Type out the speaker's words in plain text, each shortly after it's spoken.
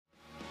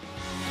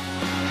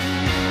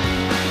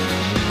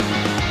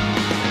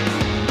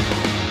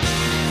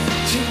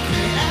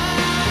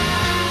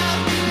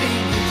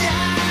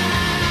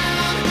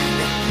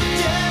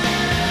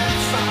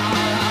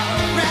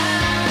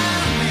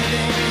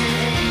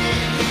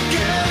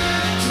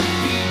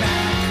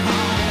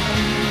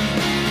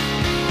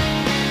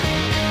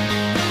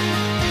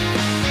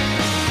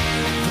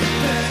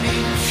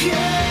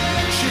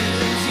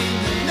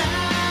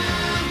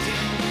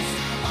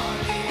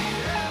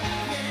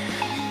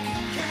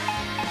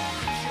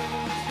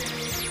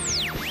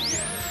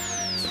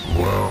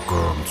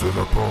to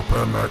the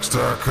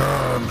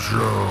PulpMX.com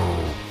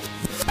show.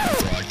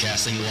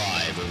 Broadcasting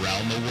live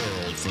around the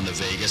world from the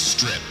Vegas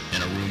Strip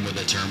in a room where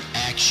the term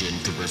action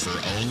could refer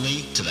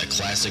only to the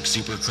classic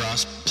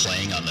Supercross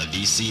playing on the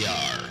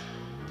VCR.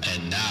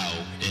 And now,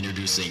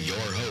 introducing your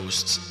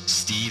hosts,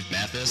 Steve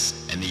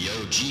Matthes and the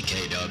OG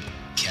K-Dub,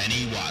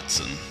 Kenny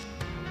Watson.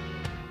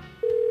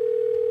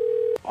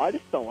 I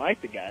just don't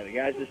like the guy. The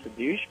guy's just a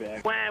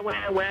douchebag. Wah,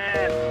 wah,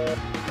 wah.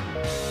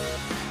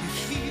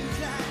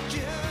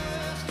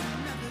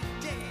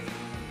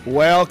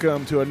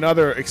 Welcome to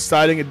another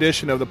exciting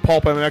edition of the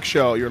Pulp MX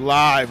Show.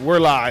 We're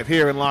live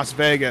here in Las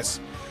Vegas,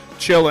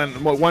 chilling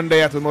one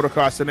day after the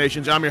Motocross of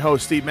Nations. I'm your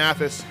host, Steve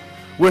Matthes.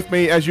 With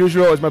me, as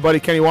usual, is my buddy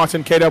Kenny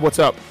Watson. K-Dub, what's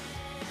up?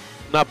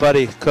 Not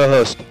buddy,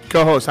 co-host.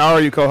 Co-host, how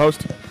are you,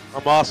 co-host?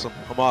 I'm awesome.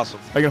 Are you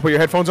going to put your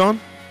headphones on?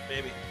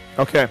 Maybe.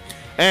 Okay.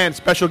 And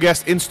special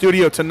guest in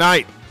studio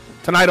tonight.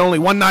 Tonight only,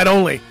 one night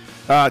only.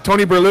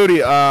 Tony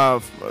Berluti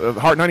of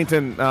Hart and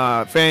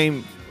Huntington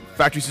fame,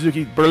 Factory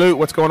Suzuki. Berluti,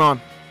 what's going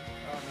on?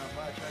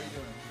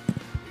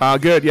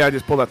 Good. Yeah, I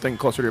just pulled that thing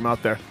closer to your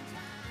mouth there.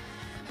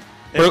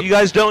 If you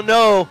guys don't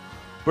know,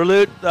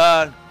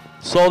 Berluti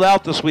sold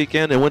out this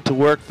weekend and went to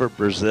work for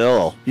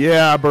Brazil.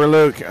 Yeah,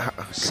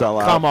 Berluti.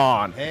 Sell out. Come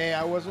on. Hey,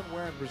 I wasn't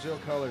wearing Brazil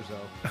colors,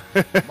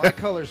 though. My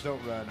colors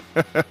don't run.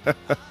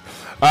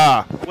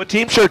 What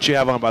team shirt you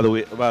have on, by the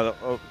way,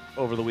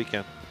 over the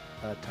weekend?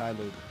 Tie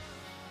Lube.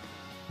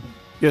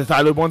 You have the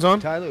Tie Lube ones on?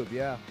 Tie Lube,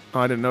 yeah.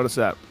 Oh, I didn't notice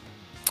that.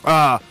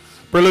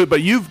 Berluti,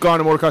 but you've gone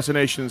to Motocross of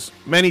Nations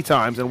many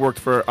times and worked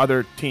for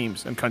other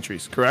teams and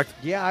countries, correct?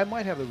 Yeah, I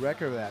might have the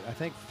record of that. I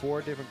think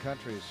 4 different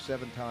countries,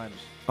 7 times.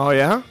 Oh,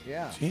 yeah?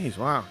 Yeah. Jeez,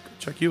 wow.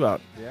 Check you out.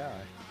 Yeah.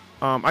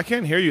 I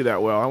can't hear you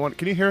that well.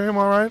 Can you hear him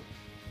all right?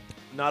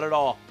 Not at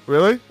all.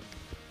 Really?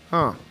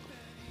 Huh.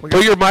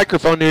 Put your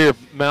microphone near your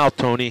mouth,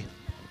 Tony.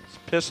 It's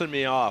pissing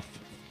me off.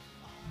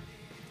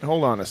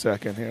 Hold on a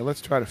second here.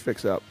 Let's try to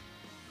fix up.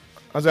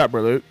 How's that,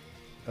 Berluti?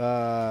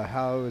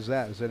 How is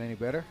that? Is that any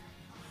better?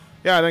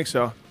 Yeah, I think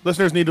so.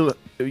 Listeners you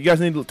guys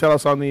need to tell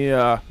us on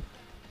the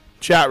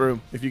chat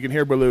room if you can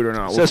hear Berluti or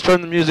not. It says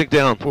turn the music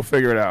down. We'll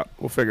figure it out.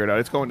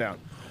 It's going down.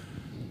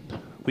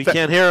 We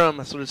can't hear him.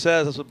 That's what it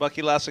says. That's what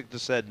Bucky Lassick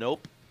just said.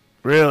 Nope.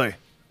 Really?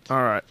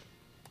 All right.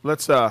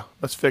 Let's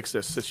fix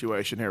this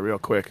situation here real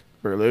quick,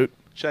 Berluti.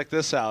 Check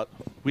this out.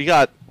 We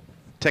got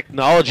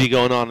technology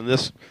going on in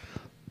this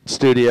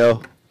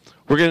studio.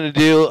 We're going to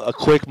do a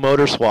quick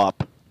motor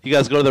swap. You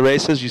guys go to the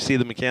races, you see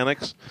the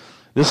mechanics.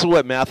 This is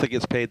what Matthes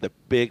gets paid the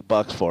big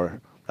bucks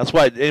for. That's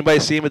why anybody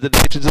see him at the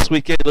Nations this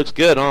weekend? He looks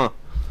good, huh?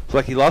 It's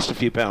like he lost a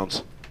few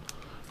pounds.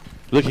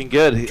 Looking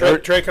good.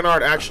 Trey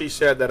Canard actually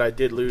said that I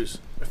did lose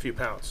a few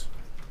pounds.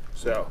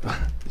 So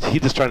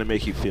he's just trying to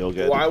make you feel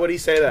good. Why would he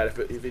say that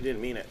if he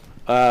didn't mean it?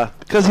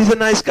 Because he's a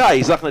nice guy.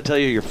 He's not going to tell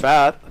you you're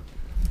fat.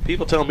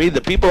 People tell me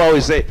that. People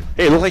always say,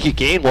 hey, it looks like you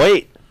gained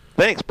weight.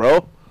 Thanks,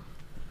 bro.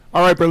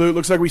 All right, Berluti,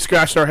 looks like we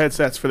scratched our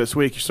headsets for this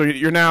week. So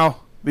you're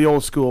now the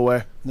old school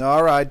way. No,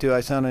 all right. Do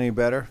I sound any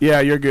better? Yeah,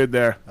 you're good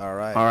there. All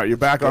right. All right, you're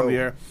back on the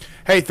air.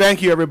 Hey,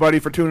 thank you, everybody,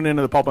 for tuning in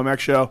to the Pulp MX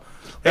Show.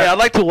 Hey, I'd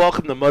like to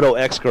welcome the Moto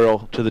X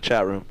girl to the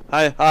chat room.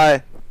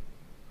 Hi.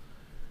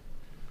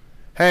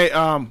 Hey,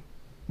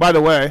 by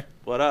the way.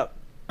 What up?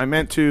 I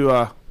meant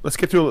to, let's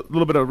get to a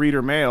little bit of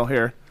reader mail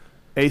here,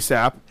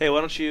 ASAP. Hey, why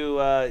don't you,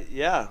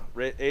 yeah,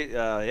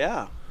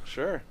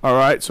 sure. All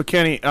right, so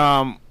Kenny,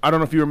 I don't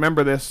know if you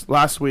remember this.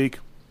 Last week,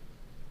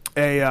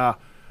 a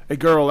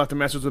girl left a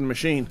message with the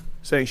machine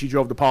saying she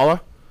drove the Paula.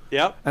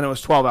 Yep. And it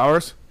was 12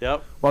 hours.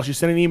 Yep. Well, she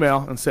sent an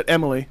email and said,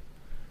 Emily,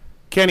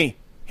 Kenny,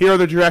 here are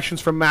the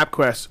directions from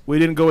MapQuest. We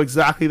didn't go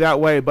exactly that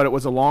way, but it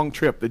was a long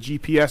trip. The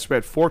GPS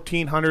read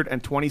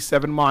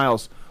 1,427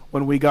 miles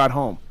when we got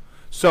home.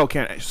 So,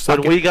 Kenny,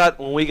 when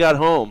we got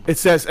home. It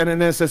says, and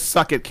then it says,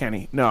 suck it,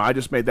 Kenny. No, I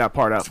just made that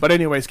part up. But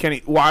anyways,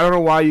 Kenny, I don't know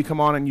why you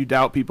come on and you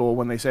doubt people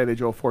when they say they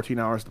drove 14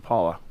 hours to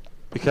Paula.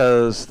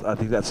 Because I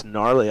think that's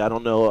gnarly. I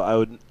don't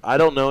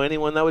know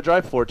anyone that would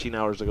drive 14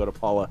 hours to go to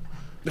Paula.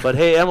 But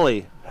hey,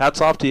 Emily, hats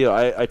off to you.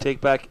 I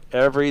take back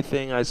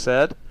everything I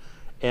said,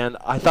 and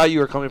I thought you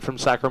were coming from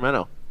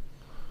Sacramento.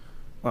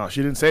 Oh,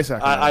 she didn't say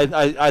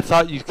Sacramento. I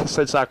thought you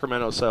said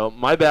Sacramento, so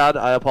my bad.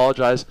 I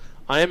apologize.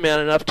 I am man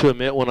enough to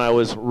admit when I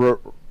was,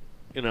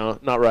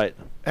 not right.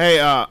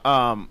 Hey,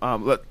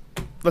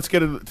 let's get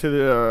to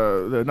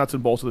the nuts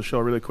and bolts of the show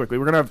really quickly.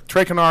 We're gonna have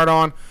Trey Canard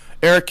on.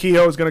 Erik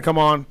Kehoe is gonna come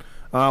on.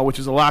 Which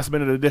is a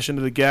last-minute addition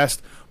to the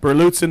guest.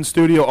 Berluti's in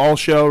studio all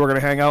show. We're going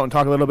to hang out and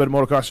talk a little bit of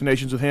Motocross of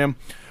Nations with him.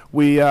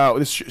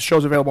 This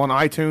show's available on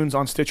iTunes,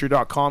 on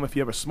Stitcher.com if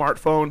you have a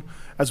smartphone.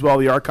 As well,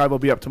 the archive will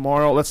be up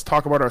tomorrow. Let's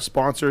talk about our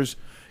sponsors.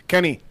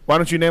 Kenny, why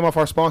don't you name off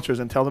our sponsors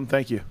and tell them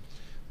thank you?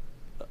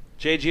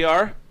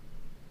 JGR,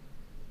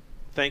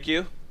 thank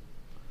you.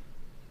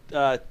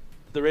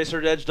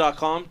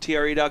 TheRacerEdge.com,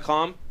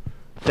 TRE.com,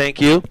 thank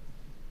you.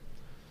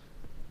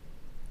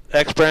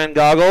 X-Brand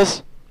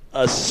Goggles,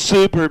 a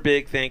super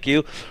big thank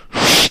you.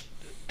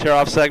 Tear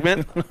off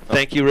segment.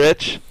 Thank you,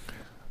 Rich.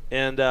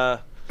 And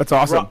that's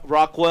awesome.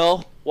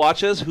 Rockwell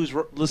watches.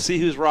 Let's see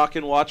who's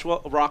rocking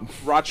Rockwell.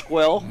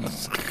 Rockwell.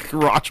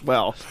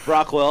 Rockwell.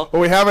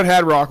 Well, we haven't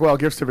had Rockwell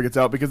gift certificates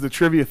out because the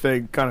trivia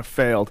thing kind of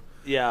failed.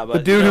 Yeah,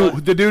 but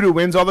the dude who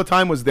wins all the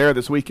time was there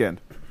this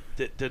weekend.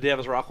 Did he have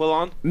his Rockwell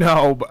on?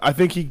 No, but I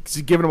think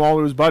he's giving them all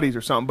to his buddies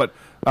or something. But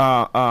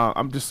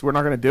we're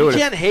not going to do it. You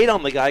can't hate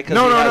on the guy because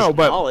he has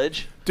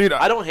knowledge. Dude,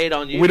 I don't hate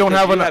on you. We don't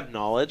have have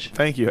knowledge.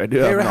 Thank you. I do.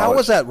 Hey, have how knowledge.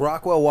 was that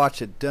Rockwell watch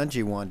that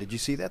Dungy won? Did you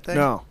see that thing?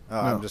 No. Oh, no.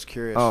 I'm just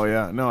curious. Oh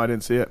yeah, no, I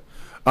didn't see it.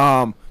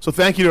 So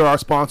thank you to our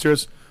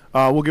sponsors.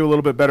 We'll give a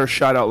little bit better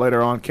shout out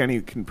later on.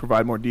 Kenny can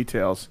provide more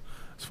details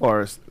as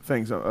far as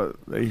things that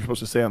you're supposed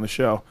to say on the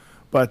show.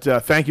 But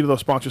thank you to those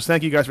sponsors.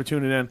 Thank you guys for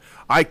tuning in.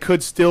 I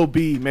could still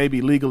be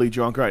maybe legally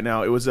drunk right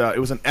now. It was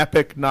an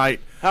epic night.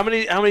 How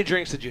many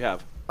drinks did you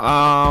have?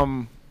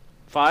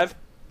 5.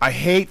 I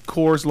hate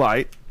Coors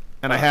Light,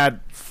 and I had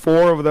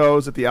 4 of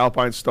those at the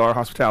Alpine Star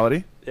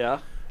Hospitality. Yeah.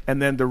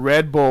 And then the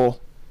Red Bull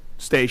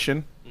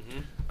station.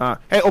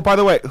 Hey, by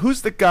the way,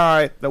 who's the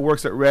guy that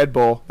works at Red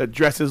Bull that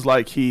dresses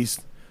like he's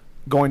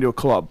going to a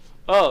club?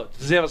 Oh,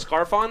 does he have a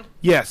scarf on?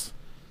 Yes.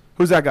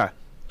 Who's that guy?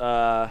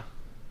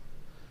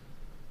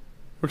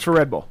 Works for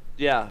Red Bull.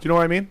 Yeah. Do you know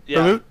what I mean? Yeah.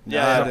 Berluti?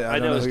 Yeah, I I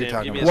don't know know his who you're name.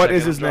 talking Give me a about. What second.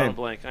 is his I'm drawing name? a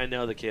blank. I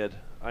know the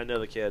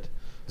kid.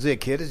 Is he a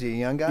kid? Is he a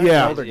young guy?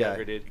 Yeah. Older He's a guy.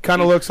 younger dude.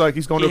 Kind of looks like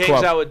he's going He to a hangs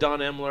club. out with Don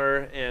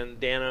Emler and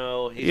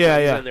Dano. He's Yeah,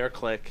 yeah. in their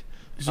clique.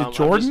 Is it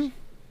Jordan?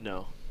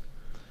 No.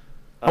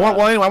 I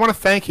want to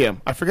thank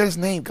him. I forget his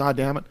name. God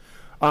damn it.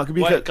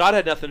 Because, God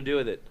had nothing to do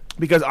with it.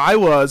 because I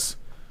was,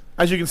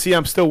 as you can see,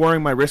 I'm still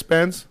wearing my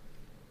wristbands.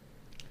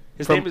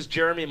 His name is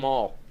Jeremy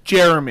Mall.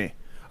 Jeremy.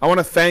 I want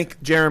to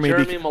thank Jeremy.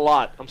 Jeremy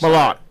Malott. I'm sorry.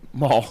 Malott.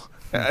 Mall.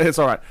 It's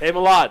all right. Hey,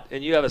 Malott,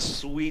 and you have a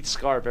sweet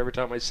scarf every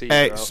time I see you,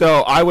 Hey, bro.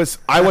 so I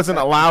wasn't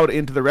allowed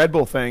into the Red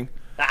Bull thing.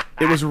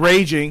 It was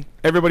raging.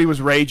 Everybody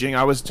was raging.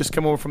 I was just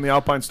coming over from the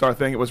Alpine Star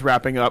thing. It was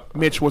wrapping up.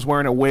 Mitch was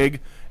wearing a wig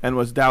and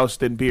was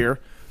doused in beer,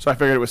 so I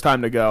figured it was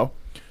time to go.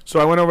 So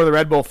I went over to the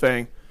Red Bull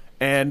thing,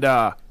 and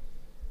I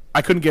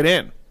couldn't get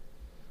in.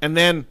 And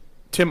then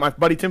my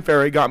buddy Tim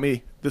Ferry got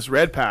me this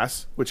Red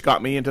Pass, which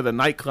got me into the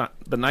night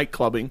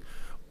clubbing,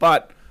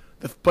 but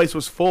the place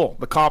was full.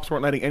 The cops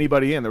weren't letting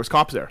anybody in. There was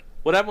cops there.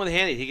 What happened with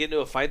Hanny? Did he get into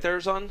a fight there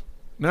or something?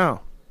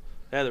 No.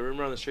 Yeah, the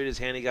rumor on the street is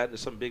Hanny got into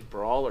some big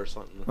brawl or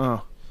something.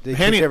 Oh. Did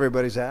he kick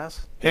everybody's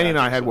ass? Hanny and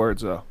I think had so.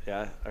 words, though.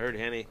 Yeah, I heard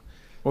Hanny.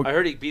 Well, I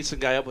heard he beat some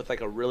guy up with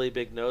like a really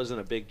big nose and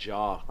a big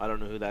jaw. I don't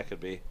know who that could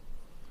be.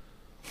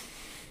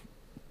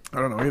 I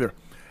don't know either.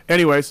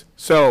 Anyways,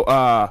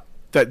 so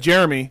that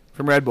Jeremy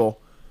from Red Bull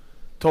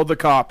told the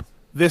cop,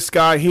 this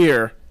guy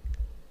here,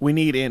 we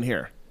need in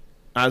here.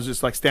 I was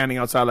just like standing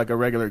outside like a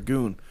regular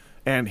goon,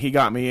 and he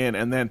got me in.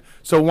 And then,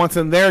 so once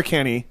in there,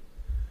 Kenny,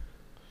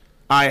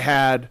 I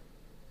had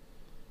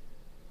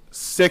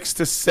 6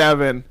 to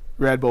 7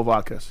 Red Bull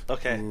vodkas.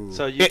 Okay,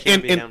 so you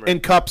can't be hammered. In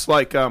cups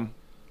like,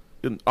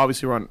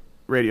 obviously we're on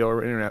radio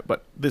or internet,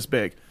 but this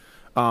big.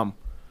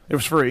 It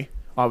was free,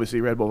 obviously,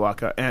 Red Bull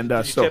vodka. And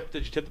Did you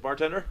tip the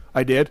bartender?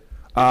 I did.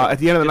 At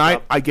the end of the Good night,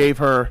 job. I gave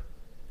her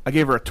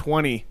a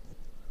 20.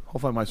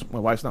 Hopefully my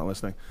wife's not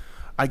listening.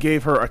 I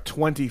gave her a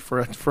 20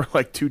 for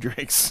like 2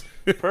 drinks.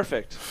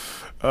 Perfect.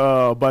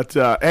 But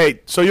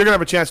hey, so you're gonna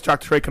have a chance to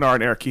talk to Trey Canard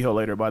and Erik Kehoe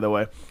later. By the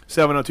way,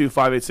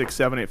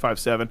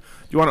 702-586-7857. Do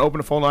you want to open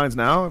the phone lines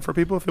now for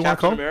people if they want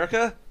to Captain call?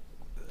 America?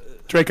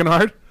 Trey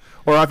Canard,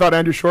 or I thought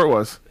Andrew Short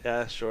was.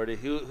 Yeah, Shorty.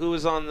 Who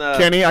was on the...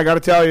 Kenny, I got to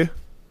tell you,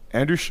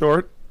 Andrew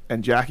Short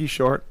and Jackie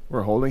Short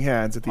were holding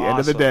hands at the end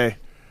of the Awesome. day.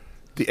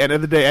 The end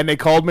of the day, and they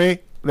called me.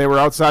 They were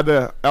outside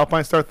the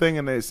Alpine Star thing,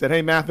 and they said,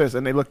 "Hey, Matthes,"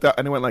 and they looked up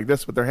and they went like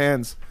this with their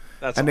hands,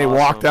 That's and they awesome.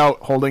 walked out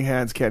holding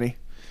hands. Kenny,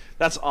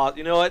 That's awesome.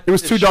 You know what? it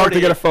was too dark to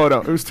get a photo.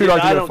 It was too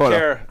dark to I get a don't photo.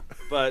 care,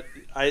 but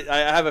I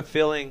have a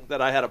feeling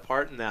that I had a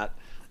part in that.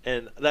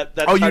 And that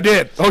Oh, you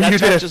did. Oh, that you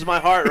did. touches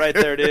my heart right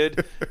there,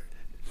 dude.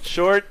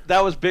 Short,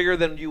 that was bigger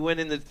than you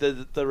winning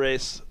the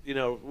race,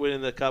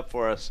 winning the cup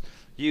for us.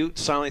 You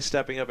silently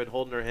stepping up and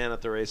holding her hand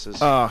at the races.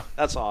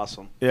 That's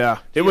awesome. Yeah,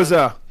 it You was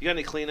got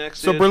any Kleenex,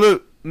 So dude?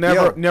 Berluti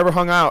Yo. never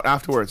hung out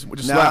afterwards. We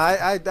just No,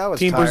 left. I was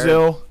Team tired.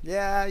 Brazil.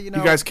 Yeah, you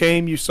guys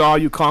came, you saw,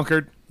 you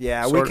conquered.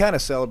 Yeah, sort we of. kind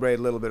of celebrated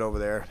a little bit over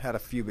there. Had a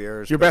few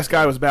beers. Your best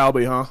guy was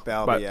Balby, huh?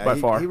 Balby, yeah. by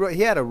far.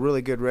 He had a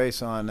really good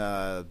race on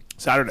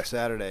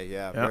Saturday.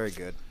 Yeah, Yeah. very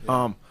good.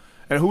 Yeah.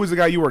 And who was the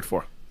guy you worked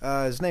for?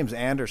 His name's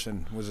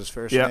Anderson. Was his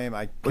first Yeah. name?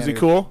 Was he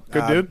cool?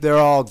 Good dude? They're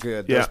all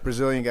good. Yeah. Those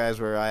Brazilian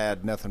guys where I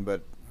had nothing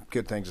but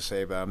good things to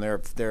say about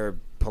them. They're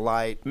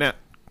polite, Now,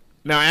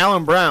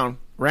 Alan Brown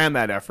ran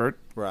that effort,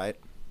 right?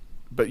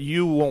 but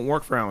you won't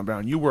work for Alan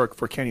Brown. You work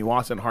for Kenny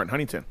Watson, Hart and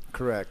Huntington.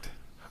 Correct.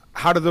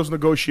 How did those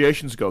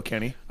negotiations go,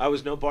 Kenny? I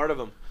was no part of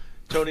them.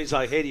 Tony's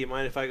like, hey, do you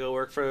mind if I go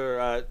work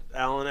for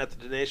Alan at the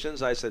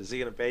Donations? I said, is he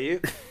going to pay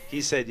you?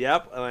 He said,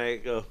 yep. And I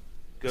go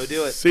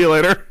do it. See you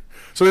later.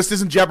 So this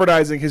isn't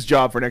jeopardizing his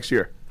job for next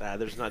year.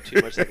 There's not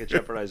too much that could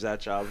jeopardize that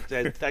job.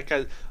 That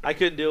guy, I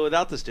couldn't do it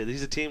without this dude.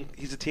 He's a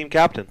team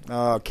captain.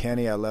 Oh,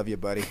 Kenny, I love you,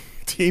 buddy.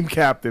 Team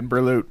captain,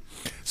 Berluti.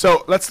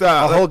 So let's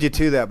I'll hold you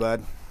to that,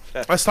 bud.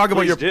 let's talk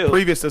about Please your do.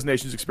 previous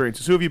Destinations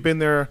experiences. Who have you been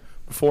there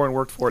before and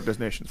worked for at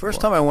Destinations? First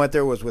before? time I went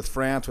there was with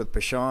France with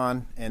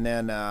Pichon, and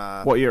then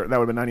What year? That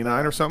would have been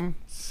 99 or something?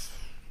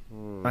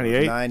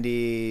 98?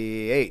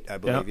 98, I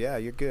believe. Yeah,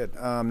 you're good.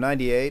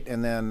 98,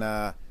 and then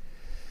I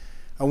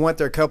went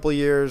there a couple of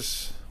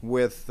years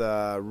with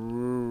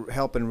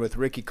helping with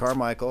Ricky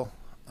Carmichael.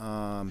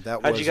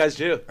 How'd you guys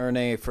do?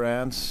 Erne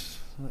France.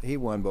 He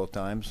won both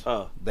times.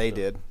 Oh, they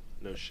did.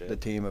 No shit. The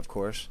team, of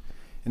course.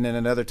 And then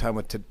another time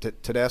with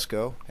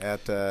Tedesco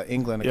at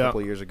England a couple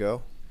of years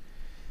ago.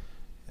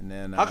 And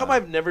then how come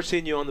I've never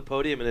seen you on the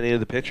podium in any of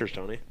the pictures,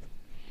 Tony?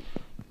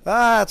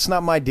 It's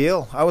not my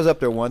deal. I was up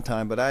there one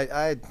time, but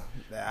it's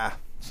not.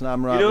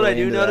 I'm not You know what I really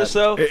do into notice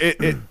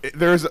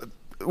that.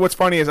 though? What's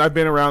funny is I've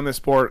been around this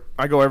sport.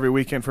 I go every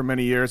weekend for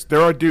many years. There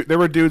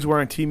were dudes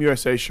wearing Team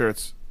USA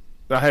shirts.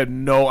 I had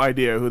no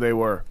idea who they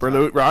were.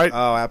 Berluti, right?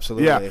 Oh,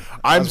 absolutely. Yeah,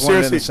 I I'm was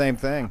wondering seriously the same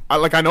thing.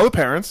 I know the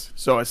parents,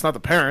 so it's not the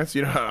parents.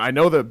 You know, I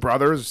know the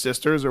brothers,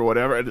 sisters, or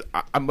whatever.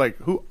 I'm like,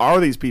 who are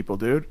these people,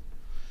 dude?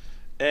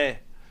 Hey,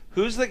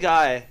 who's the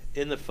guy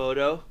in the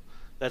photo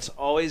that's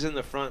always in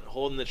the front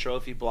holding the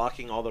trophy,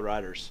 blocking all the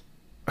riders?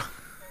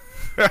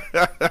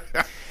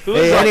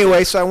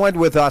 Anyway, so I went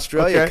with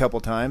Australia Okay. a couple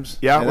times.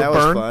 Yeah, and with that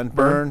Byrne. was fun.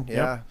 Byrne,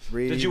 Yeah.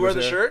 Reedy Did you wear was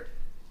the there. shirt?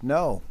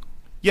 No.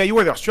 Yeah, you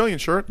wore the Australian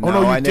shirt. No, no,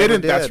 you I never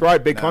didn't. did. That's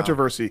right. Big No.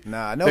 controversy.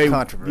 Nah, no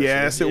controversy.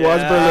 Yes, it Yeah.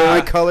 was, My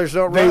Berluti. colors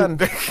don't run.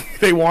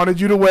 They wanted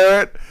you to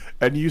wear it,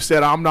 and you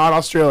said, I'm not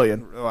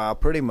Australian. Well,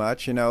 pretty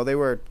much. You know, they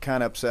were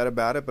kind of upset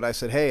about it, but I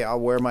said, hey, I'll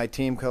wear my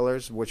team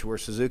colors, which were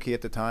Suzuki at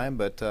the time.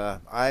 But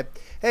I'm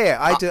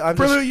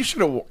Berluti, you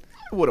should have.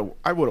 I would have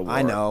worn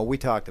I it. know. We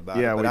talked about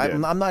Yeah, it, but we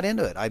did. I'm not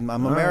into it. I'm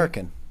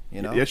American,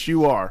 you know? Yes,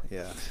 you are.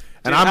 Yeah.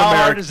 And Dude, I'm how hard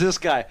American. is this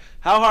guy?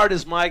 How hard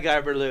is my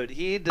guy Berluti?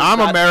 He does I'm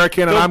not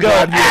American, and go, I'm go,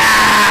 glad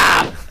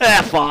you.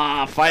 F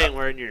off. I ain't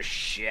wearing your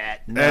shit.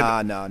 No.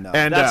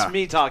 And That's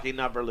me talking,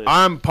 not Berluti.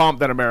 I'm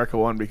pumped that America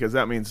won because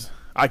that means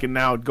I can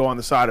now go on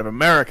the side of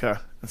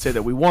America and say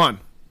that we won.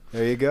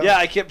 There you go. Yeah,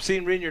 I kept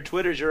seeing reading your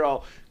Twitters. You're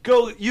all,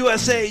 go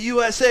USA,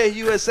 USA,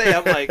 USA.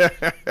 I'm like,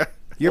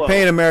 You're whoa.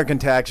 paying American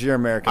tax. You're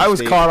American. I was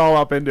Steve. caught all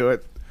up into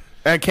it.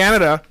 And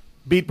Canada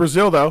beat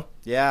Brazil, though.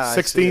 Yeah. I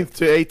see 16th it.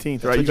 to 18th,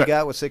 That's right? what you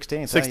got with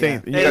 16th.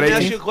 16th. You Hey, got let me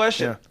ask 18th? you a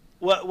question.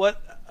 Yeah.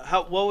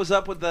 What was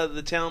up with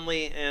the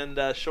Townley and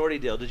Shorty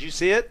deal? Did you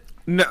see it?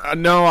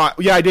 No,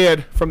 yeah, I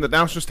did. From the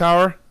announcers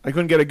tower, I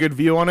couldn't get a good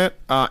view on it.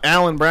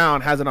 Alan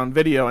Brown has it on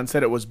video and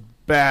said it was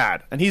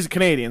bad, and he's a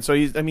Canadian, so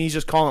he's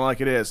just calling it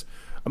like it is.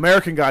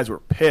 American guys were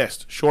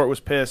pissed. Short was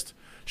pissed.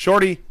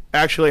 Shorty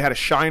actually had a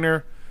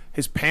shiner.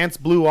 His pants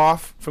blew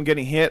off from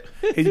getting hit.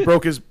 He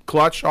broke his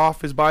clutch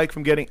off his bike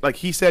from getting, like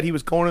he said, he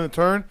was going in the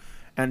turn,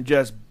 and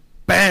just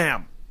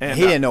bam. And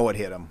He didn't know what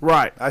hit him.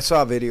 Right. I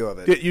saw a video of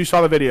it. You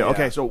saw the video. Yeah.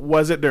 Okay, so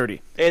was it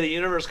dirty? Hey, the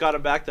universe got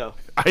him back though.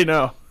 I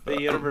know. The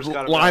universe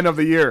got him Line back. of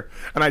the year.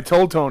 And I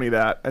told Tony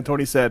that, and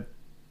Tony said,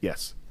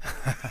 yes.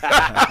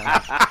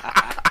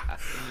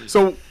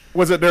 So,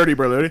 was it dirty,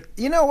 Berluti?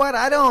 You know what?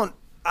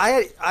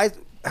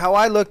 How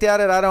I looked at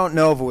it, I don't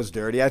know if it was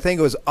dirty. I think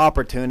it was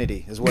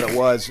opportunity, is what it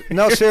was.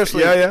 No,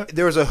 seriously. Yeah.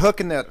 There was a hook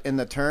in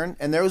the turn,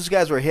 and those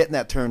guys were hitting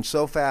that turn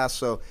so fast.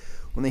 So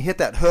when they hit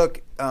that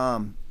hook,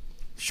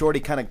 Shorty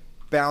kind of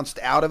bounced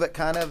out of it,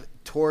 kind of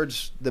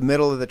towards the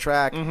middle of the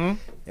track, and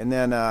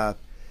then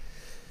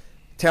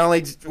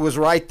Townley was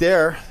right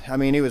there. I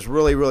mean, he was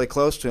really, really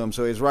close to him,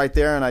 so he was right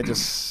there, and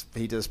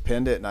he just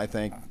pinned it. And I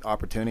think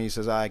opportunity. He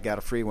says, "I got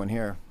a free one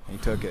here." He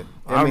took it.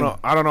 I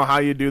don't know how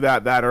you do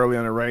that early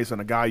in a race on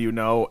a guy you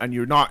know, and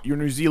you're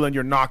New Zealand.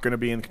 You're not going to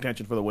be in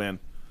contention for the win.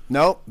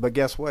 No, but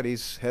guess what?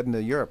 He's heading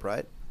to Europe,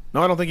 right?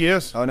 No, I don't think he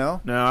is. Oh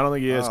no, No, I don't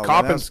think he is. Oh, well,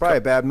 Coppins that's probably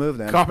a bad move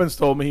then. Coppins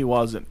told me he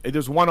wasn't.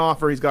 There's one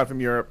offer he's got from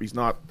Europe. He's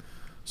not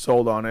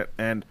sold on it,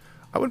 and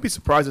I wouldn't be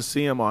surprised to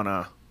see him on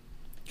a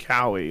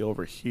Kehoe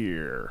over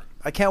here.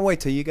 I can't wait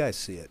till you guys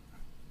see it,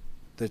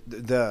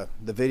 the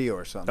video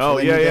or something. Oh,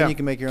 then yeah, then yeah. you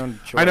can make your own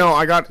choice. I know.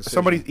 I got decision.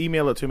 somebody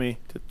emailed it to me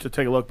to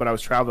take a look, but I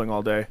was traveling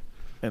all day,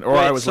 or Wait,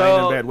 I was so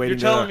laying in bed waiting.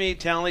 You're telling me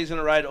Townley's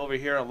gonna ride over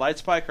here a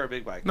light bike or a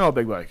big bike? No,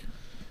 big bike,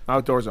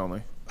 outdoors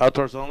only.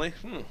 Outdoors only.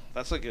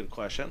 That's a good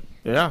question.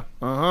 Yeah.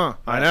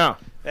 I know.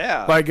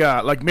 Yeah.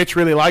 Like Mitch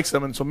really likes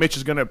him, and so Mitch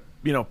is gonna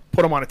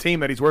put him on a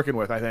team that he's working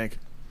with. I think.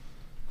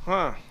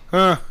 Huh.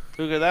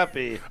 Who could that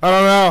be? I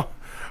don't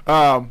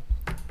know.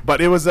 But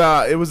it was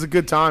a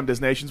good time.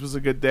 Nations was a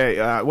good day.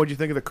 What did you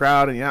think of the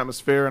crowd and the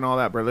atmosphere and all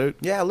that, Berluti?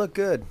 Yeah, it looked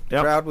good. The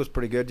Yep. crowd was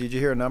pretty good. Did you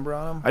hear a number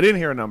on them? I didn't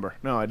hear a number.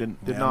 No, I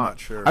didn't. Did Yeah, not. I'm not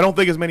sure. I don't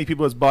think as many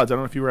people as Buds. I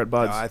don't know if you were at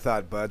Buds. No, I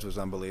thought Bud's was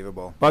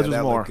unbelievable. Bud's yeah, was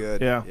that more. looked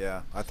good. Yeah.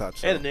 Yeah, I thought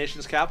so. Hey, the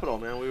nation's capital,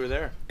 man. We were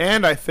there.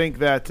 And I think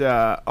that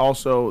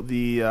also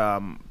the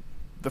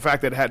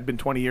fact that it had been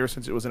 20 years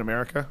since it was in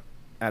America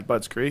at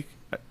Bud's Creek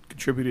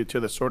contributed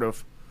to the sort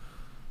of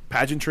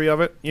pageantry of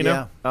it,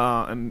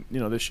 and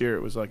this year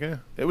it was like,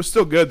 it was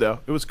still good though.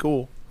 It was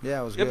cool.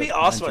 Yeah, it was It'd good. be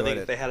awesome, I enjoyed think,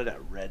 it. if they had it at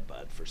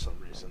Redbud for some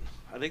reason.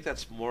 I think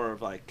that's more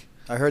of like.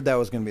 I heard that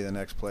was going to be the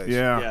next place.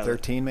 Yeah.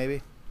 13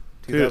 maybe?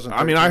 Dude,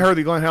 I mean, I heard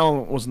the Glen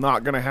Helen was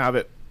not going to have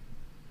it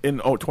in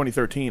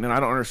 2013, and I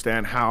don't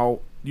understand how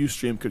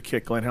Ustream could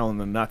kick Glen Helen in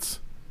the nuts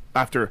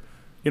after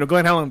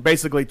Glen Helen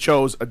basically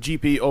chose a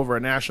GP over a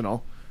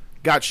national,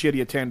 got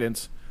shitty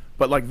attendance,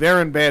 but like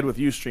they're in bed with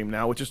Ustream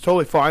now, which is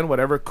totally fine.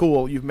 Whatever,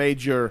 cool. You've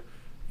made your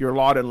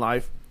lot in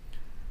life,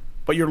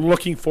 but you're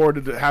looking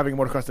forward to having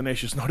Motocross the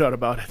Nations, no doubt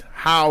about it.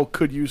 How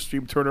could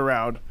Ustream turn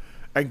around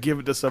and give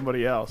it to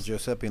somebody else?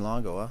 Giuseppe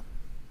Longo, huh?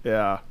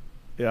 Yeah,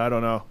 I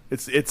don't know.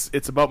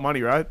 It's about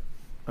money, right?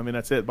 I mean,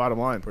 that's it. Bottom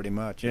line. Pretty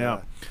much.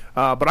 Yeah.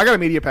 But I got a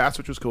media pass,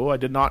 which was cool. I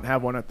did not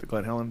have one at the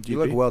Glen Helen GP. You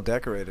look well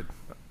decorated.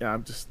 Yeah,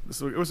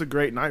 it was a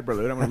great night,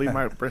 brother. I'm going to leave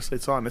my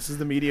bracelets on. This is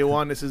the media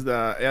one. This is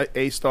the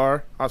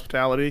A-Star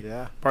Hospitality.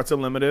 Yeah. Parts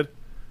Unlimited.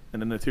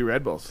 And then the 2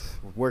 Red Bulls.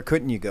 Where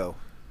couldn't you go?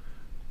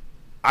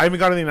 I even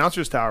got in the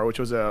announcer's tower, which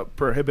was a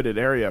prohibited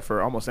area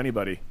for almost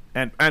anybody.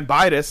 And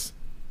Bidas,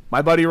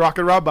 my buddy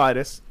Rocket Rob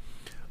Bidas,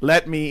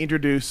 let me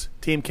introduce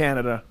Team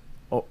Canada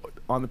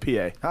on the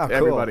PA Oh, to cool.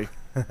 everybody.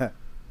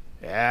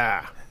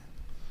 Yeah.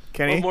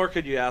 Kenny? What more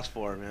could you ask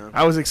for, man?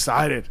 I was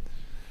excited.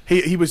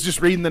 He was just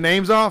reading the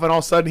names off, and all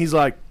of a sudden he's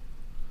like,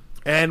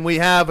 and we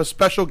have a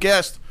special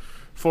guest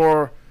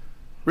for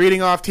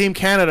reading off Team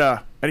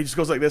Canada. And he just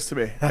goes like this to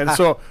me. And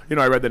so,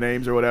 I read the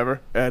names or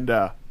whatever. And,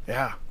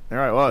 yeah, there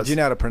I was. Did you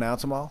know how to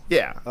pronounce them all?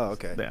 Yeah. Oh,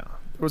 okay. Yeah.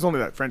 There was only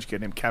that French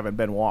kid named Kevin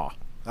Benoit.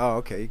 Oh,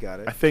 okay, you got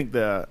it. I think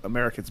the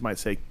Americans might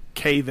say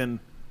Kevin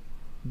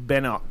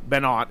Benoit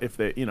if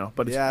they,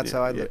 but it's, Yeah, that's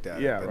how I looked at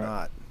it. Yeah, Benoit.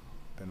 right.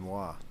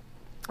 Benoit.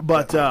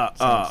 But,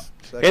 Sounds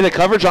sexy. Hey, the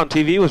coverage on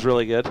TV was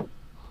really good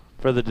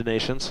for the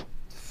donations.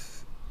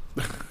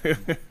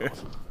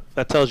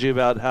 That tells you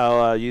about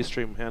how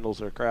Ustream handles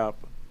their crap.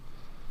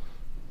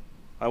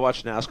 I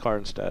watched NASCAR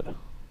instead.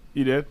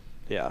 you did?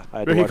 Yeah, I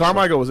had to Ricky watch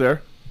Carmichael was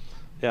there.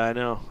 Yeah, I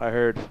know. I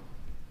heard.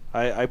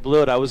 I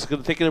blew it. I was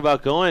thinking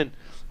about going.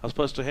 I was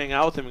supposed to hang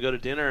out with him and go to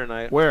dinner,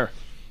 and Where?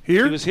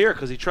 Here? he was here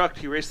because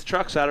he raced the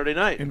truck Saturday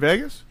night. In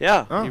Vegas?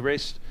 Yeah, Oh. he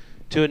raced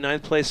to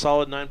a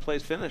solid ninth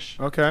place finish.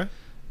 Okay.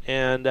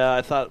 And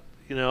I thought,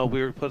 we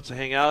were supposed to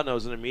hang out, and I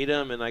was going to meet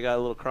him, and I got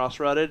a little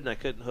cross-rutted, and I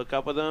couldn't hook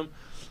up with him.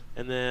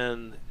 And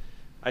then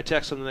I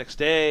texted him the next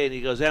day, and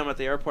he goes, "Yeah, I'm at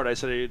the airport." I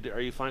said, "Are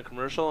you flying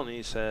commercial?" And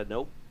he said,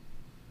 "Nope."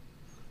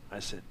 I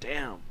said,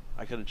 "Damn,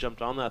 I could have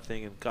jumped on that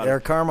thing and got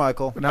Eric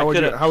Carmichael. And how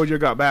would you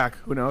have got back?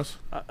 Who knows?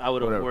 I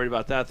would have Whatever. worried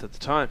about that at the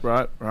time.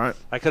 Right.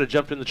 I could have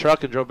jumped in the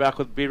truck and drove back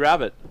with B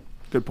Rabbit.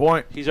 Good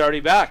point. He's already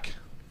back.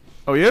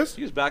 Oh, he is?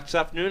 He was back this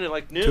afternoon at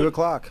like noon. 2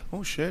 o'clock.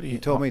 Oh, shit. He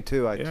told me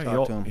too. I Yeah,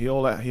 talked to him. he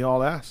all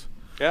ass.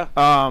 Yeah.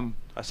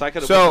 So I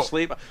could have So- went to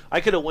sleep.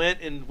 I could have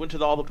went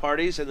to all the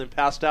parties and then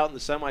passed out in the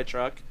semi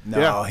truck. No,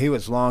 Yeah. he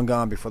was long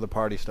gone before the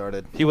party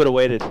started. He would have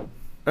waited.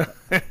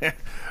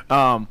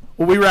 Well,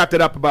 we wrapped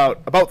it up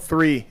about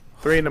 3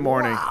 in the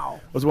morning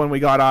was when we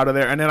got out of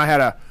there. And then I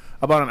had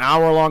about an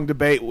hour-long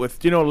debate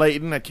with,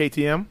 Leighton at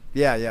KTM?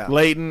 Yeah.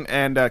 Leighton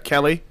and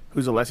Kelly,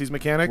 who's a Leslie's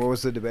mechanic. What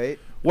was the debate?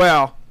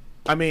 Well,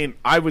 I mean,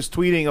 I was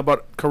tweeting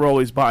about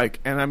Caroli's bike,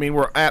 and I mean,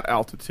 we're at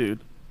altitude.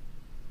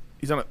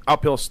 He's on an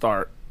uphill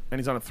start, and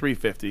he's on a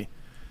 350.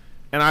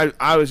 And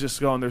I was just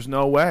going, there's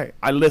no way.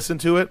 I listened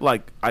to it,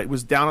 like, I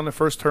was down on the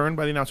first turn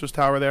by the announcer's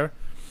tower there.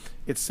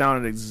 It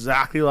sounded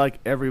exactly like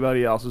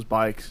everybody else's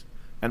bikes.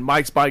 And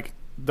Mike's bike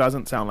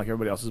doesn't sound like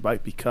everybody else's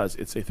bike because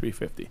it's a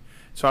 350.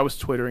 So I was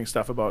twittering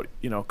stuff about,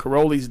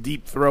 Caroli's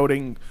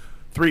deep-throating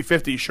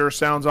 350 sure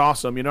sounds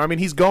awesome. I mean,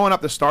 he's going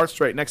up the start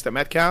straight next to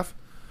Metcalf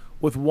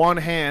with one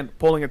hand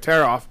pulling a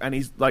tear off, and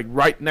he's, like,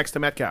 right next to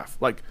Metcalf.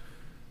 Like,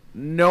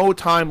 no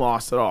time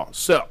lost at all.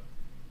 So,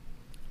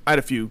 I had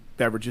a few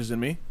beverages in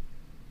me.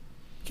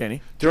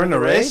 Kenny? During the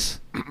race?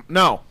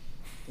 No.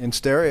 In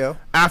stereo.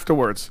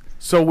 Afterwards.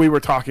 So we were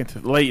talking to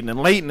Leighton, and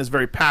Leighton is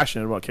very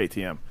passionate about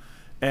KTM.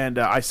 And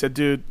I said,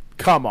 dude,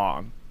 come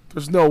on.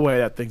 There's no way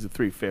that thing's a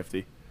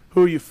 350.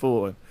 Who are you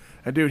fooling?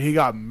 And, dude, he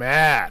got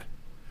mad.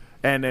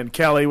 And then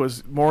Kelly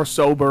was more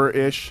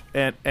sober-ish.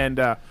 And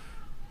that's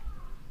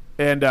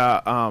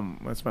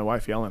my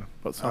wife yelling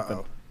about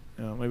something.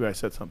 Maybe I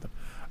said something.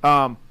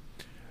 And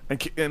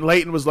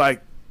Leighton was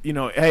like,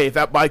 hey, if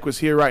that bike was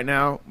here right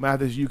now,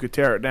 Matthes, you could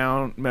tear it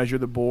down, measure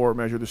the bore,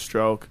 measure the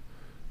stroke.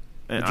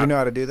 And Did you know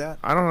how to do that?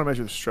 I don't know how to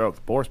measure the stroke.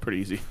 The bore's pretty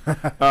easy.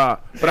 But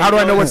how do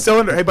I know what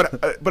cylinder? Hey,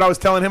 but I was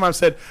telling him, I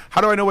said,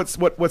 how do I know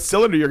what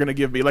cylinder you're going to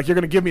give me? Like, you're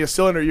going to give me a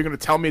cylinder, you're going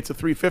to tell me it's a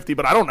 350,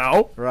 but I don't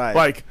know. Right.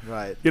 Like,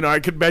 right. I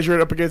could measure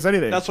it up against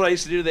anything. That's what I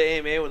used to do to the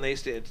AMA when they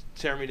used to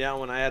tear me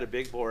down when I had a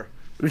big bore.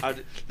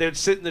 They would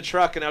sit in the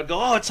truck, and I would go,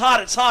 "Oh, it's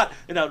hot,"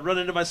 and I'd run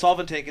into my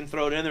solvent tank and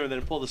throw it in there, and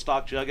then pull the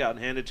stock jug out and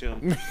hand it to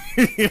him.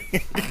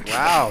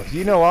 Wow,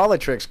 you know all the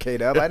tricks,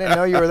 K-Dub. I didn't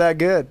know you were that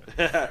good.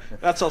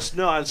 That's all.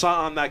 No,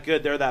 I'm that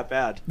good. They're that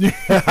bad.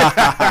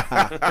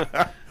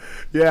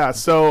 Yeah.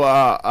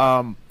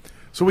 So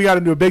we got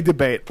into a big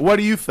debate. What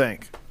do you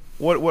think?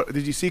 What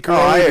did you see? Oh,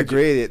 I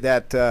agree.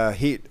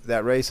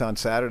 That race on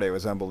Saturday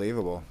was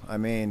unbelievable. I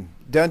mean,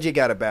 Dungey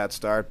got a bad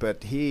start,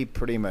 but he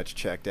pretty much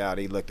checked out.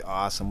 He looked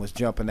awesome. Was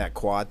jumping that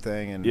quad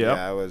thing, and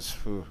yeah, it was.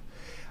 Whew.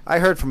 I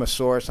heard from a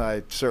source.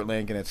 I certainly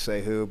ain't gonna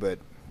say who, but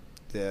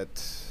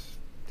that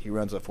he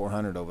runs a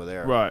 400 over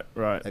there.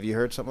 Right. Have you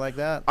heard something like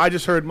that? I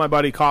just heard my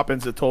buddy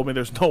Coppins that told me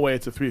there's no way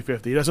it's a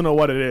 350. He doesn't know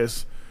what it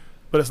is.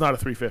 but it's not a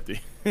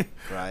 350.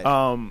 Right.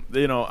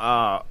 You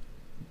know,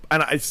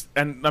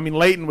 and I mean,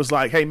 Leighton was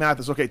like, "Hey,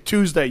 Matthes, okay,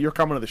 Tuesday you're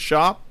coming to the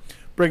shop.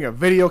 Bring a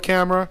video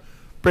camera,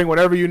 bring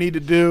whatever you need to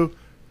do.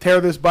 Tear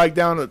this bike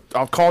down.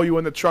 I'll call you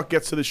when the truck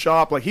gets to the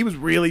shop." Like, he was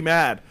really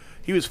mad.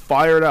 He was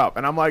fired up,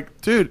 and I'm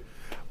like, "Dude,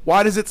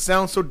 why does it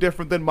sound so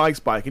different than Mike's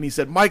bike?" And he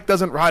said, "Mike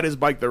doesn't ride his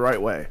bike the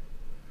right way."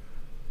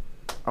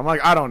 I'm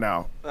like, I don't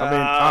know.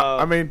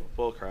 I mean,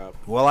 bull crap.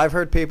 Well, I've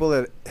heard people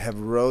that have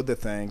rode the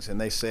things, and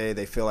they say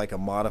they feel like a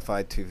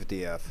modified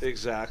 250F.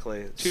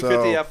 Exactly.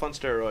 250F on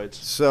steroids.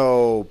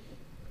 So,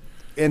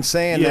 in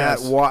saying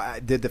Yes. that, why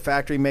did the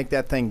factory make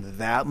that thing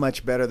that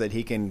much better that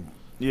he can,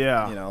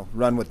 yeah. you know,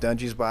 run with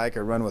Dungey's bike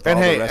or run with And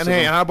all hey, the rest and of hey,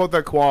 them? and how about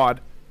that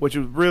quad, which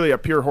was really a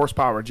pure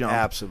horsepower jump?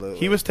 Absolutely.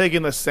 He was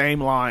taking the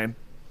same line,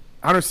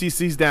 100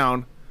 cc's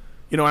down.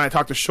 You know, and I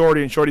talked to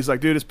Shorty, and Shorty's like,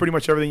 "Dude, it's pretty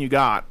much everything you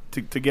got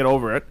to get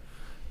over it."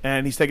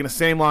 And he's taking the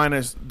same line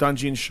as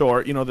Dungey and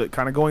Short, you know, that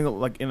kind of going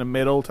like in the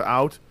middle to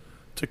out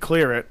to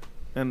clear it,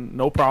 and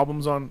no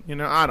problems on, you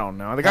know, I don't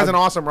know. The guy's an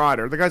awesome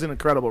rider. The guy's an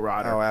incredible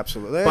rider. Oh,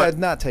 absolutely. But-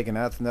 Not taking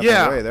nothing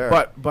yeah, away there.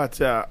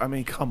 but I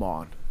mean, come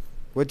on.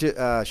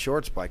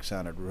 Short's bike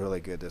sounded really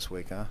good this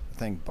week, huh? The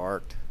thing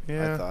barked.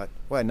 Yeah. I thought.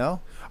 Wait,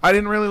 no? I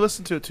didn't really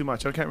listen to it too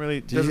much. I can't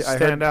really doesn't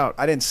stand out.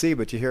 I didn't see,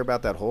 but you hear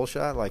about that hole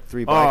shot, like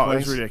 3 bike Oh, it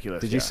lengths? was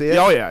ridiculous. Did yeah. you see it?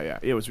 Oh yeah,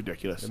 it was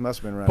ridiculous. It must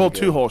have been running Pulled good.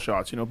 2 whole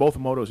shots. You know, both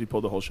motos he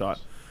pulled the whole shot.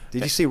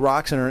 Did you see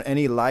Roxon or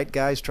any light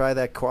guys try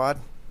that quad?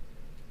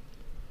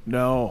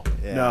 No,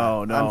 Yeah,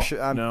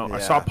 no. yeah. I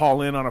saw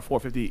Paul in on a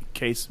 450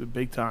 case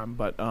big time,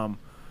 but no,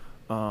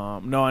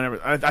 I never.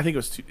 I think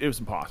it was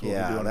impossible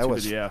Yeah, to do on that a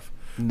was 250F.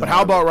 But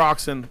how about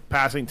Roxon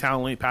passing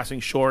Townley, passing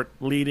Short,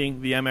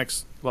 leading the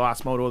MX the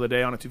last moto of the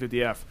day on a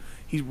 250F?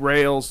 He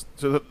rails,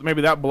 so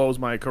maybe that blows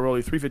my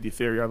Caroli 350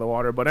 theory out of the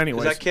water. But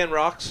anyways, Is that Ken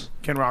Rocks?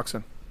 Ken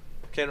Roxon.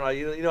 Ken,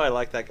 you know I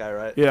like that guy,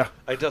 right? Yeah,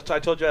 I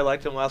told you I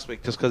liked him last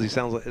week just because he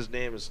sounds like his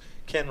name is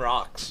Ken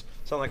Rocks.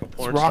 Sound like a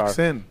porn it's star.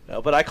 Roxon.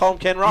 No, but I call him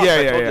Ken Rocks. Yeah,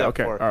 I told you that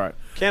okay, before. all right.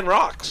 Ken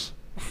Rocks.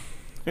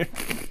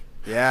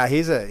 Yeah,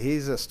 he's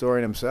a story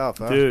in himself,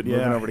 huh? Dude,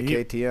 Moving yeah, over to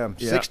KTM.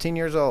 yeah. 16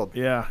 years old.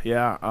 Yeah.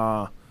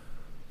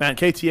 Man,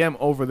 KTM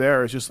over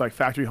there is just like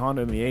factory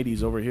Honda in the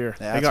 80s over here.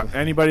 Yeah, They got that's-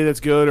 anybody that's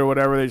good or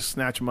whatever, they just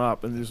snatch them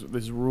up and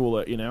just rule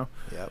it, you know?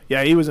 Yep.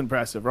 Yeah, he was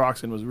impressive.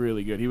 Roxon was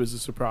really good. He was a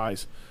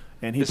surprise.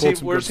 And he pulled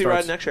some Where's good he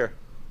riding starts. next year?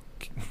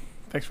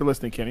 Thanks for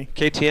listening, Kenny.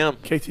 KTM.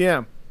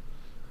 KTM.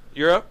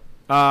 Europe?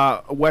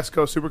 West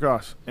Coast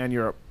Supercross and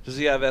Europe. Does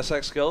he have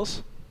SX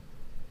skills?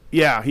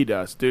 Yeah, he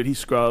does. Dude, he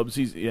scrubs.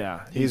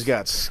 He's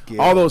got skills.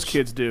 all those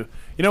kids do.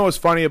 You know what's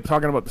funny? I'm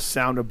talking about the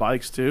sound of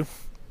bikes, too.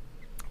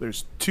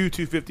 There's 2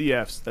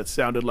 250Fs that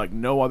sounded like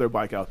no other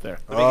bike out there.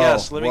 Let me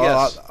guess. Let me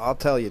guess. I'll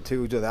tell you,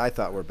 two that I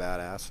thought were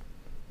badass.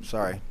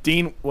 Sorry.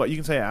 Dean, what? You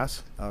can say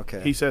ass.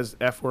 Okay. He says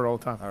F word all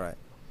the time. All right.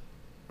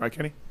 Right,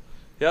 Kenny?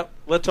 Yep.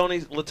 Let Tony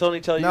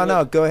tell you.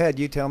 No, go ahead.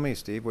 You tell me,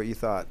 Steve, what you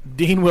thought.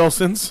 Dean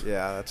Wilsons.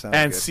 Yeah, that sounds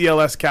And good.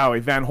 CLS Cowie,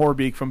 Van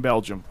Horbeek from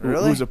Belgium,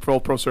 Really? who's a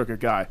pro circuit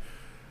guy.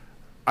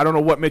 I don't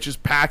know what Mitch is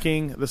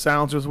packing the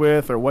silencers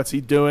with or what's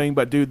he doing,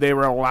 but, dude, they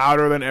were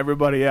louder than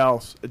everybody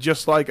else,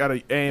 just like at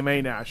an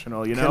AMA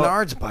National, you know?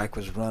 Canard's bike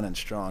was running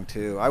strong,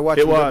 too. I watched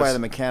It him go was. by the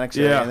mechanics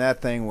area, Yeah. and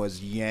that thing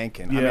was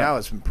yanking. I mean, Yeah. I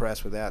was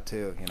impressed with that,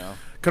 too, you know.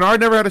 Canard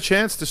never had a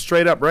chance to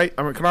straight up, right?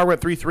 I mean, Canard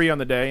went 3-3 on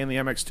the day in the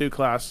MX2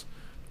 class.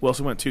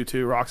 Wilson went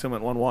 2-2. Roxon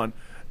went 1-1.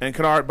 And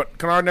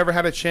Canard never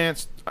had a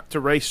chance to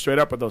race straight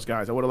up with those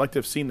guys. I would have liked to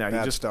have seen that.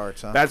 That He just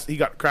starts, huh? He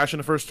got crashed in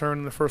the first turn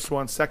in the first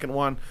one. Second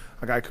one,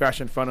 a guy crashed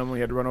in front of him.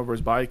 He had to run over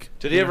his bike.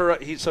 Did he ever?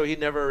 So he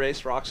never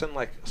raced Roxon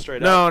like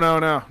straight No,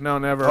 up? no,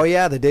 never. Oh,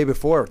 yeah, the day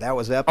before. That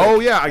was epic. Oh,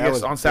 yeah, I That guess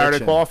was on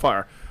Saturday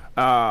bitchin'.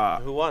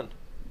 qualifier. Who won?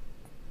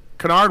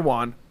 Canard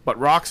won, but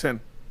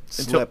Roxon,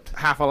 Slipped. until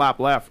half a lap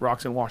left,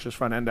 Roxon washed his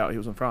front end out. He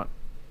was in front.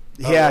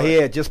 Yeah, really? he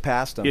had just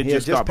passed him. He had He had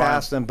just just got by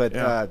passed him. him, but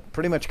Yeah.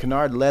 pretty much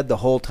Canard led the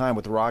whole time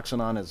with Roxon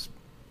on his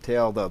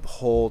tail the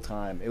whole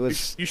time. It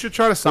was You should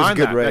try to sign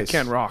good that race.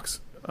 Ken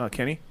Rocks,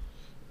 Kenny.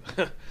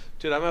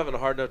 Dude, I'm having a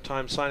hard enough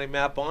time signing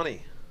Matt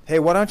Bonney. Hey,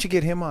 why don't you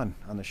get him on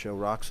the show,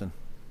 Roxon?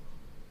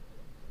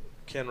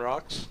 Ken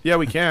Rocks. Yeah,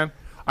 we can.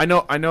 I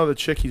know the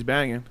chick he's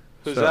banging.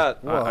 Who's so that?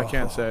 I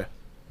can't say.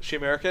 Is she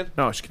American?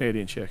 No, she's a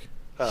Canadian chick.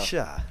 Oh.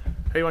 Shut.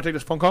 Hey, you want to take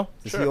this phone call?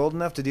 Is Sure. he old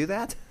enough to do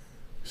that?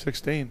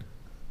 16.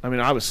 I mean,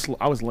 I was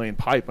laying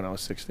pipe when I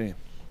was 16.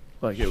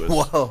 Like it was.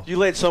 Whoa. You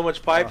laid so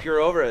much pipe, you're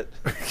over it.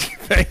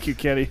 Thank you,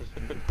 Kenny.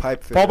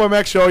 Pipe Paul fitter.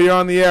 Mac Show, you're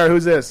on the air.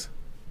 Who's this?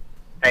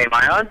 Hey, am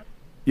I on?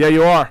 Yeah,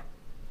 you are.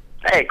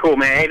 Hey, cool,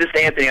 man. Hey, this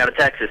is Anthony out of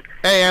Texas.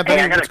 Hey, Anthony,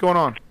 Hey, I got what's going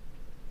on?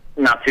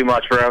 Not too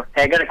much, bro.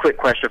 Hey, I got a quick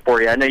question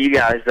for you. I know you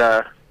guys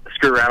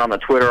screw around on the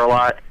Twitter a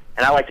lot,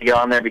 and I like to get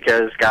on there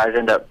because guys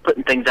end up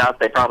putting things out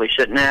they probably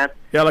shouldn't have.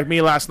 Yeah, like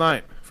me last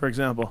night, for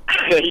example.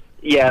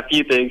 Yeah, a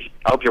few things.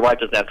 I hope your wife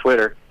doesn't have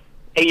Twitter.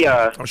 Hey,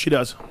 Oh, she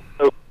does.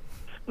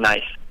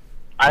 nice.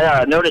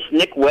 I noticed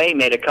Nick Way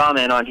made a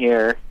comment on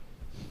here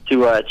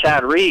to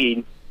Chad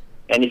Reed,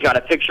 and he's got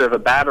a picture of a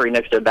battery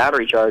next to a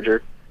battery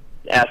charger.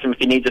 Asked him if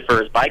he needs it for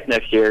his bike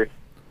next year.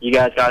 You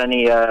guys got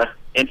any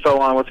info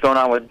on what's going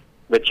on with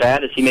with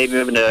Chad? Is he maybe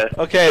moving to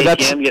Okay,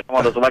 KTM, getting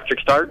one of those electric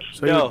starts?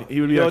 So No,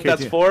 he would be you know on what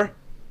that's KTM. for?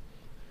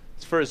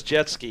 It's for his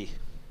jet ski.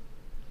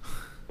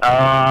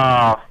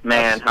 Oh,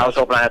 man. I was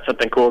hoping I had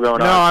something cool going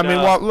No, on. I mean,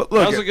 No. well, look.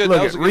 That was a good, look,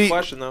 that was a good Reed-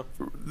 question, though.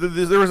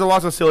 There was a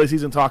lot of silly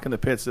season talk in the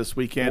pits this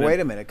weekend. Wait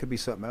a minute, it could be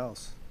something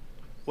else.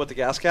 What, the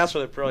gas cast or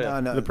the Aprilia? No,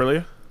 no, The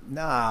Aprilia?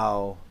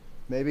 no.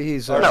 Maybe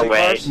he's No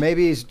way.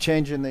 maybe he's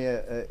changing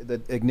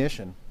the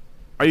ignition.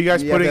 Are you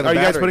guys Yeah, putting? the Are you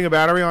guys battery. putting a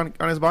battery on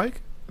his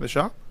bike in the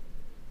shop?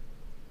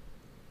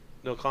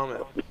 No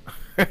comment.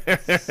 No,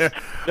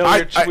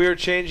 No, we were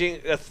changing.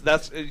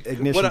 That's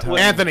Ignition time.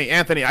 Anthony.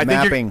 I think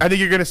Mapping.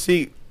 you're going to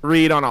see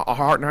Reed on a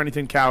Hart and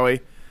Huntington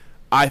Cowie.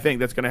 I think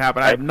that's going to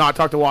happen. I have not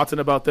talked to Watson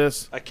about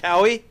this, a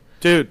Cowie,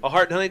 dude. a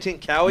Hart and Huntington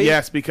Cowie.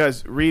 Yes,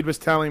 because Reed was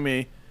telling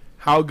me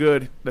how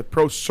good the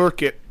pro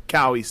circuit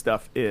Cowie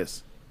stuff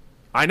is.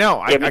 I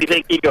know. Yeah, but do you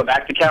think he'd go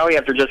back to Cali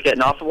after just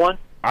getting off of one?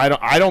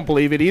 I don't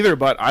believe it either,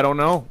 but I don't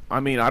know.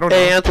 I mean, I don't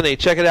Hey, know. Anthony,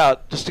 check it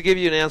out. Just to give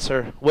you an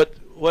answer,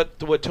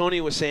 what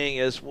Tony was saying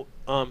is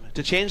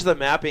to change the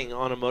mapping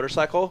on a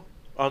motorcycle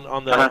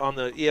on the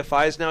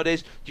EFIs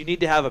nowadays, you need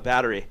to have a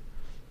battery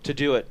to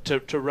do it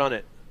to run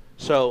it.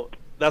 So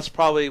that's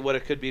probably what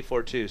it could be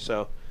for too.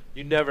 So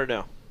you never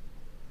know.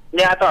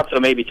 Yeah, I thought so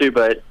maybe too,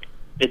 but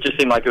it just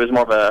seemed like it was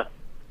more of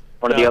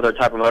one of the other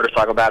type of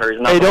motorcycle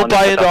batteries. Not Hey, the don't one that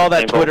buy puts into out all the that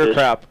same Twitter voltage.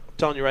 crap. I'm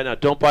telling you right now,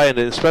 don't buy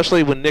into it,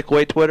 especially when Nick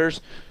Way twitters.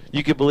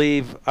 You could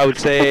believe, I would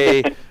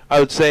say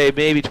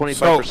maybe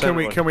 25%.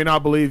 So can we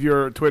not believe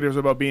your Twitter's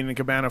about being in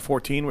Cabana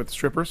 14 with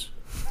strippers?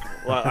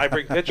 Well, I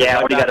bring pictures. Yeah,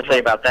 I what do you back got to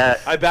say them up. about that?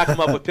 I back them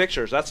up with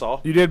pictures. That's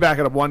all. You did back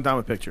it up one time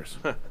with pictures.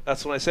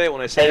 That's what I say.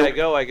 When I say Hey. I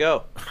go, I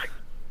go.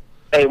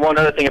 Hey, one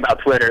other thing about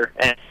Twitter,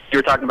 and you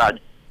were talking about,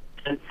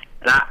 and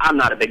I'm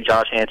not a big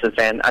Josh Hansen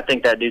fan. I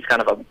think that dude's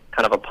kind of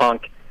a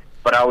punk,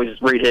 but I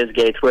always read his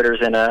gay Twitters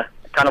and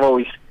kind of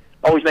always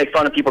make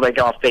fun of people that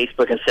go on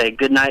Facebook and say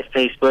good night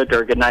Facebook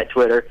or good night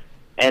Twitter,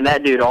 and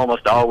that dude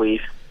almost always,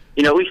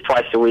 at least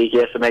twice a week, he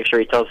has to make sure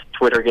he tells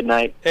Twitter good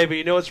night. Hey, but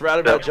you know what's rad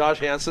about Josh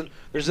Hansen?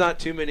 There's not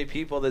too many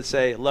people that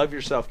say, love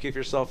yourself, keep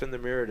yourself in the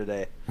mirror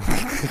today.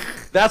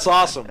 That's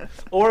awesome.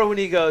 Or when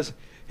he goes,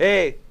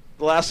 hey,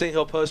 the last thing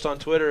he'll post on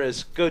Twitter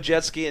is go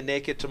jet skiing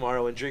naked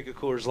tomorrow and drink a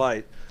Coors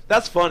Light.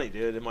 That's funny,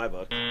 dude, in my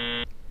book.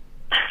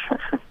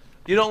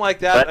 You don't like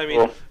that? That's I mean,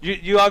 cool.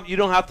 you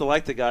don't have to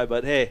like the guy,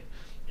 but hey,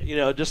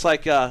 just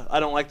like I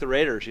don't like the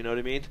Raiders, you know what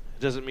I mean? It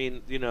doesn't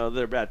mean,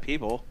 they're bad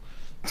people.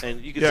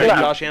 And you could say Yeah.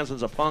 Josh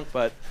Hansen's a punk,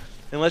 but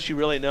unless you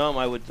really know him,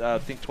 I would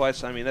think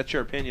twice. I mean, that's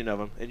your opinion of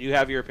him, and you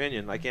have your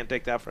opinion. I can't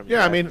take that from you.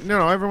 Yeah, I mean,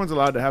 no, everyone's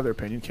allowed to have their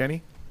opinion.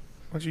 Kenny,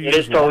 why don't you It use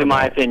is your totally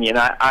my water bottle? opinion.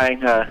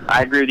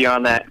 I agree with you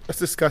on that. That's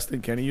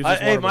disgusting, Kenny. Use this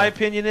Hey, water my bottle.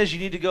 opinion is you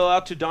need to go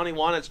out to Donnie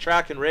Wannet's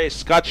track and race.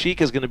 Scott Sheik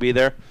is going to be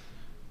there.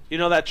 You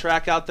know that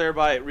track out there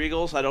by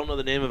Regals? I don't know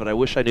the name of it. I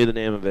wish I knew the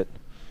name of it.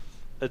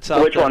 It's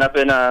out Which there. one up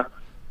in?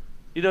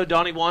 You know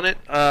Donnie Wannet?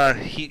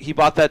 He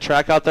bought that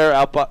track out there.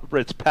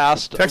 It's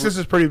past Texas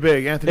is pretty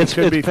big. Anthony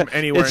could be from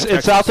anywhere. It's in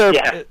Texas. out there.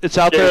 Yeah, It's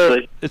out there.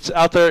 seriously. It's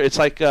out there. It's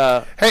like.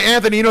 Hey,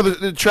 Anthony, you know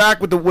the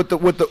track with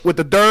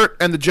the dirt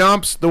and the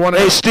jumps. The one.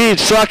 Hey, Steve,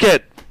 suck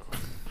it.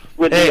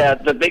 With Hey.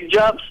 the big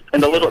jumps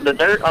and the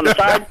dirt on the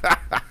side.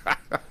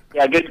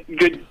 Yeah,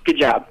 good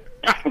job.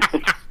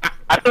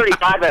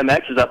 I-35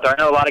 MX is up there.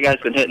 I know a lot of guys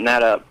have been hitting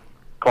that up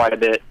quite a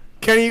bit.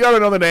 Kenny, you got to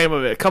know the name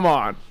of it. Come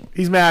on.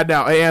 He's mad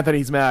now. Hey,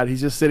 Anthony's mad.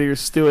 He's just sitting here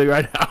stewing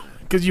right now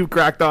because you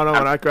cracked on him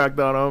and I cracked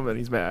on him, and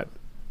he's mad.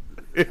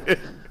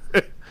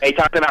 Hey,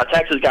 talking about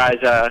Texas guys,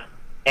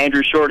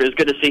 Andrew Short, it was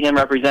good to see him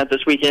represent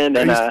this weekend.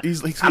 And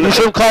He's He's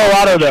from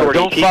Colorado, though. Short,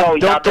 Don't he's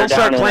always out there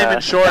start down claiming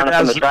Short down on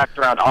as the tracks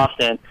around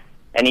Austin,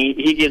 and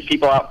he gives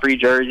people out free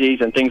jerseys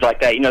and things like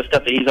that.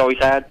 Stuff that he's always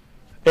had.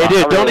 Hey, I dude,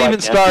 really don't like even him.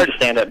 start. He's a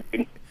stand-up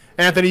dude.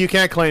 Anthony, you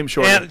can't claim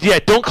Short. And yeah,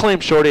 don't claim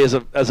Shorty as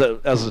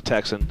a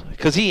Texan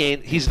because he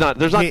ain't. He's not.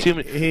 There's not too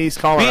many. He's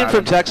Colorado. Being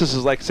from Texas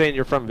is like saying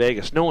you're from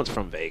Vegas. No one's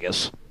from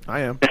Vegas.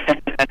 I am.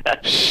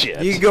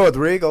 Shit. You can go with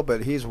Regal,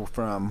 but he's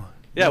from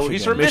Yeah, well,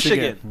 he's from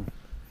Michigan.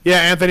 Yeah,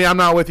 Anthony, I'm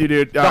not with you,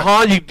 dude. The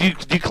Han, do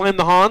you claim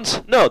the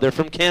Hans? No, they're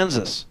from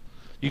Kansas.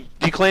 Do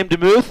you claim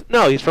DeMuth?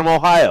 No, he's from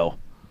Ohio.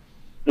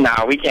 No,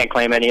 we can't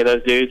claim any of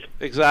those dudes.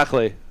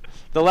 Exactly.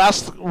 The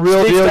last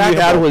real Steve deal you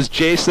had Stackable. was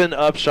Jason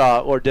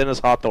Upshaw or Dennis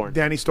Hawthorne.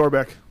 Danny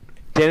Storbeck.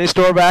 Danny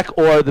Storback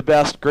or the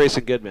best,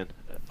 Grayson Goodman.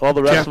 All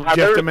the rest Jeff, of Jeff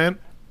there- DeMint.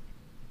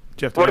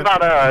 Jeff What DeMint.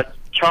 about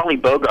Charlie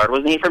Bogart?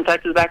 Wasn't he from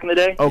Texas back in the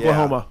day?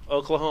 Oklahoma?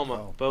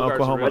 Oklahoma. Bogart's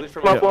Oklahoma. really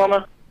from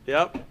Oklahoma?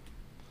 Yep.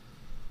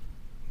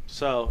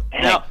 So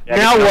Dang, now I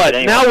guess what?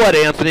 anyway. Now what,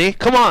 Anthony?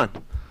 Come on.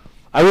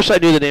 I wish I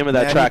knew the name of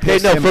that Man, track. you Hey,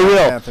 pissed no, him for off, real.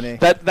 Anthony.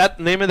 That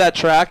name of that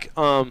track,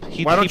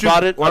 he Why don't you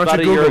bought it why don't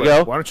about you a year Google it?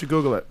 ago, Why don't you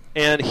Google it?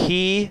 and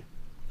Kenny-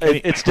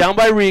 it's down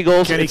by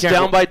Regals. Kenny It's can't-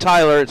 down by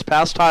Tyler. It's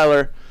past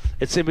Tyler.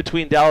 It's in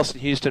between Dallas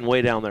and Houston,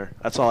 way down there.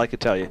 That's all I could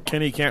tell you,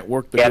 Kenny can't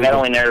work the Yeah, that Google.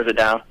 only narrows it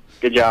down.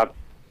 Good job.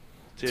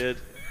 dude.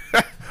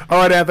 All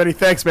right, Anthony.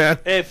 Thanks, man.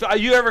 Hey, if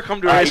you ever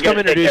come to a All right, race, you come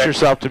guys take introduce care.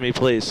 yourself to me,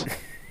 please.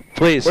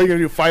 Please. What are you gonna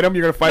do? Fight him?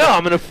 You're gonna fight No, him?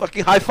 I'm gonna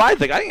fucking high five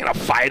the guy. I ain't gonna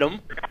fight him.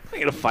 I ain't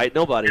ain't gonna fight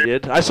nobody,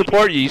 dude. I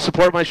support you. You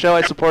support my show.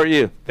 I support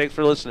you. Thanks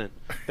for listening.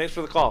 Thanks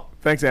for the call.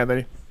 Thanks,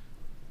 Anthony.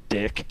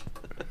 Dick.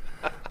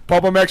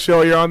 Pulp MX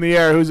Show, you're on the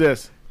air. Who's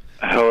this?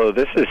 Hello,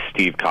 this is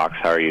Steve Cox.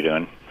 How are you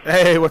doing?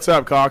 Hey, what's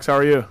up, Cox? How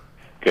are you?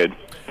 Good.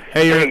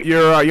 Hey,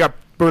 you got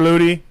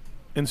Berluti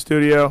in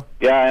studio.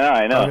 Yeah,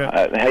 I know.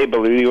 Okay. Hey,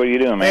 Berluti, what are you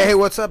doing, man? Hey,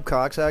 what's up,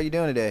 Cox? How you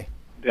doing today?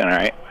 Doing all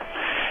right.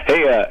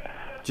 Hey,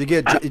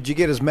 Did you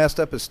get as messed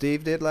up as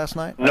Steve did last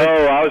night? no,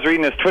 I was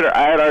reading his Twitter.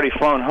 I had already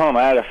flown home.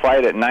 I had a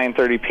flight at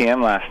 9:30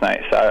 p.m. last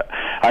night. So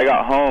I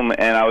got home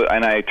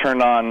and I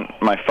turned on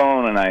my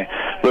phone and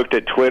I looked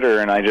at Twitter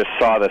and I just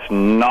saw this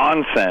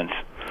nonsense.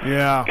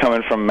 Yeah.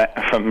 Coming from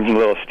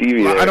little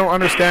Stevie. Well, there. I don't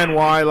understand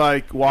why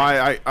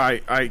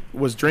I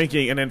was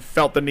drinking and then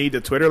felt the need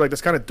to Twitter. Like,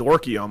 that's kind of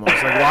dorky almost.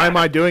 Like, why am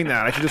I doing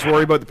that? I should just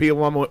worry about the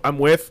people I'm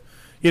with,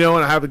 and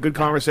I have the good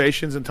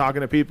conversations and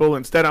talking to people.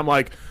 Instead, I'm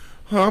like,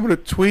 oh, I'm going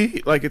to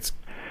tweet. Like, it's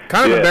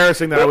kind of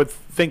embarrassing that I would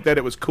think that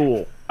it was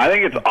cool. I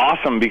think it's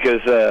awesome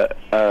because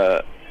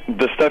the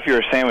stuff you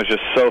were saying was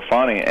just so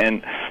funny.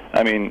 And,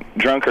 I mean,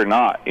 drunk or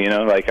not,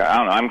 like, I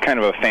don't know. I'm kind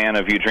of a fan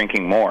of you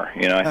drinking more.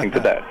 I think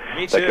that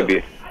Me too. could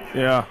be.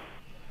 Yeah.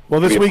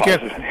 Well, this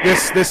weekend,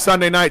 this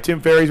Sunday night,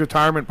 Tim Ferry's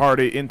retirement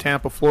party in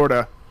Tampa,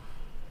 Florida,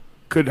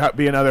 could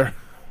be another.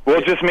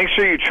 Well, just make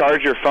sure you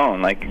charge your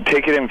phone. Like,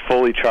 take it in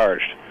fully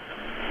charged.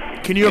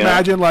 Can you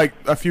imagine, like,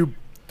 a few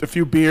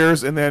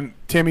beers and then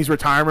Timmy's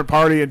retirement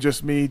party and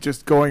just me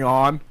just going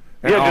on?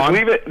 And on?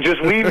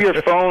 Just leave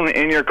your phone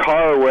in your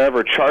car or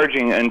wherever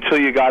charging until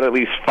you got at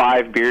least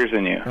 5 beers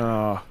in you.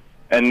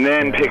 And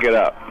then pick it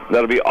up.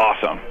 That'll be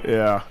awesome.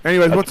 Yeah.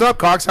 Anyways, what's up,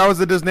 Cox? How was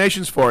the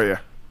Disnations for you?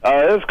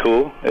 It was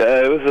cool.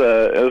 It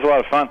was a lot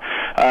of fun.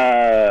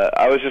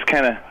 I was just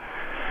kind of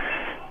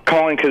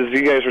calling because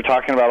you guys were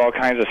talking about all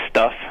kinds of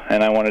stuff,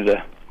 and I wanted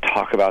to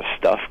talk about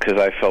stuff because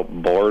I felt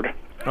bored.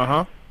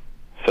 Uh-huh.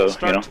 So,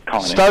 calling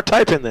in. Start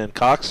typing then,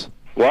 Cox.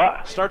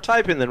 What? Start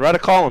typing then. Write a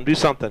column. Do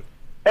something.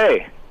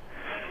 Hey.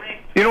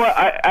 You know what?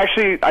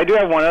 I do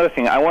have one other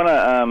thing. I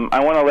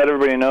wanna let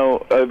everybody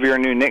know of your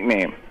new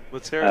nickname.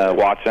 Let's hear it.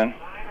 Watson.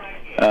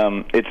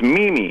 It's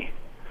Mimi.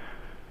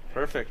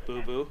 Perfect,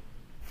 boo-boo.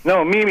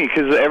 No, Mimi,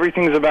 because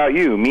everything's about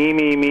you.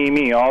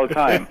 Me, all the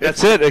time.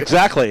 That's it,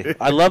 exactly.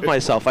 I love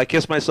myself. I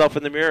kiss myself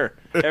in the mirror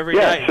every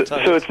night.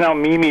 So it's now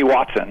Mimi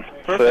Watson.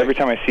 Perfect. So every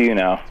time I see you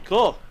now.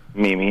 Cool.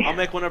 Mimi. I'll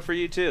make one up for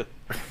you, too.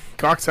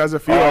 Cox has a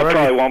few It already.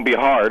 probably won't be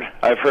hard.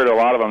 I've heard a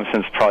lot of them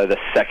since probably the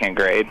 2nd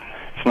grade.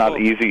 It's not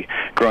easy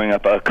growing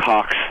up a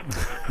Cox.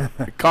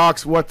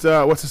 Cox, what's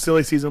the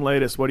silly season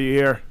latest? What do you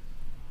hear?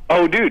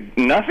 Oh, dude,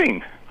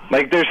 nothing.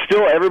 Like, there's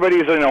still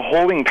everybody's in a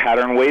holding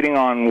pattern, waiting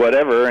on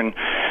whatever, and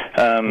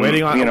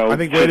waiting on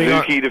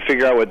Suzuki to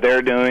figure out what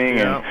they're doing,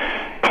 and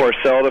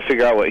Porcel to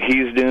figure out what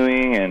he's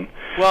doing, and.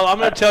 Well, I'm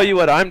going to tell you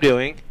what I'm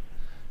doing,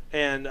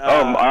 and.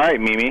 all right,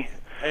 Mimi.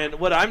 And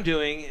what I'm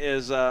doing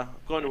is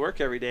going to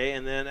work every day,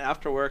 and then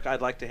after work,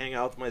 I'd like to hang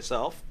out with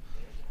myself.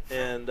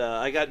 And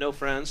I got no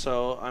friends,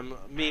 so I'm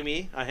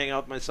Mimi. I hang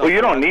out with myself. Well,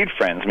 you don't need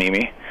friends,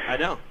 Mimi. I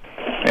know.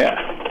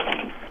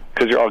 Yeah,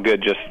 because you're all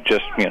good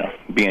just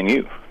being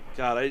you.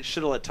 God, I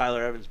should have let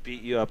Tyler Evans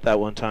beat you up that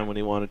one time when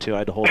he wanted to. I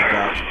had to hold him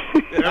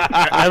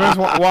back. Evans,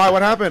 why?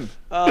 What happened?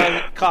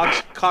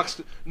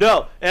 Cox.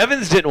 No,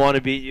 Evans didn't want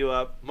to beat you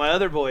up. My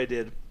other boy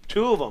did.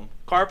 2 of them,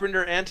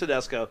 Carpenter and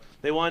Tedesco.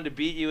 They wanted to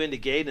beat you into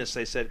gayness.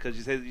 They said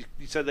because you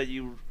said that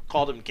you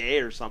called him gay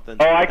or something.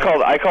 Oh, I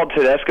called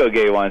Tedesco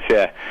gay once.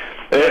 Yeah,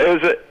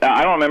 it was.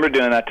 I don't remember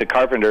doing that to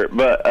Carpenter,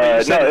 but no,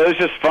 it was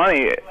just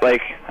funny.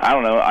 Like, I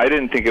don't know. I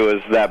didn't think it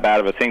was that bad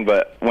of a thing,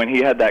 but when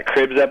he had that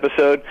Cribs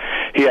episode,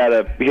 he had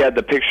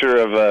the picture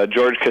of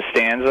George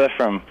Costanza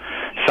from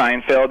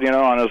Seinfeld,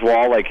 on his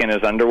wall, like in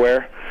his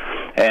underwear,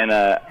 and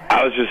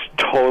I was just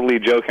totally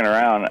joking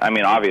around. I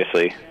mean,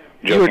 obviously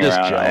joking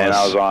around, jealous. and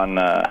I was on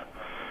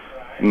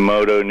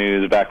Moto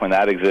News back when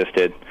that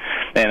existed,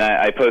 and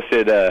I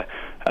posted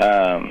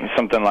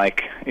something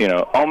like,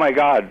 oh my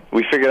God,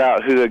 we figured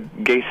out who the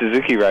gay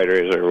Suzuki rider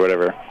is or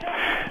whatever,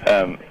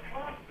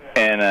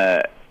 and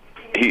I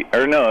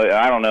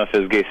don't know if it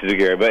was gay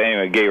Suzuki rider, but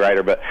anyway, gay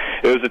rider, but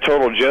it was a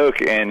total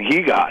joke, and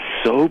he got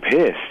so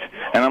pissed,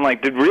 and I'm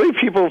like,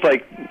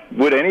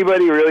 would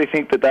anybody really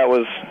think that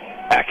was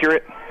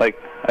accurate? Like,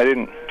 I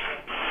didn't,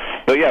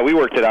 but yeah, we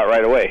worked it out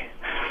right away.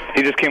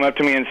 He just came up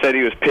to me and said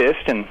he was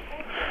pissed, and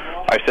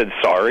I said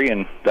sorry,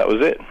 and that was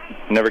it.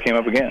 Never came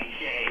up again.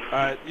 All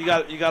right, you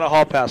got a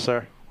hall pass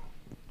there.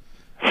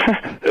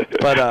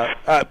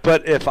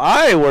 But if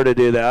I were to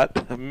do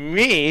that,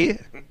 me,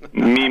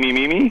 I'm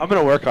going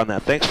to work on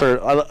that. Thanks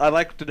for. I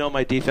like to know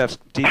my defects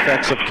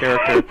of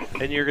character,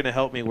 and you're going to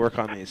help me work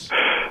on these.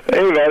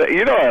 Hey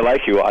man, I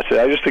like you watching.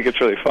 I just think it's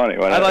really funny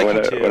when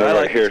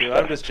I hear stuff.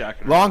 I'm just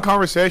jacking. Long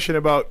conversation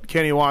about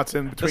Kenny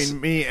Watson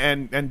between me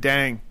and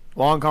Dang.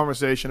 Long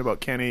conversation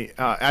about Kenny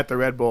at the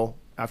Red Bull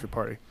after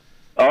party.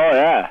 Oh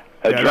yeah,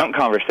 drunk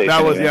conversation.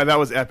 That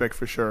was epic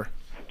for sure.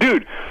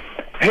 Dude,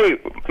 hey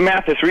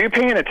Matthes, were you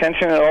paying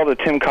attention at all to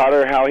Tim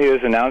Cotter, how he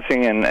was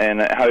announcing and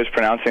how he was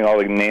pronouncing all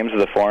the names of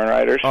the foreign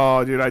riders?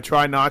 Oh, dude, I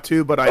try not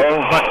to, but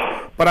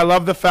But I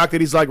love the fact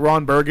that he's like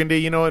Ron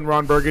Burgundy, and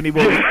Ron Burgundy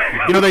will,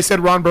 they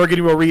said Ron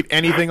Burgundy will read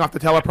anything off the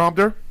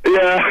teleprompter.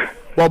 Yeah.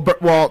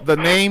 Well, the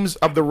names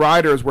of the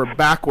riders were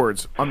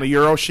backwards on the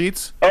Euro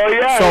sheets. Oh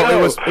yeah.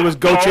 So it was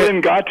Gautier.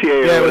 Paulin Gautier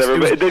or whatever.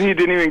 But then he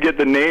didn't even get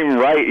the name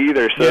right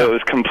either, so it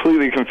was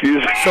completely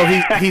confusing. So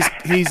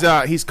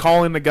he's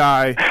calling the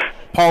guy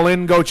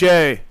Paulin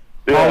Gautier.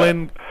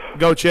 Paulin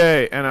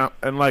Gautier,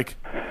 and like.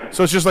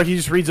 So it's just like he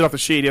just reads it off the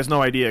sheet. He has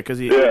no idea because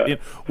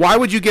why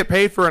would you get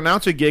paid for an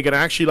announcer gig and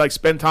actually like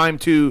spend time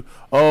to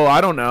I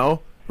don't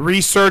know,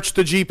 research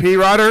the GP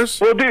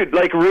riders? Well, dude,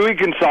 like Rui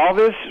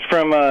Gonçalves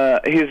from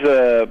he's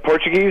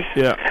Portuguese.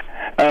 Yeah.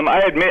 I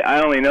admit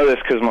I only know this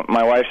because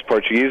my wife's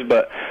Portuguese,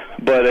 but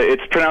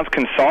it's pronounced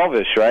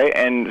Gonçalves, right?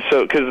 And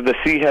so because the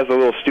C has a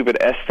little stupid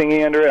S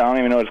thingy under it, I don't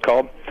even know what it's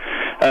called.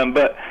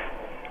 But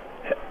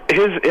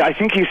I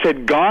think he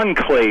said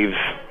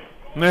Gonclaves.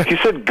 He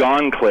said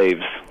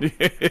Gonclaves,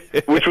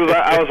 which was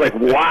I was like,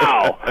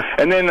 wow.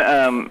 And then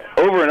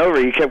over and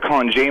over, he kept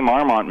calling Jay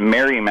Marmont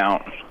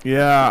Marymount.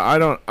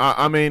 Yeah,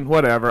 I mean,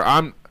 whatever.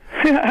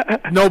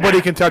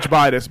 Nobody can touch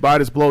Bidas.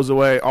 Bidas blows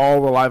away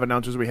all the live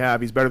announcers we have.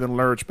 He's better than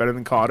Lurch, better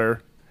than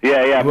Cotter.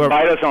 Yeah.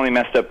 Bidas only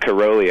messed up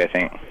Caroli, I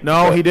think.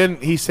 No, he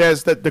didn't. He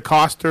says that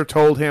DeCoster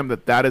told him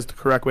that is the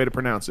correct way to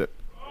pronounce it.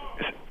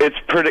 It's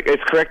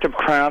correct to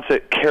pronounce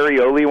it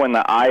Carioli when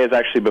the I is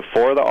actually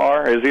before the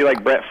R. Is he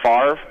like Brett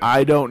Favre?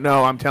 I don't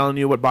know. I'm telling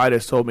you what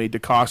Bidas told me.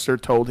 DeCoster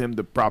told him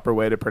the proper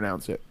way to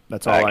pronounce it.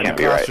 That's all I know. That can't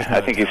be right.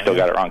 I think he still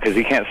got it wrong because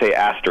he can't say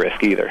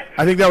asterisk either.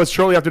 I think that was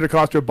shortly after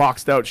DeCoster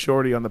boxed out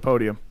Shorty on the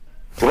podium.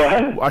 What?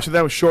 Actually,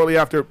 that was shortly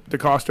after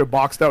DeCoster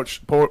boxed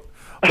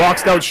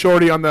out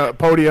Shorty on the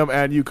podium,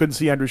 and you couldn't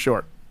see Andrew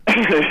Short.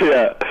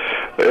 Yeah.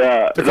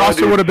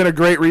 DeCoster would have been a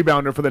great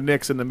rebounder for the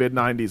Knicks in the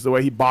mid-'90s, the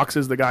way he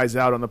boxes the guys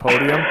out on the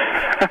podium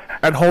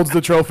and holds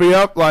the trophy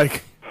up.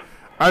 Like,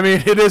 I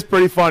mean, it is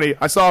pretty funny.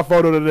 I saw a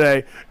photo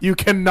today. You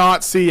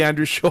cannot see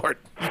Andrew Short.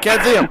 You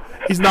can't see him.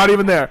 He's not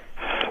even there.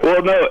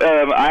 Well, no,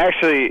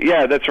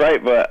 that's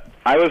right, but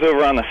I was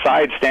over on the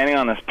side standing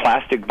on this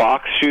plastic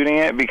box shooting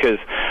it because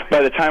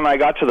by the time I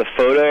got to the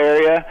photo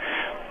area,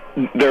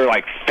 there were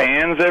like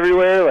fans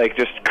everywhere, like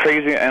just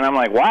crazy, and I'm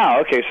like, wow,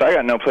 okay, so I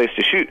got no place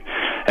to shoot.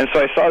 And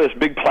so I saw this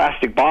big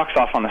plastic box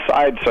off on the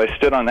side, so I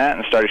stood on that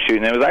and started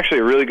shooting. It was actually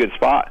a really good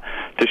spot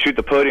to shoot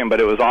the podium,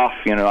 but it was off,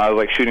 I was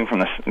like shooting from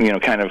the,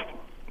 kind of,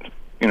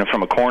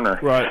 from a corner.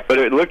 Right. But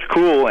it looked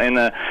cool, and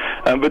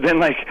but then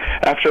like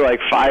after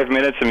like 5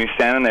 minutes of me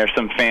standing there,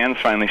 some fans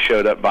finally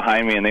showed up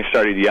behind me, and they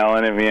started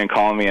yelling at me and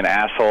calling me an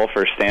asshole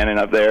for standing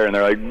up there, and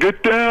they're like,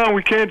 "Get down,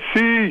 we can't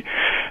see."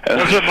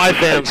 Those are my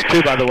fans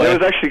too, by the way. It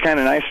was actually kind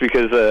of nice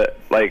because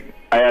like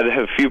I had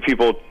a few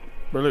people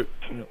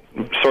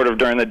sort of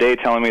during the day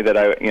telling me that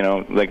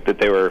like that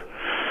they were,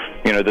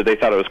 that they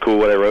thought it was cool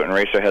what I wrote in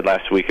Racerhead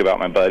last week about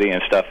my buddy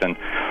and stuff, and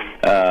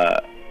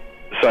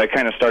so I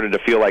kind of started to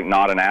feel like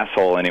not an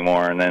asshole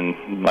anymore, and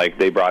then like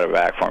they brought it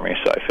back for me,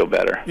 so I feel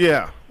better.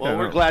 Yeah. Well,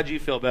 we're glad you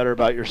feel better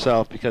about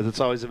yourself because it's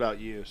always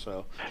about you.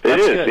 So that's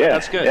good. Yeah,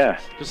 that's good. Yeah.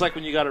 Just like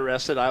when you got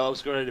arrested, I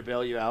was going to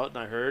bail you out,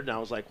 and I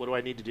was like, what do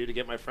I need to do to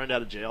get my friend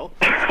out of jail?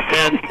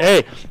 And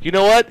hey, you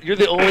know what? You're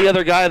the only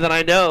other guy that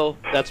I know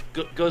that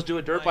goes to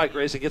a dirt bike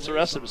race and gets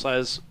arrested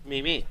besides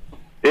me.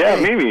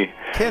 Yeah, Mimi.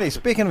 Kenny,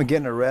 speaking of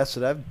getting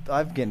arrested,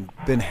 I've been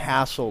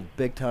hassled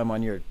big time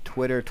on your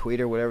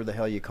tweeter, whatever the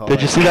hell you call it.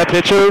 Did you see that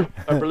picture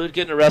of Berluti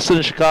getting arrested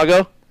in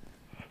Chicago?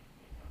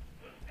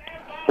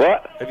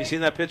 What? Have you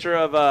seen that picture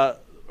of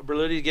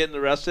Berluti getting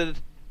arrested?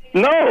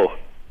 No.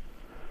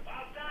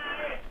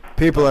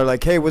 People are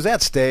like, "Hey, was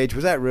that staged?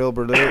 Was that real,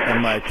 Berluti?"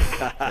 I'm like,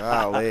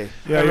 "Golly."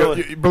 Yeah,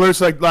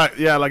 Berluti's like,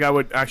 I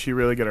would actually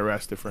really get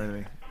arrested for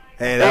anything.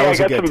 Hey, that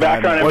was a good time. I got some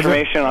background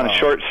information on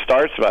short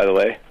starts, by the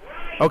way.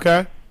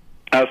 Okay.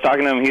 I was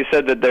talking to him. He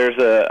said that there's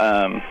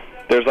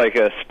like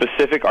a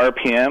specific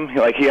RPM.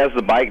 Like he has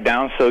the bike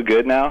down so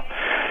good now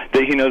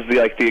that he knows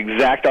the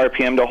exact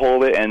RPM to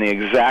hold it and the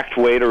exact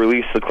way to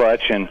release the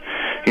clutch and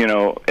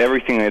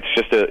everything. It's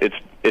just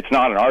it's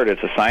not an art.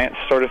 It's a science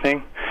sort of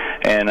thing.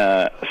 And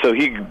so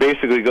he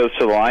basically goes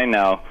to the line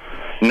now,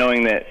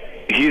 knowing that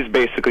he's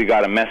basically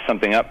got to mess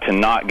something up to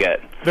not get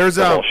the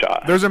whole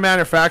shot. There's a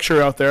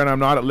manufacturer out there, and I'm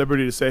not at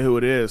liberty to say who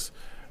it is,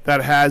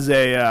 that has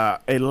a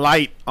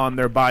light on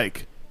their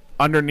bike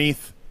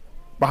underneath,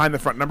 behind the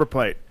front number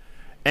plate,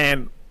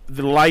 and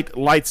the light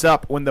lights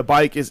up when the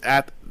bike is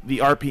at the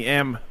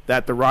RPM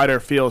that the rider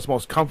feels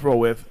most comfortable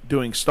with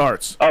doing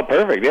starts. Oh,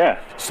 perfect, yeah.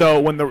 So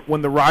when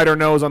the rider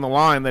knows on the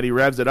line that he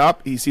revs it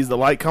up, he sees the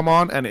light come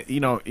on, and he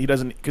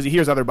doesn't, because he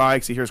hears other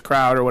bikes, he hears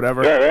crowd or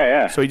whatever. Right,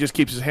 yeah. So he just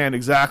keeps his hand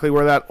exactly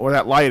where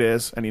that light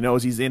is, and he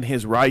knows he's in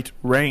his right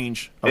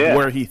range of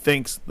where he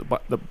thinks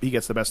he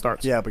gets the best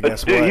starts. Yeah, but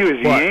guess dude, what? he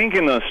was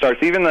yanking those starts.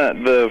 Even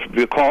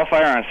the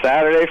qualifier on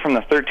Saturday from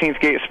the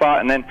 13th gate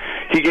spot, and then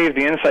he gave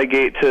the inside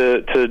gate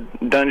to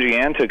Dungey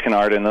and to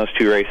Canard in those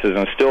two races,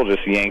 and still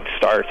just yanked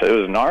starts. It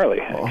was gnarly.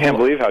 I can't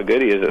believe how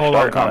good he is at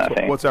starting on that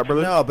thing. What's that,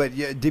 brother? No, but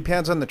it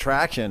depends on the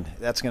traction.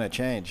 That's going to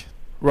change.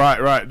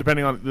 Right.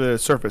 Depending on the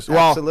surface.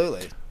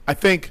 Absolutely. Well, I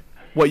think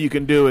what you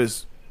can do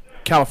is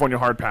California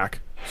hard pack.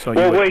 So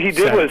well, what he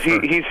did was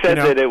he said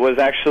that it was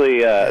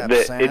actually that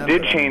it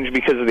did change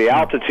because of the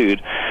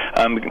altitude,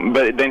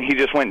 but then he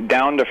just went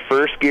down to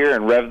first gear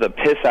and revved the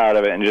piss out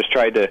of it and just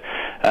tried to,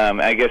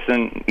 I guess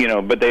then,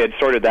 but they had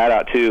sorted that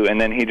out too,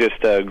 and then he just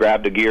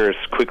grabbed a gear as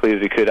quickly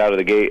as he could out of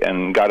the gate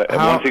and got it.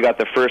 Once he got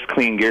the first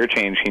clean gear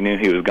change, he knew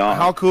he was gone.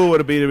 How cool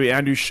would it be to be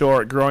Andrew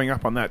Short growing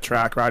up on that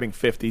track, riding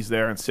 50s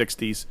there and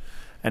 60s,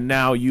 and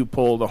now you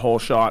pull the whole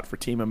shot for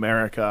Team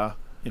America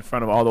in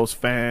front of all those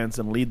fans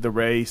and lead the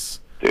race?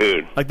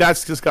 Dude. Like,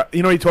 that's just got,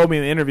 he told me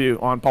in the interview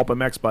on Pulp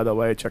MX, by the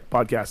way, check the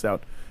podcast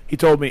out. He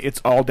told me it's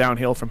all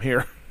downhill from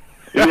here.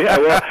 Yeah,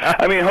 well,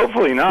 I mean,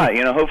 hopefully not.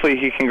 Hopefully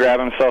he can grab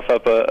himself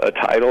up a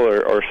title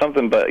or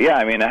something. But yeah,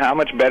 I mean, how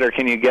much better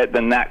can you get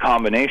than that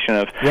combination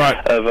of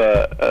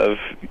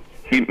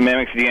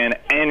MXDN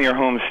and your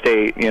home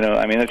state?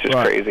 I mean, it's just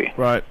crazy.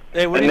 Right.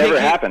 Hey, it never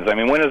happens. I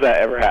mean, when does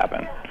that ever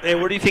happen? Hey,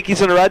 where do you think he's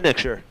going to ride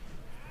next year?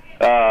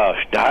 I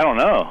don't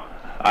know.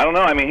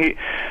 I mean,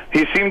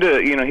 he seemed to,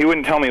 he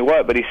wouldn't tell me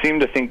what, but he seemed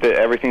to think that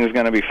everything's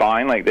going to be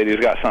fine, like that he's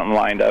got something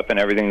lined up and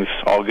everything's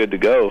all good to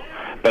go.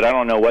 But I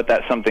don't know what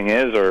that something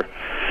is or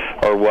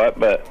what,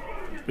 but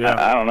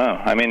I don't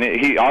know. I mean,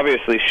 he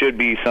obviously should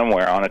be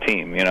somewhere on a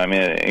team, I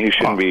mean, he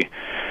shouldn't be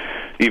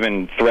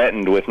even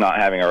threatened with not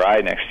having a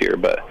ride next year,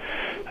 but,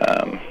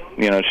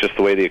 it's just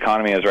the way the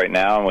economy is right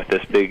now, and with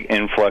this big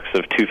influx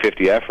of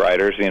 250F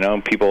riders,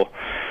 people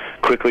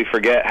quickly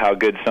forget how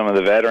good some of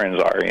the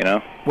veterans are,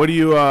 What do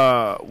you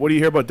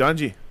hear about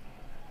Dungey?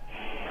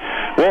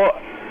 Well,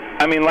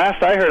 I mean,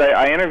 last I heard,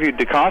 I interviewed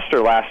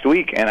DeCoster last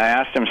week, and I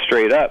asked him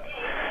straight up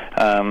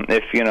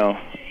if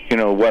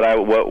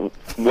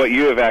what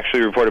you have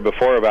actually reported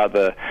before about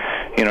the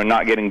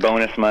not getting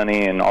bonus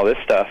money and all this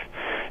stuff,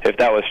 if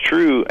that was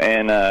true,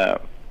 and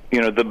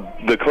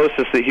the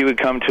closest that he would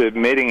come to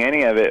admitting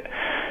any of it.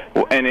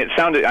 And it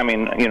sounded, I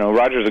mean,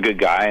 Roger's a good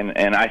guy,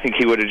 and I think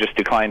he would have just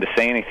declined to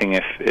say anything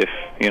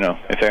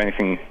if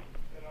anything,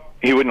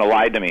 he wouldn't have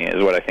lied to me,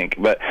 is what I think.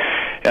 But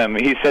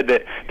he said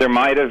that there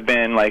might have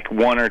been like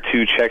one or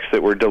two checks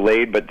that were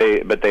delayed, but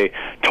they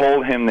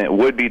told him that it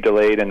would be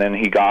delayed, and then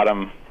he got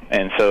them,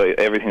 and so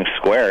everything's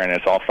square and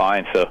it's all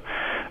fine. So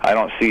I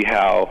don't see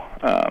how,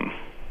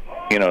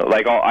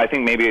 I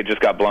think maybe it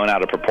just got blown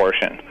out of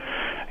proportion,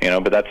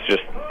 but that's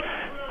just.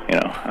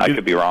 I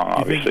could be wrong,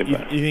 obviously. You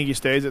think he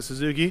stays at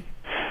Suzuki?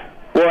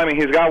 Well, I mean,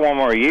 he's got one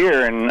more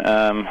year, and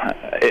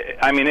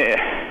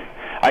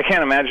I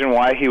can't imagine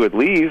why he would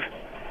leave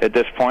at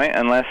this point,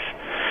 unless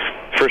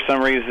for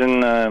some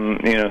reason,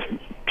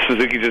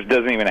 Suzuki just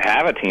doesn't even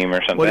have a team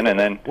or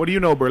something. What do you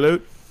know,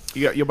 Berluti?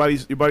 You got your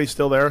buddy's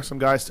still there. Some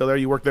guy's still there.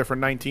 You worked there for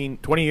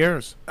 20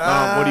 years.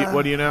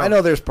 What do you know? I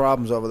know there's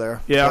problems over there.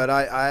 Yeah, but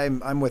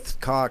I'm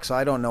with Cox.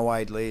 I don't know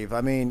why he'd leave.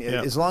 I mean,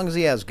 as long as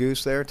he has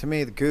Goose there, to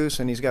me, the Goose,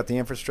 and he's got the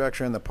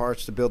infrastructure and the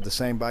parts to build the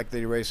same bike that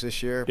he raced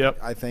this year. Yep.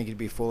 I think he'd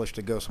be foolish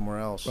to go somewhere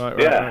else.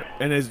 Right.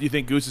 And you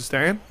think Goose is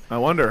staying? I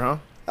wonder,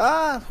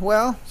 huh?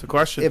 Well, it's a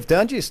question. If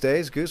Dungey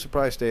stays, Goose would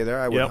probably stay there.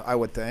 I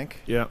would think.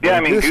 Yeah. Yeah,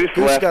 I mean, Goose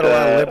left, got a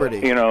lot of liberty.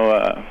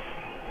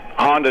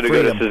 Honda to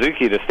go to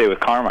Suzuki to stay with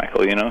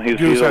Carmichael.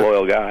 He's a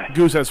loyal guy.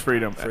 Goose has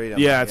freedom.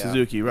 Yeah, at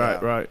Suzuki.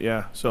 Right.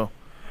 Yeah. So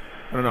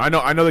I don't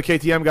know. I know the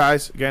KTM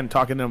guys. Again,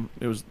 talking to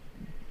them,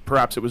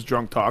 perhaps it was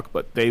drunk talk,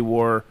 but they're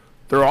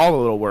all a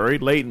little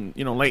worried. Leighton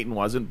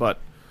wasn't, but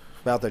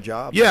about their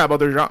job. Yeah, about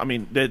their job. I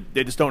mean,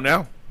 they just don't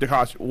know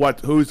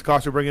who's the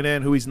cost bringing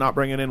in, who he's not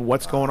bringing in,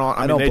 what's going on.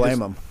 I don't blame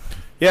them.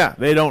 Yeah,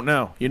 they don't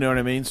know. You know what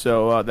I mean?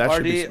 So that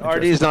should be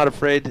RD's not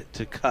afraid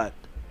to cut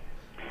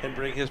and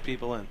bring his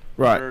people in.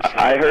 Right.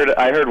 I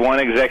heard one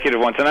executive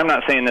once, and I'm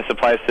not saying this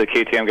applies to the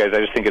KTM guys. I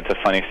just think it's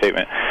a funny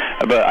statement.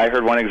 But I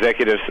heard one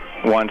executive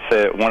once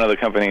at one of the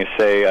companies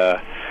say,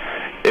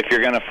 if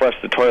you're going to flush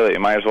the toilet, you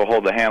might as well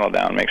hold the handle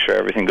down, make sure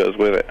everything goes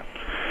with it.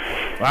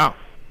 Wow.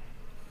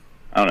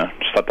 I don't know.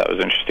 Just thought that was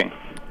interesting.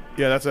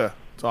 Yeah,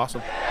 it's awesome.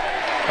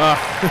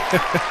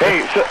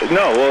 Hey,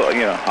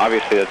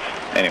 obviously that's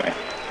anyway.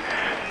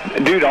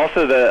 Dude,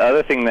 also the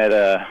other thing that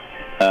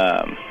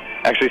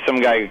actually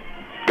some guy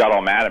got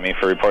all mad at me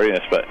for reporting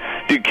this, but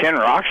dude, Ken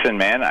Roxon,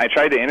 man, I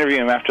tried to interview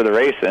him after the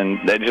race, and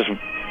that just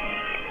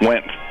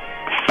went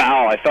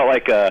foul. I felt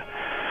like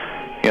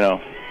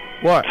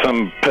what?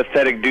 Some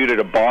pathetic dude at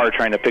a bar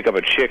trying to pick up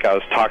a chick. I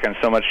was talking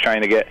so much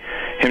trying to get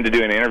him to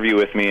do an interview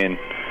with me, and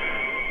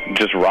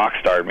just rock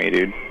starred me,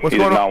 dude. He did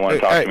not want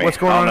to talk to me. What's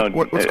going on?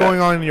 What's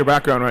going on in your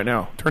background right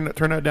now? Turn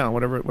that down.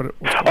 Whatever.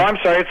 I'm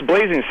sorry. It's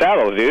Blazing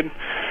Saddles, dude.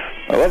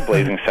 I love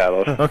Blazing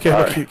Saddles.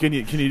 Okay, can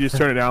you just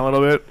turn it down a little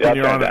bit? Yeah, I'll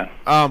turn it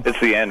down. It's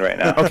the end right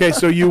now. Okay,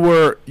 so you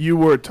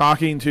were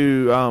talking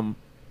to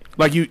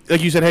like you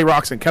said, hey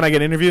Roxon, can I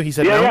get an interview? He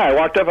said no. Yeah. I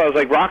walked up. I was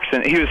like,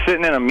 Roxon. He was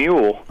sitting in a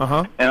mule.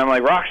 And I'm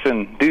like,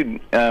 Roxon, dude,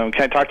 can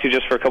I talk to you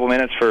just for a couple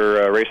minutes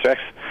for Race X?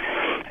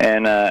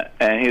 And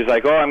he's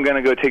like, oh, I'm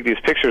gonna go take these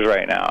pictures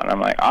right now. And I'm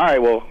like, all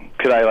right, well,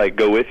 could I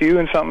go with you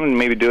and something,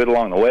 maybe do it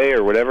along the way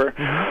or whatever?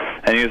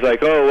 And he was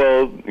like, oh,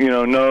 well,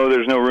 no,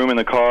 there's no room in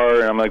the car.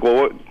 And I'm like,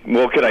 well,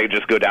 could I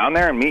just go down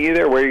there and meet you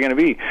there? Where are you going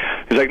to be?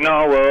 He's like,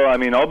 no, well, I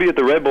mean, I'll be at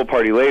the Red Bull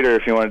party later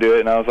if you want to do it.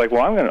 And I was like,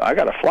 well, I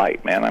got a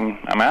flight, man.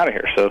 I'm out of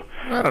here. So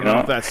I don't know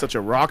if that's such a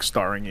rock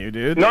starring you,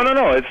 dude. No,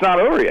 it's not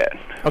over yet.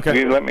 Okay.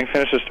 You let me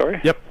finish the story?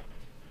 Yep.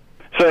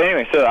 So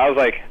anyway,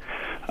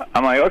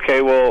 I'm like,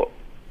 okay, well,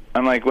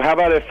 how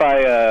about if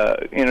I,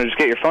 just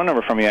get your phone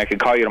number from you? I could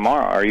call you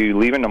tomorrow. Are you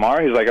leaving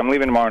tomorrow? He's like, I'm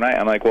leaving tomorrow night.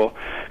 I'm like, well,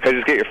 can I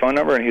just get your phone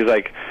number? And he's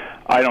like,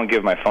 I don't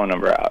give my phone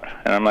number out.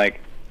 And I'm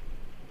like,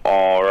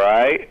 all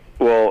right,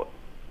 well,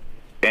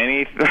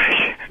 I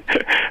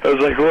was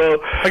like, well,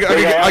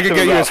 I could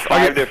get you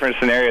five different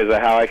scenarios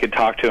of how I could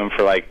talk to him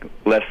for like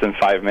less than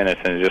 5 minutes,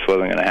 and it just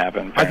wasn't going to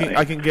happen. Apparently.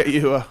 I can get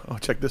you.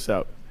 Check this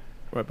out,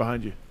 right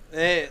behind you.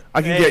 Hey,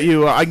 I can get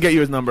you. I can get you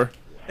his number.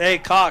 Hey,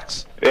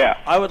 Cox. Yeah.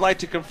 I would like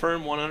to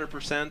confirm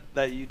 100%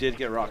 that you did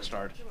get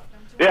rockstarred.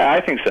 Yeah, I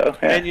think so.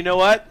 Yeah. And you know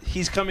what?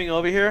 He's coming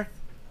over here,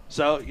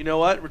 so you know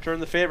what? Return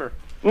the favor.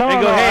 No,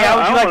 and go, no, hey,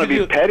 I don't want to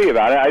be petty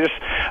about it. I just,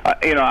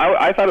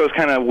 I thought it was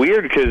kind of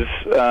weird because,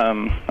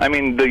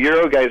 the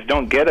Euro guys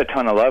don't get a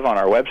ton of love on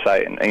our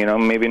website,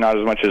 and maybe not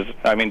as much as,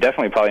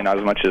 definitely probably not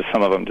as much as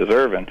some of them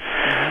deserve. And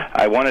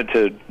I wanted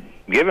to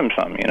give him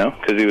some,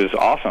 because he was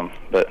awesome,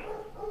 but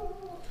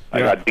I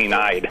got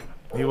denied.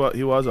 He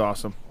was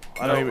awesome.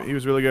 He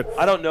was really good.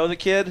 I don't know the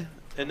kid,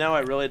 and now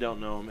I really don't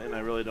know him, and I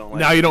really don't like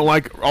him. Now you don't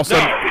like, all of a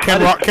sudden,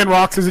 Ken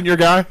Rocks isn't your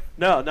guy?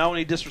 No, now when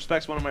he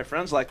disrespects one of my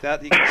friends like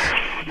that,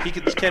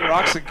 Ken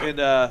Rocks could,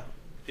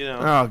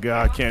 Oh,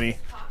 God, Kenny.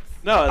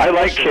 No, I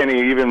like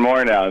Kenny even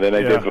more now than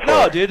I did before.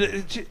 No,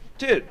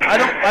 dude,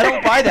 I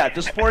don't buy that.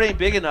 The sport ain't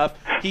big enough.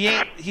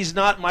 He's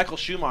not Michael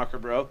Schumacher,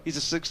 bro. He's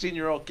a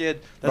 16-year-old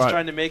kid that's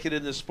trying to make it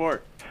in this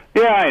sport.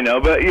 Yeah, I know,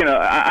 but,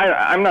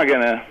 I'm not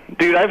going to...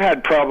 Dude, I've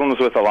had problems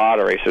with a lot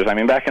of racers.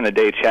 Back in the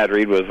day, Chad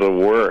Reed was the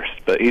worst,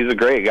 but he's a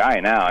great guy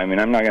now. I'm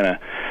not going to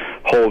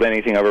hold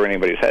anything over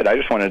anybody's head. I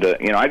just wanted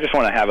to, I just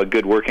want to have a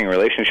good working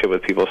relationship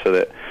with people so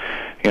that,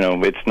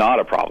 it's not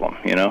a problem,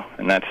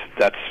 and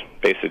that's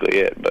basically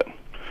it, but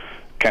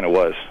kind of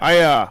was.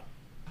 I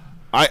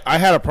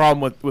had a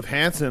problem with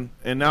Hansen,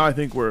 and now I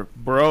think we're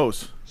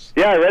bros.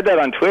 Yeah, I read that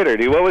on Twitter,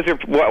 dude.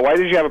 Why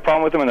did you have a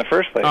problem with him in the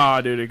first place?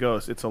 Oh, dude,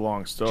 it's a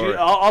long story. Dude,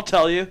 I'll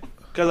tell you,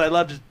 because I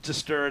love to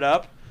stir it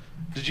up.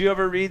 Did you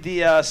ever read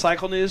the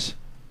Cycle News?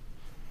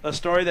 A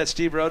story that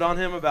Steve wrote on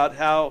him about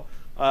how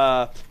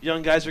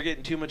young guys are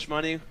getting too much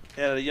money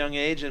at a young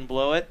age and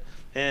blow it,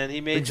 and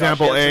he made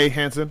example A,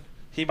 Hansen.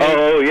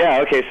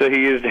 Okay, so he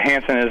used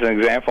Hansen as an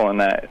example in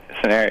that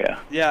scenario.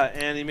 Yeah,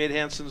 and he made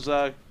Hansen's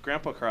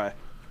grandpa cry.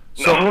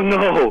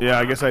 No. Yeah,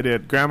 I guess I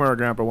did. Grandma or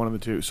grandpa, one of the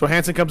two. So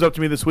Hansen comes up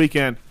to me this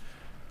weekend.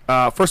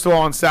 First of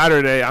all, on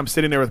Saturday, I'm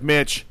sitting there with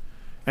Mitch,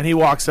 and he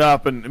walks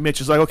up, and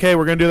Mitch is like, okay,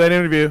 we're going to do that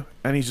interview.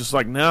 And he's just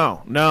like,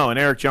 no. And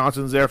Erik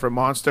Johnson's there from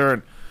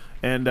Monster,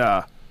 and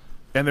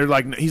they're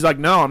like, he's like,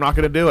 no, I'm not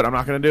going to do it. And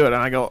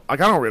I go, like,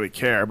 I don't really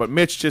care. But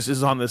Mitch just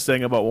is on this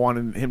thing about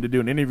wanting him to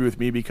do an interview with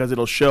me because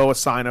it'll show a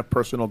sign of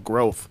personal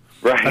growth.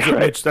 Right.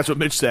 That's what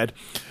Mitch said.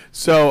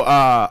 So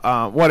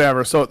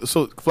whatever. So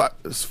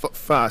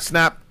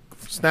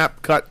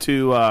snap cut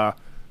to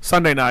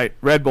Sunday night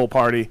Red Bull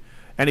party,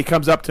 and he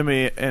comes up to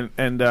me and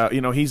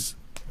he's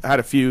had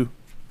a few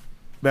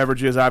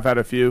beverages. I've had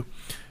a few,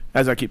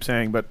 as I keep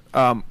saying, but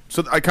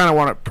so I kind of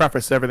want to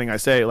preface everything I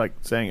say like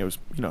saying it was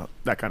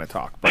that kind of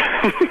talk. But,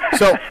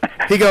 so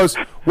he goes,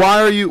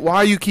 why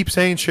you keep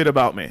saying shit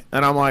about me?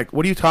 And I'm like,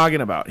 what are you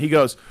talking about? He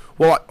goes,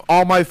 well,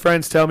 all my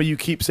friends tell me you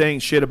keep saying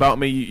shit about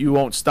me, you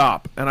won't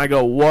stop. And I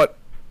go, what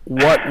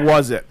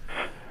was it?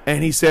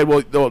 And he said,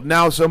 well,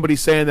 now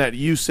somebody's saying that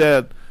you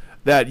said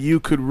that you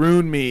could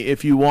ruin me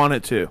if you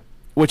wanted to,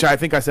 which I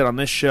think I said on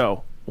this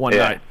show one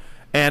night.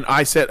 And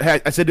I said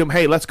to him,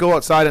 hey, let's go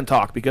outside and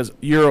talk because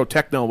Euro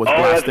Techno was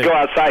blasting. Let's go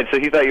outside. So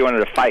he thought you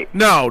wanted to fight.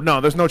 No,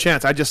 there's no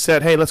chance. I just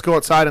said, hey, let's go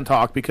outside and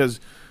talk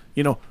because,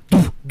 it's kind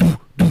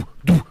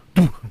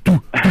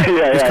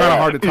of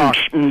hard to talk.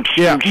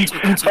 Yeah.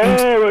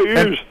 Oh, my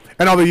ears.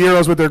 And all the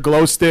Euros with their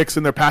glow sticks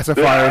and their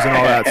pacifiers and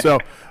all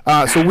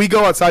that. So we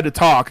go outside to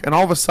talk, and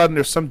all of a sudden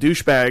there's some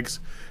douchebags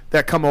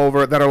that come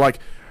over that are like,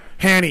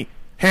 Hanny,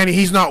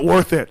 he's not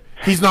worth it.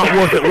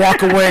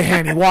 Walk away,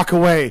 Hanny, walk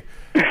away.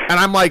 And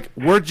I'm like,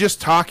 we're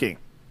just talking.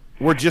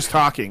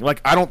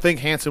 Like, I don't think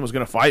Hansen was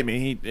going to fight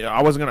me.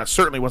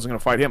 Certainly wasn't going to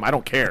fight him. I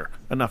don't care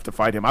enough to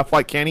fight him. I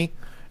fight Kenny,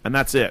 and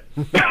that's it.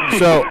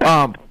 So,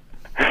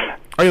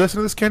 are you listening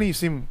to this, Kenny? You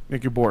seem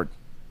like you're bored.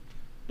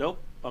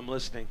 Nope, I'm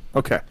listening.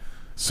 Okay.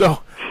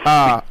 So,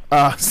 I'm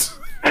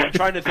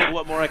trying to think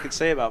what more I could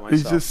say about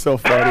myself. He's just so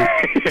funny.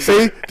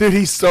 See, dude,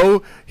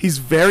 he's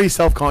very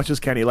self-conscious,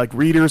 Kenny. Like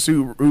readers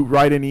who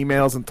write in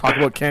emails and talk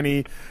about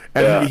Kenny,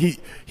 and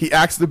he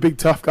acts the big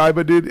tough guy,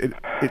 but dude,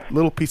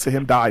 little piece of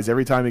him dies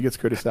every time he gets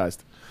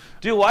criticized.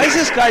 Dude, what's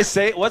this guy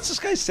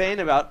saying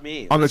about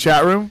me? On the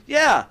chat room?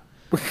 Yeah.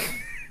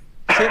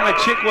 Saying my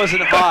chick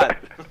wasn't hot.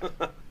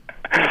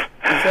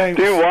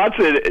 Dude,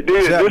 Watson,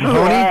 this is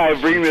why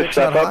I bring this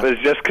stuff up is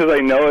just because I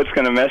know it's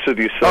going to mess with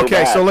you so bad.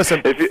 Okay, so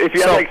listen. If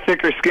you had like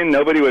thicker skin,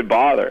 nobody would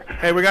bother.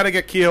 Hey, we got to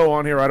get Kehoe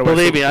on here right away.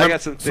 Believe me, I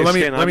got some thick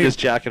skin. I'm just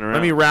jacking around.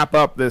 Let me wrap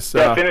up this.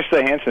 Finish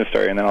the Hansen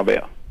story and then I'll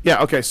bail.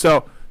 Yeah, okay.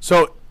 So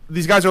So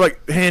these guys are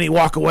like, Hanny,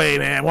 walk away,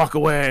 man, walk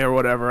away, or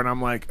whatever. And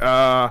I'm like,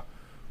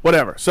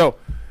 whatever. So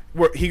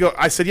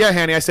I said, yeah,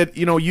 Hanny. I said,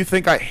 you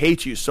think I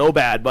hate you so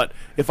bad, but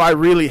if I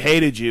really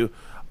hated you,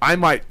 I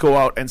might go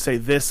out and say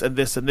this and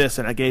this and this.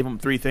 And I gave him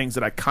 3 things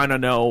that I kind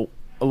of know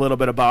a little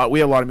bit about. We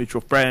have a lot of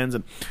mutual friends.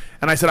 And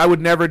I said, I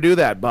would never do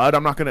that, bud.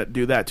 I'm not going to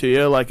do that to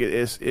you. Like,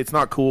 it's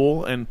not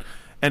cool. And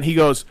he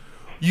goes,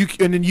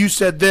 and then you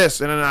said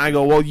this. And then I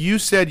go, well, you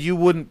said you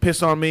wouldn't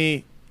piss on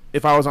me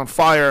if I was on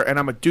fire, and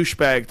I'm a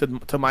douchebag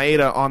to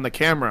Maeda on the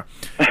camera.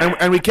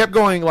 And we kept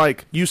going,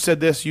 like, you said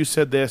this,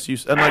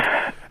 and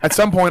like, at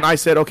some point I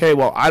said, okay,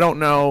 well, I don't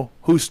know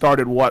who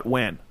started what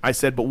when. I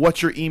said, but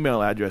what's your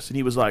email address? And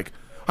he was like,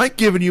 I ain't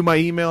giving you my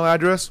email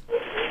address.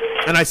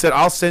 And I said,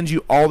 I'll send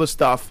you all the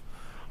stuff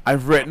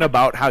I've written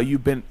about how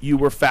you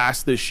were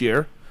fast this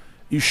year.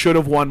 You should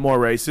have won more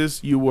races.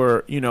 You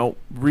were,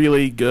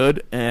 really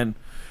good. And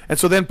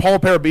so then Paul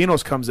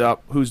Parabinos comes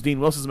up, who's Dean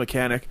Wilson's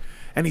mechanic,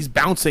 and he's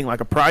bouncing like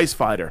a prize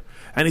fighter.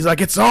 And he's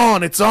like, it's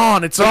on.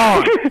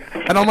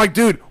 And I'm like,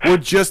 dude, we're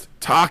just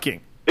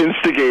talking.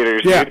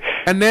 Instigators, yeah. dude.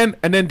 And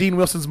then Dean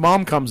Wilson's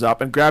mom comes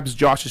up and grabs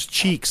Josh's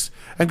cheeks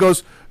and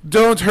goes,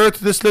 don't hurt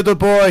this little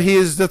boy. He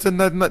is just a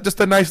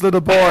nice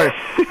little boy.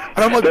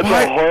 And I'm like, that's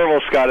why? a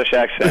horrible Scottish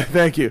accent.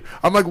 Thank you.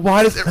 I'm like,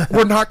 why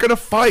we're not going to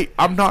fight.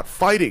 I'm not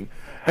fighting.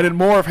 And then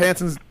more of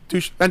Hansen's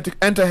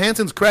and to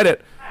Hansen's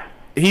credit,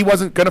 he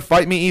wasn't going to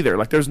fight me either.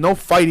 Like, there's no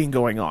fighting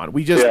going on.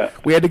 We had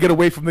to get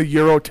away from the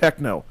Euro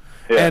techno.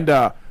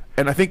 Yeah.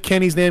 And I think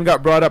Kenny's name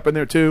got brought up in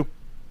there too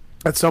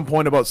at some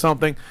point about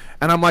something.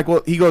 And I'm like,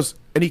 well, he goes,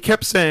 and he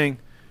kept saying,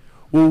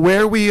 well,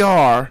 where we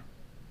are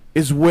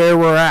is where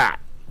we're at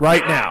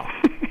right now.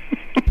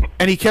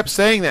 And he kept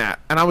saying that.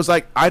 And I was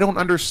like, I don't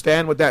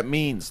understand what that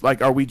means.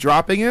 Like, are we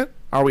dropping it?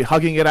 Are we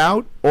hugging it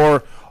out?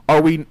 Or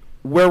are we,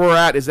 where we're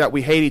at is that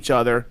we hate each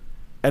other,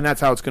 and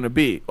that's how it's going to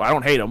be. Well, I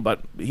don't hate him,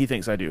 but he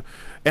thinks I do.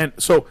 And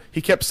so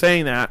he kept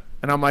saying that,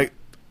 and I'm like,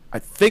 I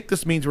think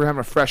this means we're having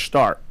a fresh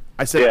start.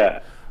 I said,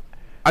 yeah.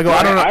 I go,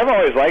 I don't know. I've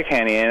always liked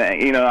Hanny, and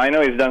I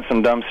know he's done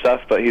some dumb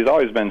stuff, but he's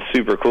always been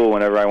super cool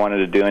whenever I wanted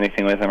to do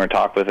anything with him or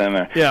talk with him.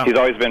 He's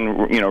always been,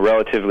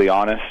 relatively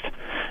honest,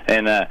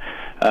 and as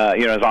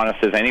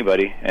honest as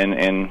anybody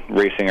in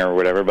racing or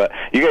whatever. But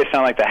you guys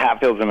sound like the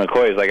Hatfields and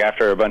McCoys. Like,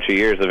 after a bunch of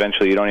years,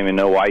 eventually you don't even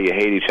know why you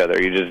hate each other.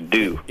 You just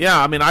do.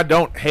 Yeah, I mean, I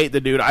don't hate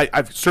the dude.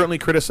 I've certainly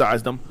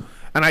criticized him.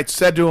 And I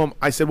said to him,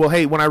 well,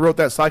 hey, when I wrote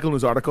that Cycle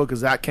News article, because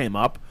that came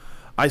up,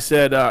 I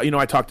said,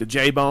 I talked to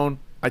J-Bone,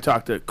 I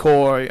talked to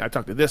Coy, I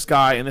talked to this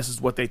guy, and this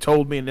is what they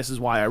told me, and this is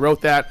why I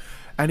wrote that.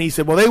 And he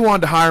said, well, they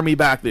wanted to hire me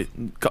back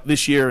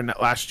this year and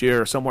last year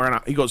or somewhere.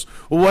 And he goes,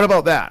 well, what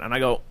about that? And I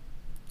go,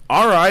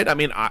 all right. I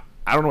mean, I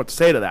don't know what to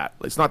say to that.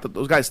 It's not that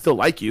those guys still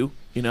like you,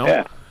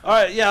 Yeah. All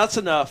right, yeah, that's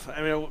enough.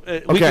 I mean,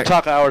 we could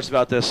talk hours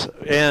about this,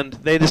 and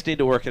they just need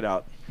to work it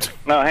out.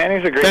 No,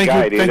 Hanny's a great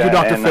guy, dude. Thank you,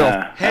 Dr.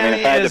 Phil. Hanny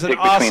if I had is to pick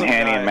an awesome between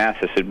Hanny guy. and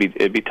Matthes,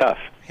 it'd be tough.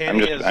 I'm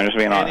just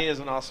being honest. Hanny is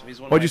an awesome. He's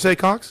one. What'd you say,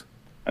 Cox?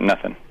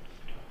 Nothing.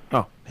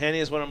 Oh. Hanny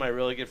is one of my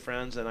really good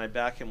friends, and I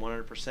back him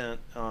 100%.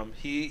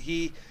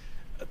 He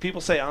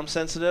people say I'm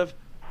sensitive,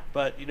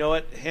 but you know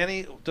what?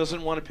 Hanny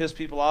doesn't want to piss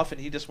people off,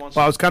 and he just wants.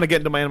 Well, I was kind of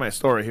getting to my end of my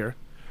story here.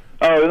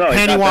 Oh no!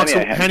 Hanny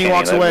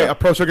walks away. A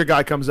pro circuit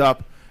guy comes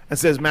up and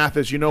says,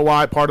 Matthes, you know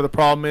why part of the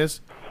problem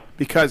is?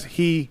 Because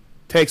he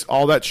takes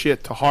all that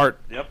shit to heart.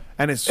 Yep.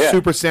 And is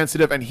super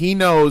sensitive, and he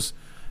knows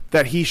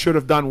that he should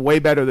have done way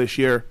better this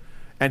year,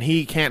 and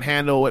he can't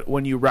handle it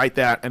when you write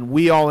that. And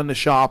we all in the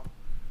shop,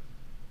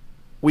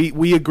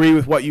 we agree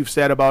with what you've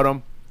said about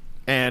him,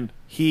 and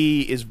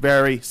he is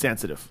very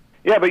sensitive.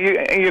 Yeah, but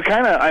you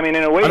kind of, I mean,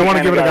 in a way, I don't want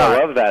to give it a guy.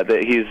 I love that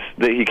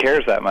he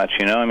cares that much.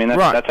 I mean,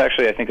 that's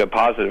actually, I think, a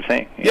positive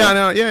thing. Yeah,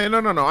 no,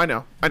 I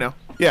know.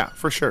 Yeah,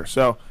 for sure.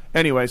 So,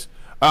 anyways,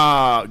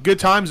 good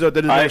times at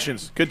the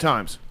donations. Good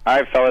times. All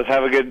right, fellas,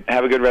 have a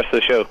good rest of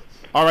the show.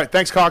 All right,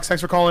 thanks, Cox. Thanks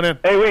for calling in.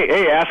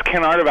 Hey, ask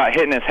Canard about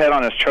hitting his head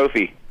on his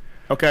trophy.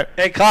 Okay.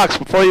 Hey, Cox,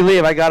 before you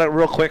leave, I got it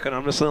real quick, and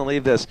I'm just going to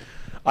leave this.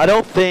 I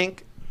don't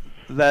think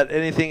that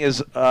anything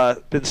has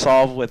been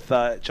solved with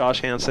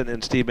Josh Hansen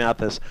and Steve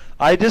Matthes.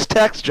 I just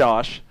text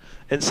Josh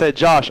and said,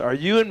 Josh, are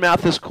you and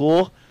Matthes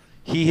cool?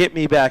 He hit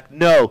me back,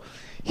 no.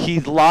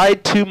 He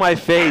lied to my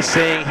face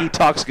saying he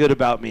talks good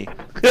about me. All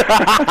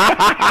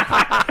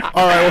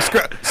right, well,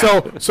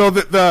 so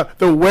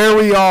the where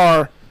we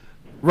are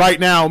right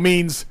now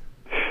means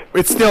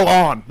it's still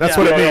on. That's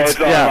what it means.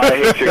 I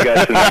hate your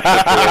guts, and that's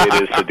just the way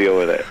it is to deal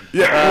with it.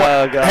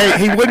 Yeah. Hey,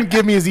 he wouldn't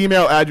give me his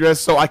email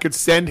address so I could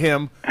send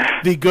him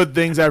the good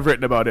things I've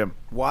written about him.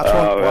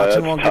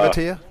 Watson won't give it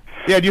to you?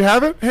 Yeah, do you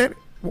have it? Hey,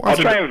 I'll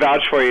try and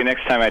vouch for you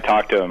next time I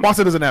talk to him.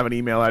 Watson doesn't have an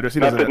email address.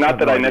 Not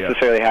that I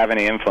necessarily have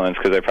any influence,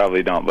 because I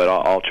probably don't, but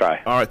I'll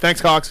try. All right,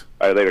 thanks, Cox.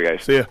 All right, later,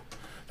 guys. See ya.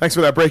 Thanks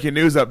for that breaking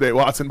news update,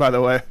 Watson, by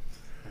the way.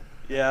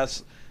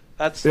 Yes,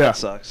 that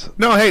sucks.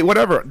 No, hey,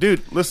 whatever.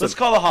 Dude, listen. Let's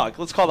call the hog.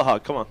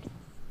 Come on.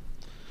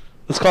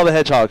 Let's call the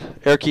hedgehog.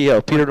 Erik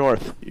Kehoe, Peter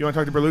North. You want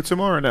to talk to Berluti some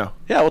more or no?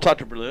 Yeah, we'll talk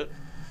to Berluti.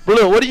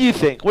 Berluti, what do you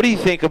think? What do you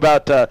think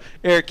about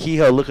Erik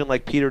Kehoe looking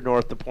like Peter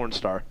North, the porn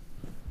star?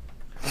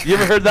 You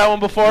ever heard that one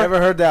before? Never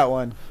heard that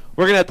one.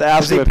 We're going to have to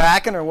ask Is he him.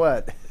 packing or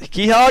what?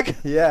 Kehoe?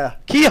 Yeah.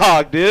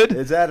 Kehoe, dude.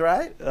 Is that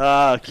right?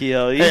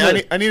 Kehoe.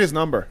 Hey, I need his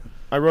number.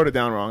 I wrote it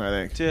down wrong, I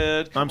think.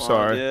 Dude, I'm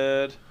sorry.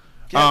 dude.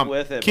 Get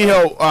with it,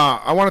 Kehoe,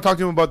 I want to talk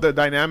to him about the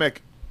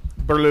dynamic,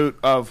 Berluti,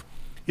 of,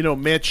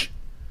 Mitch,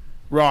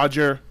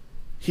 Roger,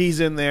 he's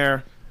in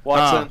there.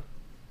 Watson.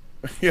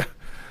 Yeah.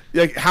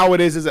 Like how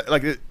it is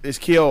is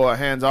Kehoe a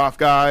hands-off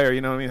guy, or,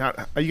 what I mean? How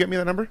you get me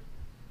that number?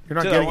 You're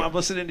not Dude, getting I'm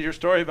listening to your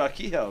story about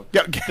Kehoe.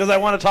 Yeah. Because I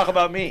want to talk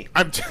about me.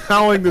 I'm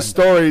telling the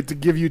story to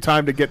give you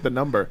time to get the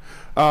number.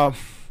 I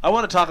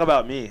want to talk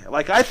about me.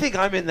 Like, I think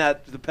I'm in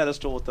the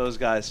pedestal with those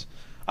guys.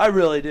 I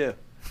really do.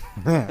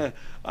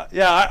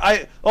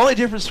 I only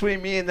difference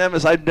between me and them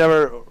is I've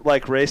never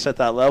raced at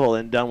that level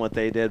and done what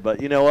they did.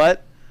 But you know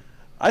what?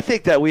 I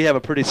think that we have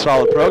a pretty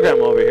solid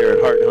program over here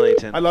at Hart and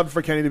Huntington. I'd love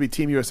for Kenny to be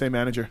Team USA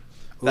manager.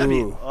 That'd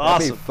be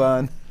awesome. That'd be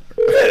fun.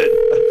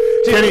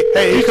 Kenny,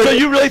 hey, so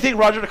you really think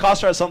Roger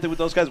DeCoster has something with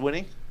those guys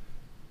winning?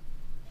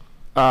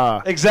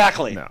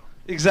 Exactly. No.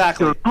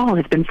 Exactly. Your call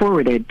has been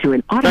forwarded to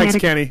an automatic.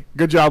 Thanks, Kenny.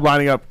 Good job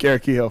lining up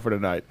Erik Kehoe for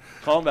tonight.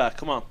 Call him back.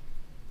 Come on.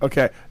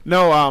 Okay.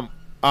 No.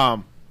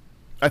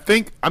 I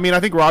think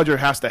Roger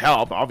has to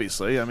help.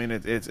 Obviously. I mean,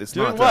 it's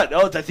doing not what?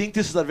 Oh, I think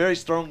this is a very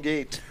strong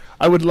gate.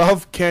 I would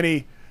love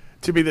Kenny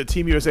to be the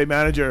Team USA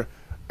manager,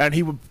 and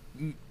he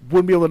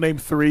wouldn't be able to name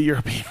 3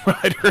 European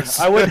riders.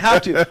 I wouldn't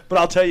have to, but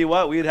I'll tell you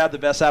what, we'd have the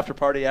best after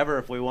party ever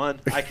if we won.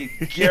 I can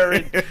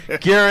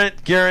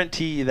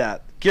guarantee you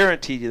that.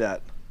 Guarantee you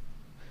that.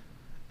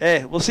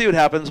 Hey, we'll see what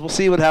happens. We'll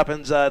see what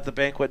happens at the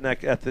banquet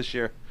at this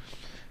year,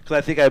 because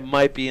I think I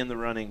might be in the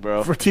running,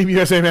 bro. For Team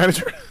USA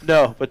manager?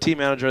 No, but Team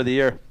Manager of the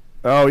Year.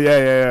 Oh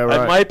yeah,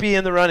 right. I might be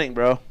in the running,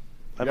 bro.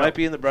 I might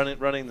be in the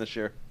running this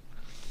year.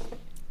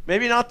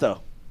 Maybe not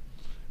though.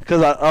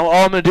 Because all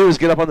I'm going to do is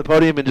get up on the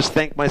podium and just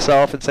thank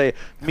myself and say,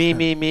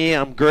 me,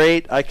 I'm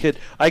great. I could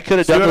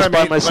have done this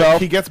by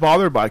myself. He gets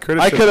bothered by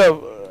criticism. I could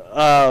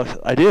have.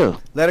 I do.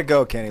 Let it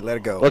go, Kenny. Let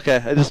it go.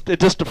 Okay, it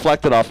just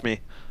deflected off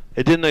me.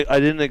 I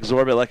didn't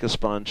absorb it like a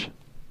sponge.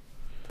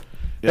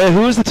 Yeah. Hey,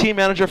 who is the team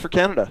manager for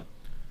Canada?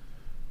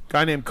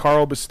 Guy named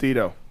Carl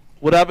Bastido.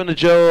 What happened to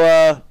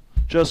Joe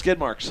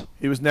Skidmarks?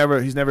 He's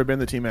never been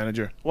the team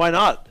manager. Why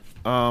not?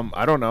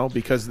 I don't know,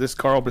 because this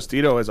Carl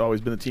Bastido has always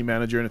been the team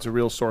manager, and it's a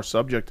real sore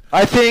subject.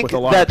 I think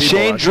that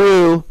Shane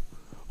Drew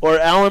or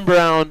Alan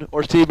Brown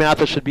or Steve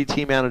Matthes should be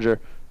team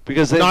manager.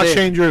 Because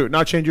Shane Drew.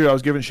 Not Shane Drew. I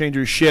was giving Shane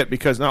Drew shit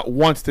because not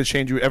once did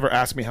Shane Drew ever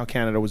ask me how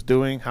Canada was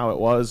doing, how it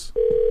was,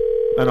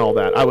 and all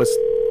that. I was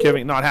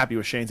not happy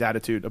with Shane's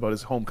attitude about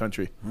his home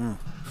country.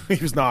 He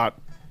was not.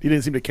 He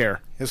didn't seem to care.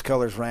 His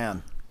colors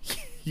ran.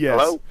 Yes.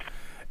 Hello?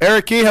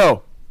 Erik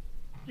Kehoe.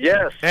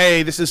 Yes.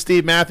 Hey, this is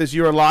Steve Matthes.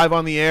 You are live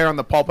on the air on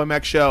the Pulp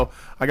MX show.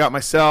 I got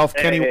myself,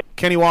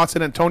 Kenny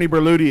Watson, and Tony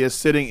Berluti is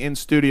sitting in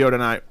studio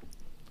tonight.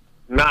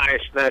 Nice.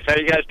 How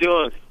you guys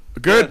doing?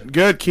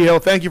 Good, Kehoe.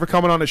 Thank you for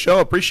coming on the show.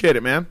 Appreciate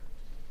it, man.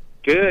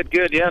 Good.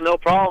 Yeah, no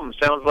problem.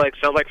 Sounds like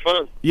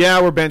fun.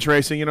 Yeah, we're bench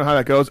racing. You know how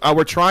that goes.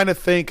 We're trying to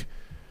think.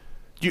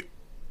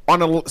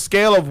 On a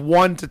scale of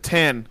 1 to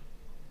 10,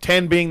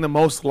 10 being the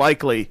most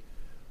likely,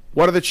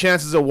 what are the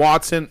chances of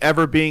Watson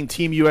ever being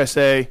Team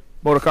USA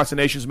Motocross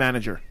Nations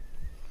manager?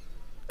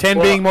 10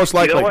 being most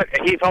likely. You know what?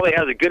 He probably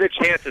has as good a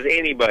chance as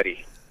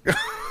anybody.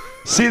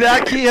 See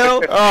that,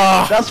 Kehoe?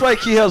 That's why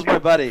Kehoe's my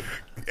buddy.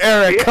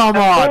 Erik, come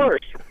on.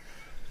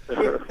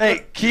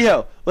 Hey,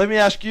 Kehoe, let me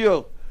ask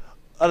you,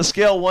 on a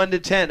scale 1 to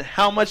 10,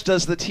 how much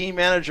does the team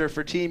manager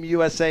for Team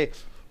USA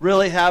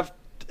really have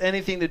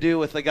anything to do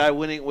with the guy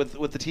winning,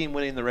 with the team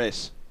winning the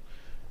race?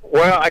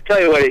 Well, I tell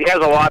you what, it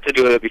has a lot to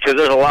do with it because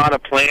there's a lot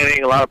of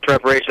planning, a lot of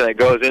preparation that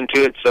goes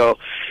into it. So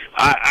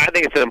I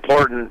think it's an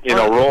important,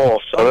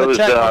 role. So on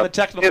the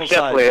technical it's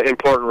definitely an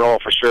important role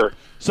for sure.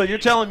 So you're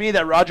telling me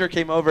that Roger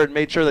came over and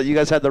made sure that you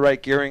guys had the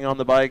right gearing on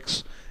the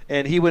bikes,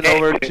 and he went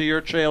over to your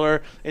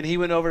trailer, and he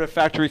went over to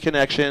Factory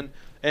Connection,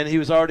 and he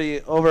was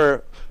already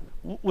over.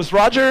 Was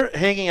Roger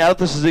hanging out at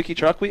the Suzuki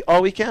truck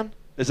all weekend?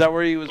 Is that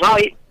where he was? Well,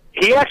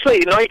 he actually,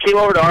 he came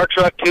over to our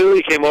truck too.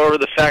 He came over to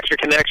the Factory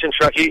Connection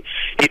truck. He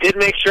did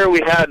make sure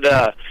we had,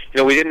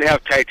 we didn't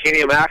have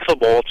titanium axle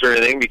bolts or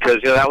anything because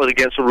that was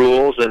against the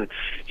rules. And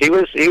he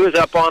was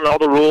up on all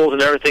the rules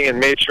and everything and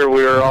made sure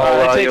we were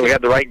all, we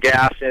had the right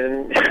gas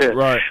in.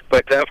 Right.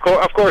 But of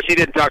course, he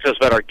didn't talk to us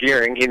about our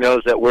gearing. He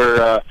knows that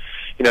we're.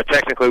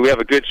 Technically we have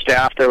a good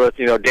staff there with,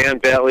 Dan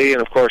Bentley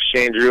and, of course,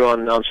 Shane Drew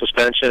on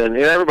suspension, and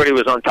everybody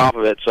was on top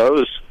of it, so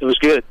it was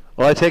good.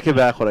 Well, I take it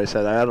back what I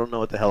said. I don't know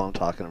what the hell I'm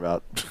talking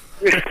about.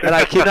 And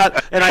I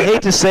cannot, and I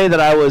hate to say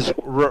that I was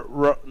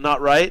not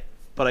right,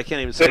 but I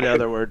can't even say the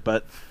other word,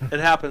 but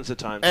it happens at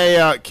times.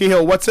 Hey,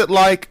 Kehoe, what's it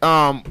like,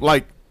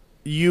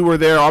 you were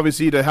there,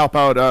 obviously, to help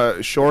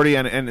out Shorty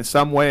and in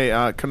some way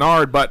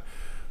Canard, but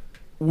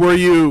were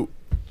you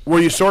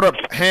sort of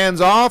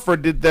hands off, or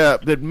did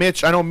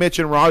Mitch? I know Mitch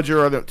and Roger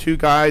are the two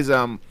guys.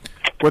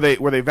 Were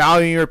they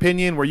valuing your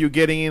opinion? Were you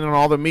getting in on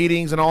all the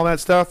meetings and all that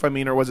stuff? I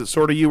mean, or was it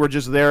sort of you were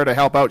just there to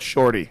help out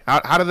Shorty?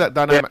 How did that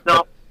dynamic?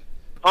 Yeah,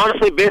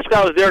 honestly, basically,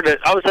 I was there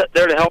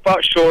to help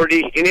out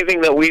Shorty.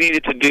 Anything that we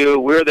needed to do,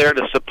 we were there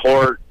to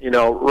support.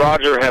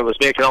 Roger was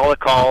making all the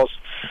calls.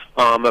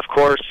 Of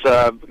course,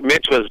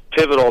 Mitch was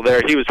pivotal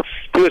there. He was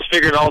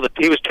figuring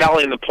he was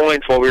tallying the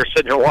points while we were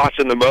sitting here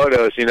watching the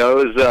motos.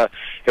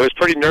 It was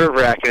pretty nerve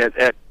wracking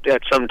at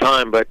some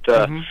time, but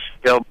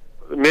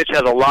Mitch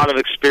has a lot of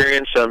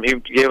experience. He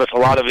gave us a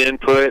lot of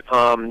input.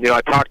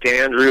 I talked to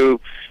Andrew,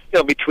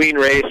 between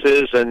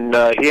races, and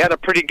he had a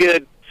pretty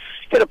good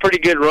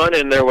run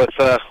in there with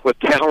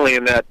Townley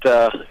in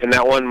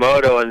that one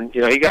moto, and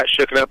he got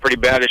shooken up pretty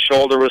bad. His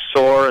shoulder was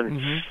sore, and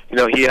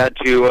he had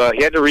to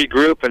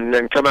regroup and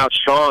then come out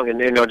strong, and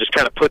just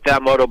kind of put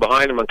that moto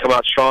behind him and come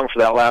out strong for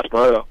that last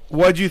moto.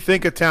 What'd you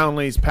think of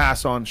Townley's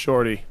pass on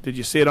Shorty? Did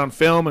you see it on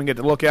film and get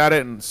to look at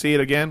it and see it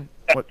again?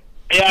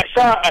 Yeah,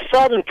 I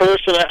saw it in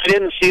person. I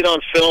didn't see it on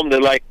film to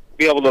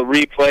be able to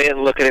replay it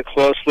and look at it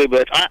closely,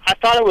 but I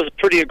thought it was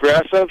pretty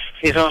aggressive.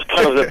 I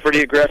thought it was a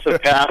pretty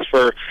aggressive pass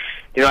for.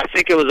 I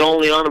think it was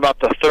only on about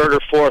the third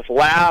or fourth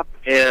lap,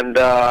 and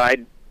I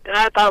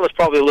thought it was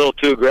probably a little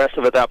too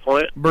aggressive at that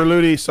point.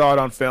 Berluti saw it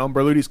on film.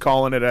 Berluti's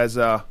calling it as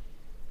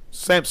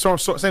same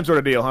sort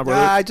of deal, huh,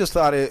 Berluti? I just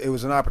thought it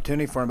was an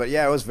opportunity for him, but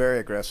yeah, it was very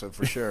aggressive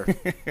for sure.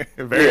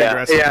 Very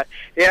aggressive. Yeah.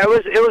 It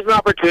was an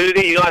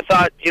opportunity. I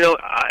thought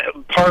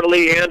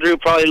partly Andrew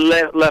probably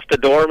left the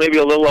door maybe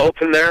a little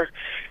open there,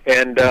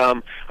 and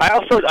I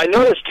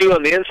noticed too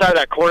on the inside of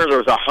that corner there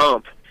was a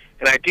hump.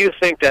 And I do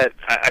think that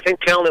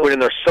Townley went in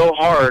there so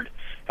hard,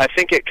 I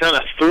think it kind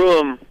of threw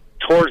him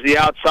towards the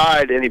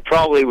outside, and he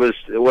probably was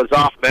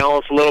off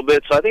balance a little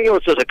bit. So I think it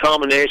was just a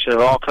combination of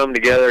it all come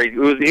together. He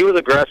was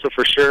aggressive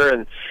for sure,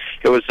 and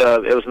it was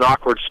an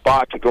awkward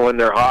spot to go in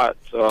there hot.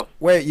 So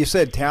wait, you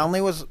said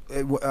Townley was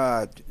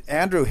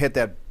Andrew hit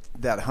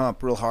that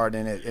hump real hard,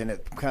 and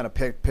it kind of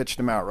pitched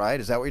him out, right?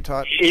 Is that what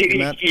you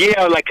meant?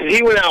 Yeah, because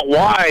he went out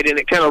wide, and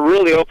it kind of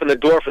really opened the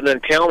door for then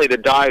Townley to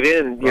dive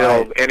in,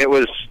 and it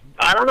was.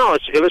 I don't know.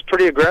 It was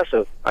pretty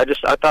aggressive. I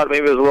thought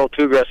maybe it was a little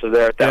too aggressive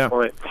there at that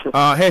point.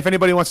 Hey, if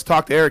anybody wants to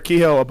talk to Erik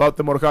Kehoe about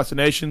the Motocross of the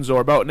Nations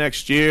or about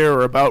next year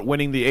or about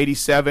winning the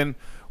 87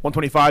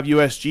 125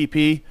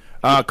 USGP,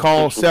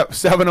 call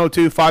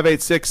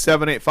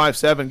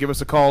 702-586-7857. Give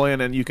us a call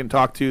in, and you can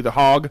talk to the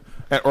Hog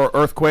or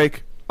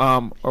Earthquake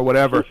or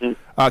whatever.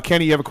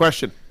 Kenny, you have a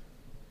question?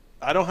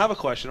 I don't have a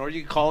question, or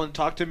you can call and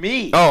talk to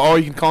me. Oh,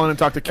 you can call in and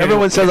talk to Kenny.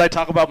 Everyone says I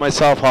talk about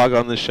myself, Hog,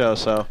 on this show,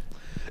 so...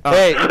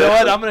 Hey, you know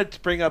what? I'm going to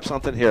bring up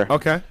something here.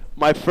 Okay.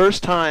 My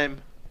first time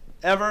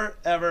ever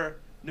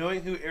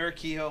knowing who Erik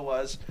Kehoe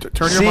was.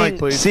 Turn your mic,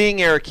 please. Seeing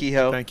Erik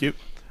Kehoe. Thank you.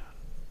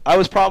 I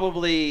was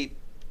probably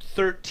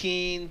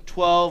 13,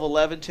 12,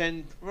 11,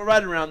 10,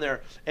 right around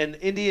there. And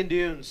Indian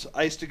Dunes,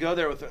 I used to go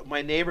there with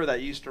my neighbor that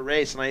used to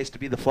race, and I used to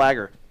be the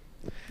flagger.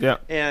 Yeah.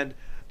 And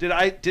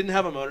I didn't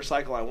have a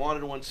motorcycle. I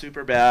wanted one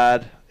super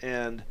bad,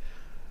 and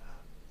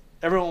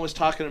everyone was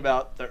talking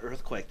about the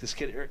Earthquake, this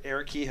kid,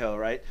 Erik Kehoe,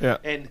 right? Yeah.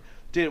 And...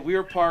 we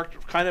were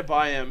parked kind of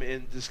by him,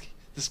 and this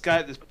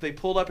guy, they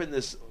pulled up in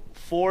this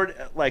Ford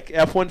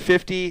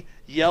F-150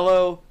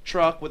 yellow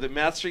truck with a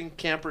Matthes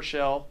camper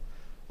shell,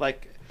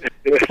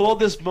 pulled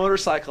this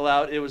motorcycle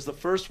out. It was the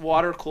first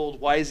water-cooled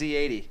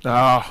YZ80.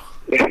 Oh.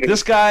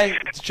 This guy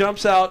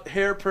jumps out,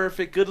 hair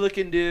perfect,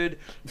 good-looking dude,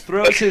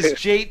 throws his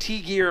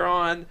JT gear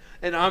on,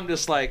 and I'm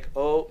just like,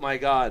 oh my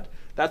God,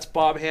 that's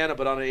Bob Hanna,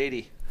 but on an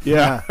 80.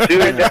 Yeah.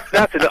 Dude,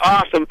 that's an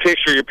awesome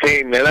picture you're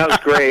painting, man. That was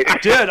great.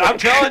 Dude, I'm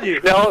telling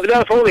you. No,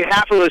 if only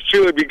half of it was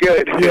true, it'd be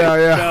good.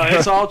 Yeah. No,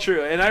 it's all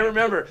true. And I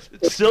remember,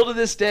 still to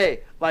this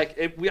day,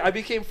 I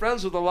became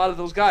friends with a lot of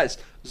those guys.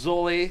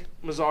 Zoli,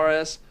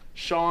 Mazares,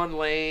 Sean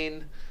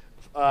Lane.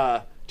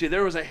 Dude,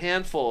 there was a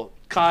handful.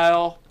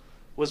 Kyle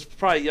was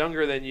probably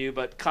younger than you,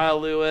 but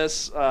Kyle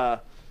Lewis.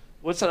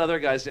 What's that other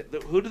guy's name?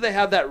 Who do they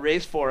have that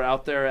race for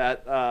out there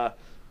at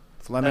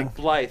Fleming? At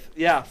Blythe.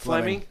 Yeah,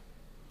 Fleming.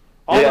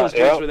 All those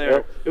dudes were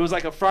there. It was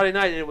like a Friday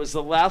night, and it was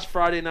the last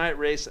Friday night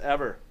race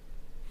ever.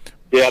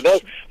 Yeah,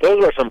 those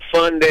were some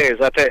fun days.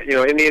 I think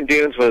Indian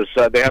Dunes was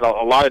they had a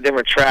lot of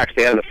different tracks.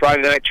 They had the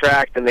Friday night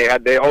track, and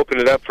they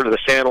opened it up for the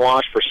Sand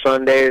Wash for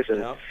Sundays,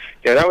 and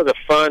that was a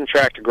fun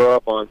track to grow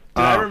up on. Dude,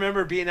 I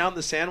remember being out in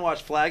the Sand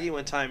Wash flagging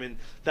one time, and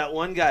that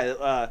one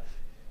guy.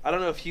 I don't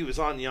know if he was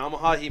on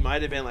Yamaha. He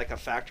might have been like a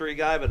factory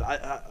guy, but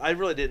I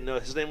really didn't know.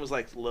 His name was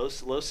like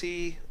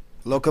Losi.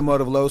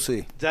 Locomotive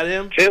Losi. Is that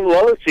him? Tim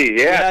Losi,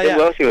 yeah. Tim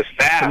Losi was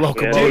fast.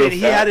 Locomotive. Dude, and he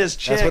had his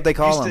chick. That's what they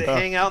call used him. to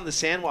hang out in the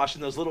sand wash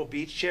in those little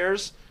beach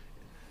chairs.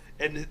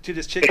 And dude,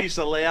 this chick used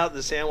to lay out in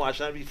the sand wash,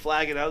 and I'd be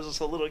flagging. I was just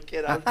a little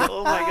kid. I was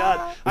oh my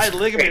God. I had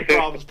ligament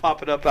problems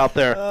popping up out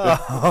there.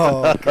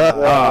 Oh,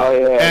 God.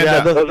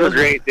 And those were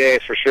great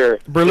days for sure.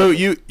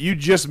 Berlu, you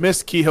just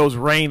missed Kehoe's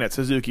reign at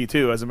Suzuki,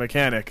 too, as a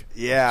mechanic.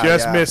 Yeah.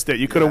 Just missed it.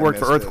 You could have worked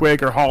for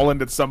Earthquake or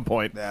Holland at some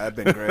point. Yeah, that'd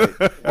been great.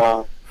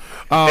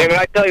 Hey, but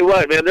I tell you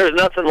what, man, there's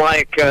nothing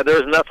like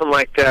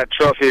that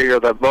trophy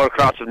or the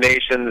Motocross of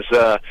Nations,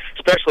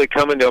 especially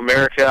coming to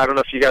America. I don't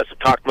know if you guys have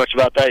talked much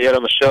about that yet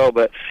on the show,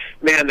 but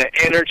man, the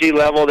energy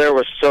level there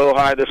was so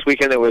high this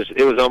weekend. It was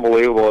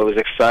unbelievable. It was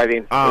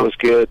exciting. It was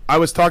good. I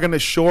was talking to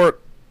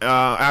Short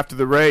after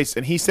the race,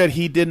 and he said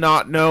he did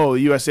not know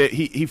the USA.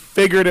 He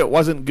figured it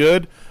wasn't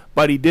good,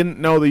 but he didn't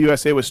know the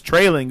USA was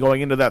trailing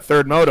going into that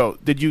third moto.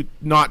 Did you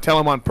not tell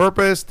him on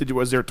purpose?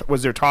 Was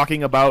there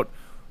talking about,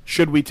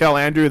 should we tell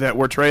Andrew that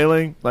we're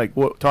trailing? Like,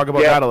 talk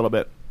about that a little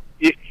bit.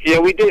 Yeah,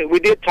 we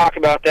did talk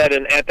about that,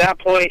 and at that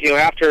point,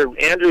 after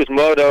Andrew's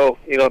moto,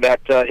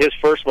 that his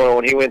first moto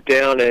when he went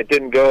down and it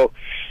didn't go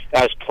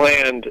as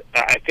planned,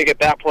 I think at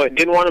that point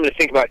didn't want him to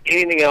think about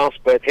anything else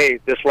but, hey,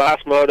 this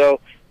last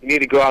moto, you need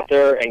to go out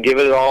there and give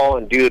it all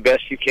and do the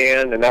best you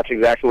can, and that's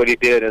exactly what he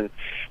did. And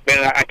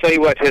man, I tell you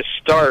what, his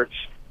starts,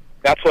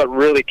 that's what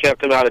really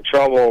kept him out of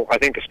trouble. I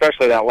think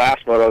especially that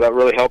last moto, that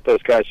really helped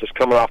those guys just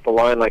coming off the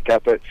line like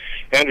that. But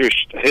Andrew,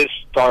 his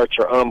starts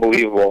are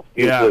unbelievable.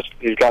 He's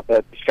got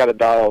it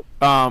dialed.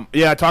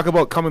 Talk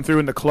about coming through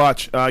in the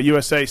clutch.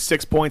 USA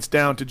 6 points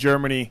down to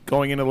Germany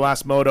going into the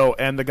last moto,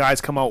 and the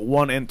guys come out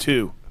 1 and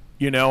 2.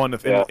 In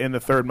the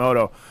third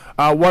moto.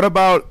 What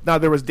about now?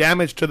 There was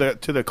damage to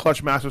the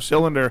clutch master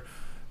cylinder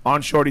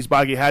on Shorty's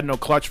bike. He had no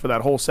clutch for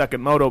that whole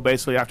second moto,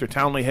 basically after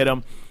Townley hit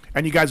him,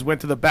 and you guys went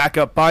to the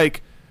backup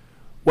bike.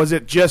 Was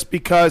it just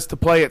because to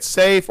play it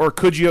safe, or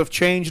could you have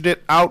changed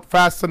it out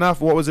fast enough?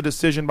 What was the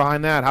decision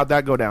behind that? How'd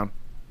that go down?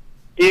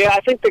 Yeah,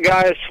 I think the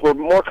guys were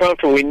more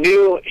comfortable. We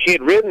knew he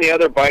had ridden the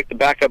other bike, the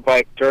backup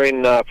bike,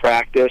 during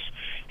practice.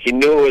 He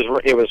knew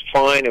it was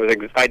fine. It was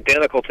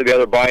identical to the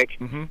other bike,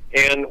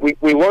 and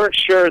we weren't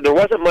sure. There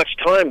wasn't much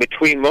time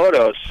between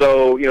motos,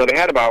 so they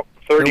had about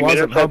 30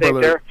 minutes, I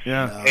think, there.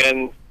 Yeah.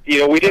 And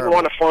we didn't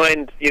want to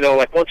find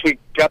like once we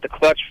got the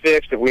clutch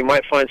fixed, that we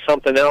might find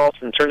something else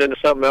and turn it into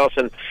something else.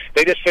 And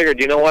they just figured,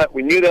 you know what?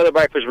 We knew the other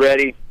bike was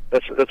ready.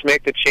 Let's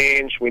make the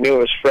change. We knew it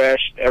was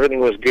fresh. Everything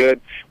was good.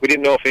 We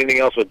didn't know if anything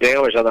else was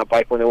damaged on that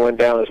bike when it went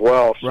down as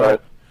well. So. Right.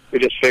 We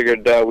just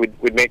figured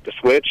we'd make the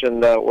switch,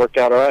 and worked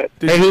out all right.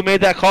 Hey, who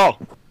made that call?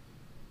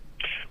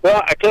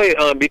 Well, I tell you,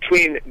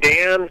 between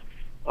Dan,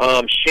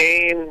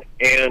 Shane,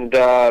 and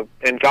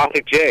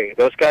Gothic Jay,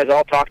 those guys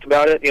all talked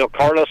about it.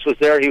 Carlos was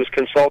there; he was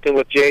consulting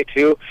with Jay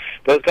too.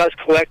 Those guys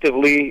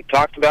collectively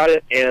talked about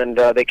it, and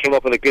they came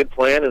up with a good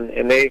plan,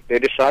 and they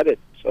decided.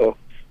 So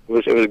it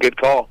was a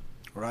good call.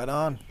 Right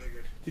on.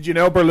 Did you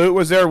know Berluti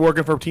was there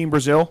working for Team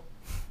Brazil?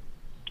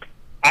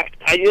 I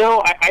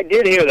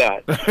did hear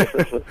that.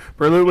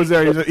 Berluti was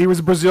there. He was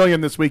a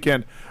Brazilian this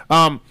weekend.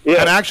 And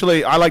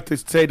actually, I like to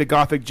say to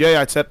Gothic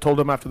Jay, told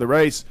him after the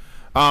race,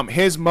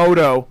 his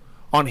moto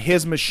on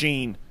his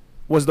machine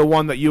was the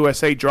one that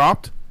USA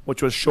dropped,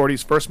 which was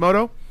Shorty's first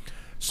moto.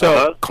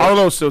 So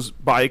Carlos's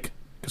bike,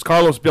 because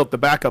Carlos built the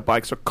backup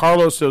bike, so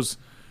Carlos's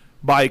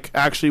bike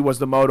actually was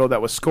the moto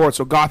that was scored.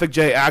 So Gothic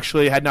J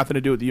actually had nothing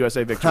to do with the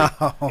USA victory.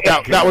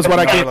 That was what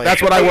I came.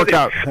 That's what I worked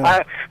out.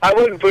 I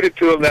wouldn't put it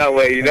to him that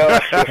way,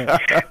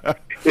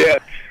 Yeah,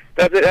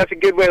 that's a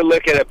good way to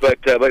look at it. But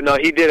no,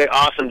 he did an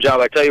awesome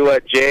job. I tell you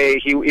what, Jay,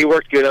 he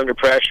worked good under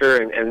pressure,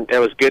 and it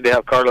was good to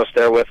have Carlos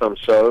there with him.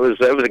 So it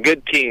was a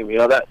good team.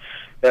 That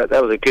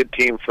was a good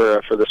team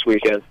for this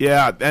weekend.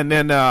 Yeah, and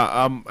then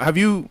have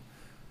you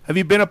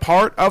been a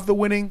part of the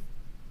winning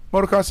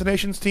Motocross the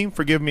Nations team?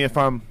 Forgive me if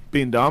I'm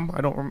being dumb.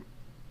 I don't remember.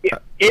 Yeah,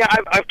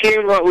 I've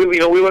came.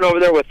 We went over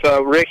there with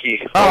Ricky.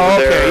 Oh,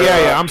 okay.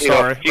 There, I'm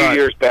sorry. A few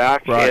years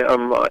back, right.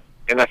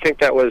 And I think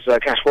that was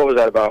what was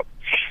that about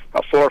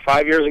 4 or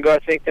 5 years ago? I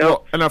think now.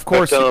 Well, and of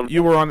course,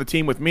 you were on the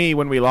team with me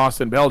when we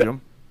lost in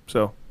Belgium.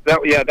 So that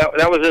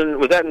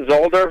was that in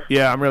Zolder?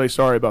 Yeah, I'm really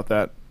sorry about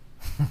that.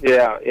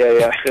 Yeah.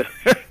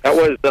 That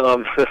was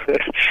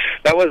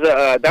that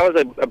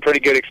was a pretty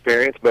good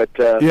experience, but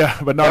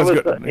but not as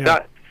good. Yeah.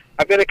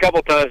 I've been a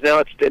couple times now.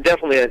 It's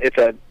definitely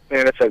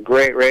it's a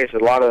great race. A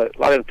lot of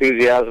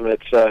enthusiasm.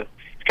 It's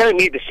kind of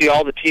neat to see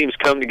all the teams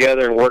come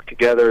together and work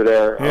together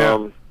there.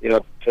 Yeah.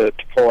 To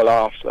pull it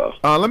off. So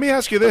let me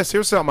ask you this.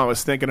 Here's something I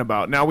was thinking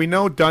about. Now we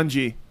know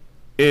Dungey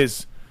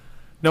is,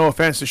 no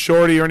offense to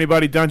Shorty or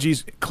anybody,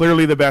 Dungey's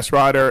clearly the best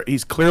rider.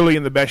 He's clearly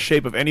in the best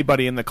shape of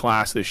anybody in the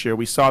class this year.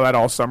 We saw that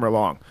all summer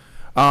long.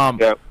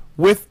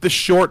 With the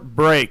short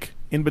break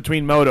in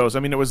between motos, I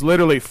mean, it was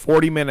literally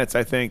 40 minutes.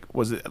 I think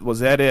was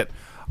that it?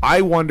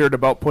 I wondered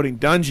about putting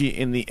Dungey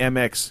in the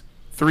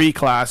MX3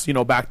 class,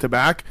 back to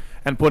back,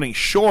 and putting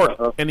Short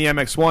in the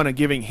MX1 and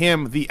giving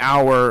him the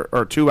hour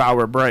or 2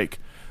 hour break.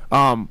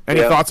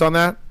 Any thoughts on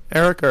that,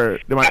 Erik? Or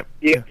I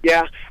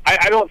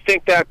don't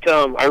think that.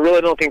 I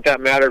really don't think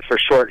that mattered for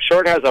Short.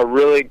 Short has a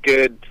really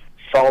good,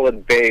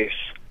 solid base,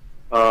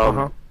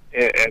 and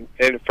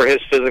for his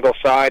physical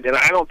side, and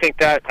I don't think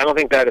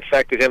that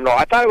affected him at all.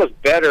 I thought it was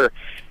better.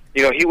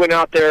 He went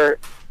out there.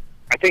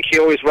 I think he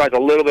always rides a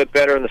little bit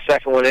better in the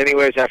second one,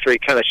 anyways. After he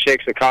kind of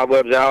shakes the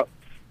cobwebs out,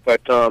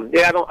 but I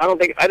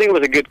think it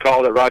was a good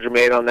call that Roger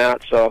made on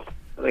that. So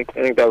I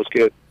think that was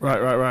good.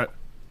 Right.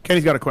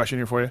 Kenny's got a question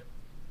here for you.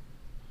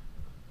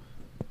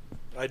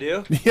 I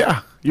do?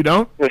 Yeah, you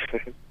don't?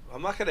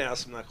 I'm not going to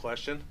ask him that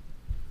question.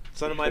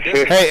 It's none of my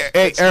business. Hey,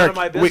 it's Erik, none of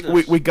my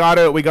business. we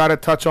gotta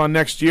touch on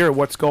next year.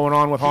 What's going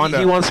on with Honda?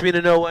 He wants me to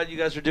know what you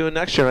guys are doing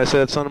next year. And I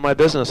said it's none of my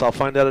business. I'll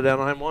find out at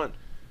Anaheim 1.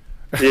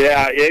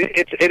 Yeah,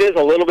 it is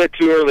a little bit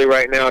too early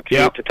right now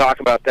to talk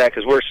about that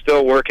because we're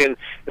still working.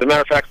 As a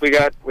matter of fact, we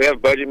have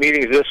budget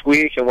meetings this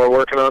week, and we're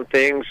working on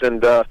things.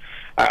 And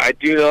I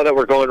do know that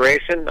we're going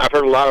racing. I've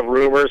heard a lot of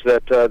rumors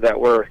that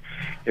we're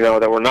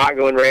not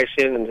going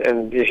racing,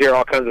 and you hear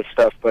all kinds of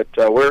stuff. But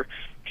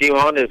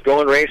MXoN is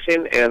going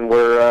racing, and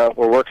we're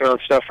working on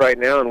stuff right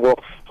now, and we'll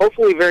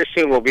hopefully very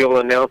soon we'll be able to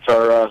announce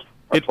our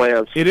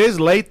plans. It is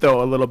late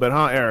though, a little bit,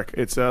 huh, Erik?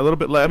 It's a little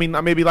bit late. I mean,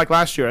 maybe like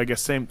last year, I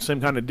guess same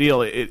kind of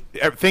deal.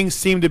 Things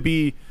seem to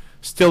be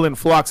still in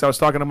flux. I was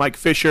talking to Mike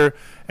Fisher,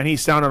 and he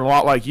sounded a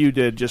lot like you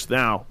did just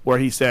now, where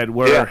he said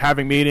we're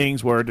having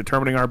meetings, we're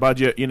determining our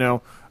budget.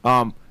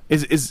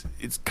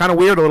 It's kind of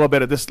weird a little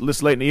bit at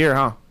this late in the year,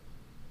 huh?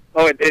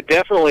 Oh, it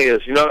definitely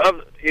is.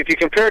 If you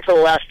compare it to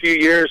the last few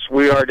years,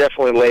 we are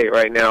definitely late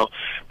right now.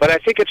 But I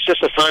think it's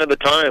just a sign of the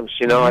times.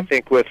 I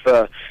think with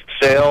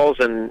sales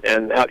and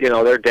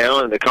they're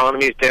down and the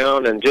economy's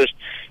down, and just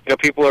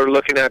people are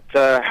looking at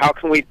how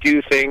can we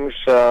do things.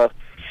 How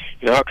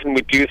can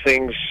we do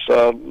things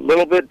a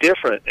little bit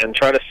different and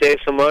try to save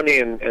some money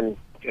and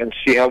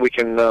see how we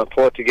can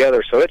pull it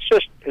together. So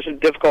it's a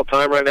difficult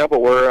time right now,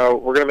 but we're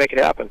going to make it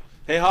happen.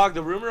 Hey, Hog,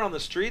 the rumor on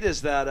the street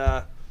is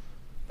that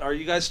are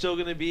you guys still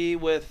going to be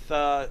with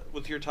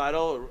your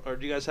title, or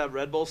do you guys have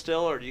Red Bull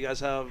still, or do you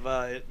guys have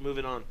it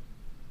moving on?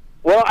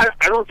 Well,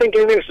 I don't think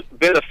anything's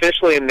been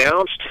officially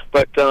announced,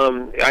 but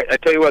I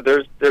tell you what,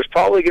 there's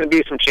probably going to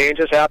be some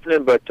changes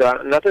happening, but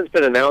nothing's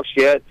been announced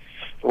yet.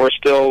 We're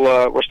still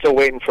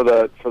waiting for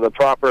the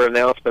proper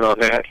announcement on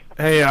that.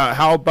 Hey,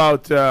 how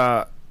about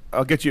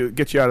I'll get you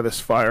out of this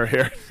fire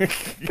here.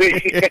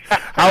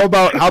 How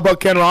about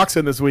Ken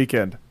Roczen this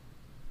weekend?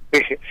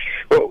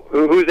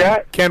 Who's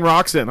that? Ken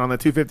Roczen on the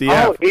 250F.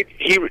 Oh,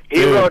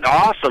 he rode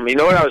awesome. You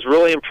know what? I was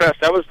really impressed.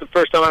 That was the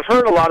first time I've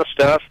heard a lot of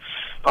stuff,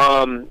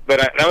 but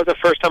that was the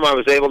first time I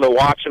was able to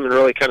watch him and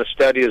really kind of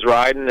study his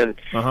riding. And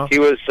he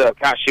was,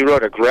 he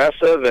rode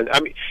aggressive. And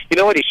I mean, you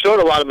know what? He showed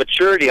a lot of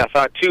maturity. I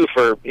thought too.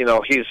 For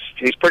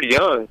he's pretty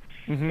young,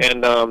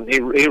 and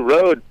he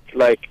rode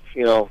like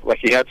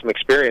he had some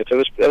experience.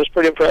 It was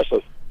pretty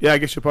impressive. Yeah, I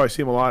guess you'll probably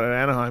see him a lot at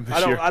Anaheim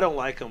this year. I don't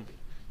like him.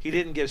 He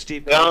didn't give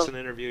Steve Cox an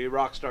interview. He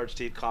rock-starred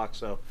Steve Cox,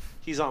 so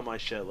he's on my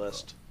shit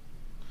list.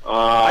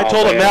 I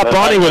told him Matt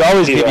Bonney would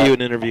always give you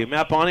an interview.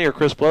 Matt Bonney or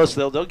Chris Bloss,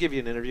 they'll give you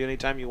an interview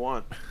anytime you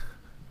want.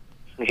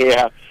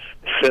 Yeah.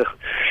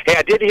 Hey,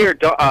 I did hear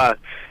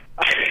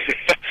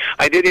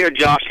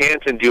Josh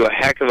Hansen do a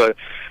heck of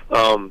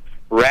a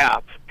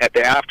rap at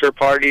the after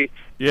party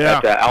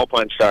at the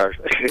Alpine Star.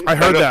 I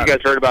heard that. If you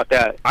guys heard about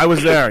that. I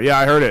was there. Yeah,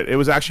 I heard it. It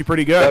was actually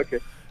pretty good. Okay.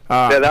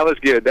 Yeah, that was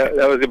good. That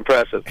was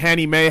impressive.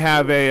 Hanny may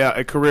have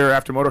a career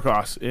after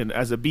motocross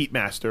as a beat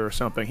master or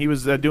something. He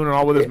was doing it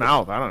all with his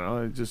mouth. I don't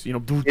know. Just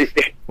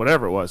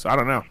whatever it was. I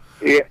don't know.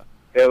 Yeah,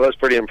 it was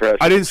pretty impressive.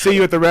 I didn't see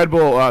you at the Red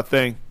Bull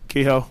thing,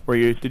 Kehoe.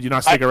 Did you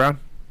not stick around?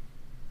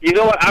 You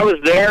know what? I was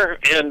there,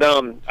 and I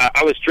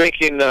was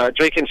drinking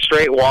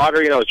straight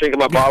water. I was drinking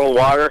my bottled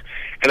water,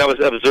 and I was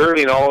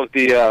observing all of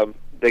the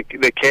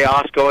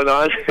chaos going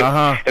on,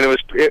 and it was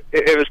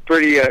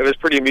pretty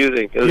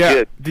amusing. It was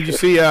good. Did you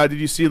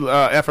see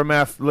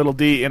FMF Little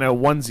D in a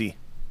onesie?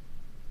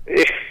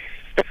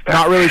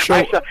 Not really sure.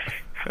 I'm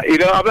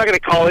not going to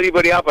call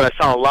anybody out, but I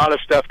saw a lot of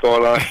stuff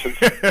going on.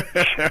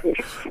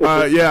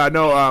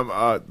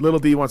 Little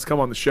D wants to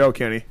come on the show,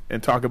 Kenny,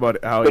 and talk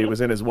about how he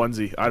was in his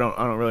onesie. I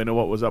don't really know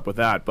what was up with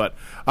that, but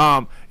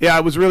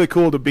it was really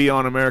cool to be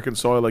on American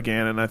soil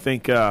again, and I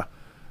think.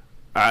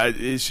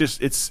 It's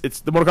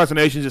the Motocross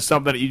Nation is just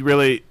something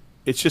that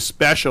it's just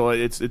special.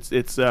 It's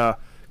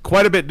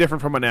quite a bit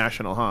different from a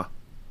national, huh?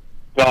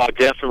 Oh,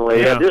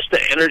 definitely. Yeah, just the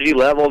energy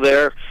level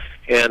there,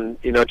 and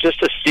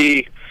just to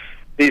see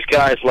these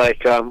guys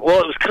it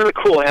was kind of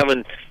cool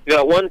having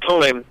at one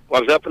time I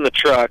was up in the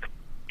truck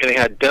and they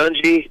had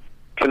Dungey,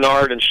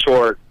 Canard, and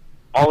Short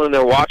all in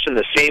there watching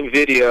the same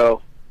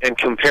video and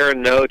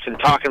comparing notes and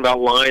talking about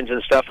lines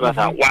and stuff, and I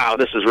thought, wow,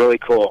 this is really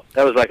cool.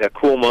 That was like a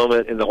cool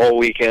moment in the whole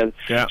weekend.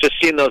 Yeah. Just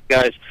seeing those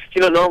guys,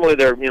 normally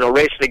they're,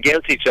 racing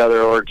against each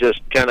other or just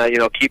kind of,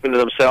 keeping to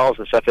themselves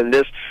and stuff. And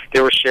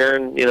they were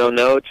sharing,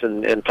 notes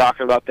and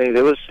talking about things.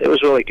 It was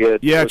really good.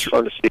 Yeah, it was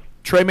fun to see.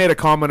 Trey made a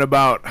comment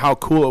about how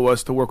cool it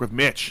was to work with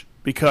Mitch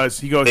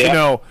because he goes,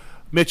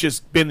 Mitch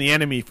has been the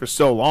enemy for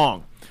so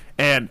long.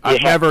 And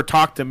I've never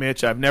talked to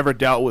Mitch. I've never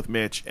dealt with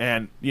Mitch.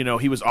 And,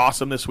 he was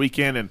awesome this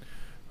weekend, and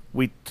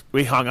we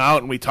hung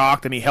out and we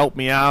talked and he helped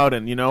me out,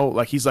 and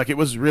he's like, it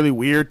was really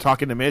weird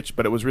talking to Mitch,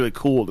 but it was really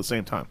cool at the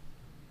same time.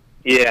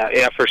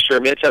 Yeah, for sure.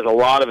 Mitch has a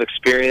lot of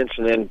experience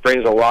and then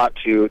brings a lot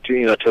to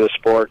the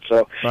sport.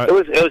 So right. It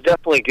was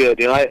definitely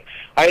good. I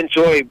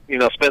enjoy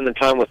spending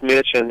time with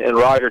Mitch and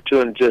Roger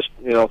too, and just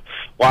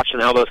watching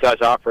how those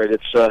guys operate.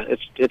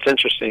 It's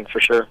interesting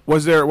for sure.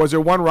 Was there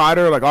one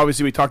rider, like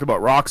obviously we talked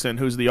about Roczen,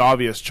 who's the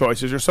obvious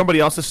choice? Is there somebody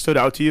else that stood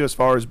out to you as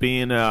far as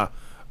being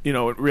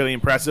really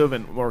impressive,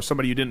 or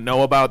somebody you didn't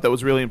know about that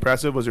was really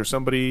impressive? Was there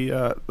somebody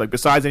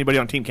besides anybody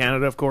on Team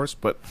Canada, of course?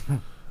 But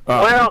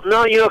well,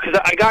 no, because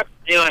I got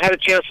I had a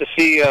chance to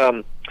see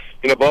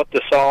both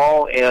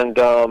DeSalle and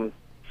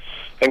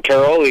and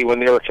Caroli when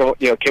they were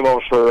came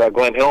over for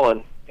Glenn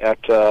Hillen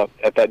at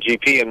that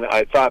GP, and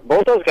I thought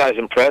both those guys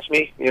impressed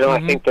me.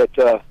 I think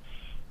that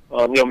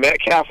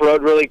Metcalf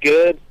rode really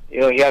good.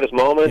 He had his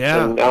moments,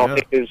 and I don't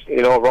think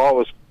his overall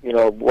was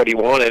what he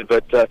wanted,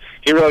 but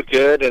he rode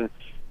good. And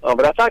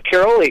but I thought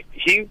Caroli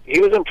he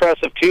was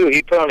impressive too.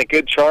 He put on a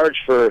good charge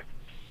for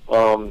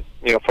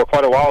for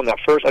quite a while in that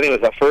first. I think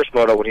it was that first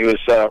moto when he was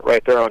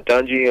right there on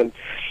Dungey,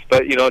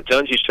 but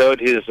Dungey showed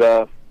his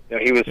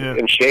he was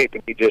in shape,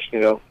 and he just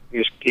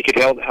he could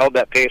held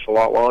that pace a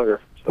lot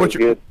longer.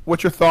 So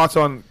what's your thoughts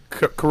on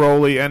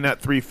Caroli and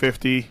that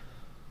 350?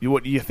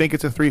 You think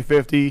it's a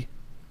 350?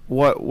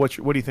 What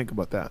do you think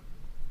about that?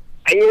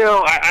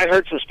 I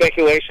heard some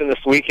speculation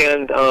this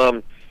weekend.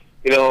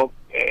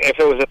 If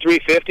it was a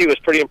 350, it was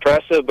pretty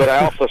impressive. But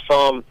I also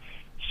saw him.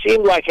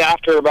 Seemed like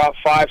after about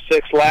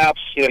 5-6 laps,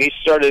 he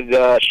started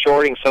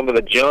shorting some of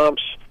the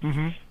jumps.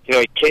 Mm-hmm.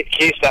 He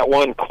cased that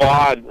one quad.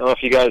 I don't know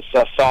if you guys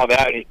saw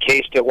that. He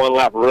cased it one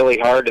lap really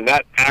hard, and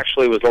that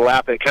actually was the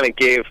lap that kind of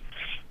gave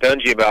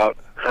Dungey about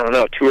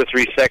 2 or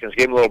 3 seconds,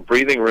 gave him a little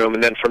breathing room,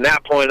 and then from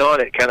that point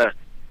on, it kind of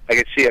I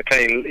could see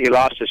he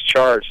lost his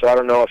charge. So I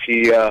don't know if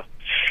he. I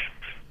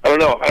don't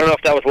know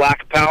if that was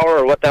lack of power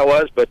or what that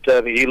was, but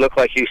he looked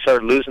like he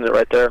started losing it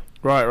right there.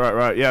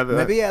 Right. Yeah.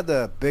 Maybe he had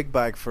the big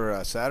bike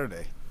for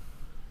Saturday.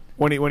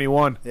 When he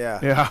won.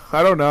 Yeah.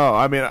 I don't know.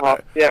 I mean,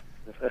 yeah.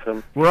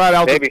 We're at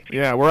altitude. Maybe.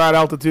 Yeah, we're at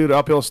altitude,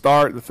 uphill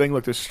start. The thing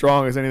looked as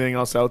strong as anything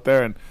else out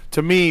there. And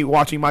to me,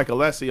 watching Mike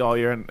Alessi all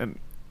year, and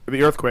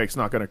the Earthquake's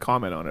not going to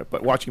comment on it,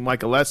 but watching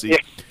Mike Alessi,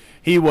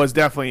 he was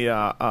definitely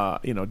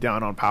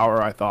down on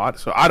power, I thought.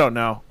 So I don't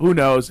know. Who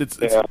knows? It's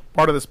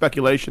part of the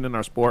speculation in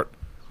our sport.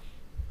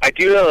 I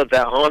do know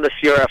that Honda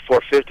CRF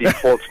 450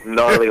 pulled some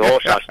gnarly hole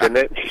shots, didn't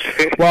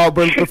it? Well,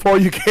 before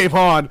you came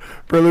on,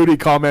 Berluti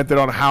commented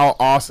on how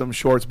awesome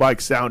Short's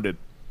bike sounded.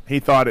 He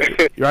thought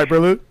it. You right,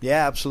 Berlut?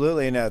 Yeah,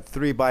 absolutely. And a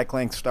 3 bike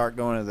length start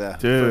going to the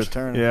first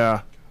turn.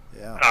 Yeah.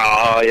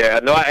 Oh, yeah.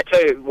 No, I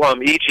tell you,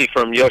 Ichi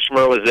from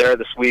Yoshimura was there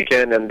this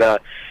weekend, and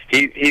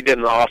he did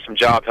an awesome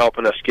job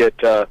helping us get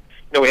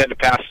we had to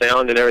pass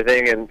sound and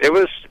everything, and it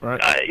was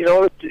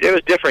it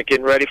was different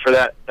getting ready for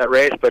that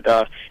race, but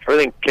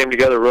everything came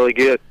together really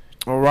good.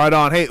 Well, right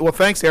on. Hey, well,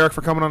 thanks, Erik,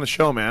 for coming on the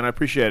show, man. I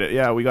appreciate it.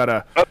 Yeah, we got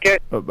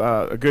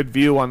a good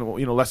view on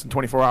less than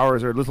 24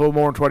 hours or a little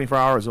more than 24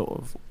 hours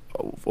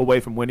away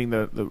from winning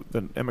the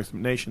MX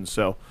Nations.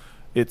 So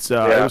it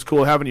was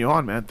cool having you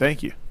on, man.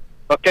 Thank you.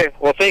 Okay,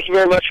 well, thank you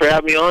very much for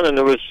having me on, and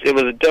it was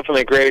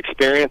definitely a great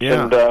experience,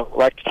 and I'd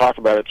like to talk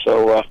about it.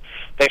 So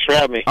thanks for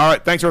having me. All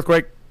right, thanks,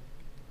 Earthquake.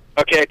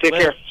 Okay, take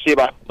care. See you,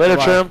 bye. Later,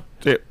 Bye. Trim.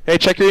 See you. Hey,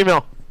 check your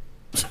email.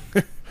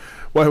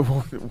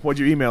 What'd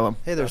you email him?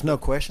 Hey, there's no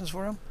questions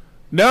for him?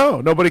 No,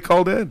 nobody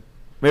called in.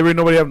 Maybe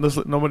nobody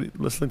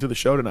listening to the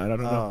show tonight. I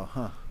don't know.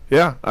 Huh.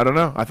 Yeah, I don't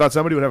know. I thought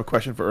somebody would have a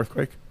question for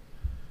Earthquake.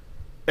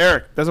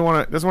 Erik doesn't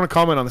want to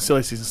comment on the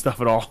silly season stuff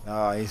at all.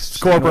 Oh, it's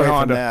corporate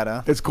Honda. That,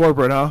 huh? It's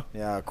corporate, huh?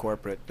 Yeah,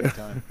 corporate, big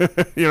time.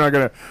 you're not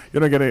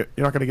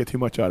gonna get too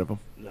much out of them.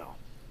 No.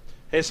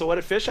 Hey, so what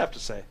did Fish have to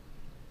say?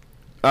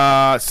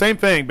 Same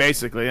thing,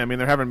 basically. I mean,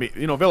 they're having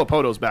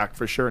Villapoto's back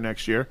for sure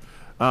next year.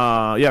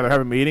 They're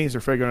having meetings.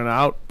 They're figuring it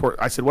out.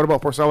 I said, what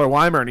about Porcella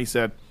Weimer? And he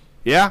said,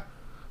 yeah,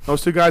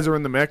 those 2 guys are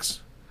in the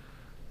mix.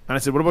 And I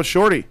said, what about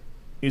Shorty?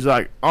 He's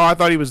like, oh, I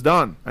thought he was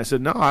done. I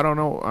said, no, I don't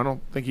know. I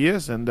don't think he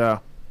is. And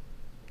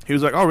he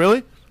was like, oh,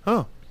 really?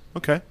 Oh,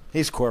 okay.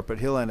 He's corporate.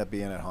 He'll end up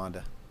being at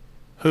Honda.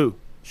 Who?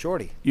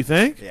 Shorty. You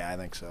think? Yeah, I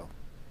think so.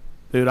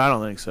 Dude, I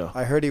don't think so.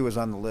 I heard he was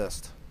on the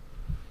list.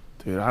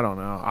 Dude, I don't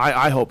know.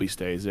 I hope he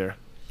stays there.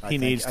 He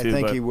needs to. I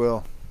think he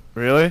will.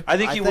 Really? I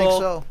think he will.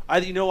 So.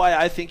 You know why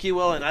I think he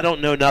will, and I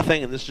don't know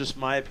nothing, and this is just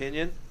my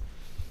opinion,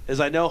 is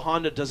I know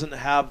Honda doesn't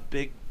have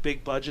big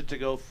budget to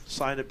go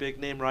sign a big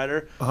name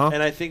rider,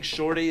 and I think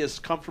Shorty is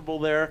comfortable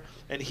there,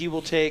 and he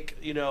will take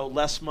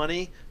less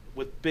money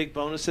with big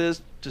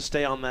bonuses to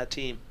stay on that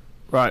team.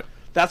 Right.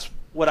 That's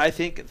what I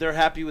think. They're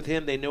happy with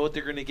him. They know what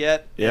they're going to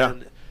get. Yeah.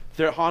 And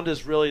their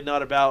Honda's really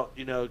not about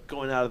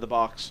going out of the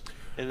box.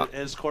 And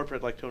it's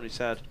corporate, like Tony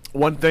said.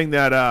 One thing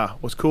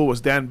that was cool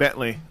was Dan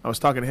Bentley. I was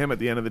talking to him at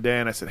the end of the day,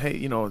 and I said,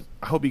 hey,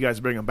 I hope you guys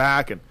bring him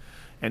back.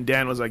 And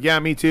Dan was like, yeah,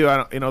 me too.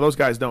 Those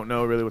guys don't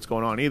know really what's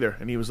going on either.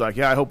 And he was like,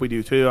 yeah, I hope we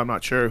do too. I'm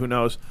not sure. Who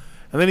knows?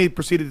 And then he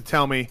proceeded to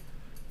tell me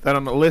that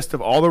on the list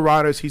of all the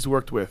riders he's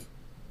worked with,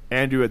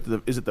 Andrew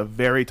is at the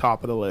very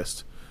top of the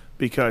list,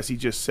 because he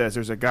just says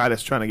there's a guy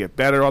that's trying to get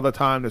better all the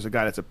time. There's a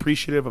guy that's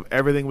appreciative of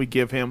everything we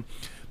give him.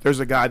 There's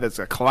a guy that's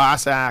a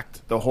class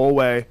act the whole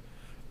way.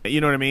 You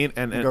know what I mean?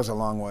 And it goes a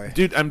long way.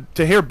 Dude,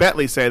 to hear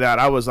Bentley say that,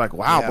 I was like,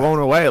 wow, blown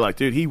away. Like,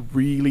 dude, he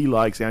really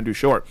likes Andrew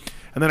Short.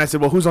 And then I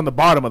said, well, who's on the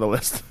bottom of the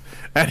list?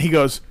 And he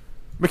goes,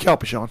 Mikkel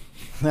Pichon.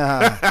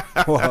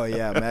 Whoa,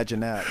 yeah,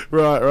 imagine that.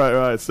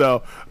 Right.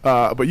 So,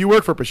 but you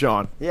work for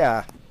Pichon.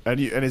 Yeah. And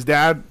his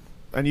dad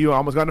and you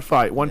almost got in a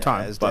fight one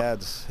time. His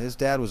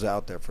dad was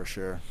out there for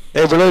sure.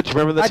 Hey, Berluti, do you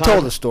remember the time? I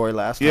told the story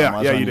last time I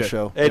was on the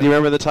show. Hey, do you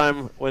remember the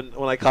time when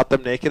I caught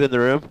them naked in the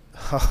room?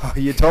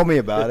 You told me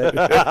about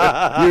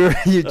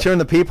it. you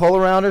turned the peephole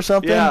around or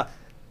something? Yeah.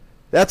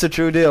 That's a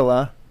true deal,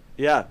 huh?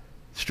 Yeah.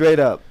 Straight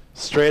up.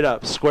 Straight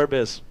up. Square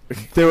biz.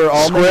 They were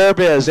all Square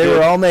biz. They dude.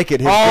 were all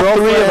naked. His all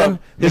girlfriend, three of them.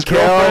 His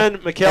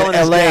girlfriend, Mikhail, and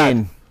his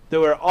Elaine. dad. They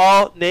were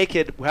all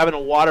naked, having a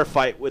water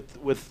fight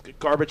with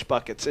garbage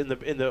buckets in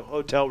the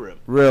hotel room.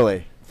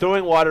 Really?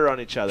 Throwing water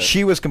on each other.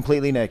 She was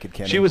completely naked,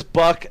 Kenny. She was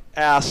buck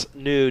ass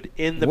nude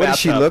in the What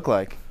bathtub. did she look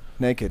like?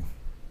 Naked.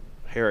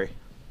 Hairy.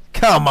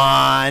 Come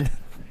on.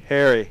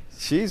 Hairy.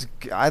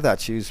 I thought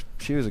she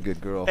was a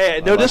good girl.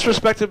 Hey, no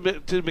disrespect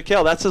to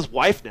Mikhail. That's his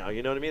wife now.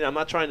 You know what I mean? I'm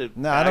not trying to.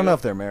 No, I don't know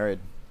if they're married.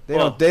 They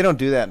don't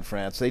do that in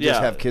France. They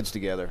just have kids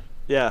together.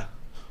 Yeah.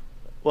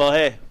 Well,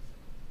 hey,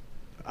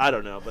 I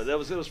don't know, but it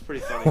was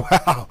pretty funny.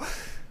 Wow.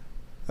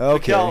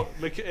 Okay.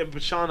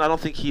 And Sean, I don't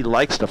think he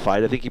likes to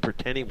fight. I think he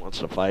pretends he wants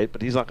to fight,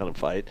 but he's not going to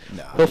fight.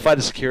 No. He'll fight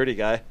a security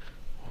guy.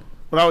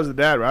 Well, that was the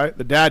dad, right?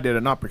 The dad did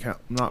it, not Mikhail.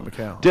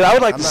 Dude, I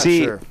would like I'm to not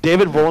see sure.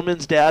 David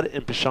Volman's dad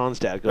and Bashan's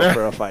dad go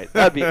for a fight.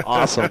 That'd be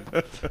awesome.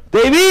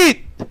 David!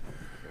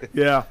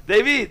 Yeah.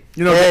 David!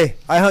 You know, Hey,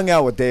 I hung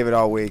out with David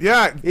all week.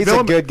 Yeah, He's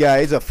a good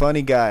guy. He's a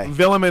funny guy.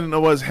 Villeman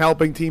was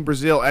helping Team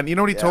Brazil, and you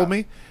know what he Yeah. told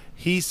me?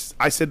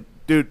 I said,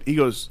 dude, he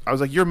goes, I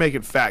was like, you're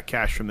making fat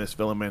cash from this,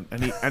 Villeman,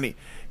 and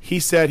he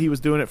said he was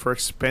doing it for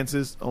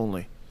expenses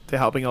only, to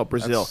helping out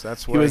Brazil.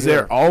 That's he what was I hear.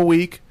 there all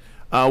week.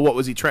 What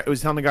was he?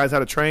 Was telling the guys how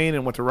to train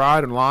and what to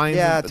ride and lines.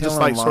 Yeah, and tell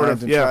him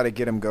lines and try to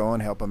get him going,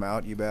 help him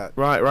out. You bet.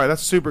 Right.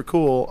 That's super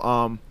cool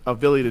of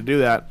Billy to do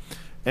that,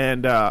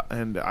 and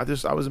I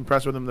was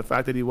impressed with him. The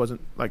fact that he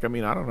wasn't like, I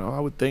mean, I don't know. I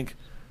would think,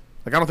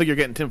 like, I don't think you're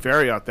getting Tim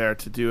Ferry out there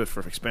to do it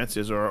for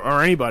expenses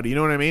or anybody. You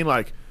know what I mean?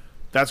 Like,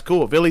 that's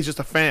cool. Billy's just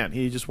a fan.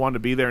 He just wanted to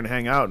be there and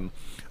hang out, and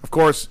of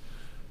course,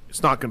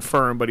 it's not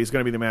confirmed, but he's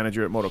going to be the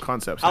manager at Moto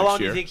Concepts. How long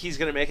do you think he's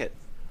going to make it?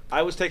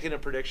 I was taking a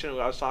prediction.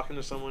 I was talking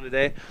to someone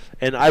today,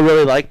 and I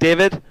really like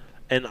David,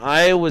 and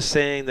I was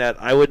saying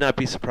that I would not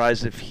be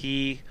surprised if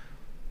he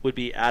would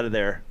be out of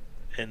there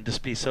and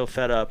just be so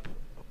fed up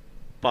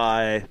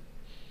by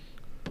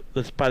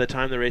the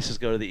time the races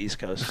go to the East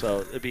Coast.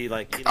 So it'd be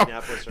like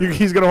Indianapolis.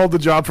 He's going to hold the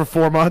job for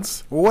 4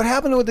 months? Well, what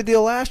happened with the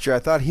deal last year? I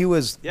thought he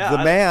was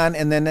the man,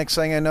 and then next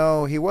thing I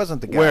know, he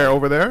wasn't the guy. Where,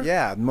 over there?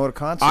 Yeah, Motor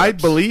Concepts. I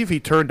believe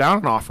he turned down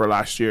an offer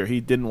last year. He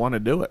didn't want to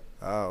do it.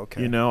 Oh,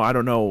 okay. You know, I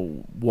don't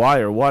know why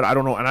or what. I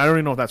don't know, and I don't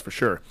even know if that's for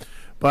sure.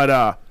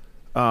 But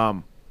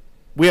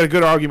we had a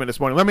good argument this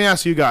morning. Let me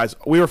ask you guys.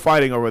 We were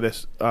fighting over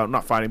this,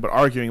 not fighting, but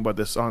arguing about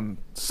this on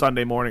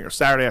Sunday morning or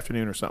Saturday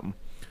afternoon or something.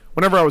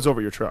 Whenever I was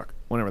over your truck,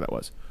 whenever that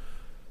was.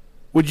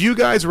 Would you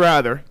guys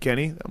rather,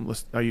 Kenny,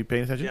 are you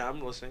paying attention? Yeah,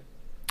 I'm listening.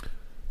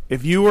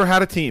 If you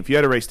had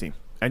a race team,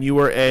 and you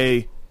were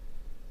a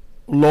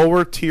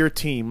lower tier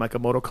team like a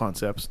Moto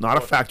Concepts, not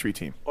a factory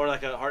team. Or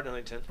like a Hart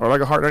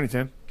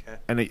Huntington. Okay.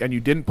 And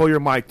you didn't pull your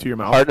mic to your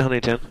mouth. Hart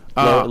Huntington,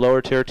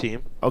 lower tier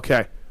team.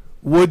 Okay.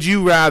 Would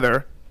you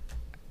rather,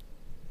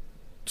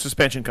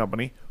 suspension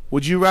company,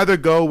 would you rather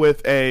go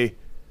with a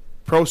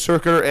Pro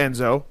Circuit or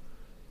Enzo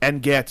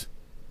and get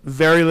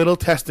very little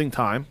testing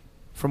time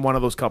from one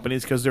of those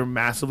companies because they're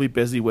massively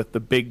busy with the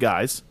big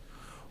guys?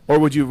 Or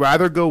would you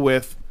rather go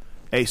with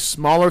a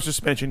smaller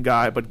suspension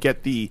guy but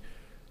get the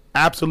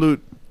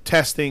absolute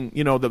testing,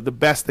 the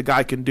best the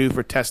guy can do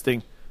for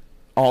testing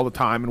all the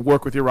time and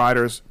work with your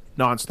riders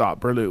nonstop?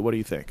 Berluti, what do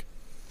you think?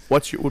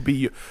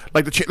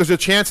 There's a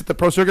chance that the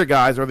Pro Circuit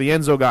guys or the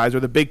Enzo guys or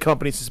the big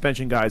company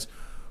suspension guys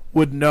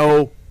would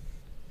know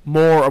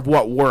more of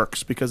what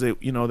works because they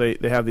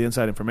have the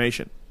inside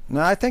information.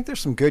 No, I think there's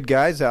some good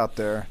guys out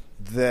there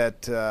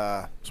that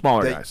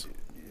smaller guys.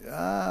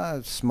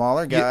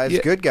 Smaller guys,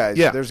 good guys.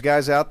 Yeah. There's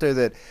guys out there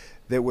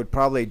that would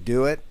probably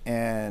do it,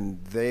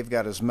 and they've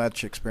got as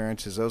much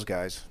experience as those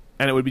guys.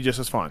 And it would be just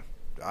as fun.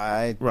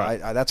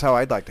 That's how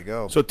I'd like to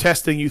go. So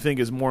testing, you think,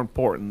 is more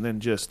important than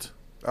just...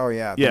 Oh,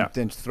 yeah. Yeah.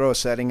 Then throw a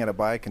setting at a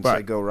bike and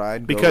say, go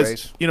ride, because, go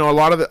race. a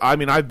lot of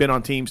I've been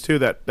on teams, too,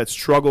 that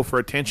struggle for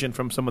attention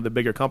from some of the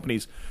bigger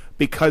companies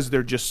because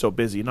they're just so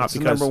busy. That's the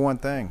number one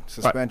thing,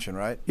 suspension,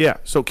 right? Yeah.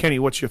 So, Kenny,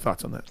 what's your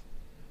thoughts on that?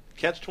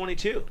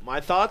 Catch-22. My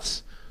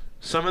thoughts,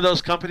 some of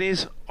those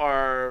companies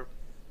are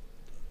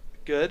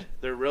good.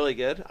 They're really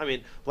good. I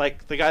mean,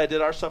 like the guy that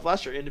did our stuff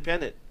last year,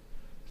 Independent,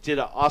 did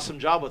an awesome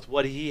job with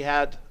what he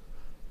had.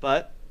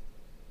 But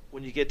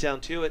when you get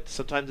down to it,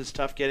 sometimes it's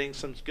tough getting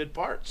some good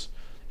parts.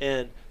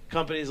 And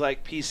companies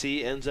like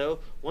PC, Enzo,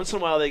 once in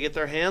a while they get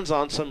their hands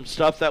on some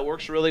stuff that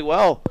works really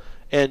well.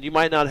 And you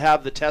might not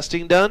have the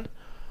testing done,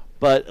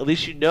 but at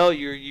least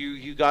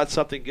you got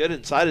something good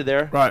inside of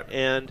there. Right.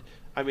 And,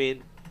 I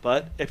mean,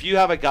 but if you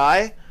have a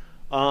guy,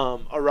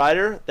 a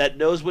rider that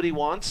knows what he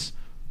wants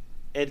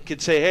and can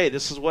say, hey,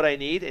 this is what I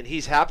need, and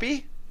he's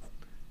happy,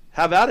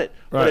 have at it.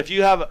 Right. But if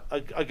you have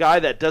a guy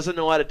that doesn't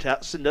know how to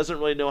test and doesn't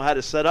really know how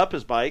to set up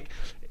his bike,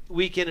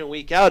 week in and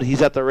week out,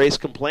 he's at the race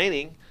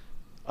complaining,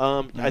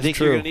 I think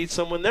you're going to need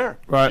someone there.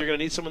 Right. You're going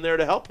to need someone there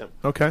to help him.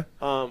 Okay.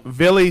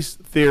 Billy's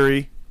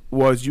theory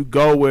was you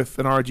go with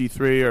an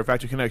RG3 or a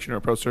Factory Connection or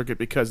a Pro Circuit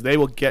because they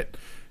will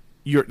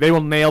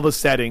nail the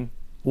setting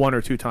 1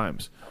 or 2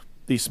 times.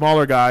 The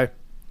smaller guy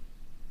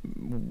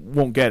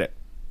won't get it.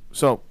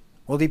 So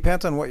Well, it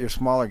depends on what your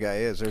smaller guy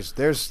is.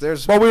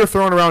 There's. Well, we were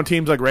throwing around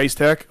teams like Race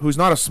Tech, who's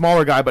not a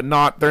smaller guy, but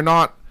they're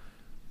not,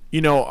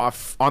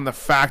 on the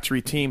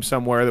factory team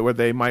somewhere where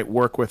they might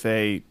work with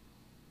a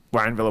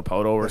Ryan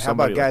Villapoto or How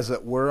somebody. about guys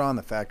that were on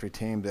the factory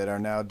team that are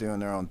now doing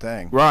their own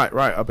thing? Right.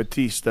 A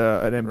Batista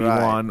at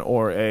MB1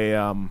 or a,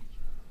 I don't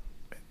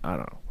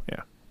know.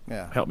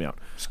 Yeah. Help me out.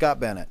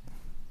 Scott Bennett.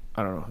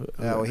 I don't know.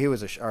 Yeah, well, he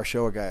was our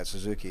Showa guy at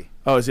Suzuki.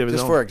 Oh, is he have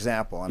his just own? For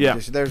example. Yeah.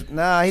 He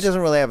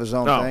doesn't really have his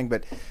own thing,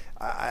 but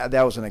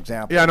that was an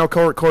example. Yeah, I know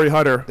Corey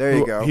Hutter. There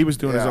you go. He was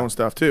doing his own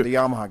stuff too. The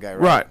Yamaha guy,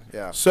 right? Right.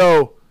 Yeah.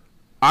 So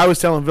I was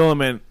telling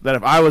Villeman that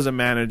if I was a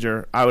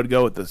manager, I would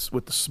go with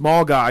the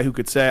small guy who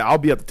could say, I'll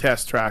be at the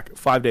test track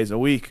 5 days a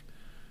week,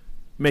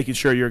 making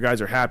sure your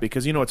guys are happy.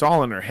 Because, it's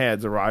all in their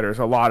heads, the riders.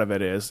 A lot of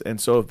it is. And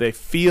so if they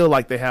feel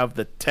like they have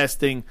the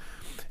testing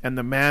and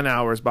the man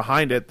hours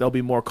behind it, they'll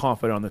be more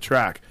confident on the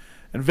track.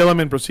 And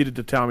Villeman proceeded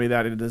to tell me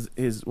that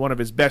one of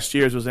his best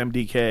years was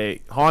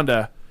MDK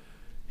Honda.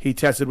 He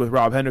tested with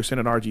Rob Hendrickson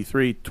at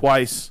RG3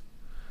 twice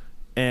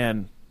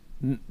and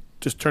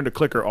just turned a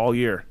clicker all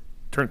year.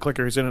 Turned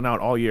clickers in and out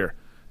all year.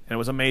 And it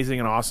was amazing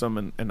and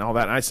awesome and all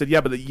that. And I said,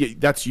 yeah, but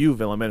that's you,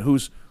 Villeman,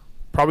 who's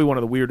probably one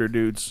of the weirder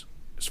dudes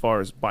as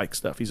far as bike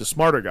stuff. He's a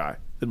smarter guy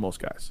than most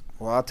guys.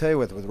 Well, I'll tell you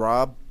with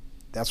Rob,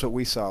 that's what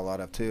we saw a lot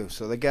of too.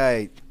 So the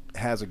guy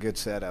has a good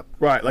setup.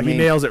 Right, he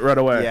nails it right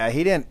away. Yeah,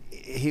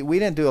 we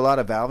didn't do a lot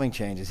of valving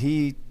changes.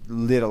 He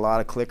did a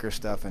lot of clicker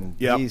stuff, and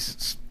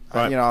he's,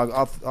 right.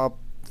 I'll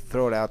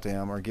throw it out to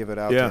him or give it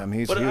out to him.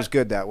 He was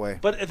good that way.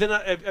 But then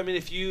I mean,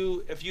 if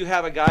you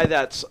have a guy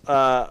that's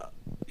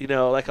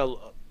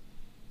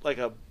like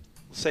a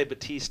say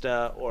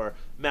Batista or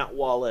Matt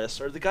Wallace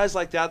or the guys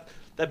like that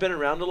have been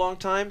around a long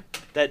time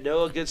that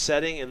know a good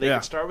setting and they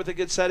can start with a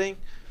good setting.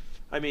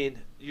 I mean,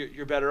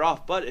 you're better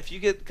off. But if you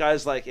get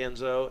guys like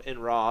Enzo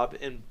and Rob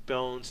and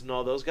Bones and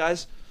all those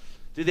guys,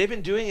 dude, they've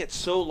been doing it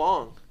so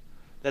long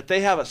that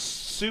they have a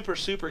super,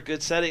 super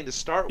good setting to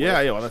start with.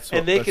 Yeah, well, that's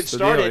and they can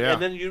start deal, it,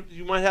 and then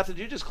you might have to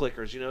do just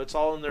clickers. It's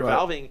all in their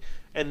valving,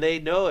 and they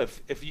know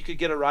if you could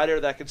get a rider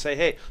that can say,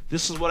 hey,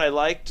 this is what I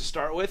like to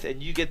start with,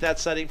 and you get that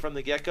setting from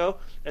the get-go,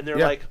 and they're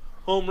like,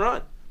 home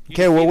run.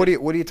 Okay, well, what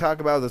do you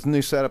talk about this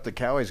new setup that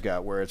Kehoe's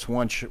got, where it's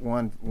one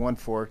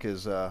fork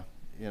is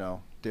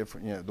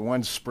different. The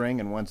one's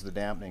spring and one's the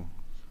damping.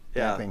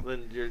 Yeah,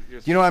 then you're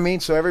you know what I mean?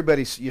 So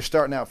you're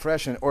starting out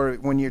fresh, or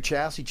when your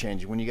chassis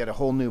changes, when you get a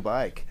whole new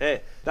bike.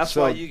 Hey, that's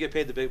why you get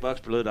paid the big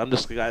bucks, Berluti. I'm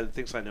just the guy that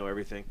thinks I know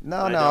everything. No,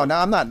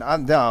 I'm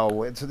not.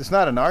 No, it's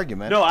not an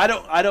argument. No, I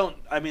don't.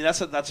 I mean,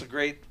 that's a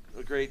great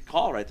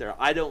call right there.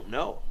 I don't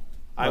know.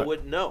 I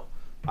wouldn't know.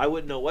 I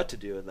wouldn't know what to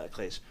do in that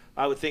case.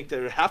 I would think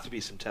there would have to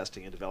be some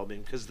testing and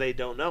development because they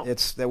don't know.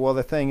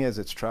 The thing is,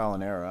 it's trial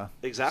and error.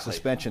 Exactly.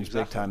 Suspension's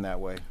big time that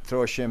way.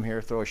 Throw a shim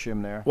here, throw a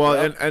shim there.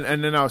 Well,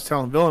 and then I was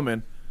telling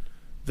Villeman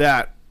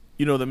that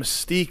the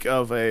mystique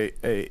of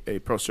a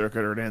Pro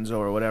Circuit or an Enzo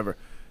or whatever,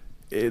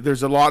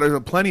 there's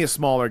plenty of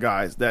smaller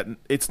guys that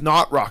it's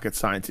not rocket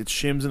science. It's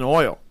shims and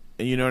oil,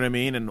 and you know what I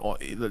mean. And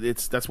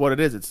that's what it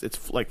is.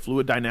 It's like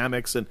fluid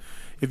dynamics, and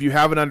if you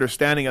have an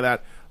understanding of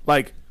that,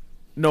 like,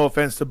 no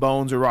offense to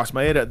Bones or Ross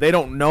Maeda, they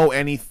don't know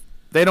any.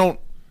 They don't.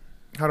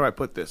 How do I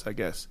put this? I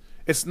guess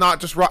it's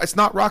not just it's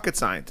not rocket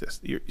science.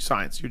 You're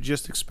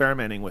just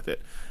experimenting with it,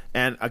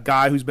 and a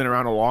guy who's been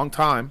around a long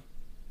time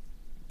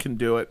can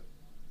do it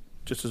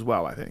just as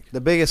well, I think. The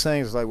biggest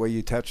thing is like what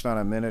you touched on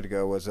a minute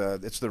ago was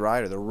it's the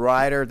rider. The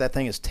rider, that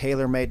thing is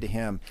tailor-made to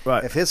him.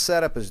 Right. If his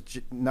setup is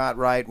not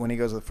right when he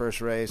goes to the first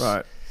race,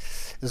 right,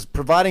 is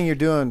providing you're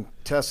doing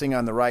testing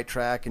on the right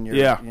track and you're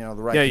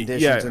the right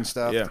conditions and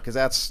stuff, because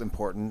that's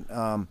important.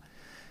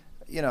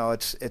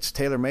 It's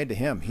tailor-made to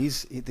him.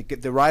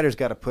 The rider's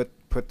got to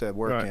put the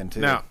work in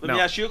too. Let me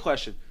ask you a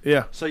question.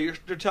 Yeah. So you're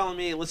telling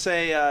me, let's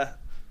say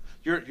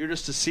you're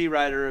just a C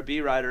rider or a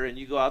B rider, and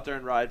you go out there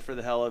and ride for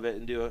the hell of it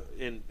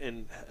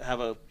and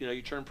have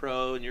you turn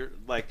pro and you're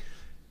like,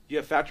 you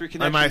have factory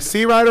connection. Am I a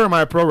C rider or am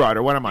I a pro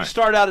rider? What am I? You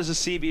start out as a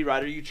CB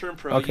rider. You turn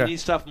pro. Okay. You need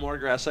stuff more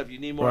aggressive. You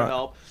need more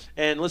help.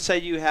 And let's say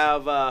you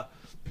have a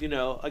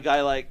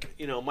guy like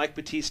Mike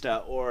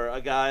Batista or a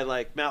guy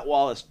like Matt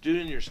Wallace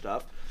doing your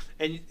stuff,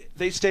 and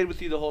they stayed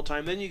with you the whole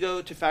time. Then you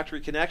go to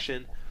factory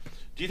connection.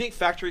 Do you think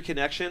factory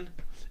connection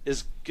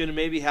is going to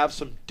maybe have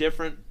some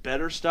different,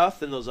 better stuff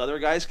than those other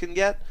guys can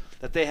get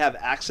that they have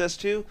access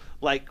to?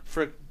 Like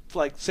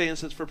say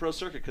instance for Pro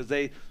Circuit, because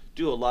they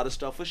do a lot of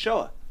stuff with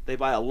Showa. They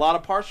buy a lot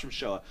of parts from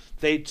Showa.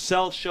 They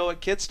sell Showa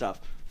kit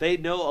stuff. They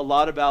know a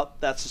lot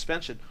about that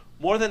suspension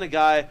more than a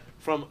guy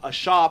from a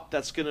shop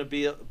that's going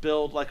to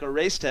build like a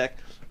Race Tech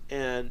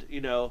and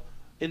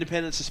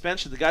independent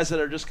suspension. The guys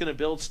that are just going to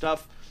build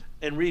stuff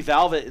and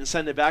revalve it and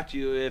send it back to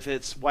you if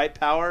it's White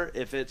Power,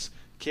 if it's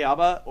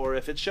Kiaba, or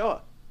if it's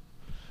Showa.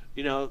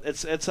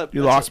 It's a.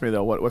 You lost me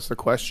though. What's the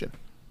question?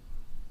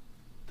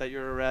 That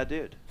you're a rad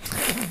dude.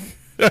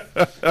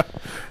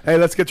 Hey,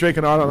 let's get Trey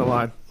Canard on the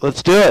line.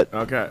 Let's do it.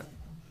 Okay.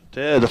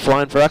 Dude, the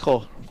flying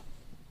freckle.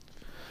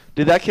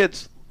 Dude, that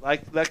kid's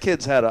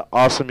had an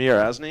awesome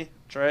year, hasn't he?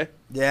 Trey?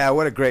 Yeah,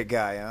 what a great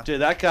guy, huh?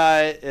 Dude, that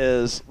guy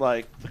is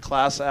like the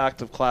class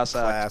act of class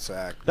act. Class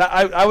act. That,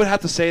 I would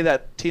have to say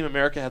that Team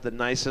America had the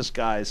nicest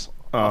guys.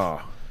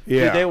 Oh,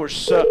 yeah. Dude, they were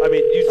so. I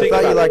mean, you think I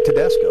thought you about liked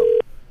Tedesco.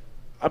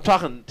 I'm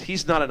talking.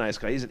 He's not a nice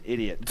guy. He's an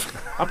idiot.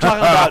 I'm talking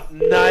about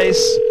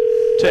nice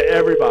to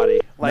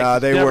everybody. Like No,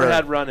 they never were.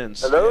 had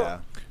run-ins. Hello? Yeah.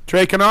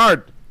 Trey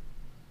Canard.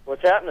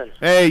 What's happening?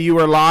 Hey, you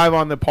are live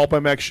on the Pulp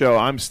MX show.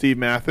 I'm Steve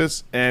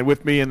Matthes, and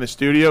with me in the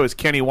studio is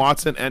Kenny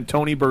Watson and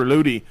Tony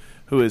Berluti,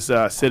 who is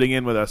sitting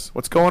in with us.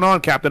 What's going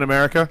on, Captain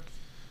America?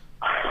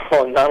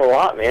 Oh, not a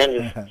lot, man.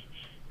 Just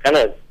kind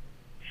of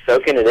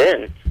soaking it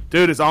in.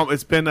 Dude,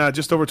 it's been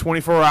just over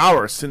 24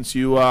 hours since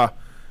you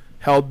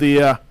held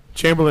the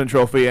Chamberlain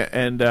Trophy,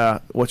 and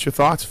what's your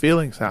thoughts,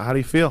 feelings? How do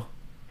you feel?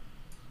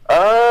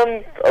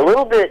 A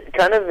little bit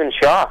kind of in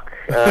shock.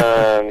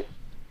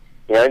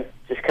 You know,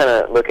 just kind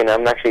of looking.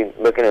 I'm actually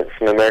looking at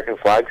some American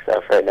flag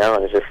stuff right now,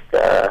 and it's just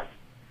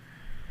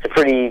it's a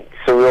pretty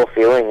surreal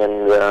feeling,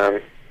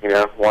 and you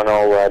know, one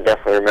I'll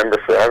definitely remember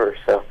forever.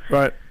 So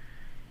Right.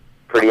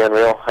 pretty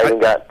unreal. I even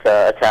got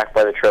attacked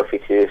by the trophy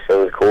too,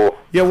 so it was cool.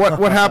 Yeah,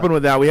 what happened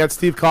with that? We had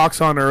Steve Cox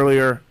on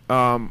earlier,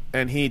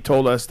 and he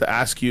told us to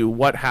ask you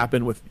what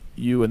happened with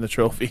you and the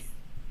trophy.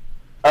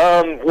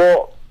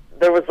 Well,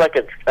 there was like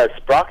a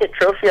sprocket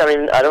trophy. I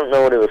mean, I don't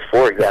know what it was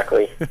for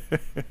exactly.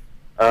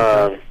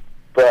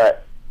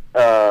 But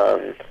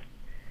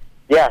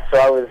yeah, so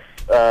I was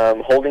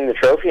holding the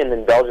trophy, and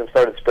then Belgium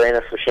started spraying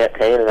us with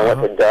champagne, and I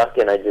went to duck,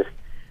 and I just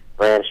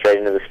ran straight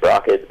into the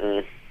sprocket,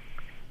 and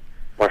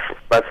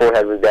my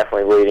forehead was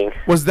definitely bleeding.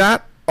 Was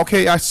that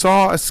okay? I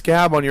saw a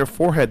scab on your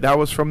forehead. That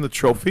was from the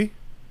trophy.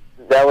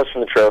 That was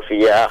from the trophy,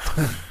 yeah.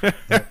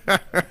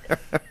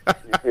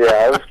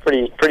 Yeah, it was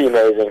pretty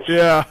amazing.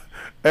 Yeah.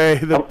 Hey,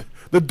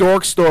 the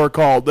dork store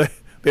called.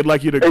 They'd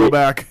like you to go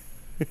back.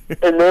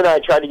 And then I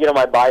tried to get on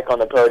my bike on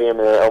the podium,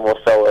 and it almost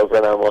fell over,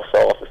 and I almost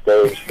fell off the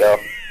stage. So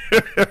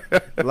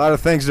A lot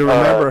of things to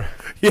remember.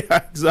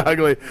 Yeah,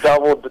 exactly.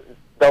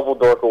 double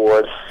dork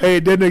award. Hey,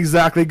 it didn't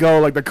exactly go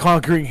like the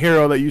conquering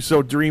hero that you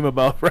so dream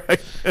about,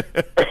 right?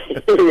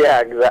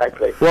 Yeah,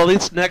 exactly. Well, at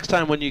least next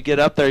time when you get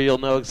up there, you'll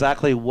know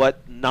exactly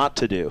what not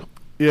to do.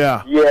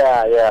 Yeah.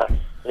 Yeah.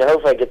 You know,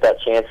 hopefully I get that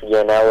chance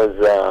again. That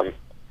was,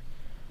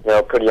 you know,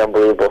 a pretty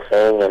unbelievable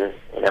thing, and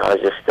you know, I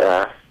was just,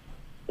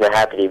 you know,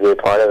 happy to be a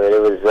part of it.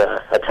 It was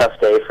a tough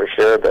day for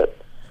sure, but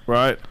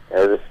Right.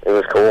 it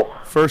was cool.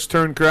 First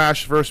turn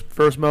crash,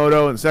 first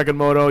moto, and second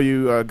moto,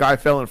 you guy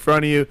fell in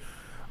front of you.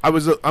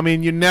 I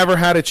mean, you never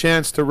had a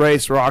chance to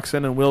race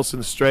Roxon and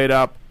Wilson straight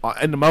up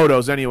in the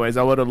motos. Anyways,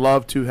 I would have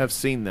loved to have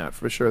seen that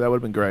for sure. That would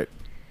have been great.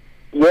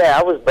 Yeah,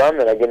 I was bummed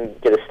that I didn't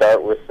get a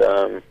start with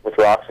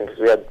Roxon because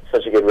we had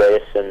such a good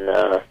race in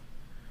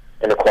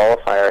the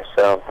qualifier.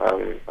 So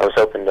I was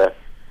hoping to,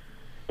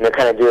 you know,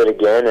 kind of do it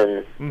again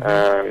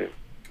and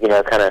you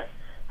know, kind of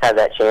have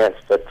that chance.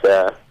 But you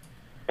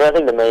know, I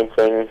think the main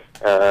thing,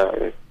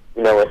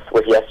 you know,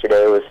 with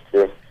yesterday was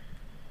to,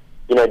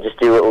 you know, just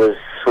do what was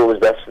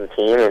best for the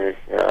team, and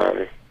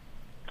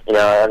you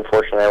know,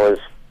 unfortunately, I was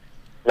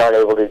not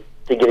able to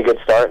get a good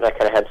start, and I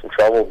kind of had some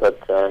trouble. But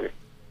I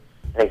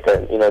think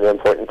that, you know, the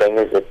important thing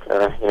is that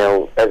you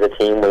know, as a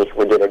team,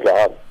 we did our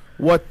job.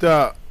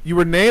 What you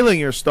were nailing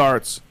your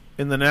starts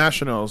in the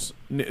Nationals,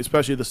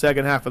 especially the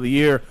second half of the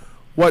year.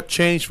 What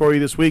changed for you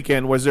this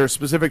weekend? Was there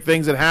specific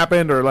things that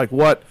happened, or like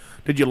what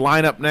did you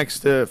line up next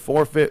to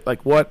forfeit?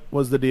 Like what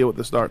was the deal with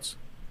the starts?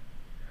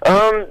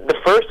 The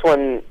first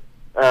one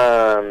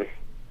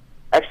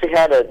actually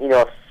had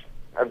a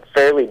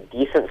fairly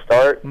decent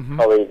start.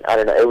 Probably, I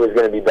don't know, it was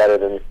going to be better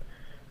than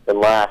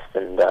last,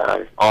 and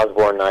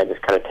Osborne and I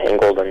just kind of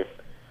tangled, and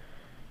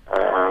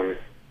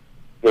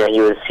you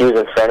know, he was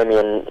in front of me,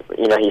 and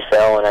you know, he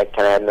fell, and I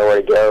kind of had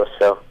nowhere to go.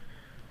 So,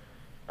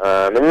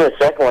 and then the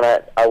second one,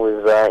 I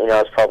was you know,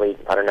 I was probably,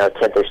 I don't know,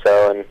 10th or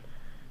so, and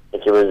I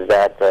think it was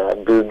that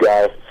Boog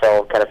guy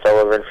fell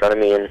over in front of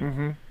me,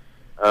 and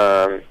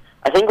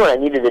I think what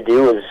I needed to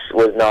do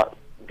was not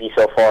be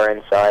so far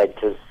inside,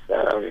 because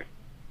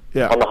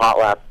on the hot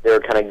lap they were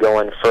kind of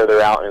going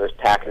further out, and it was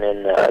packing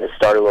in to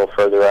start a little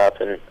further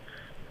up, and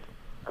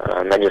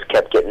I just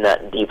kept getting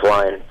that deep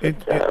line. But,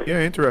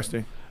 yeah,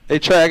 interesting. Hey,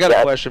 Trey, I got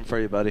a question for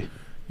you, buddy.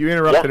 You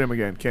interrupted him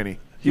again, Kenny.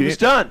 He was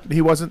done.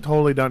 He wasn't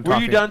totally done talking.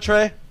 Were you done,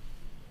 Trey?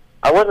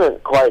 I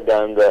wasn't quite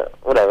done, but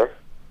whatever.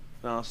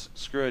 No,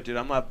 screw it, dude.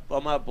 I'm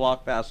not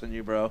block passing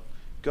you, bro.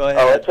 Go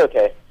ahead. Oh, that's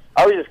okay.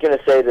 I was just gonna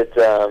say that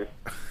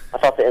I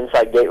thought the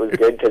inside gate was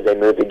good because they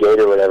moved the gate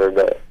or whatever,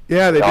 but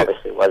yeah, they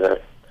obviously wasn't.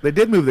 They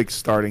did move the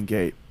starting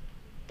gate.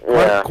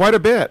 Yeah. Quite a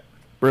bit.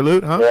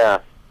 Berlut, huh? Yeah.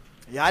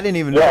 Yeah, I didn't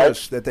even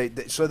notice that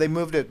they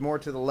moved it more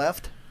to the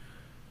left.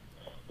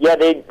 Yeah,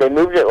 they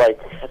moved it like,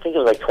 I think it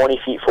was like 20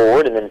 feet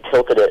forward, and then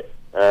tilted it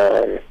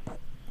to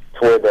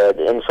where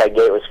the inside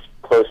gate was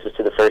closest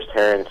to the first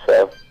turn.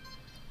 So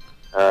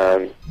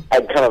I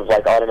kind of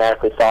like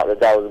automatically thought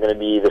that was going to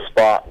be the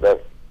spot,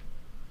 but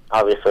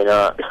obviously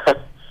not.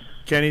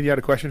 Kenny, do you have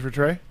a question for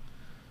Trey?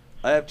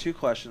 I have two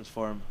questions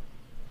for him.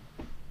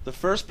 The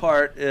first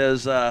part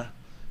is,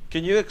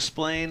 Can you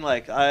explain,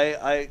 like,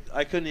 I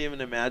couldn't even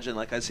imagine,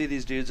 like, I see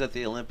these dudes at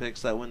the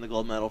Olympics that win the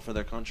gold medal for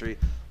their country.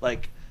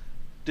 Like,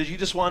 did you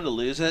just want to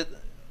lose it?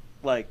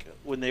 Like,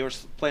 when they were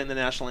playing the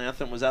national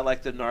anthem, was that,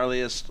 like, the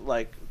gnarliest,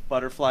 like,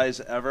 butterflies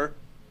ever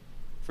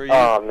for you?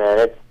 Oh,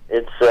 man,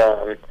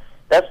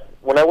 that's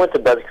when I went to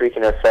Bud's Creek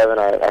in 07,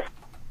 I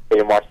stayed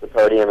and watched the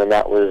podium, and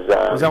that was...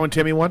 was that when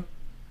Timmy won?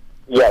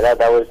 Yeah,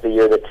 that was the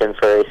year that Tim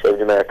Ferry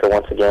saved America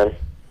once again.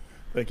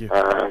 Thank you.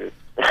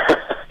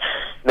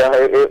 No,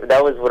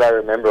 that was what I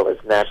remember was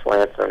the national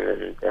anthem,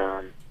 and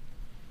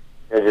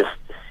just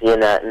seeing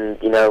that, and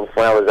when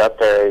I was up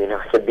there,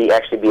 to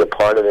actually be a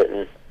part of it,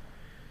 and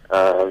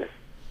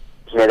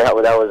that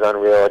was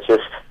unreal. It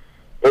just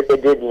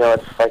it did,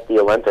 it's like the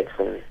Olympics,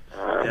 and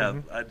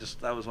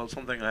that was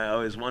something I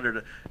always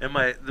wondered. And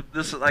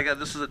this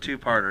is a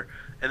two-parter,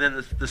 and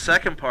then the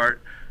second part,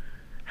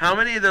 how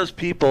many of those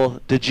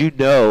people did you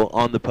know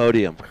on the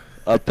podium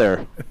up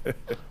there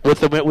with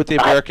the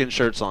American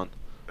shirts on?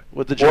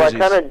 With the jerseys.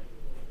 Well,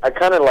 I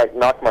kind of like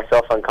knocked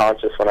myself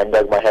unconscious when I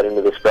dug my head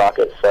into the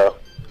sprocket, so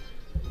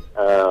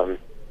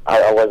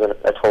I wasn't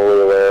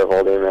totally aware of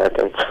all the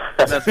Americans.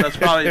 that's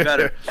probably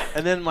better.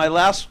 And then my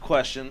last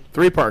question.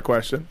 3-part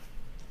question.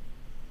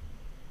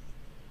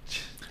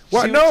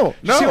 What? See No.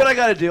 See what I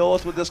got to deal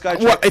with this guy,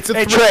 Trey? What? It's a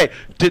hey, Trey,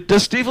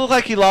 does Steve look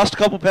like he lost a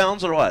couple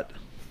pounds or what?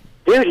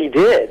 Dude, he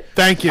did.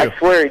 Thank you. I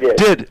swear he did.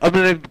 Dude, I'm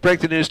going to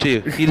break the news to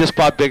you. He just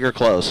bought bigger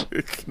clothes.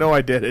 No,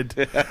 I didn't.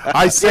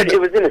 I said Dude,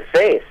 it was in his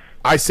face.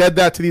 I said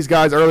that to these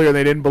guys earlier, and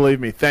they didn't believe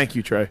me. Thank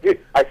you, Trey. Dude,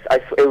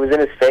 it was in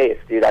his face,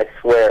 dude. I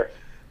swear.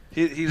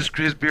 His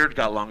beard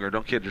got longer.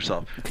 Don't kid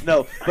yourself.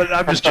 No, but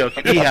I'm just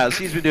joking. He has.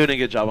 He's been doing a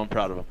good job. I'm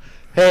proud of him.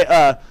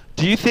 Hey,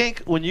 do you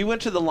think when you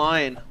went to the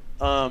line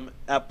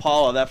at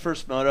Paula, that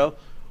first moto,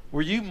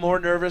 were you more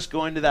nervous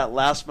going to that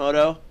last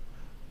moto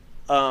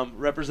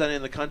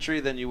representing the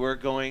country than you were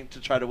going to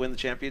try to win the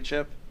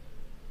championship?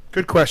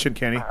 Good question,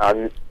 Kenny.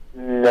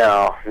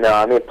 No.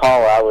 I mean,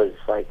 Paula, I was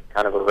like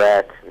kind of a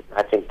wreck.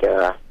 I think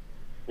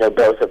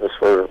both of us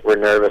were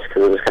nervous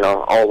because it was kind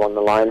of all on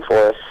the line for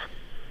us.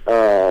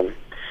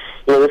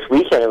 This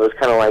weekend it was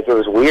kind of like it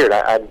was weird.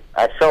 I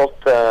felt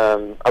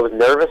I was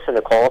nervous in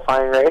the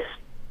qualifying race,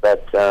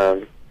 but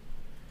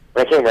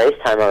when it came race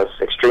time, I was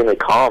extremely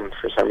calm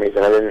for some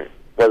reason. I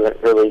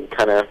wasn't really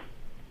kind of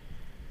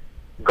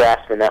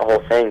grasping that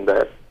whole thing,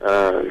 but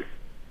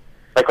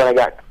like when I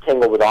got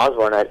tangled with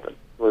Osborne, I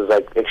was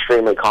like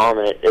extremely calm,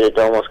 and it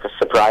almost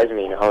surprised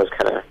me. I was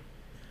kind of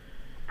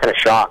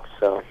shocked.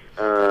 So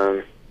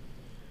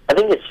I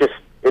think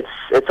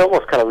it's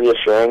almost kind of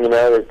reassuring,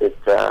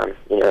 that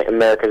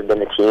America's been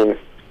the team,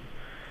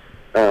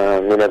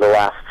 the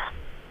last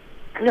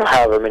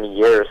however many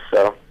years.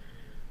 So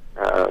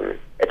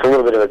it's a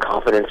little bit of a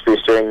confidence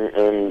booster,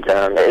 and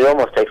it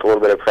almost takes a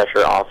little bit of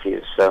pressure off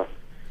you. So.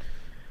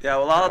 Yeah,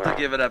 well, I'll have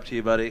to give it up to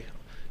you, buddy.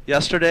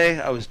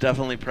 Yesterday, I was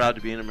definitely proud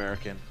to be an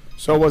American.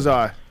 So was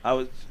I. I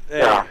was.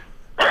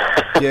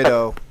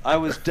 Ditto. I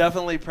was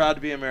definitely proud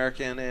to be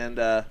American, and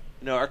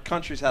our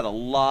country's had a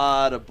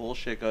lot of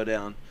bullshit go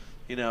down,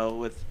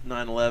 with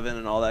 9/11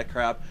 and all that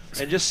crap.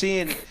 And just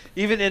seeing,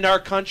 even in our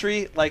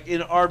country, like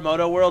in our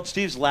moto world,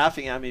 Steve's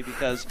laughing at me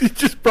because you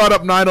just brought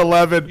up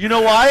 9/11. You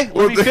know why?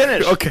 Let me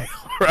finish. Okay.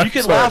 Right, you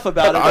can laugh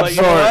about it, but sorry.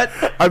 you know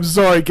what? I'm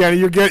sorry, Kenny.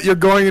 You're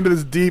going into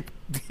this deep.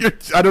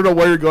 I don't know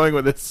where you're going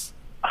with this.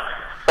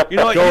 You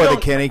know what? Go with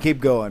it, Kenny.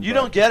 Keep going. You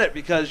don't get it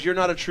because you're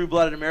not a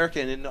true-blooded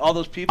American, and all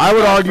those people. I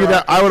would argue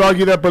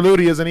that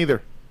Berluti isn't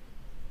either.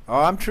 Oh,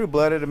 I'm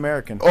true-blooded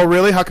American. Oh,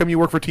 really? How come you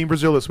work for Team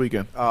Brazil this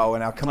weekend? Oh,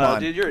 now come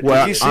on. Dude,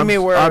 did you see me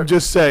where? I'm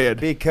just saying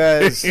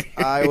because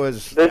I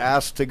was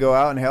asked to go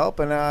out and help,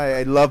 and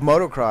I love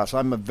motocross.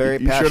 I'm a very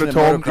passionate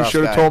motocross guy. You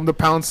should have told him to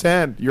pound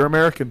sand. You're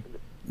American.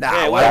 No,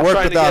 I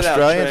work with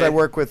Australians.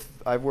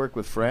 I've worked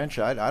with French.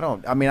 I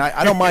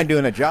don't mind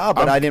doing a job,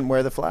 but I didn't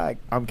wear the flag.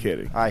 I'm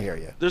kidding. I hear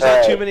you. There's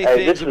not too many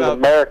things this about is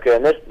America,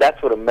 and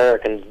that's what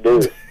Americans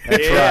do.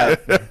 That's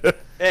right.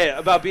 Hey,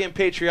 about being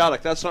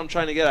patriotic. That's what I'm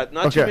trying to get at.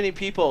 Not too many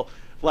people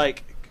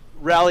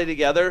rally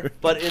together,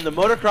 but in the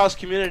motocross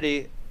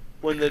community,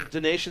 when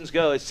the nations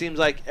go, it seems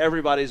like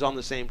everybody's on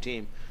the same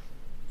team,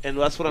 and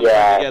that's what I'm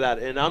trying to get at.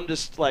 And I'm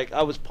just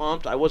I was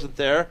pumped. I wasn't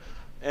there.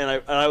 And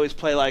I always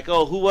play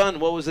oh, who won?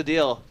 What was the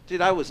deal?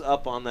 Dude, I was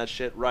up on that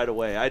shit right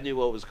away. I knew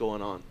what was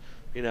going on.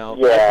 I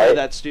play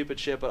that stupid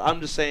shit, but I'm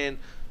just saying,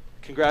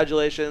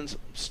 congratulations.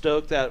 I'm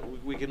stoked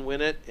that we can win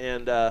it,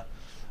 and I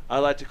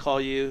like to call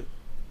you,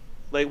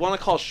 want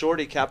to call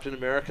Shorty Captain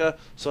America,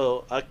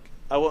 so I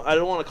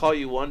don't want to call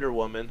you Wonder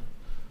Woman,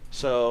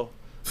 so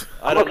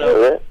I don't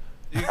know.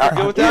 You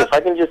good with that?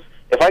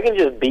 If I can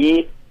just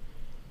be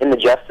in the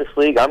Justice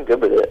League, I'm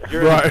good with it.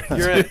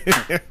 You're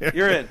in.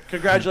 You're in.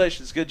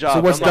 Congratulations. Good job.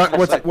 So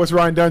what's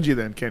Ryan Dungey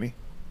then, Kenny?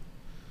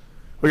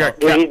 We got.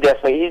 He's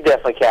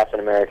definitely Captain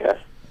America.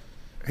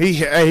 He's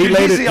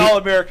the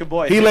All-American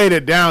boy. He laid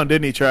it down,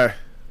 didn't he, Trey?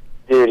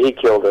 Dude, he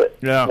killed it.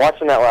 Yeah.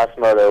 Watching that last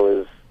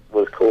moto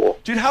was cool.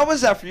 Dude, how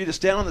was that for you to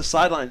stand on the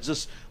sidelines,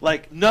 just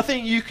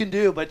nothing you can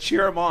do but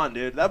cheer him on,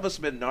 dude? That must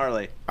have been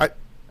gnarly.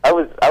 I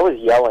was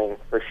yelling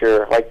for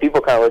sure. Like,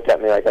 people kind of looked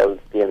at me like I was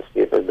being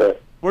stupid.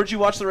 But where'd you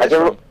watch the race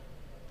from?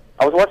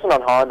 I was watching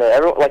on Honda.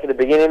 Everyone, like at the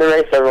beginning of the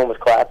race, everyone was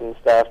clapping and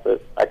stuff.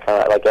 But I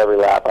kind of like every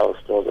lap, I was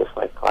still just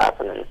like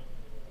clapping. And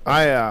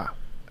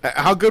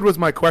how good was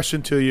my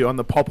question to you on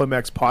the Pulp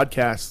MX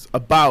podcast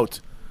about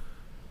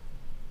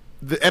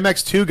the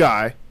MX2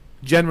 guy?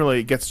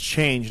 Generally gets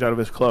changed out of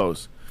his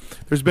clothes.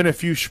 There's been a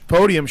few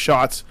podium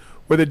shots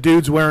where the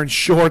dude's wearing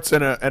shorts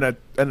and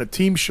a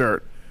team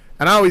shirt,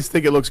 and I always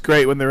think it looks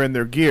great when they're in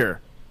their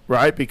gear,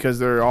 right? Because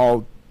they're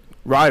all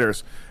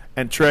riders.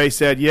 And Trey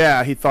said,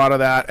 yeah, he thought of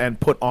that and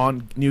put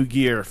on new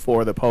gear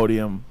for the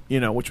podium,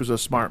 which was a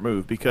smart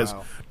move because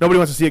nobody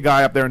wants to see a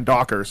guy up there in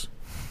Dockers,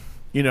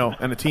 and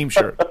a team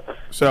shirt.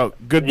 So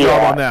good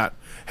job on that.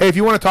 Hey, if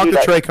you want to talk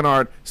to Trey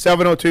Canard,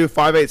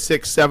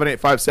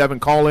 702-586-7857,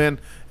 call in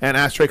and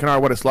ask Trey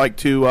Canard what it's like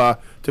to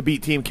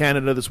beat Team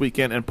Canada this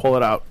weekend and pull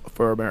it out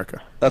for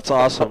America. That's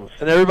awesome.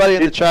 And everybody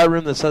in the chat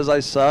room that says I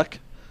suck,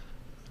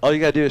 all you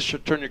got to do is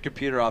turn your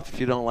computer off if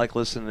you don't like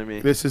listening to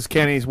me. This is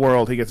Kenny's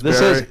world. He gets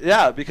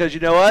because you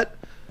know what?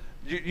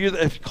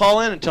 If you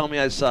call in and tell me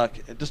I suck,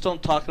 just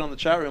don't talk it on the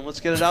chat room.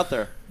 Let's get it out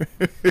there.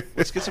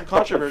 Let's get some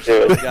controversy,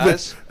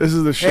 guys. This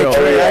is the show. Hey,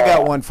 Trey, I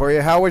got one for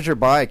you. How was your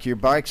bike? Your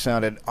bike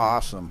sounded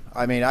awesome.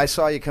 I mean, I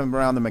saw you come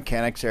around the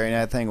mechanics area, and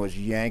that thing was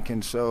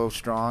yanking so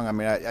strong. I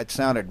mean, it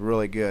sounded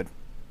really good.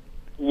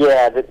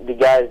 Yeah, the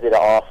guys did an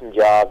awesome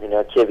job.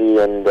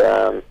 Kibby and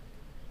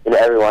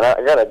everyone.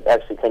 I got to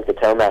actually thank the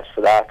Tomacs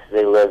for that because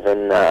they live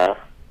in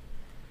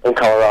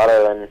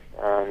Colorado, and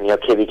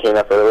Kibby came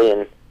up early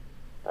and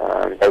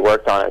they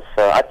worked on it.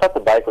 So I thought the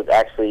bike was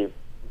actually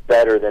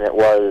better than it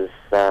was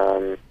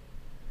at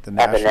the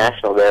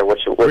National there,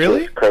 which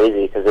really? was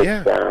crazy because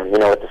it's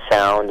with the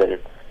sound and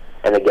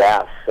the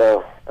gas.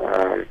 So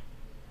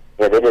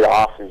they did an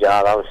awesome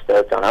job. I was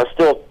stoked on it. I was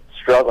still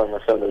struggling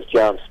with some of those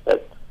jumps,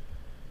 but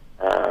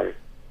that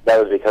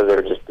was because they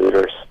were just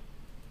booters.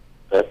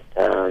 But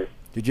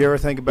did you ever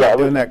think about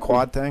doing that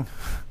quad thing?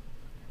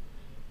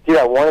 Dude,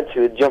 I wanted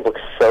to. The jump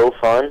looks so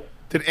fun.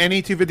 Did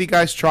any 250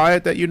 guys try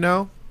it that you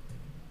know?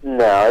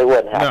 No, it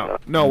wouldn't happen.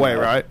 No way,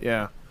 right?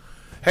 Yeah.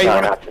 Hey,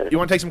 you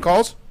want to take some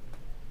calls?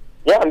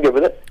 Yeah, I'm good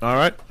with it. All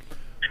right.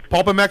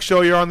 Pulp MX Show,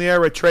 you're on the air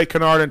with Trey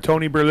Canard and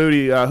Tony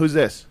Berluti. Who's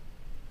this?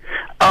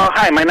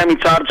 Hi, my name is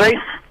RJ.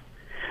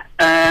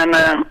 And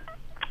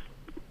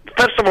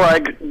first of all,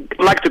 I'd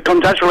like to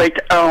congratulate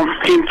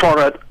him for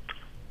a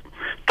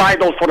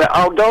title for the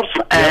outdoors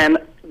and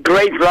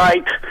great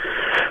ride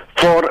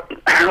for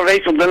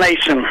Race of the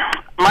Nation.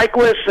 My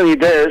question is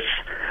this: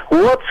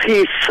 what's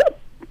his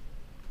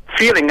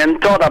feeling and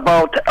thought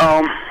about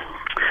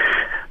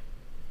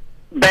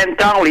Ben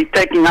Townley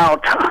taking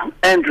out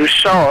Andrew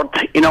Short,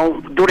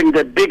 during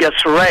the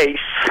biggest race,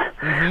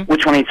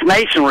 which one is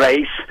Nation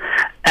race,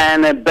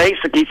 and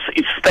basically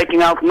it's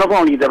taking out not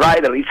only the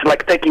rider, it's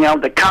like taking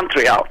out the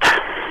country out.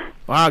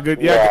 Wow,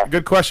 good. Yeah,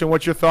 good question.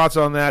 What's your thoughts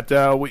on that?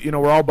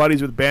 We're all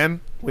buddies with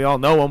Ben. We all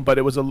know him, but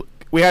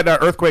we had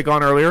Earthquake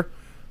on earlier.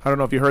 I don't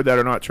know if you heard that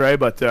or not, Trey,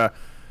 but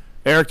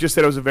Erik just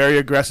said it was a very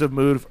aggressive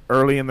move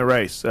early in the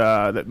race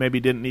that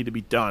maybe didn't need to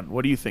be done.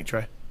 What do you think,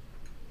 Trey?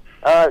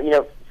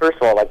 First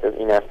of all, I'd like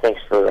to,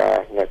 thanks for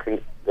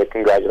the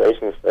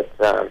congratulations. But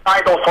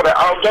title for the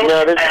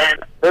outdoors.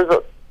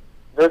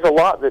 There's a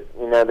lot that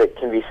that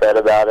can be said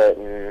about it,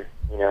 and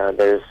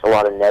there's a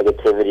lot of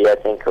negativity I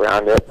think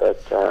around it.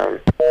 But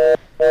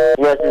it's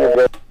a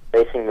good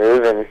racing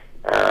move, and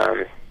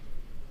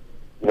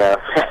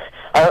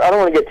I don't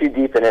want to get too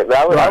deep in it, but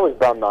I was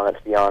bummed on it,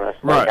 to be honest.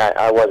 Right. Like,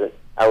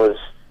 I was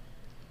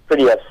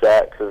pretty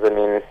upset because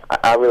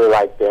I really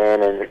like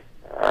Ben, and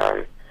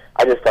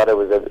I just thought it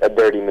was a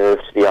dirty move,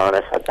 to be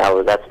honest.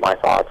 That's my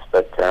thoughts.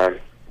 But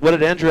what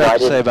did Andrew have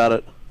to say about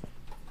it?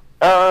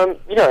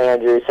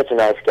 Andrew, he's such a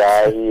nice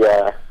guy. He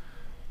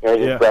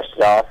just brushed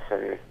it off,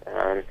 and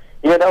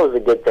that was a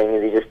good thing.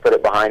 Is he just put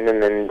it behind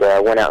him and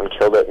went out and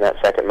killed it in that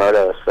second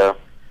moto. So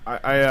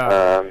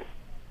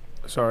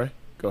sorry,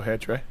 go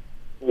ahead, Trey.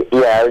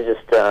 Yeah, I was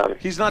just.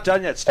 He's not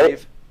done yet,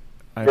 Steve.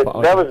 That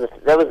was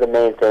the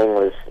main thing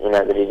was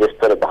that he just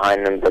put it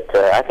behind him. But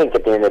I think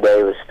at the end of the day,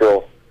 it was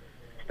still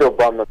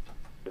bummed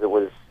because it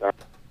was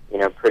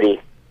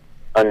pretty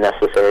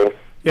unnecessary.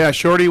 Yeah,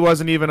 Shorty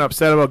wasn't even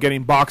upset about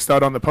getting boxed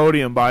out on the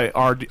podium by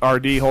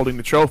RD holding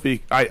the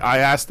trophy. I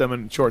asked him,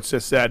 and Short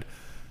Sis said,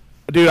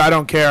 dude, I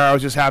don't care. I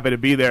was just happy to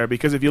be there.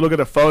 Because if you look at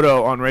the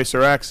photo on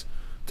Racer X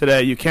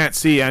today, you can't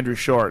see Andrew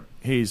Short.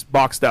 He's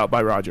boxed out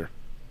by Roger.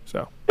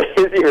 So.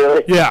 Is he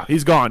really? Yeah,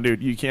 he's gone,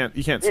 dude. You can't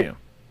see him.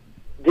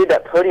 Dude,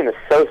 that podium is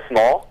so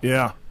small.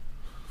 Yeah.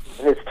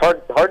 And it's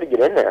hard to get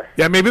in there.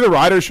 Yeah, maybe the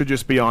riders should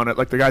just be on it,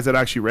 like the guys that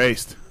actually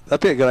raced.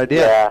 That'd be a good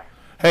idea. Yeah.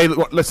 Hey,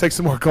 let's take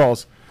some more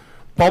calls.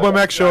 Pulp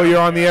MX Show, you're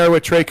on the air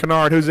with Trey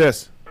Canard. Who's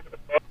this?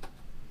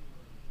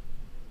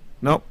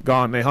 Nope,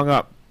 gone. They hung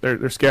up.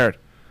 They're scared.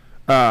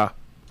 Pulp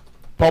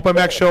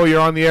MX Show,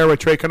 you're on the air with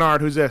Trey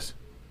Canard. Who's this?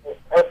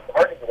 It's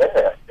hard to get in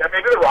there. Yeah,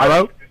 maybe the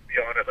riders should just be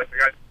on it, like the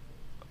guys.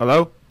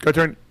 Hello? Go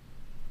turn.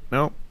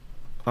 No?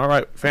 All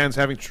right. Fans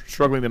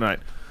struggling tonight.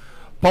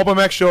 Pulp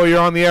MX Show, you're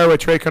on the air with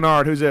Trey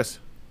Canard. Who's this?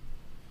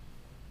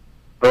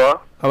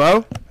 Hello?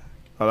 Hello?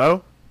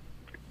 Hello?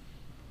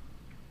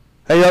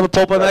 Hey, you're on the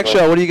Pulp MX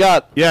Show. What do you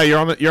got? Yeah, you're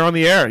on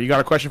the air. You got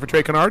a question for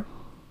Trey Canard?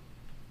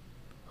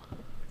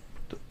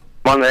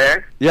 I'm on the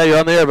air? Yeah, you're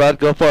on the air, bud.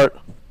 Go for it.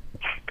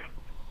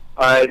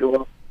 All right,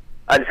 well,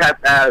 I just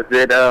have to ask,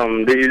 did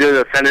you do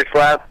the fender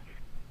slap?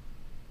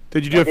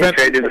 Did you do a Trey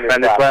fender? did the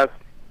fender slap?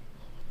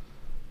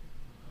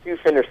 2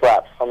 fender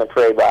slaps on the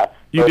parade lap.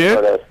 You Both did?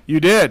 photos. You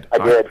did? I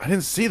did. I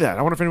didn't see that.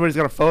 I wonder if anybody's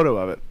got a photo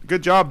of it.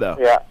 Good job, though.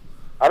 Yeah.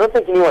 I don't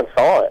think anyone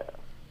saw it.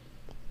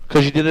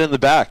 Because you did it in the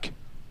back.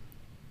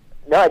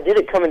 No, I did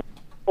it coming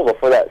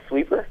before that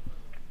sweeper.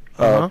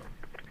 Uh-huh.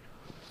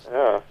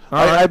 Oh.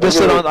 I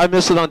missed it on. I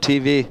missed it on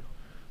TV.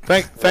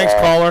 Thanks,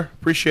 caller.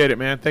 Appreciate it,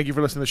 man. Thank you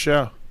for listening to the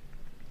show.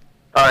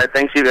 All right,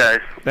 thanks, you guys.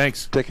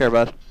 Thanks. Take care,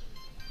 bud.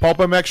 Pulp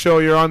MX Show,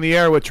 you're on the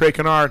air with Trey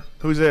Canard.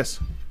 Who's this?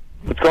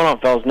 What's going on,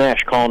 fellas?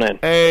 Nash calling in.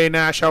 Hey,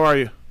 Nash, how are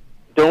you?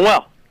 Doing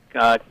well.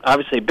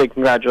 Obviously, big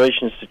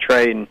congratulations to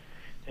Trey and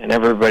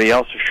everybody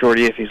else, or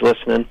Shorty if he's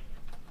listening.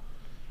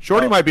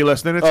 Shorty might be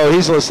listening.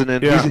 He's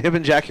listening. Yeah. Him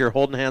and Jackie are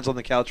holding hands on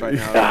the couch right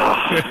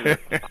now.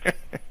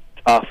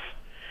 Tough.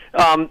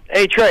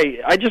 Hey,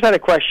 Trey, I just had a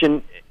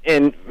question,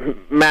 and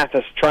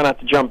Matthes, try not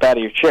to jump out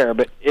of your chair,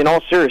 but in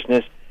all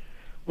seriousness,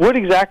 what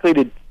exactly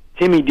did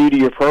Timmy do to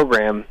your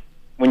program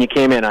when you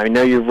came in? I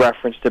know you've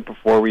referenced it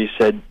before where you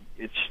said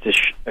it's just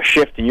a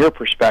shift in your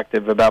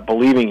perspective about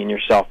believing in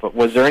yourself, but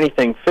was there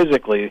anything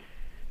physically,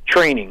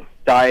 training,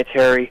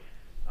 dietary,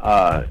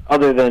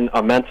 other than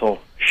a mental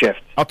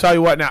shift? I'll tell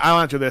you what now. I'll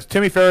answer this.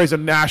 Timmy Ferry's a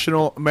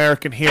national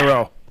American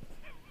hero,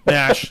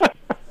 Nash.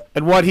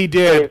 And what he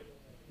did...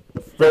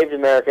 Saved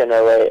America in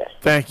LA.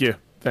 Thank you.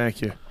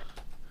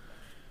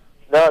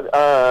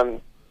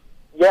 No,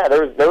 yeah,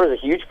 there was a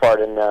huge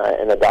part in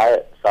the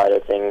diet side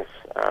of things.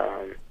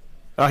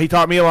 He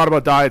taught me a lot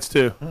about diets,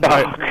 too.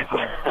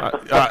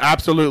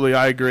 Absolutely,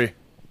 I agree.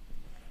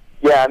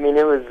 Yeah, I mean,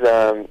 it was,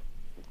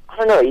 I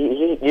don't know,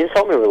 he just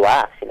helped me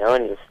relax, and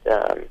just,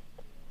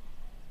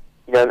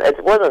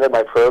 it wasn't that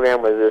my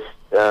program was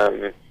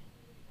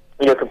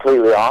just,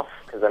 completely off,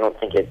 because I don't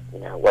think it,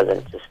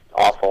 wasn't just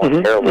awful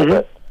and terrible,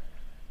 but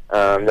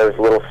there was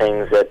little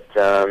things that,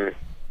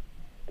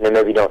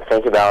 maybe don't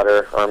think about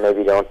or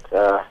maybe don't,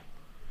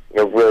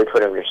 really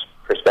put in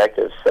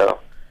perspective, so...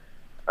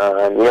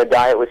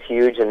 diet was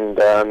huge, and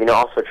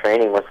also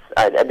training was.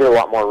 I did a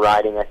lot more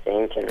riding, I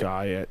think. And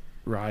diet,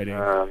 riding,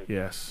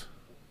 yes.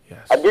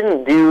 I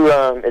didn't do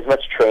as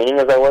much training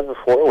as I was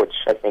before, which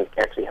I think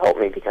actually helped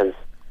me because,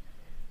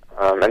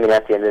 at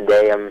the end of the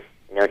day, I'm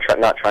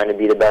not trying to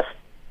be the best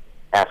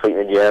athlete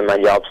in the gym. My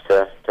job's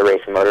to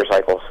race a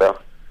motorcycle, so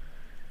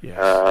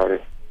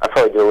I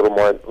probably do a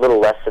little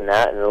less than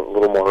that, and a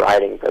little more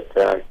riding. But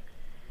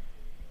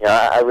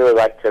I really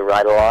like to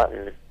ride a lot,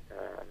 and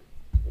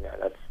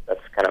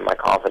that's kind of my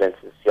confidence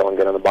is feeling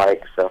good on the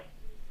bike. So.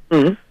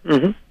 Yeah.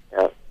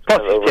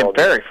 Plus, he's Tim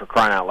Ferry, for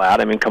crying out loud.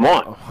 I mean, come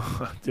on.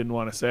 Didn't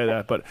want to say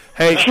that, but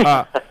hey,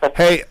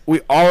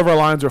 all of our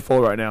lines are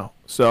full right now,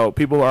 so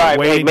people are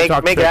waiting to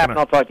talk to Make it happen.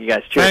 I'll talk to you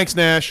guys. Cheers. Thanks,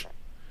 Nash.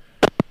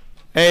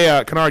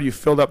 Hey, Canard, you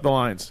filled up the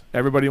lines.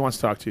 Everybody wants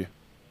to talk to you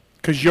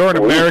because you're an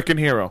American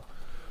hero.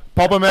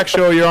 Pulp MX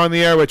Show, you're on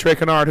the air with Trey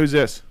Canard. Who's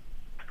this?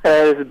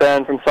 Hey, this is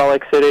Ben from Salt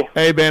Lake City.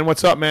 Hey, Ben,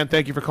 what's up, man?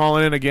 Thank you for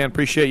calling in again.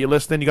 Appreciate you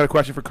listening. You got a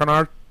question for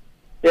Canard?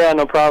 Yeah,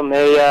 no problem.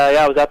 Hey,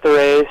 I was at the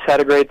race,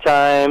 had a great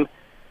time.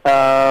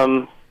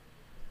 Townley,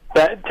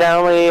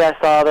 I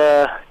saw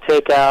the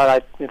takeout.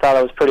 I thought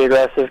it was pretty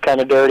aggressive, kind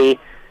of dirty.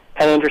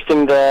 Kind of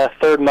interesting, the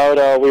third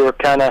moto, we were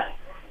kind of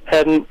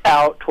heading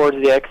out towards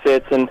the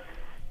exits, and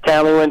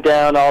Townley went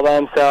down all by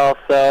himself,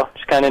 so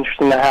just kind of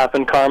interesting that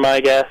happened. Karma, I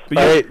guess.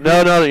 Hey,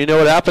 no, you know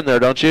what happened there,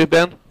 don't you,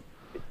 Ben?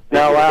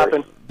 No, what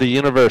happened? The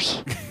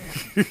universe.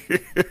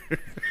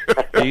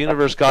 The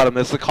universe got him.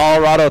 It's the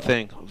Colorado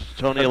thing.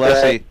 Tony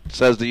Alessi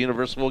says the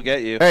universe will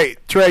get you. Hey,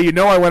 Trey,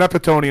 I went up to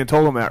Tony and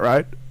told him that,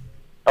 right?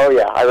 Oh,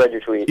 yeah, I read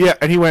your tweet. Yeah,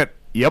 and he went,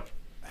 yep.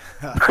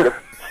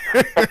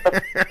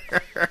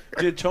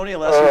 Dude, Tony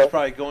Alessi was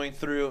probably going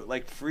through,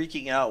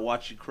 freaking out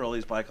watching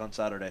Crowley's bike on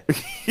Saturday. I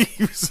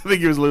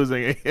think he was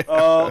losing it.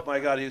 Oh,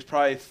 my God, he was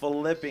probably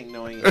flipping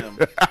knowing him.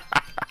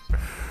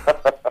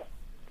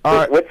 All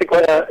right. What's the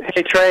question?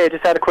 Hey, Trey, I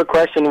just had a quick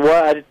question.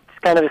 It's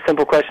kind of a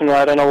simple question.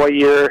 I don't know what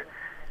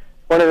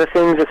one of the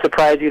things that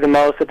surprised you the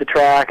most at the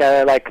track,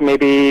 like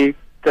maybe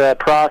the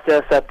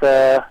process at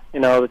the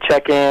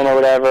check-in or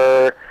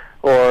whatever,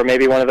 or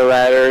maybe one of the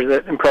riders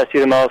that impressed you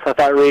the most. I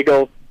thought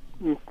Regal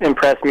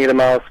impressed me the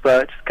most,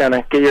 but just kind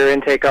of get your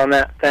intake on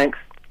that. Thanks.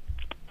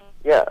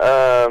 Yeah,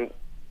 I've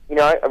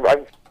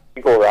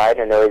Regal ride.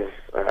 I know he's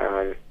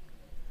a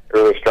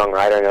really strong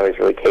rider. I know he's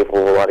really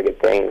capable of a lot of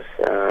good things.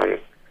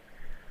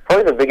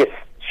 Probably the biggest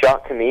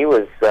shock to me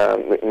was,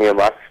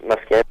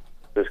 Muskin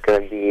was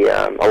going to be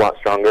a lot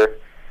stronger.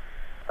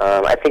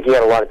 I think he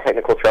had a lot of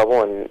technical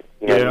trouble, and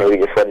maybe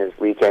just letting his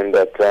weekend.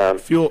 But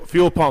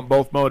fuel pump,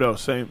 both motos,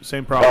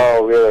 same problem.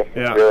 Oh, really?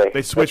 Yeah. Really?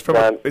 They switched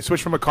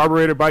from a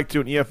carburetor bike to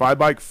an EFI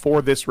bike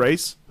for this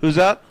race. Who's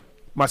that?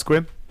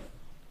 Musquin.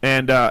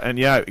 and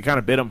yeah, it kind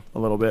of bit him a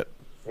little bit.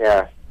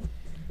 Yeah,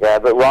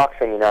 but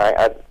Roxon,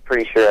 I'm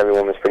pretty sure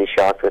everyone was pretty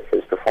shocked with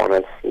his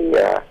performance. He,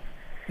 yeah,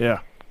 it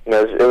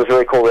was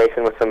really cool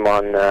racing with him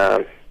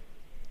on,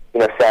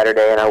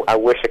 Saturday, and I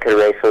wish I could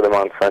race with him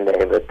on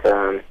Sunday, but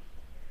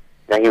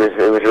it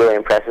was really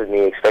impressive to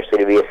me, especially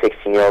to be a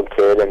 16-year-old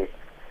kid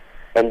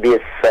and be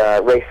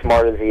as race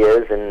smart as he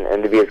is,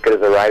 and to be as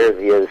good as a rider as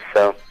he is.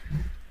 So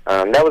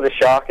that was a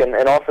shock, and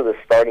also the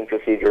starting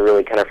procedure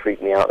really kind of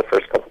freaked me out the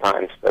first couple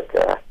times. But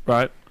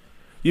right.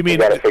 You mean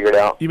got it figured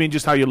out? You mean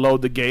just how you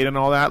load the gate and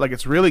all that? Like,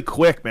 it's really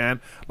quick,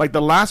 man. Like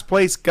the last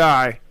place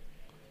guy,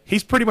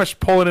 he's pretty much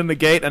pulling in the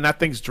gate, and that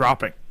thing's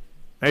dropping.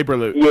 Hey,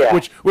 Berluti. Yeah.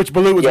 Which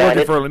Berluti was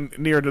working for a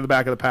near to the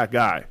back of the pack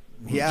guy.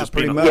 Yeah, Just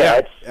pretty being- much.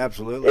 Yeah,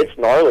 Absolutely. it's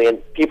gnarly, and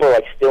people are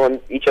like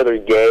stealing each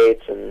other's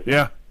gates, and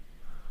Yeah.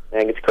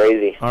 man, it's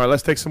crazy. All right,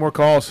 let's take some more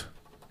calls.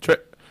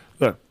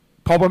 Look,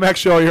 Pulp MX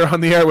Show, you're on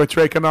the air with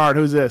Trey Canard.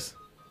 Who's this?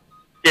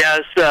 Yeah,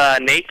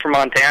 it's Nate from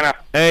Montana.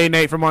 Hey,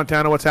 Nate from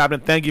Montana. What's happening?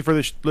 Thank you for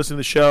listening to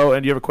the show.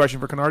 And do you have a question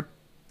for Canard?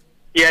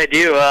 Yeah, I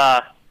do.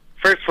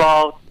 First of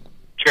all,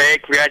 Trey,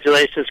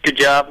 congratulations. Good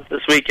job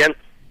this weekend.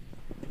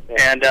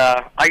 And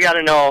I got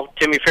to know,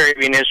 Timmy Ferry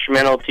being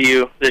instrumental to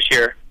you this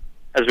year,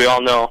 as we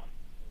all know.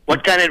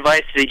 What kind of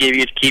advice did he give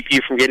you to keep you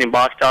from getting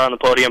boxed out on the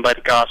podium by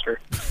DeCoster?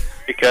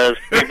 Because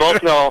we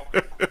both know,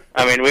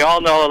 we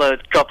all know the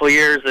couple of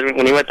years that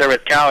when he went there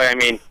with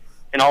Kehoe,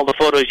 in all the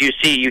photos you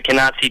see, you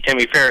cannot see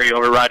Timmy Ferry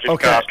over Roger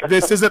DeCoster.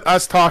 This isn't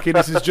us talking.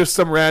 This is just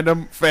some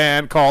random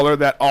fan caller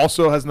that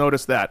also has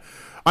noticed that.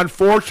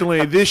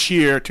 Unfortunately, this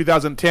year,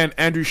 2010,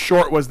 Andrew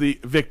Short was the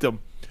victim.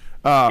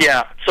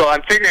 Yeah, so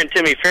I'm figuring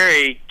Timmy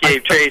Ferry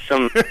gave Trey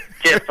some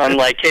tips on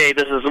like, hey,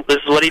 this is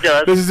what he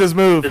does. This is his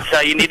move. This is how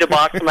you need to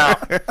box him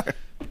out.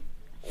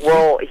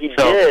 Well, he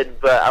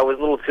did, but I was a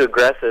little too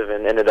aggressive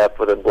and ended up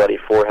with a bloody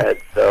forehead.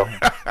 So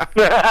all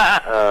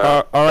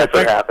right, that's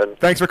what happened.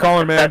 Thanks for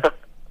calling, man.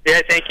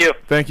 Yeah, thank you.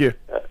 Thank you.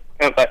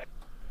 Bye.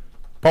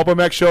 Pulp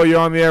MX Show, you're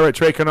on the air with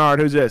Trey Canard.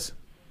 Who's this?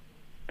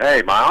 Hey,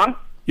 am I on?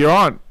 You're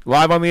on,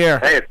 live on the air.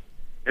 Hey,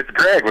 it's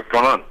Greg. What's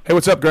going on? Hey,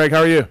 what's up, Greg? How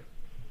are you?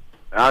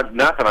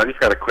 Nothing. I just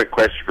got a quick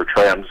question for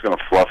Trey. I'm just going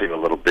to fluff him a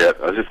little bit.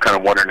 I was just kind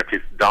of wondering if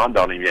it's dawned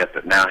on him yet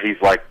that now he's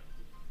like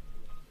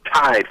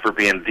tied for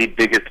being the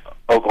biggest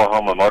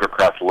Oklahoma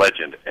motocross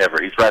legend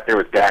ever. He's right there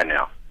with Guy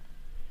now.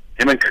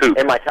 Him and Coop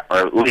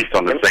are at least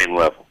on the same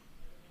level.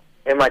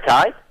 Am I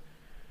tied?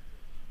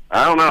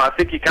 I don't know. I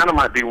think he kind of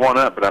might be one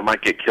up, but I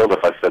might get killed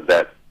if I said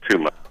that too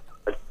much.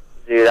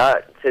 Dude,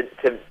 I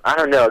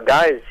don't know.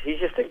 Guys, he's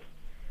just a.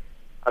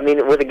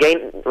 With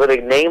a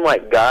name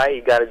like Guy,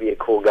 you got to be a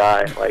cool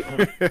guy. Like,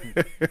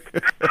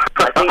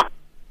 I think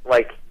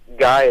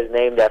Guy is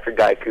named after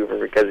Guy Cooper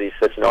because he's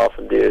such an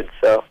awesome dude.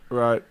 So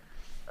right.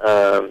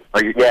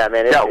 Yeah,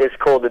 man, it's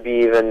cool to be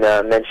even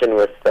mentioned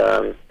with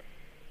the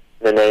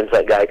names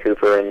like Guy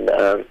Cooper and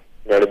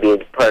to be a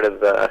part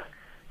of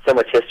so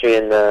much history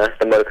in the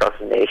motocross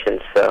nation.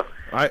 So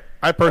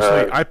I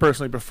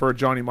personally prefer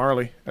Johnny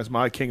Marley as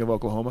my king of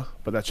Oklahoma,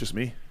 but that's just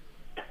me.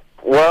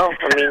 Well,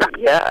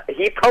 yeah,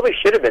 he probably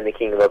should have been the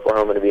king of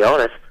Oklahoma, to be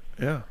honest.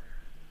 Yeah.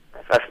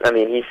 He's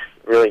a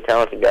really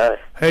talented guy.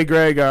 Hey,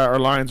 Greg, our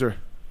lines are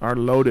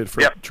loaded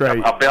for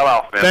Trey. I'll bail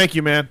off, man. Thank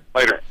you, man.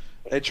 Later.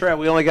 Hey, Trey,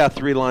 we only got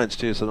 3 lines,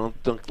 too, so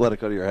don't let it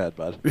go to your head,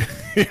 bud.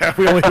 Yeah,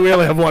 we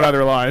only have one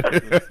other line.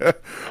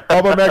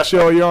 Pulp MX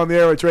Show, you're on the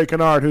air with Trey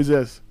Canard. Who's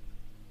this?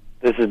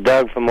 This is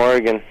Doug from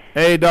Oregon.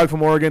 Hey, Doug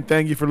from Oregon.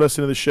 Thank you for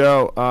listening to the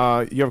show.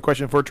 You have a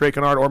question for Trey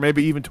Canard or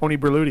maybe even Tony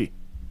Berluti?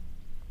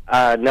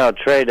 No,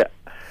 Trey.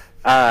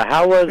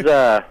 How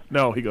was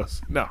No, he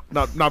goes. No,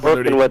 not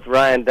working Berluti. with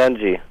Ryan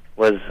Dungey?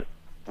 Was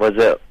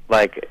it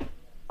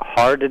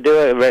hard to do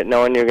it, right,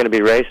 knowing you're going to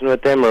be racing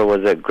with him, or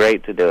was it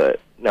great to do it,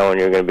 knowing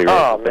you're going to be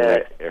racing with him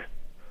next year?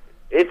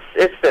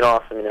 It's been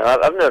awesome.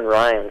 I've known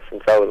Ryan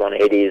since I was on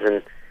 80s,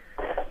 and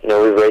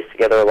we've raced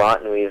together a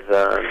lot, and we've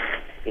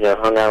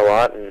hung out a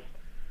lot, and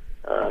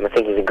I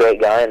think he's a great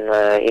guy,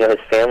 and his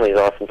family's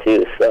awesome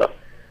too. So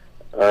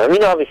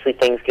obviously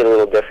things get a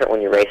little different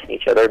when you're racing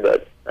each other,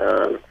 but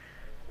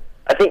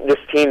I think this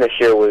team this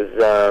year was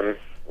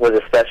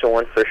a special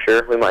one for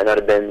sure. We might not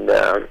have been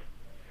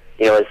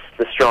as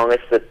the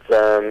strongest that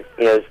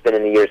has been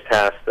in the years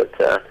past, but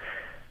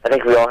I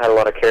think we all had a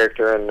lot of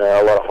character and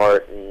a lot of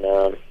heart, and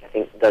I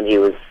think Dungey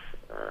was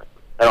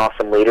an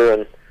awesome leader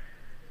and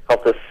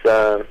helped us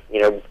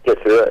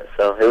get through it.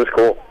 So it was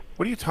cool.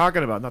 What are you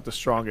talking about? Not the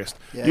strongest.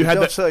 Yeah, you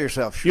don't sell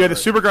yourself short. You had the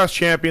Supercross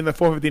champion, the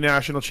 450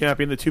 national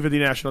champion, the 250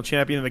 national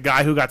champion, and the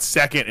guy who got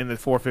second in the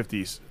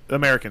 450s,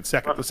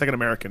 the second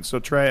American. So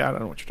Trey, I don't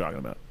know what you're talking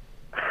about.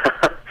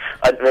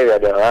 Maybe I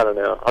don't. I don't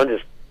know. I'm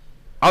just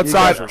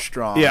outside. You guys are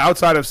strong. Yeah,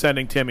 outside of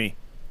sending Timmy,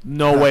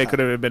 no way could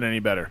have been any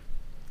better.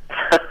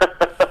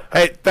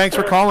 Hey, thanks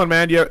for calling,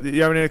 man. Do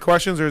you have any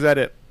questions, or is that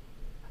it?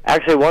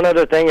 Actually, one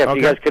other thing, if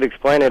you guys could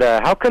explain it,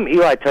 how come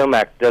Eli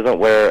Tomac doesn't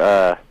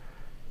wear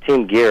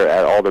team gear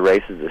at all the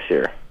races this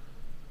year?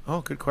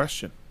 Oh, good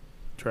question,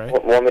 Trey.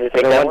 Want me to take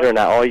I've been that wondering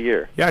that all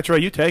year. Yeah, Trey,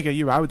 you take it.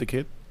 You ride with the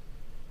kid.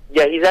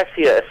 Yeah, he's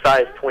actually a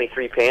size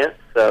 23 pants,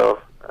 so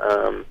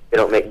they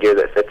don't make gear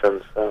that fits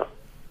them. So.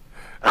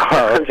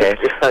 Oh, okay.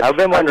 I've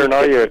been wondering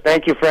all year.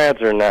 Thank you for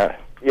answering that.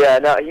 Yeah,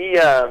 no, he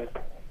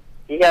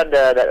had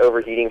that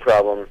overheating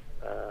problem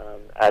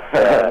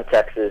at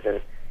Texas, and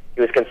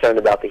he was concerned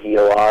about the heat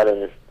a lot,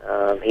 and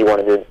he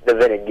wanted the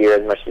vintage gear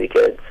as much as he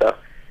could. So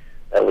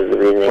that was the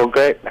reason. Well,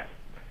 great.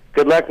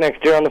 Good luck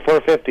next year on the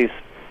 450s.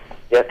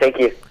 Yeah, thank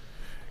you.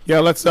 Yeah,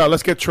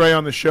 let's get Trey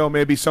on the show,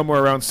 maybe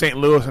somewhere around St.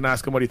 Louis, and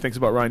ask him what he thinks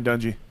about Ryan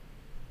Dungey.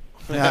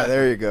 Yeah,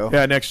 there you go.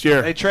 Yeah, next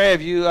year. Hey, Trey,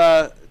 have you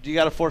do you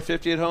got a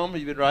 450 at home? Have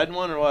you been riding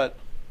one or what?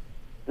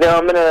 No,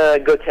 I'm gonna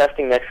go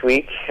testing next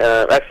week.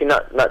 Actually,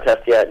 not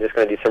test yet. Just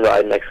gonna do some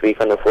riding next week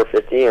on the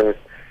 450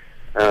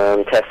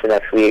 and test the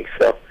next week.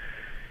 So,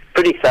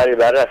 pretty excited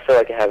about it. I feel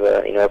like I have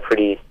a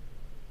pretty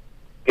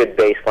good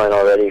baseline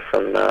already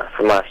from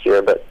last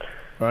year, but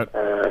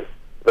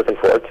looking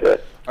forward to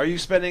it. Are you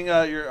spending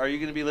are you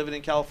going to be living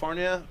in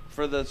California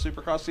for the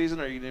Supercross season,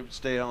 or are you going to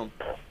stay home?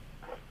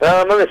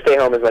 I'm going to stay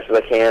home as much as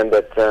I can,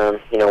 but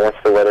once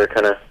the weather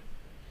kind of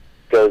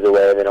goes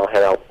away, then I'll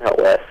head out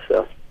west.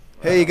 So.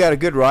 Hey, you got a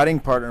good riding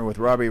partner with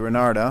Robbie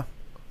Renard, huh?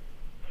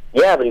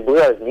 Yeah, but he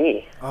blew out his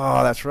knee.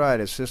 Oh, that's right.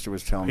 His sister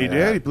was telling me that. He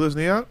did? He blew his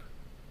knee out?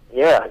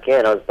 Yeah,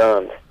 again, I was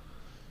bummed.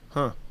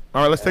 Huh.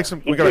 All right, let's take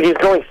some. He's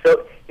going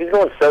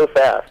so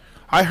fast.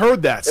 I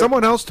heard that.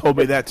 Someone else told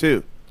me that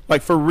too.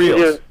 Like for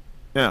real.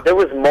 Yeah. There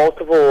was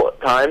multiple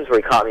times where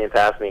he caught me and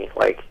passed me,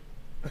 like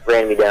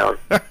ran me down.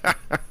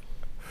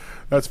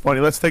 That's funny.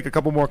 Let's take a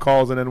couple more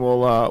calls and then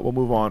we'll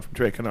move on from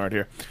Trey Canard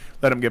here.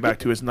 Let him get back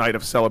to his night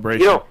of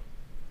celebration.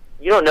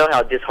 You don't know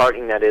how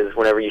disheartening that is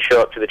whenever you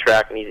show up to the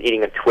track and he's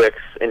eating a Twix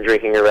and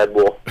drinking a Red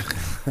Bull.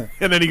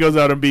 And then he goes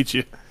out and beats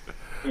you.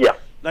 Yeah.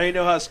 Now you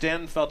know how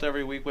Stanton felt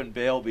every week when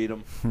Bale beat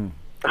him.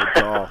 Good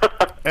call.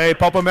 Hey,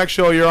 Pulp MX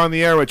Show, you're on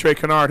the air with Trey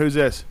Canard. Who's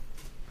this?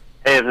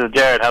 Hey, this is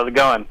Jared. How's it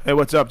going? Hey,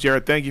 what's up,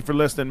 Jared? Thank you for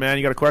listening, man.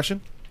 You got a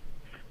question?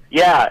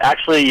 Yeah,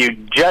 actually, you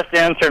just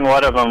answered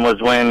one of them was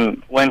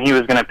when he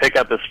was going to pick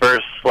up his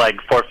first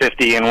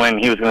 450 and when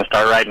he was going to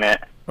start riding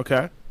it.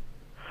 Okay.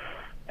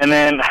 And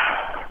then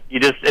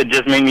it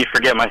just made me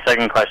forget my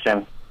second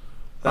question.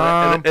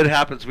 It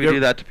happens. We do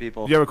that to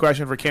people. Do you have a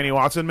question for Kenny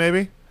Watson,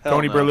 maybe? Hell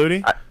Tony no.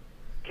 Berluti?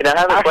 Can I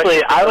have a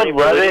Actually, question? I would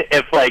love it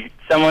if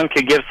someone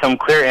could give some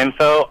clear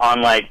info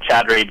on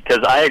Chad Reed, because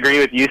I agree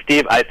with you,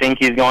 Steve. I think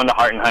he's going to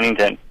Hart and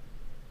Huntington.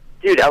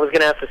 Dude, I was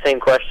going to ask the same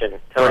question.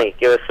 Tony,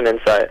 give us some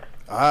insight.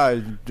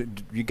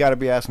 You got to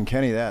be asking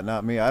Kenny that,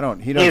 not me.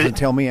 He doesn't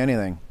tell me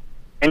anything.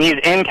 And he's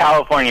in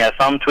California.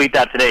 Saw him tweet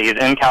that today.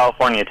 He's in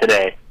California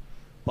today.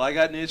 Well, I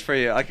got news for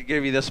you. I could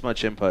give you this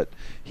much input.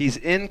 He's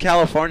in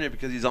California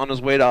because he's on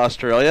his way to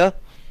Australia,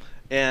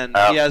 and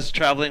he has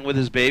traveling with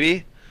his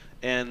baby,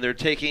 and they're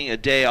taking a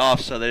day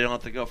off so they don't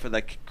have to go for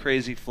that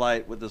crazy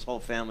flight with his whole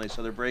family,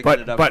 so they're breaking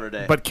it up for a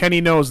day. But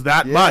Kenny knows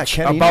that much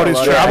Kenny about his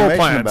knows travel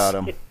information plans.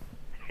 about him.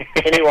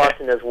 Kenny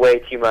Watson knows way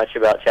too much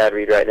about Chad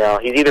Reed right now.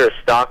 He's either a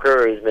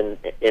stalker or he's been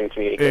in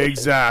communication.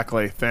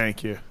 Exactly.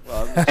 Thank you.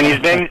 And he's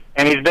been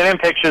in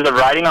pictures of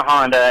riding a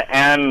Honda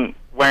and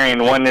wearing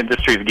One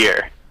Industries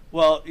gear.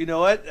 Well, you know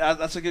what?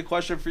 That's a good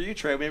question for you,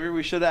 Trey. Maybe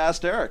we should have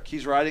asked Erik.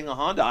 He's riding a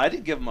Honda. I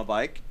didn't give him a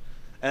bike,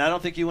 and I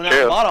don't think he went out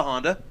and bought a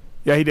Honda.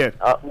 Yeah, he did.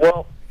 I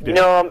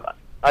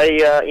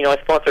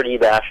sponsored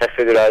eBash. I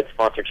figured I'd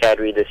sponsor Chad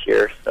Reed this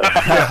year. So.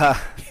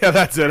 Yeah,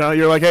 that's it. Huh?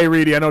 You're like, hey,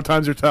 Reedy, I know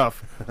times are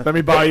tough. Let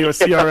me buy you a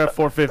CRF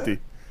 450.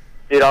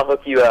 Dude, I'll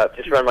hook you up.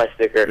 Just run my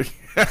sticker.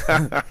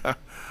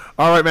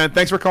 All right, man.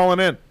 Thanks for calling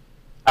in.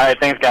 All right,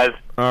 thanks, guys.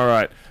 All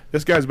right.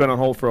 This guy's been on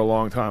hold for a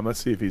long time. Let's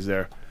see if he's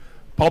there.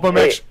 Pulp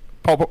MX.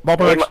 Pulp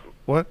MX.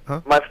 What?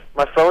 Huh? My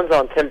phone's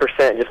on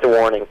 10%, just a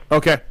warning.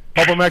 Okay.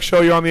 Pulp MX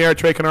Show, you're on the air.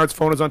 Trey Canard's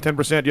phone is on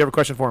 10%. Do you have a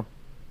question for him?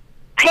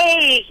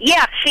 Hey,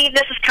 yeah, Steve,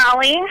 this is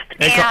Colleen,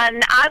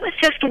 and I was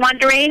just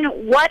wondering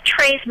what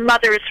Trey's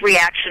mother's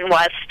reaction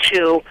was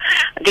to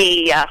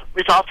the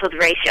results of the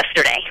race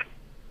yesterday.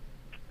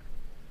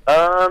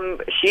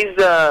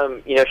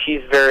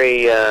 She's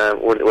very,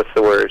 what's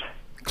the word?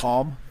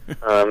 Calm?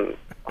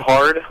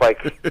 Hard,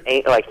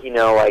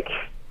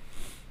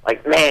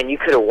 man, you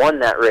could have won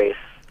that race.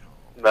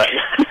 But,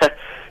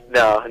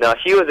 no,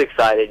 she was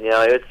excited,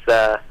 it's,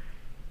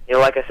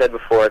 like I said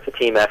before, it's a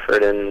team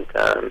effort, and,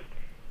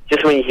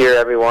 just when you hear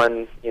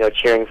everyone,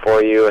 cheering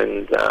for you,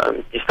 and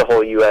just the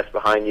whole U.S.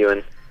 behind you,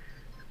 and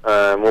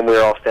when we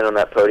were all standing on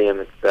that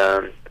podium, it's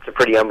a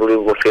pretty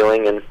unbelievable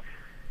feeling, and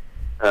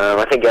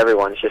I think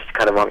everyone's just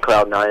kind of on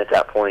cloud nine at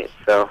that point.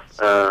 So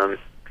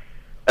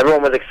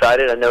everyone was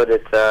excited. I know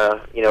that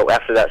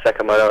after that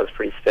second moto, I was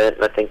pretty spent,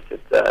 and I think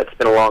that it's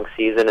been a long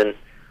season, and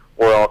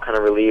we're all kind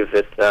of relieved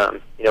that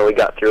we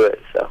got through it.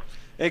 So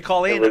hey,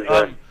 Colleen,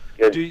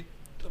 good.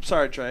 I'm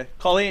sorry, Trey.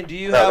 Colleen, do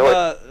you have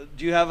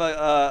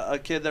a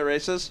kid that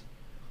races?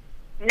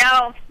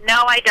 No,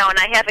 I don't.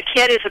 I have a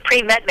kid who's a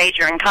pre-med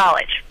major in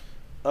college.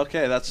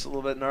 Okay, that's a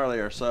little bit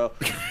gnarlier. So,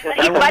 but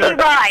he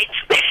rides.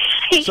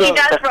 He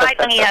does ride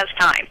when he has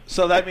time.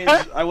 So that means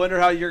I wonder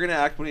how you're going to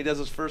act when he does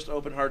his first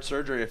open heart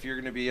surgery. If you're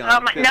going to be on.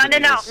 No.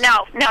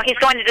 He's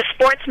going into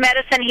sports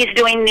medicine. He's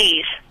doing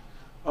knees.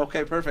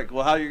 Okay, perfect.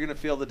 Well, how are you going to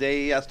feel the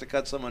day he has to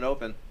cut someone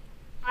open?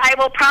 I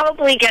will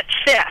probably get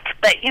sick,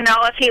 but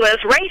if he was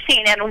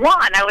racing and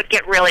won, I would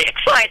get really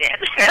excited.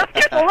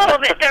 There's a little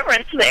bit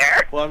difference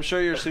there. Well, I'm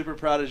sure you're super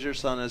proud as your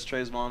son, as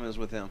Trey's mom is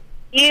with him.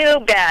 You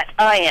bet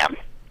I am.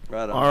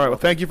 Right on. All right. Well,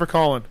 thank you for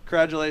calling.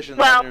 Congratulations.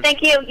 Well,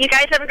 thank you. You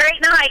guys have a great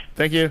night.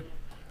 Thank you.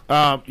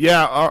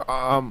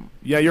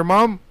 Your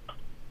mom,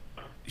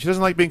 she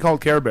doesn't like being called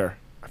Care Bear.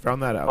 I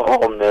found that out.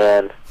 Oh,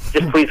 man.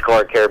 Just please call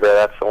her Care Bear.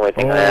 That's the only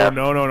thing I have.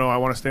 No. I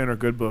want to stay in her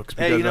good books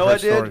because Hey, you know of her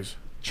what, dude? stories.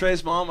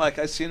 Trey's mom, I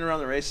seen her around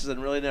the races and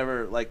really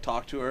never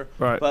talked to her.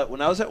 Right. But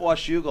when I was at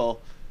Washougal,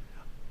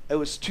 it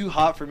was too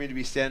hot for me to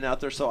be standing out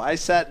there, so I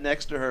sat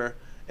next to her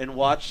and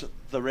watched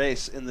the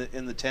race in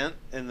the tent,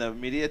 in the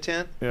media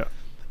tent. Yeah.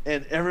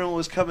 And everyone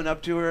was coming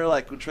up to her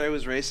when Trey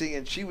was racing,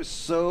 and she was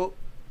so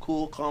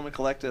cool, calm, and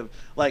collective.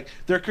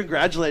 They're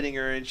congratulating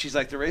her, and she's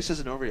like, "The race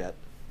isn't over yet."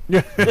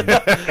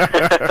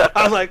 I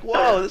was like,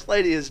 "Whoa, this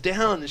lady is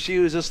down." And she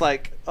was just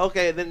like,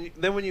 "Okay." Then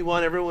when you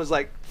won, everyone was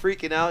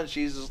freaking out, and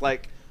she's just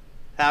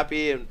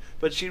happy,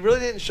 but she really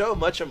didn't show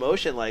much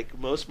emotion like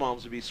most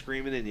moms would be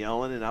screaming and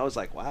yelling, and I was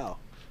like, wow,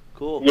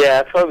 cool.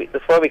 Yeah, that's why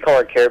we call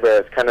her Care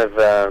Bear. It's kind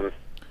of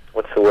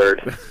what's the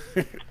word?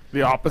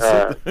 The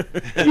opposite.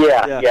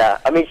 Yeah.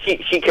 I mean,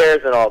 she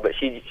cares and all, but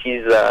she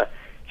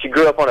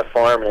grew up on a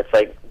farm, and it's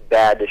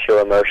bad to show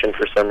emotion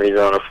for some reason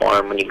on a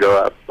farm when you grow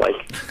up. All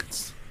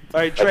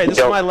right, Trey, this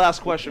is my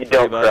last question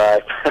for you,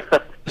 bud.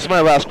 This is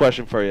my last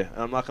question for you.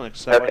 I'm not going to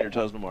step on your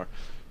toes no more.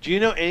 Do you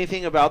know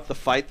anything about the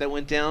fight that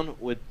went down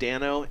with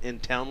Dano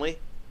and Townley?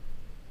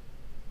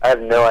 I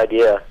have no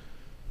idea.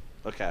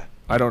 Okay.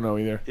 I don't know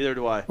either. Either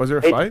do I. Was there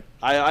a fight?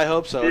 I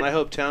hope so, and I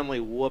hope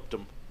Townley whooped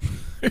him.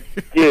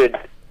 Dude,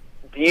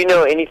 do you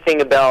know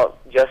anything about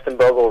Justin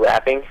Bogle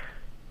rapping?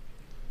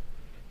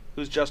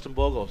 Who's Justin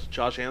Bogle?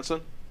 Josh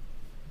Hansen?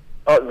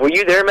 Oh, were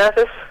you there,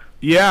 Matthes?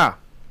 Yeah.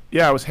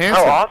 Yeah, it was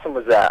Hansen. How awesome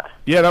was that?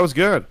 Yeah, that was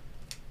good.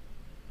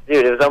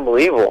 Dude, it was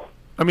unbelievable.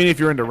 I mean, if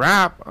you're into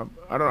rap,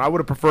 I would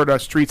have preferred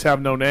Streets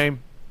Have No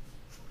Name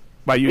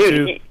by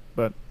U2,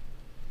 but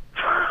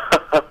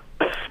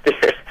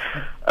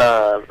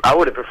I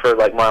would have preferred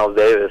Miles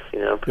Davis,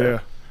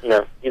 but,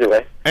 either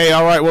way. Hey,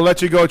 all right, we'll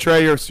let you go,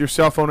 Trey. Your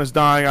cell phone is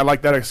dying. I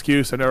like that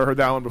excuse. I never heard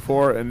that one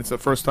before, and it's the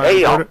first time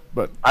I've heard it.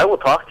 But I will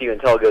talk to you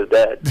until it goes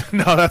dead.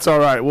 No, that's all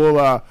right.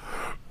 We'll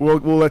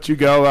let you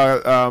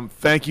go.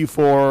 Thank you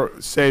for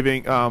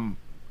saving.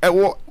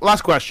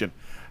 Last question.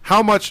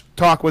 How much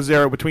talk was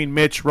there between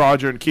Mitch,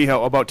 Roger, and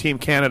Kehoe about Team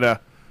Canada,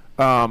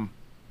 and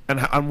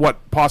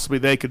what possibly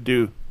they could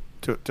do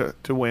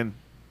to win?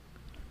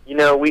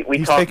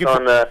 We talked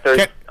on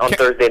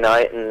Thursday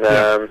night,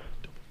 and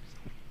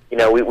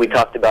we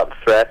talked about the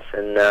threats,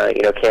 and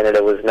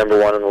Canada was number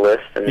one on the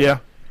list, and we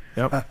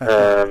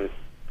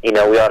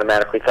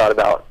automatically thought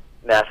about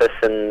Matthes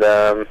and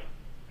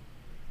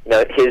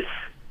his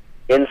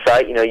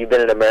insight. You've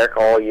been in America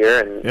all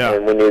year, and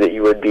we knew that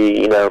you would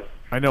be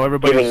I know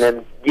everybody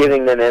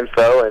giving them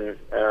info, and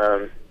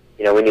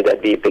we knew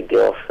that'd be a big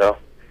deal. So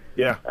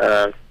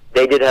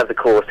they did have the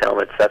coolest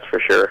helmets, that's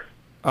for sure.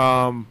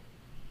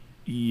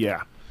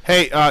 Yeah.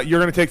 Hey, you're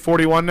going to take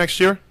 41 next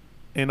year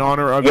in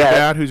honor of your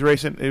dad, who's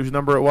racing, whose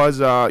number it was.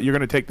 You're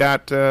going to take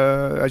that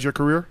as your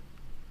career?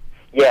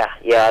 Yeah,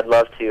 I'd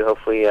love to.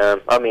 Hopefully,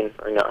 or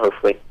not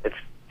hopefully. It's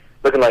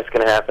looking like it's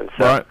going to happen.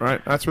 So.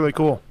 Right. That's really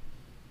cool.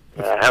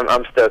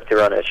 I'm stoked to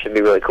run it. It should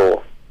be really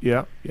cool.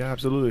 Yeah,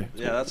 absolutely.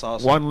 Yeah, that's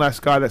awesome. One less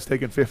guy that's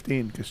taking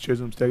 15 because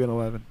Chisholm's taking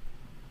 11.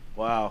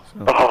 Wow.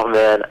 So. Oh,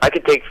 man. I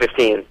could take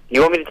 15. You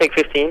want me to take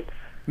 15?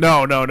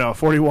 No.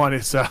 41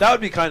 is... That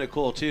would be kind of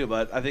cool, too,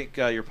 but I think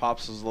your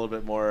Pops is a little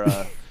bit more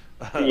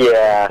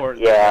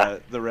important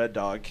than the Red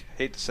Dog.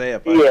 Hate to say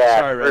it, but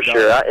sorry, Red for Dog.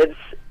 Sure.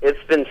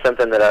 It's been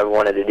something that I've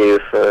wanted to do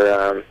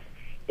for,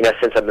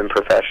 since I've been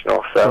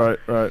professional. So.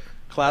 Right.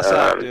 Class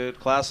act, dude.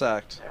 Class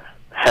act.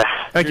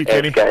 Thank you,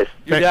 Kenny. Guys.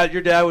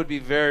 Your dad would be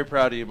very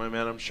proud of you, my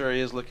man. I'm sure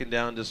he is looking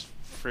down, just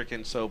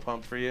freaking so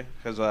pumped for you,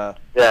 because I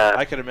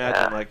can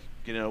imagine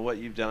what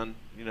you've done,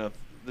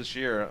 this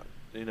year,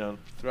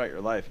 throughout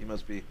your life. He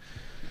must be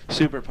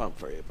super pumped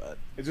for you. But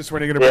is this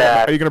when you're going to?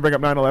 Are you going to bring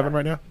up 9/11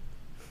 right now?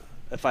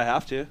 If I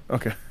have to.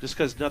 Okay. Just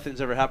because nothing's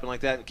ever happened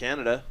like that in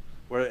Canada,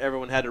 where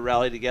everyone had to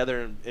rally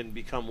together and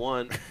become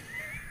one.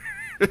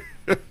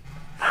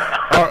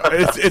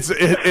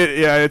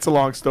 It's a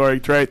long story,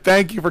 Trey.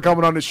 Thank you for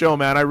coming on the show,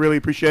 man. I really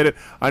appreciate it.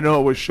 I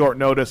know it was short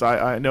notice.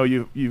 I know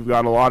you've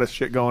got a lot of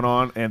shit going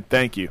on, and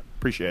thank you.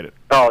 Appreciate it.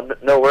 Oh,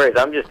 no worries.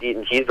 I'm just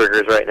eating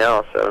cheeseburgers right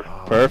now, so.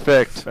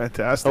 Perfect.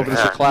 Fantastic. Hope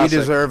it's a classic. You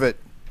deserve it.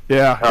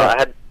 Yeah.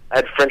 I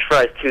had French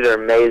fries too.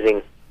 They're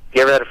amazing.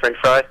 You ever had a French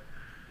fry?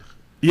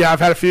 Yeah,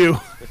 I've had a few.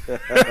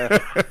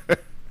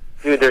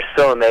 Dude, they're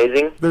so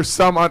amazing.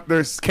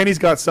 There's Kenny's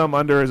got some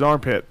under his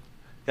armpit.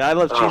 Yeah, I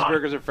love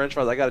cheeseburgers and French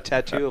fries. I got a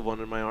tattoo of one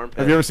in my armpit.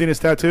 Have you ever seen his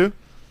tattoo?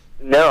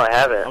 No, I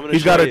haven't.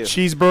 He's got a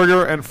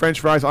cheeseburger and French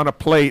fries on a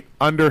plate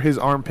under his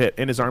armpit,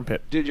 in his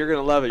armpit. Dude, you're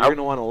gonna love it. You're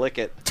gonna want to lick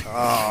it. No,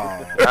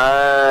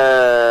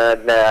 I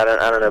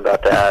don't know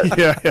about that.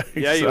 Yeah,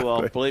 Yeah, you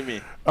will. Believe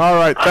me. All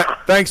right.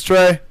 Thanks,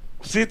 Trey.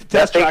 See you at the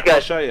test track.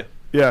 I'll show you.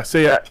 Yeah,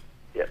 see ya.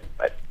 Yeah,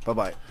 bye.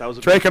 Bye-bye. That was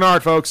a Trey big,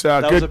 Canard, folks.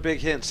 that Good, was a big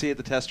hint. See you at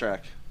the test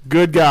track.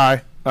 good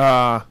guy.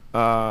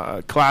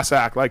 Class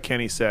act, like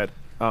Kenny said.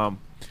 When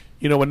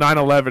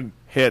 9/11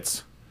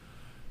 hits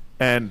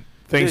and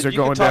things Dude, are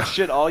going you can talk down.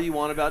 shit all you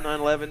want about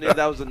 9/11, dude.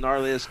 That was the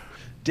gnarliest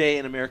day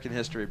in American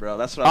history, bro.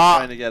 That's what I was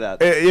trying to get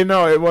at. It was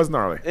gnarly. It was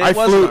gnarly.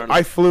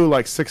 I flew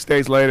like 6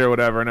 days later or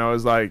whatever, and I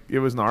was like, it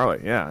was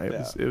gnarly. Yeah,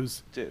 it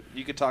was. Dude,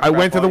 you could talk. I crap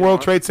went to all the you World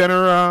want. Trade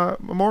Center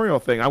memorial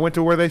thing. I went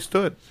to where they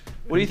stood.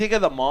 What do you think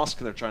of the mosque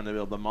they're trying to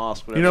build? The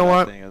mosque, whatever You know that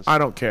what? thing is. I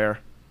don't care.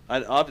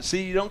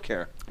 See, you don't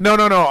care. No.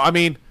 I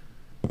mean,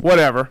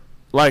 whatever.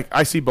 Like,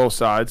 I see both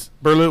sides.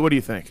 Berluti, what do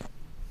you think?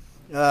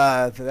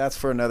 That's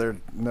for another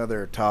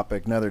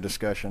topic, another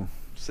discussion.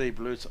 Say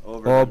Berlut's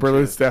over. Well, them,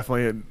 Berlut's too.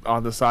 definitely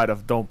on the side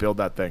of don't build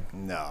that thing.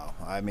 No,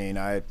 I mean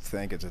I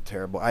think it's a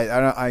terrible.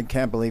 I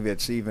can't believe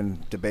it's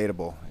even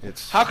debatable.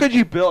 It's How could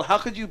you build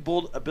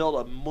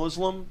a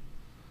Muslim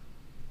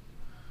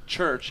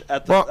church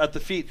at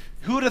the feet?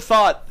 Who would have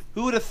thought?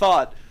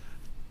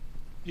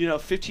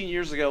 15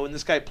 years ago when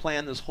this guy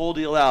planned this whole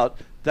deal out,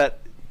 that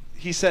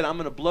he said, I'm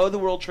going to blow the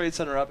World Trade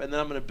Center up and then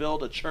I'm going to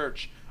build a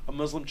church, a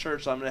Muslim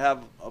church. So I'm going to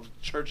have a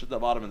church at the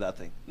bottom of that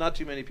thing. Not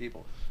too many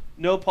people.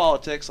 No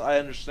politics, I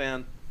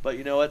understand. But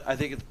you know what? I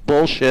think it's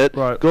bullshit.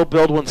 Right. Go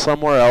build one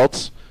somewhere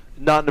else,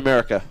 not in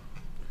America.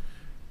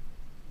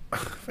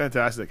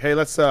 Fantastic. Hey,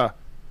 let's get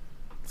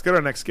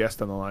our next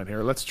guest on the line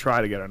here. Let's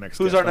try to get our next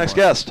Who's guest. our next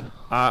guest?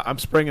 I'm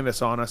springing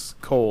this on us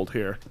cold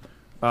here.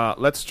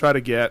 Let's try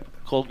to get...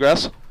 Cold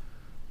Grass?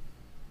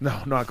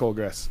 No, not Cold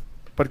Grass.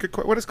 But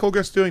what is Cold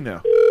Grass doing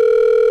now?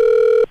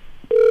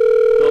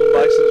 Building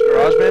bikes in his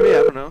garage, maybe?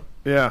 I don't know.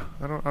 Yeah,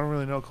 I don't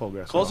really know Cold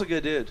Grass. Cole's a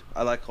good dude.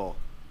 I like Cole.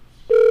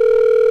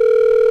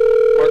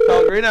 Mark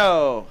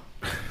Pellegrino.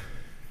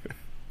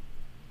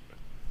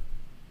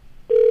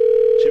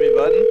 Jimmy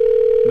Button?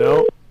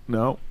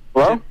 No.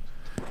 Hello?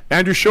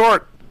 Andrew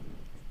Short.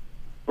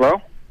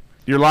 Hello?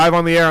 You're live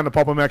on the air on the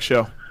Pulp MX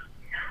show.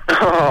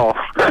 Oh,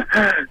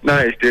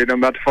 nice, dude. I'm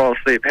about to fall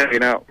asleep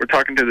hanging out. We're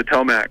talking to the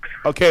Tomax.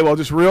 Okay, well,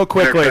 just real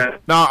quickly. Fair.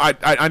 No,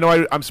 I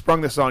know I'm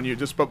sprung this on you.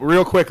 But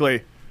real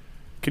quickly,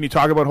 can you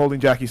talk about holding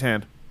Jackie's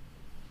hand?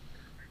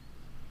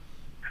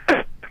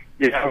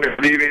 Yeah, we're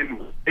leaving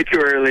way too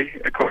early,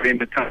 according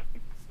to Tom.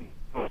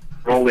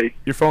 Rolly.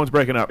 Your phone's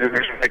breaking up. He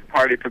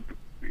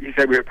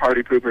said we were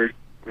party poopers.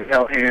 We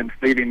held hands,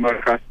 leaving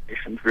motocross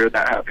stations. We were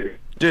that happy.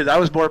 Dude, I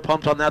was more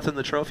pumped on that than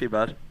the trophy,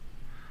 bud.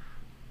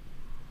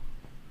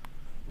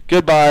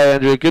 Goodbye,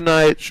 Andrew. Good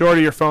night.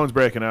 Shorty, your phone's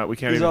breaking up. We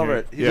can't He's even over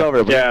hear it. you. He's over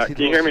it. Yeah, can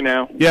you hear me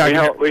now?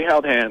 Yeah, we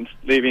held hands,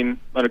 leaving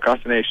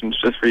motocross nations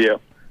just for you.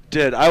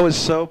 Dude, I was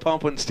so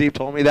pumped when Steve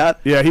told me that.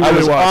 Yeah, he I really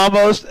was was.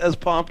 almost as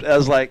pumped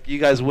as like you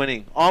guys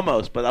winning.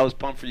 Almost, but I was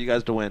pumped for you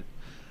guys to win.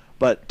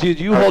 But dude,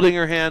 you holding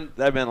your hand,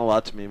 that meant a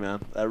lot to me,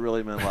 man. That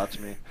really meant a lot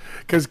to me.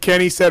 Because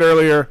Kenny said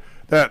earlier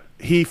that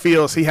he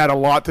feels he had a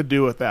lot to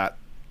do with that.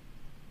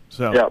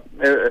 So Yeah,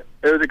 it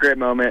was a great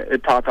moment.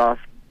 It topped off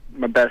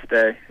my best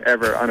day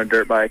ever on a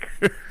dirt bike.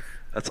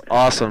 That's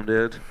awesome,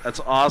 dude. That's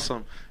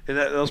awesome. And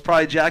that was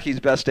probably Jackie's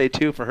best day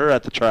too for her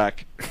at the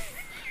track.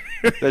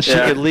 That she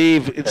could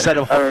leave instead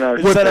of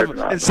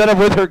instead of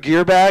with her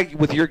gear bag,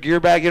 with your gear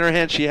bag in her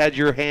hand, she had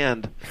your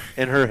hand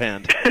in her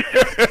hand.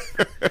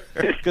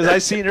 Because I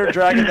seen her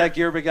dragging that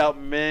gear bag out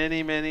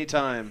many, many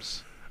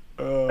times.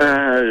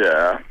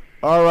 Yeah.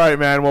 All right,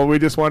 man. Well, we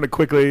just wanted to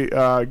quickly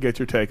get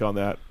your take on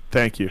that.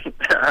 Thank you.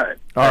 All right.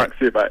 All right.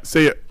 See you. Bye.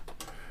 See you.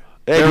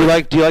 Hey,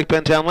 do you like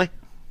Ben Townley?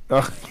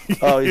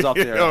 Oh, he's off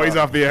the air. Oh, he's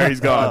off the air. He's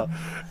gone.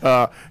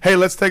 Hey,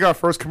 let's take our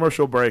first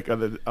commercial break of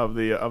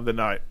the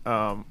night,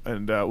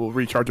 and we'll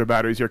recharge our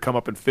batteries here. Come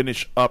up and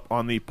finish up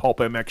on the Pulp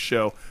MX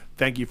show.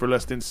 Thank you for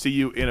listening. See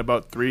you in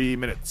about 3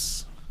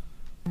 minutes.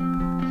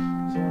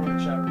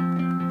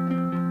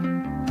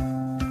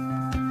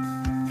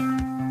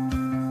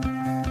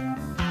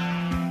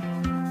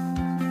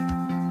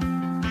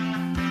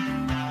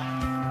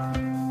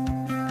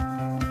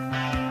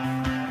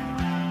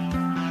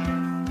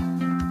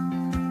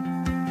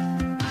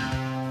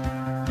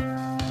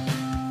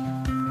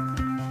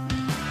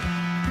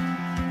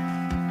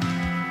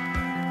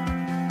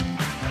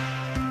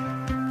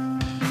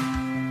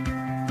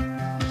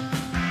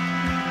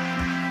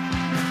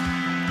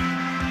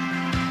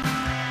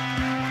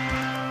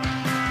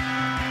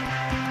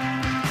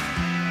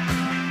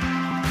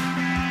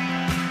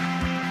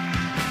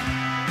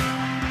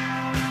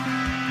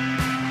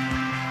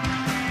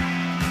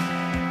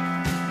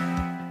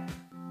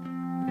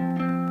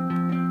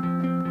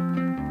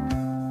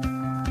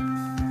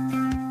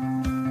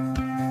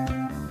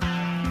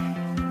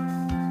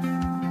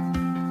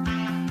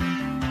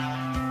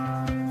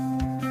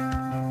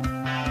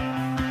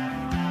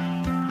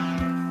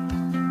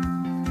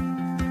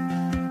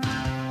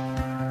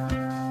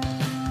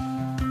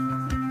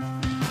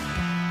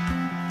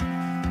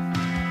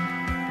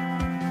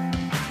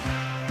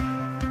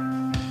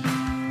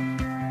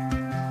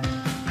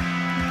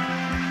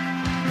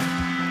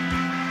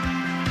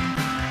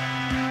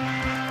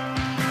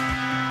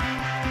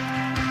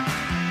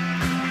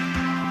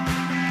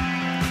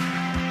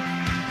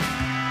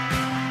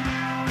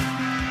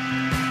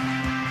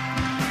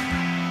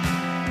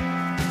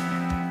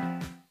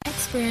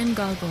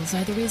 goggles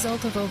are the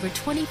result of over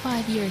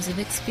 25 years of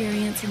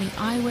experience in the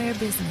eyewear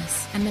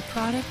business, and the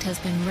product has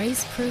been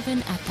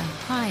race-proven at the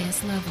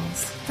highest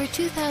levels. For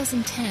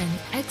 2010,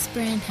 X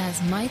brand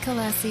has Mike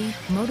Alessi,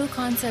 Moto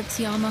Concepts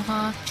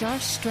Yamaha,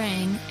 Josh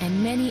Strang,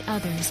 and many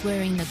others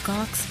wearing the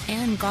Gox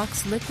and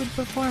Gox Liquid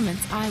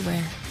Performance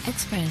eyewear.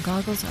 X-Brand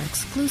goggles are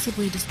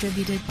exclusively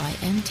distributed by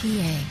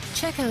MTA.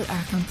 Check out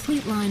our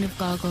complete line of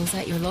goggles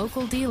at your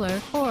local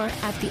dealer or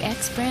at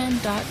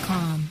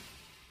thexbrand.com.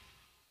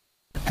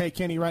 Hey,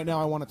 Kenny, right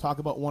now I want to talk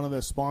about one of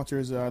the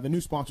sponsors, the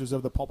new sponsors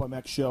of the Pulp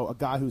MX show, a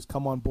guy who's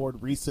come on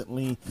board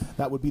recently.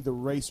 That would be the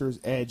Racer's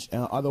Edge,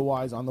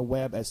 otherwise on the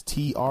web as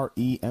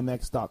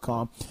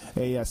tremx.com,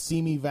 a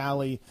Simi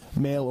Valley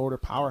mail order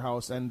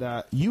powerhouse.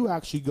 And you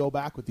actually go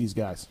back with these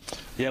guys.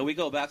 Yeah, we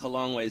go back a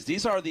long ways.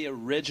 These are the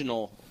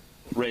original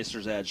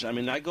Racer's Edge. I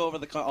mean, I go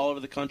all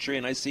over the country,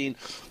 and I've seen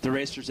the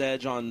Racer's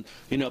Edge on,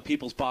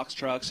 people's box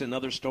trucks and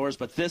other stores,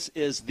 but this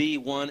is the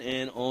one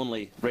and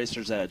only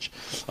Racer's Edge.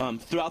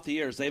 Throughout the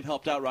years, they've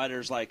helped out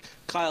riders like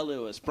Kyle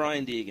Lewis,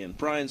 Brian Deegan,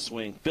 Brian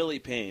Swing, Billy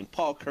Payne,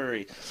 Paul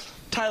Curry,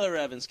 Tyler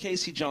Evans,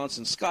 Casey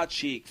Johnson, Scott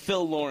Cheek,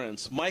 Phil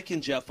Lawrence, Mike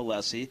and Jeff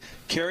Alessi,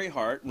 Kerry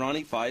Hart,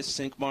 Ronnie Weiss,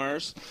 Sink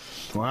Mars,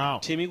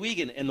 Timmy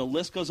Wiegand, and the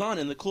list goes on.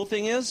 And the cool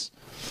thing is,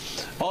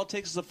 all it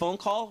takes is a phone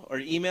call or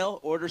email,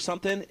 order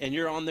something, and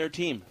you're on their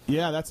team.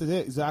 Yeah, that's it.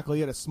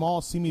 Exactly it. A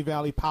small Simi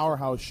Valley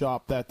powerhouse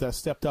shop that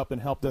stepped up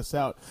and helped us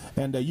out.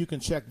 And you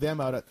can check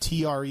them out at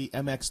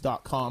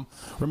tremx.com.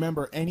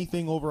 Remember,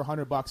 anything over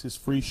 $100 is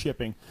free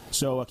shipping.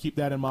 So keep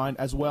that in mind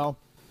as well.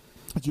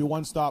 It's your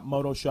one-stop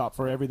moto shop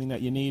for everything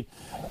that you need.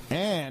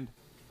 And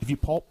if you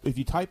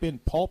type in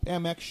Pulp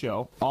MX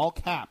Show, all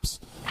caps,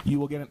 you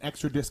will get an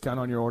extra discount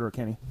on your order,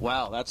 Kenny.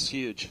 Wow, that's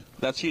huge.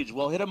 That's huge.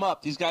 Well, hit them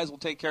up. These guys will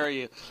take care of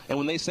you. And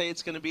when they say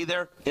it's going to be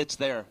there, it's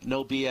there.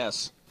 No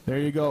BS. There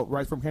you go.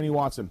 Right from Kenny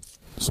Watson.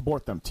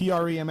 Support them.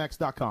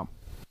 tremx.com.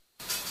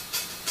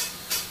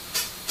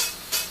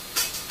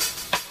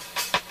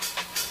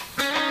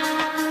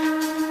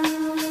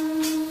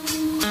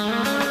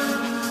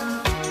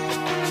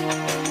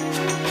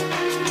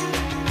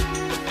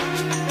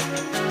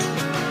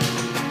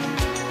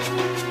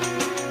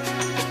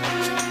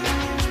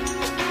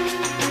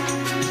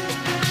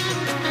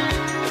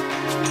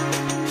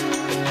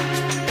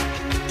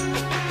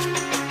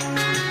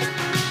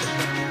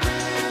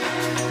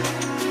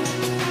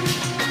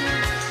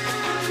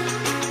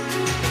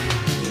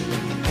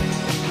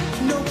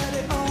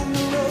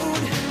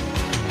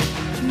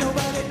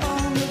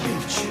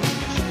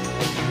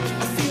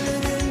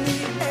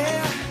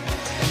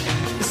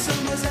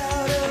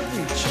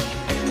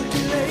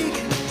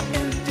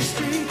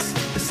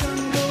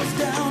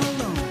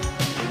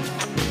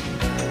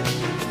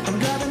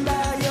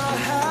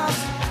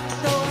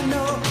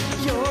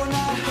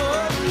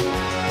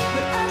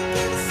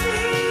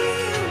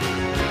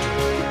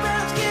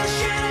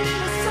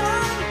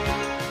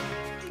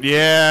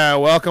 Yeah,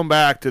 welcome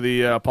back to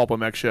the Pulp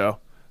MX Show.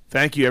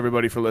 Thank you,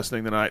 everybody, for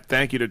listening tonight.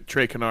 Thank you to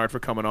Trey Canard for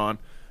coming on.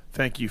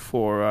 Thank you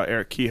for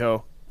Erik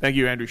Kehoe. Thank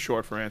you, Andrew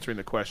Short, for answering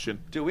the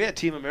question. Dude, we had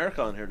Team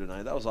America on here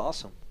tonight. That was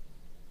awesome.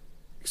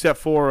 Except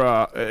for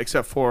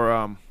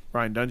Ryan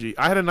Dungey.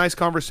 I had a nice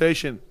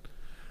conversation.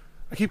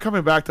 I keep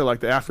coming back to,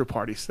 the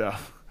after-party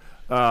stuff.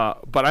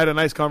 But I had a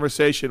nice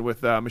conversation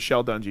with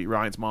Michelle Dungey,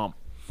 Ryan's mom.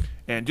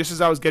 And just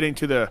as I was getting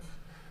to the...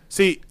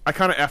 See, I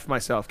kind of effed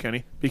myself,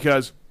 Kenny,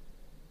 because...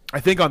 I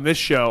think on this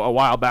show a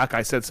while back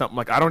I said something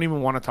like, I don't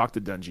even want to talk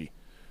to Dungey.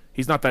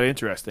 He's not that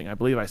interesting. I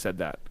believe I said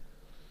that.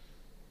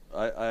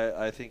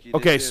 I think you did.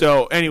 Okay, too.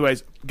 so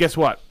anyways, guess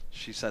what?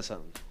 She said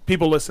something.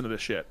 People listen to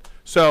this shit.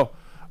 So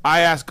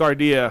I asked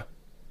Gardia,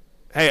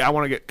 hey,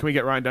 can we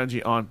get Ryan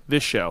Dungey on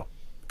this show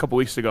a couple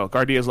weeks ago?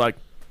 Gardia's like,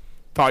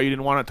 thought you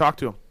didn't want to talk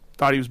to him.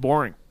 Thought he was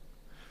boring.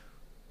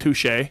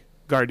 Touche,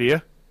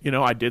 Gardia.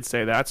 I did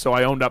say that, so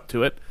I owned up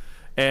to it.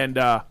 And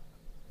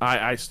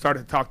I started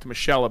to talk to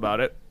Michelle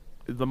about it.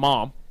 The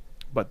mom,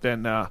 but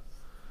then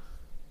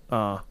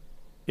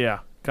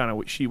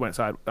she went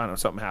aside. I don't know,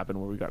 something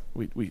happened where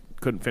we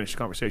couldn't finish the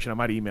conversation. I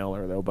might email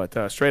her though,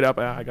 but straight up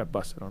I got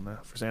busted on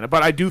that for saying it.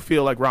 But I do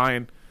feel like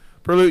Ryan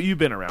Berluti, you've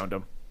been around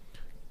him,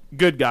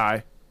 good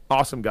guy,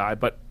 awesome guy,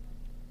 but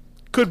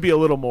could be a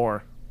little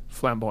more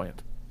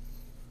flamboyant.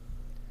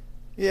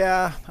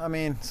 Yeah, I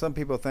mean, some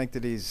people think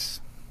that he's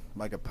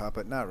like a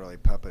puppet. Not really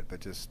puppet,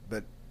 but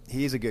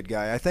he's a good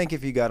guy. I think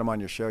if you got him on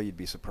your show, you'd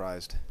be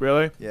surprised.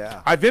 Really?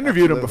 Yeah. I've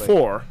interviewed him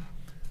before.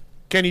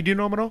 Kenny, do you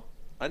know him at all?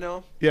 I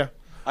know. Yeah.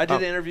 I did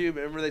an interview.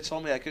 Remember they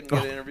told me I couldn't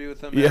get an interview with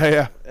him?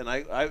 Yeah. And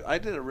I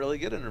did a really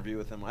good interview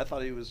with him. I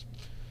thought he was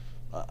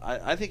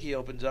I think he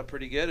opens up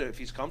pretty good if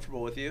he's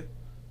comfortable with you.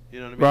 You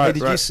know what I mean? Right, hey,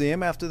 did you see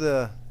him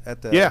after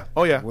Yeah.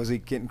 Oh, yeah. Was he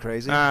getting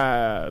crazy?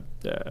 Yeah.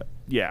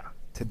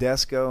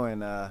 Tedesco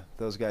and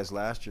those guys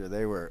last year,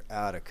 they were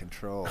out of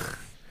control.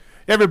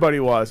 Everybody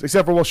was,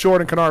 except for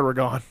Short and Canard were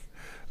gone.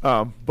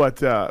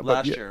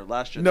 Last year.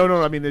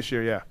 No, I mean this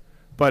year, yeah.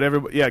 But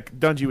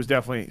Dungey was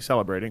definitely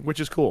celebrating, which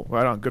is cool.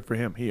 Right on, good for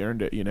him. He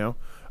earned it,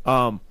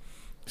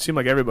 Seemed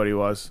like everybody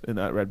was in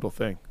that Red Bull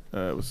thing.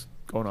 It was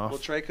going off. Well,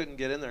 Trey couldn't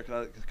get in there.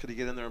 Could he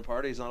get in there and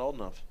party? He's not old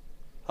enough.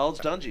 How old's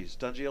Dungey? Is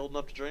Dungey old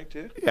enough to drink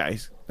too? Yeah,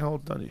 he's how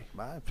old Dungey?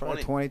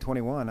 Probably 20,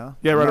 21, huh?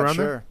 Yeah, right I'm not around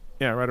sure. there.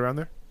 Yeah, right around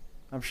there.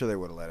 I'm sure they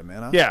would have let him in,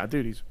 huh? Yeah,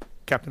 dude, he's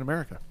Captain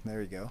America.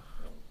 There you go.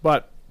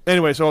 But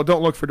anyway, so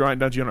don't look for Ryan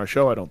Dungey on our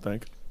show, I don't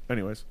think.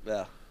 Anyways.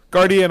 Yeah.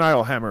 Gardia and I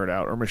will hammer it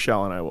out, or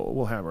Michelle and I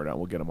will hammer it out.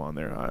 We'll get him on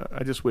there.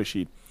 I just wish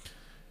he'd.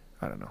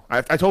 I don't know.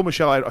 I told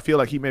Michelle I feel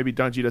like maybe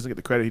Dungey doesn't get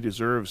the credit he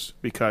deserves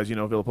because,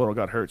 Villapoto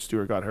got hurt,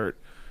 Stewart got hurt,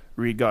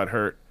 Reed got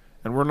hurt,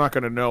 and we're not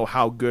going to know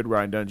how good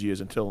Ryan Dungey is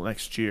until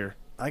next year.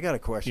 I got a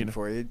question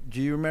for you.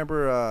 Do you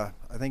remember,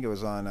 I think it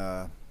was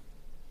on,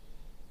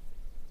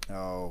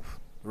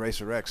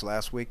 Racer X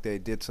last week, they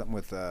did something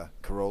with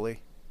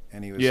Caroli,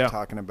 and he was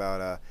talking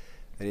about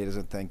that he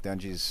doesn't think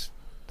Dungey's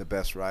the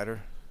best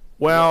rider?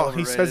 Well,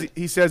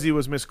 he says he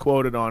was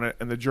misquoted on it,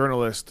 and the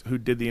journalist who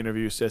did the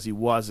interview says he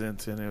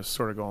wasn't, and it was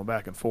sort of going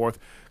back and forth.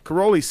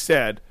 Caroli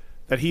said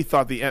that he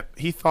thought the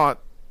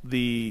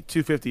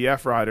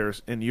 250F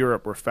riders in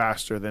Europe were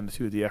faster than the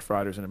 250F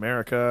riders in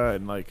America,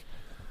 and I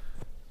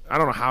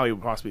don't know how he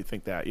would possibly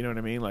think that. You know what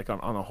I mean? Like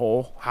on a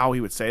whole, how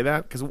he would say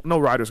that, because no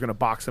rider's going to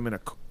box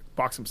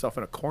himself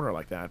in a corner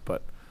like that.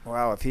 But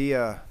wow, if he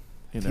got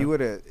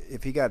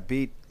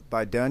beat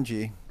by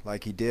Dungey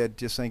like he did,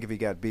 just think if he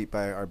got beat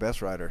by our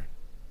best rider.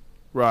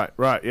 Right,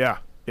 yeah,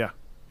 exactly.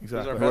 Who's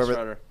our best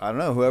rider? I don't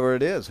know, whoever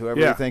it is,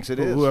 whoever he thinks it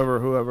is.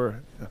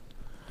 Whoever. Yeah.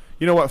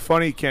 You know what?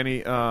 Funny,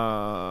 Kenny,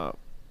 talking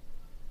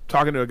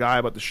to a guy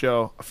about the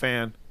show, a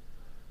fan,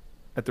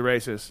 at the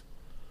races,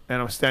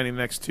 and I'm standing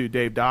next to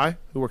Dave Dye,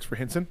 who works for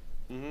Hinson.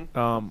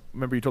 Mm-hmm.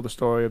 Remember you told the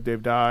story of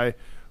Dave Dye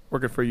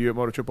working for you at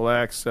Motor Triple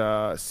X,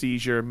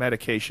 seizure,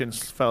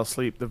 medications, fell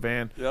asleep, the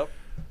van. Yep.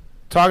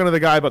 Talking to the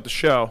guy about the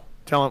show,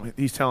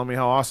 he's telling me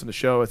how awesome the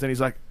show is, and he's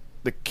like,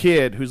 the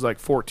kid who's like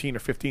 14 or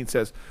 15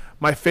 says,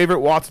 my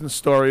favorite Watson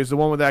story is the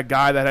one with that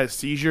guy that had a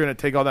seizure and had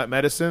to take all that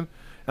medicine,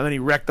 and then he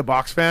wrecked the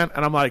box fan.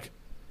 And I'm like,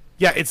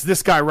 yeah, it's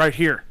this guy right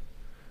here.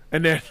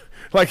 And then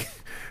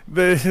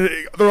they're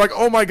like,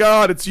 oh my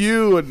God, it's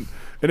you. And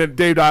then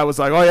Dave Dye was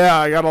like, oh yeah,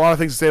 I got a lot of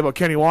things to say about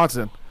Kenny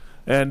Watson.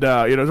 And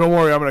don't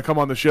worry, I'm going to come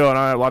on the show and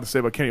I have a lot to say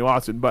about Kenny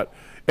Watson. But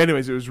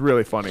anyways, it was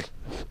really funny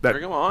that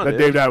Bring him on, that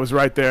Dave Dye was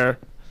right there.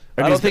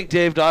 I don't think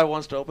Dave Dye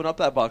wants to open up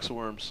that box of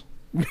worms.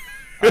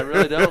 I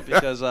really don't,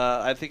 because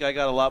I think I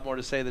got a lot more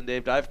to say than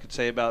Dave Dye could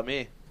say about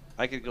me.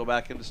 I could go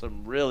back into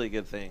some really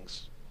good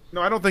things.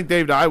 No, I don't think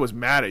Dave Dye was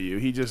mad at you.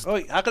 He just...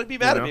 Oh, how could he be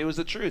mad at me? It was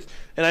the truth.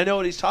 And I know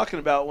what he's talking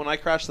about. When I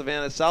crashed the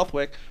van at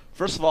Southwick,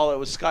 first of all, it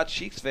was Scott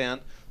Sheik's van.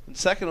 And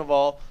second of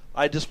all,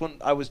 I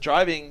was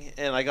driving,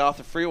 and I got off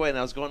the freeway, and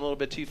I was going a little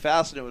bit too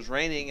fast, and it was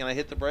raining, and I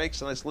hit the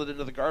brakes, and I slid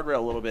into the guardrail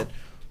a little bit.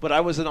 But I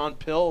wasn't on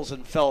pills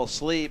and fell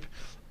asleep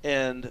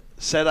and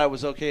said I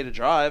was okay to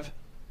drive,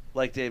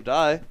 like Dave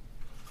Dye.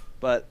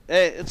 But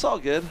hey, it's all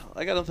good.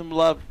 I got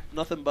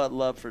nothing but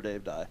love for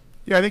Dave Dye.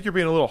 Yeah, I think you're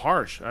being a little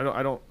harsh.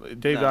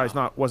 Dave Dye's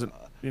wasn't.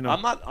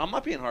 I'm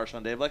not being harsh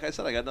on Dave. Like I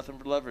said, I got nothing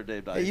but love for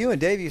Dave Dye. Hey, you and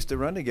Dave used to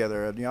run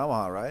together at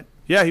Yamaha, right?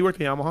 Yeah, he worked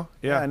at Yamaha.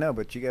 Yeah, I know,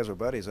 but you guys were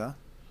buddies, huh?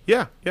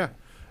 Yeah.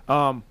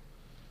 I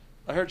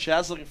heard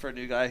Chad's looking for a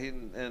new guy,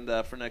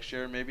 and for next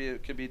year, maybe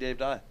it could be Dave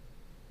Dye.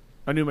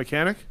 A new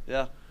mechanic?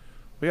 Yeah.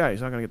 Well, yeah,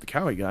 he's not going to get the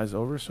Cowie guys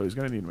over, so he's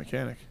going to need a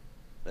mechanic.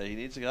 He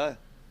needs a guy.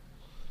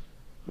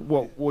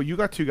 Well, you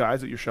got two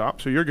guys at your shop,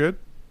 so you're good.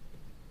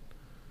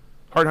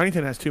 Hart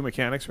Huntington has two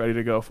mechanics ready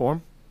to go for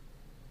him.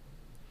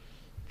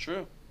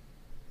 True.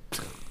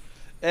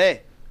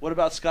 Hey, what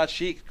about Scott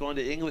Sheik going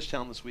to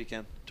Englishtown this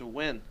weekend to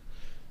win?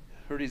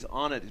 Heard he's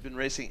on it. He's been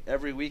racing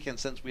every weekend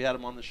since we had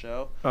him on the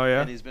show. Oh,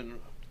 yeah? And he's been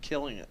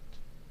killing it.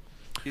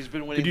 He's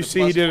been winning. Did you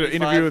see he did an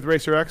interview with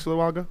Racer X a little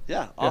while ago?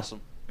 Yeah, awesome.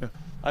 Yeah.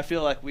 I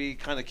feel like we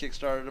kind of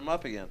kickstarted him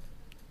up again.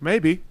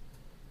 Maybe.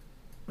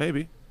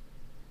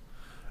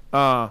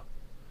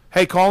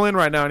 Hey, call in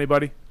right now,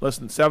 anybody.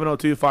 Listen,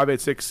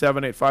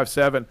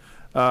 702-586-7857.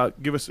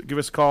 Give us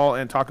a call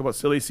and talk about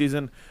silly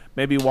season.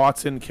 Maybe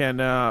Watson can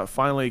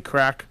finally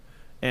crack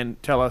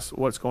and tell us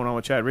what's going on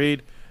with Chad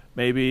Reed.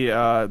 Maybe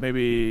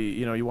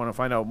you want to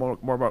find out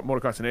more about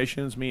Motocross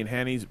Nations, me and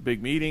Hanny's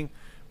big meeting,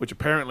 which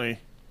apparently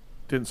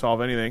didn't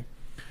solve anything.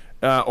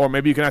 Or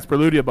maybe you can ask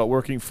Berluti about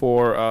working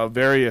for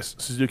various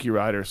Suzuki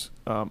riders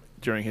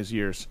during his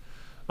years.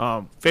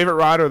 Favorite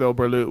rider, though,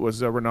 Berluti,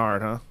 was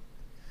Renard, huh?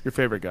 Your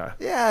favorite guy?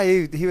 Yeah,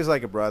 he was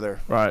like a brother.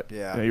 Right.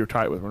 Yeah. You were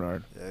tight with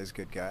Renard. Yeah, he's a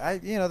good guy. I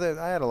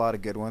had a lot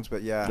of good ones,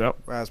 but yeah, yep.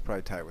 I was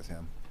probably tight with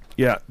him.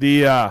 Yeah.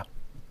 The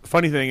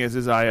funny thing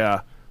is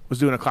I was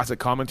doing a classic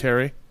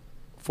commentary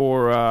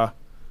for on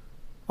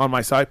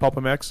my site, Pulp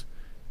MX,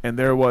 and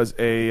there was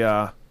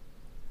a.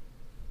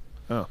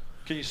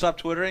 Can you stop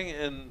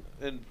twittering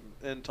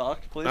and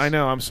talk, please? I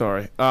know. I'm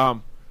sorry.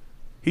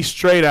 He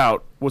straight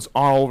out was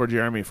all over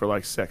Jeremy for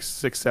like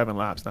 6-7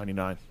 laps,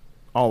 99,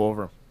 all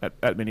over him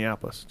at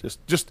Minneapolis.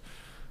 Just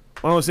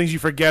one of those things you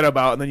forget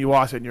about, and then you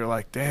watch it and you're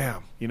like,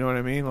 damn, you know what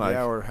I mean? Like,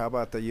 yeah. Or how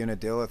about the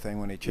Unadilla thing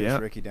when he chased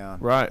Ricky down?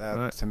 Right.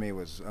 That to me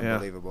was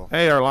unbelievable.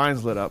 Hey, our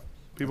line's lit up.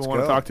 People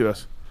want to talk to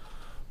us.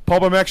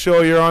 Pulp MX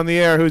Show, you're on the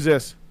air. Who's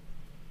this?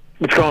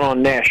 What's going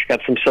on, Nash?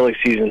 Got some silly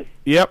season.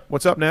 Yep.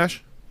 What's up,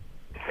 Nash?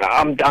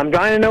 I'm dying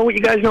to know what you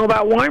guys know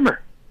about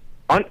Weimer.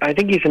 I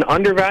think he's an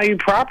undervalued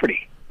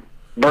property.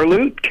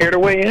 Berluti, care to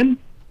weigh in?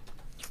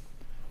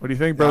 What do you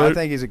think, No, Berluti? I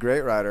think he's a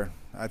great rider.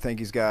 I think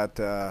he's got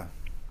the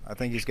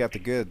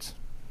goods.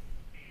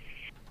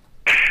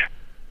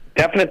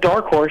 Definite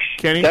dark horse.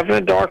 Kenny?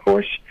 Definite dark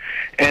horse.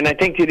 And I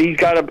think that he's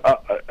got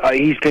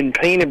he's been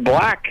painted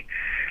black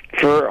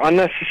for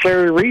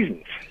unnecessary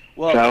reasons.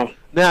 Well, So-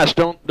 Nash,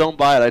 don't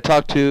buy it. I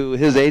talked to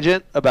his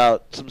agent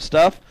about some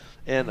stuff,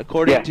 and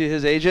according to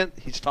his agent,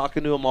 he's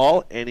talking to them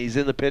all, and he's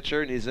in the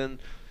picture, and he's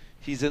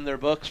in their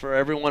books for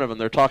every one of them.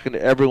 They're talking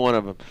to every one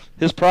of them.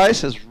 His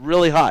price is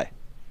really high,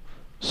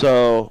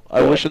 so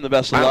I wish him the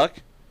best of luck.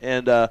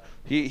 And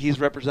he's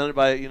represented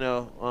by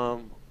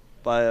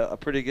by a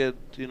pretty good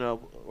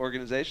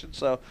organization,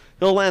 so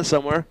he'll land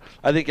somewhere.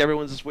 I think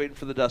everyone's just waiting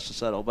for the dust to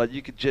settle, but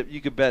you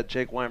could bet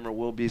Jake Weimer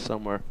will be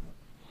somewhere.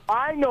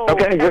 I know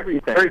Okay,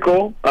 everything. very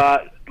cool.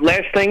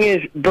 Last thing is,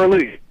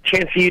 Berluti,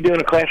 chance of you doing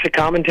a classic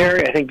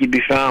commentary? I think you'd be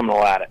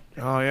phenomenal at it.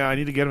 Oh, yeah, I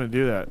need to get him to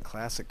do that.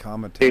 Classic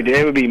commentary. Dude,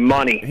 it would be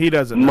money. He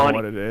doesn't know Money.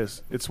 what it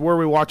is. It's where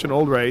we watch an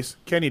old race.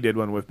 Kenny did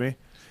one with me,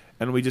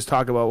 and we just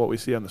talk about what we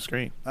see on the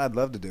screen. I'd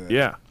love to do it.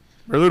 Yeah.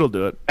 Berluti will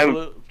do it.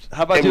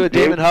 How about do a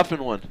Damon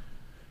Huffman one?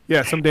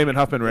 Yeah, some Damon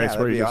Huffman race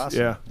where that'd he be just,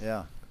 awesome.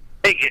 yeah.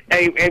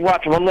 Hey,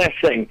 Watson, one last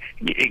thing.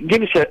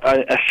 Give us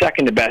a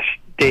second to best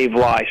Dave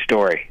Lai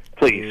story,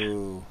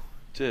 please.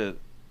 Dude,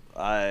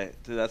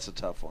 that's a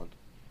tough one.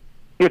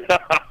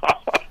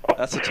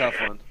 That's a tough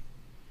one.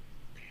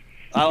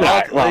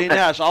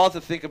 Nash, I'll have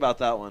to think about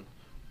that one.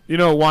 You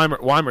know,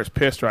 Weimer's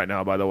pissed right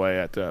now, by the way,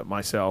 at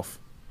myself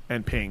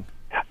and Ping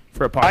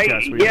for a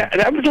podcast.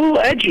 That was a little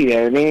edgy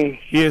there. I mean,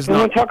 he is we not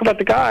want to talk about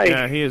the guy.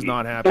 Yeah, he is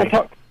not happy.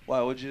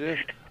 Why? What'd you do?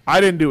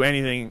 I didn't do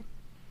anything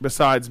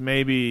besides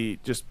maybe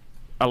just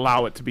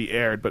allow it to be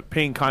aired, but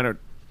Ping kind of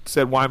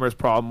said Weimer's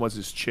problem was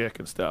his chick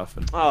and stuff.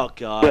 And Oh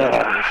God!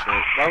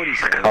 Why would he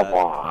say that?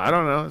 I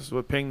don't know. This is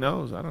what Ping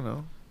knows. I don't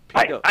know.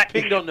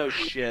 Ping don't know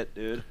shit,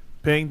 dude.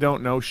 Ping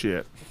don't know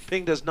shit.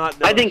 Ping does not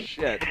know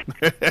shit.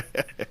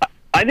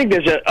 I think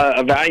there's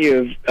a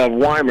value of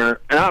Weimer,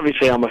 and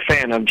obviously I'm a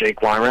fan of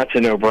Jake Weimer. That's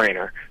a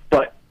no-brainer.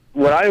 But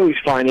what I always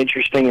find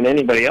interesting in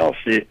anybody else,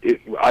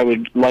 I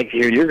would like to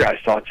hear your guys'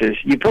 thoughts, is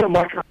you put a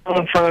microphone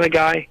in front of the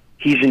guy,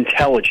 he's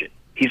intelligent.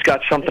 He's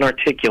got something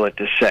articulate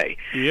to say.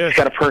 He's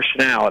got a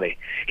personality.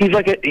 He's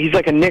like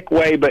a Nick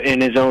Way, but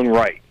in his own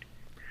right.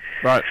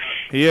 Right.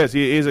 He is.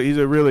 He's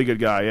a really good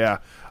guy, yeah.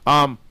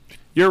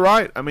 You're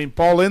right. I mean,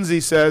 Paul Lindsay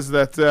says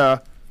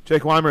that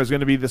Jake Weimer is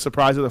going to be the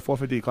surprise of the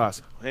 450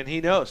 class. And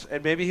he knows.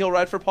 And maybe he'll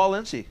ride for Paul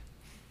Lindsay.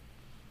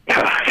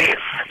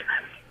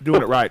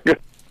 Doing it right.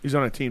 He's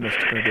on a team that's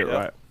going to do it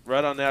right.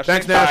 Right on Nash.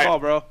 Thanks, for the Nash. call,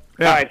 bro.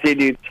 Yeah. All right, see you,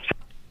 dude.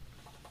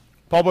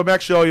 Paul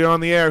Bebeck Show, you're on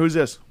the air. Who's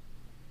this?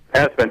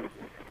 Aspen.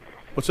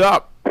 What's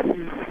up?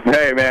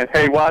 Hey, man.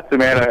 Hey, Watson,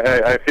 man.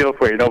 I feel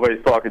for you.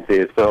 Nobody's talking to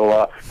you.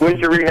 So, when's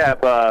your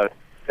rehab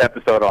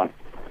episode on?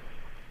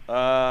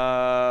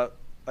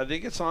 I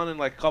think it's on in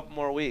like a couple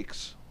more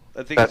weeks.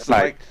 I think That's it's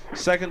nice. like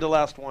second to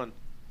last one.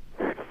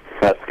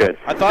 That's good.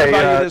 I thought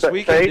about you this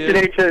weekend, so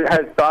H&H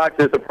has Dodge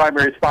as a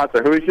primary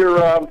sponsor. Who's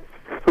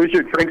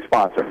your drink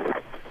sponsor?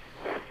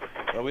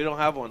 Well, we don't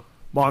have one.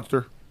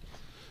 Monster.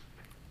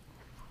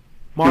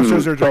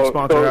 Monster's their drink So-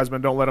 sponsor, so-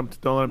 Hasbin. Don't let him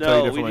tell you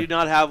No, we differently. do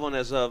not have one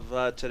as of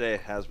today,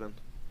 Hasbin.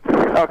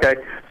 Okay.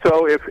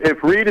 So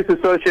if Reed is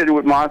associated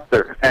with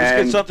Monster, Let's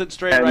and get something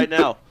straight and- right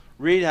now.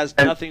 Reed has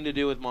nothing to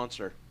do with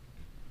Monster.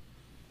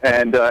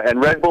 and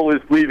Red Bull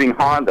is leaving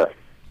Honda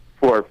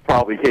for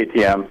probably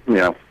KTM.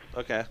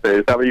 Okay.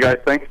 Is that what you guys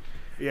think?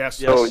 Yes.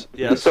 So,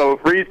 Yes. So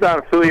if Reed's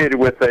not affiliated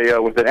with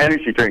an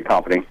energy drink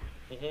company,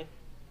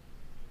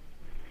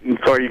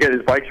 so are you getting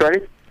his bikes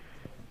ready?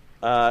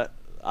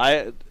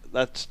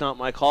 That's not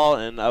my call,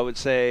 and I would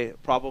say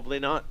probably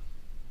not.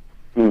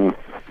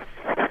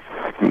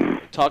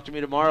 Talk to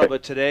me tomorrow,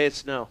 but today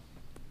it's no.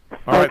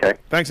 All right. Okay.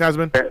 Thanks,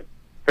 Hasbin.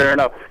 Fair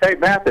enough. Hey,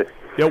 Matthes.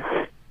 Yep.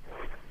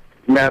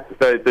 Matthes,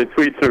 the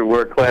tweets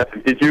were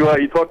classic. Did you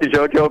talk to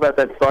JoJo about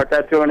that star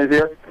tattoo on his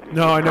ear?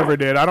 No, I never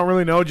did. I don't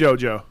really know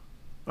JoJo.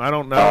 I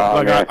don't know.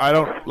 man. I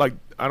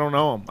don't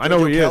know him. I know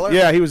who he Keller? is.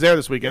 Yeah, he was there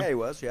this weekend. Yeah, he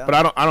was, yeah. But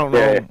I don't know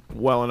Yeah. him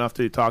well enough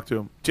to talk to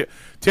him.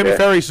 Timmy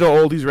Ferry's so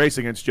old he's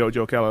racing against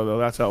JoJo Keller though.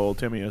 That's how old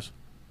Timmy is.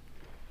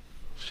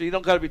 So you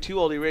don't got to be too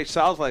old. He raced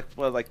South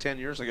like 10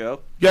 years ago.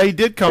 Yeah, he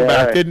did come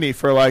back, didn't he?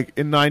 For like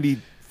in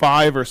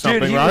 '95 or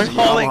something, Dude, he right? was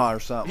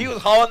hauling. He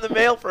was hauling the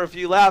mail for a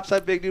few laps.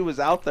 That big dude was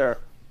out there.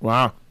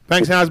 Wow.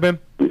 Thanks, Hasbin.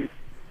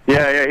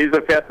 Yeah, he's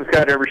the fastest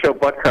guy to ever show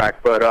butt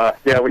crack. But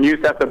when you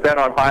used to have to bet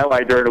on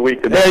highlight during the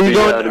week to Hey,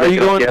 are you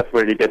going? guess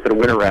where you get to the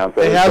winter round.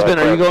 So Hey, Hasbin,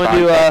 are you going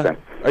to?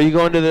 Are you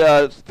going to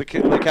the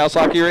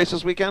Kawasaki race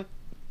this weekend?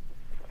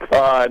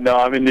 No,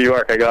 I'm in New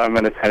York. I'm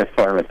in a tennis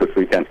tournament this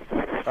weekend. All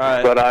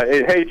right. But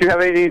hey, do you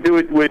have anything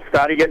to do with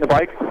Scotty getting the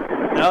bike?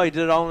 No, he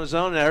did it all on his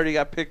own. And I heard he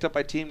got picked up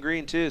by Team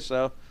Green too.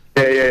 So.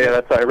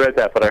 Yeah. I read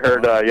that, but I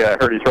heard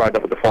he's riding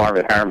up at the farm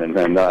at Harriman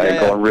and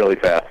going really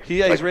fast.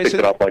 He's Picked racing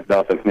it up like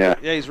nothing. Yeah.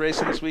 Yeah, he's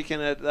racing this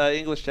weekend at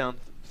Englishtown.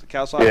 The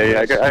cow sock. Yeah.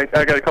 I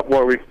got a couple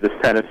more weeks of this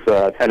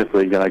tennis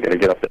league, and I got to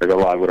get up there and go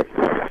live with them.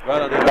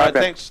 Right on, dude. All right,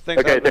 thanks.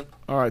 Okay.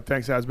 All right,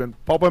 thanks, Hasbin.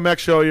 Pulp MX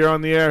Show, you're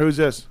on the air. Who's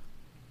this?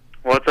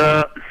 What's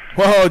up?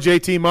 Whoa,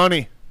 JT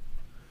Money.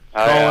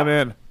 Calling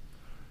in.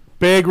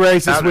 Big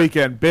race this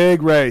weekend.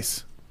 Big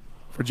race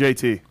for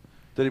JT.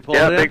 Did he pull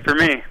it in? Big for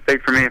me.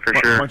 Big for me, for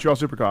sure. Montreal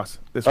Supercross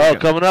this Oh,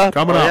 weekend. coming up?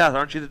 Coming up. Yeah,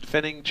 aren't you the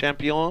defending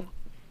champion?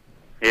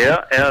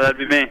 Yeah, that'd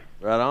be me.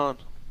 Right on.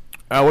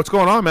 What's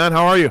going on, man?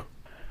 How are you?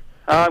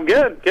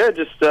 Good.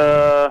 Just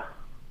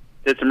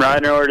did some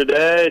riding earlier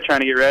today,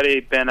 trying to get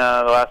ready. Been the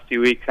last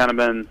few weeks kind of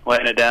been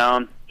laying it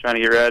down, trying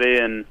to get ready,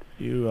 and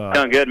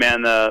feeling good,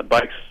 man. The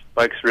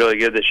bike's really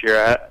good this year.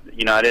 I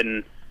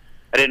didn't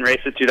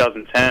race at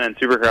 2010 and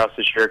Supercross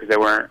this year because they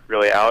weren't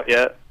really out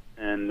yet,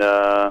 and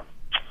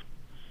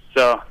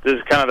so this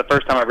is kind of the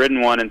first time I've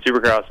ridden one in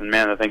Supercross, and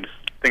man, the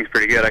thing's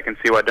pretty good. I can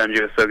see why Dungy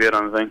was so good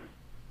on the thing.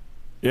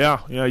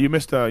 Yeah, you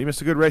missed a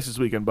good race this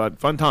weekend, bud.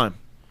 Fun time.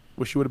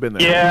 Wish you would have been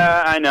there.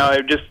 Yeah, I know.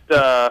 It just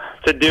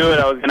to do it,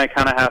 I was gonna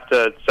kind of have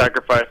to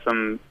sacrifice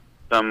some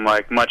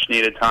like much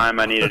needed time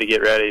I needed to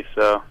get ready.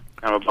 So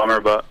kind of a bummer,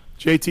 but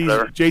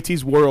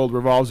JT's world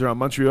revolves around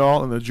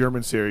Montreal and the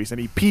German series, and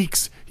he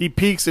peaks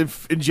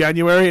in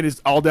January, and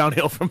it's all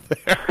downhill from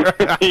there.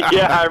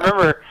 Yeah, I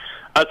remember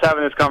us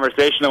having this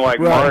conversation in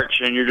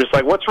March, and you're just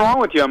like, "What's wrong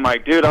with you?" I'm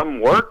like, "Dude, I'm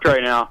worked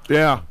right now."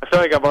 Yeah, I feel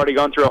like I've already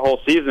gone through a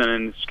whole season,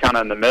 and it's kind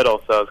of in the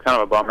middle, so it's kind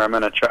of a bummer. I'm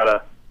gonna try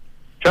to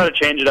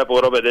change it up a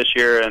little bit this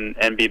year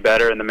and be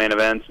better in the main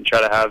events and try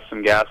to have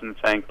some gas in the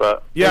tank.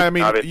 But yeah, I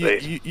mean,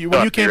 obviously,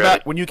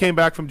 when you came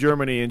back from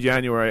Germany in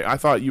January, I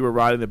thought you were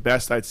riding the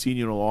best I'd seen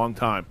you in a long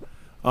time.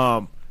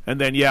 And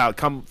then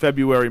come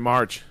February,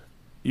 March,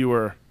 you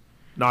were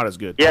not as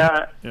good.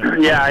 Yeah.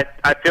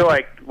 I feel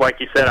like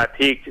you said, I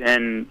peaked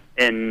in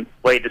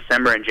late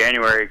December and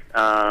January.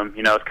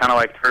 It's kind of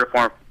like 3 or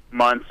 4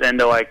 months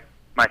into like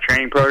my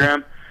training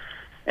program,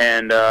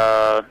 and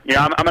I'm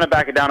going to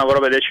back it down a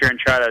little bit this year and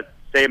try to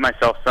save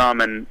myself some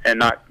and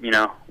not,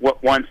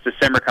 once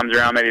December comes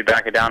around, maybe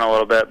back it down a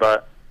little bit.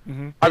 But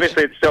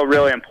obviously, it's still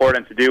really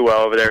important to do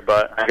well over there.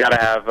 But I gotta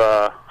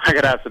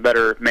have some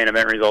better main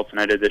event results than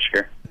I did this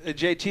year.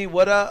 JT,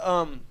 what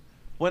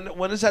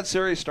when does that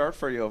series start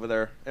for you over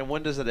there, and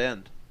when does it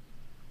end?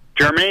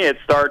 Germany, it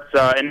starts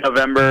in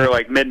November,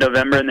 like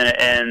mid-November, and then it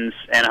ends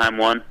Anaheim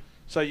 1.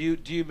 So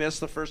do you miss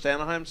the first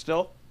Anaheim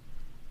still?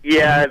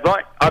 Yeah,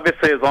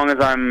 obviously, as long as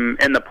I'm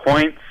in the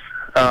points.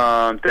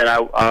 Then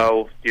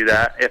I'll do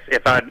that.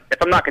 If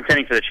I'm not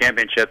contending for the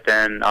championship,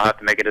 then I'll have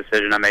to make a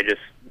decision. I may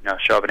just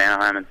show up in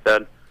Anaheim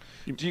instead.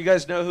 Do you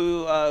guys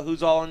know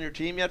who's all on your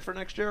team yet for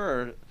next year,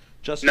 or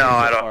just no?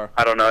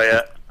 I don't know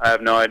yet. I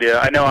have no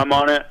idea. I know I'm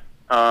on it,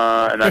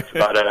 and that's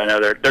about it. I know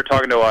they're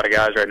talking to a lot of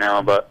guys right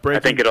now, but I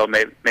think it'll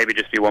maybe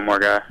just be one more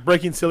guy.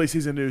 Breaking silly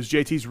season news: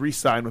 JT's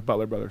re-signed with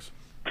Butler Brothers.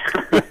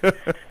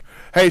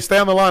 Hey, stay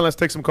on the line. Let's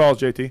take some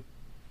calls, JT.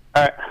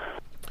 All right.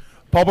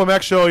 Pulp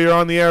MX Show, you're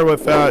on the air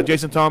with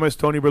Jason Thomas,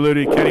 Tony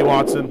Berluti, Kenny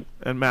Watson,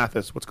 and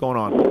Matthes. What's going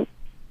on?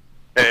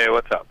 Hey,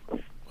 what's up?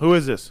 Who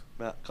is this?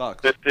 Matt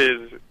Cox. This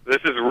is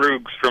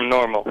Roogs from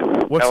Normal,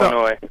 What's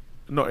Illinois. Up?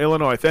 No,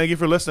 Illinois. Thank you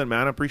for listening,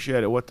 man. I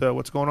appreciate it.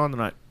 What's going on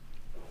tonight?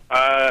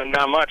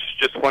 Not much.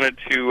 Just wanted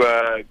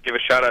to give a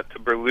shout out to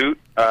Berluti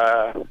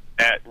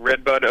at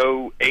Redbud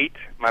 08.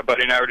 My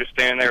buddy and I were just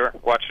standing there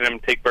watching him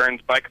take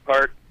Burns' bike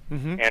apart,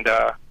 and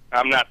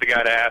I'm not the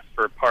guy to ask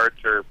for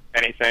parts or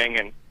anything,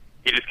 and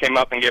he just came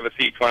up and gave us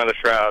each one of the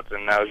shrouds,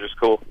 and that was just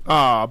cool.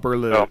 Ah,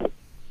 Berluti. So,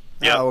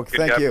 yeah, well,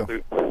 thank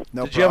you.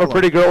 No Did you have a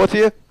pretty girl with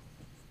you?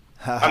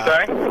 I'm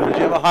sorry?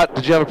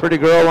 Did you have a pretty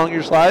girl along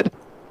your slide?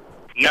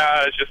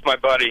 Nah, it's just my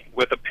buddy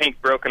with a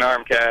pink broken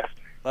arm cast.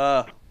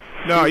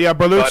 No, yeah,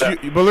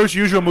 Berlutti's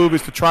usual move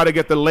is to try to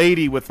get the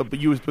lady with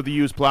the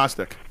used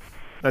plastic.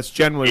 That's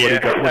generally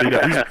what he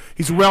does.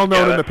 He's well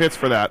known in the pits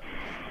for that.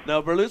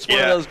 No, Berlutti's one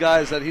of those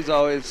guys that he's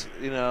always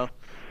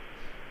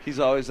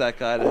that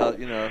guy to help,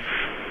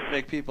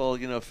 make people,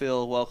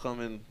 feel welcome,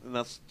 and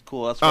that's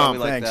cool. That's why we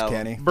like thanks, that.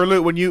 Kenny.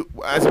 Berluti, when you,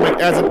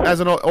 as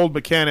an old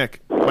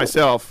mechanic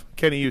myself,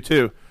 Kenny, you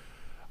too,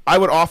 I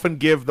would often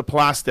give the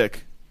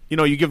plastic.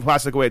 You give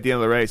plastic away at the end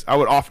of the race. I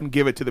would often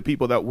give it to the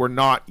people that were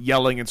not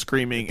yelling and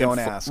screaming. Don't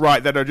ask.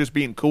 Right, that are just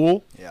being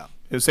cool. Yeah.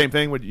 The same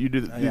thing. Would you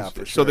do? Yeah, for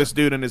So sure. this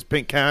dude in his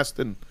pink cast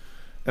and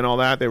all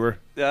that, they were.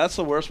 Yeah, that's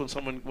the worst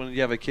when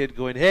you have a kid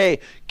going,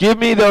 "Hey, give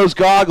me those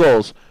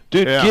goggles,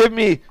 dude. Give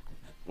me."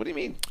 What do you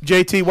mean?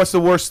 JT, what's the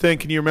worst thing?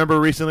 Can you remember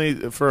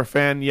recently for a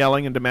fan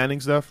yelling and demanding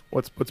stuff?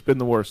 What's been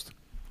the worst?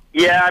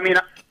 Yeah, I mean,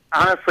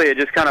 honestly, it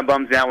just kind of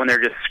bums me out when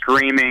they're just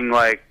screaming,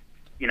 like,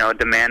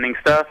 demanding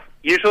stuff.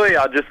 Usually,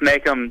 I'll just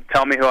make them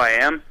tell me who I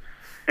am,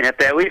 and if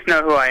they at least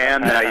know who I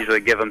am, then I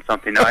usually give them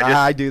something. No,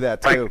 I do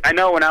that too. I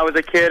know when I was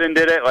a kid and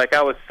did it, like,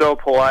 I was so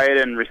polite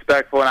and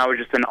respectful, and I was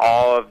just in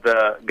awe of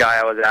the guy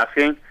I was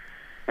asking.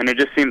 And it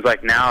just seems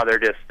like now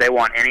they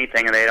want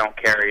anything and they don't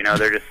care,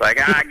 They're just like,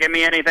 give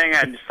me anything,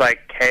 and just like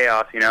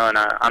chaos, and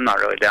I'm not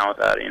really down with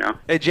that,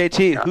 Hey,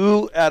 JT,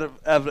 who out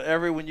of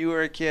when you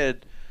were a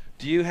kid,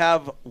 do you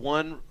have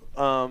one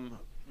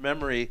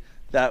memory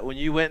that when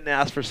you went and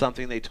asked for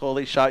something, they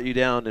totally shot you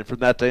down, and from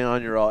that day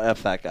on, you're all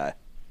F that guy?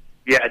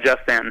 Yeah,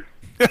 Justin.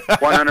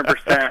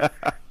 100%.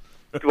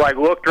 Like,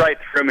 looked right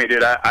through me,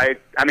 dude. I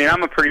mean,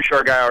 I'm a pretty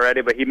short guy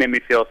already, but he made me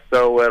feel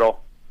so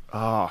little.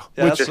 Oh.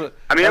 Yeah,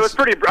 it was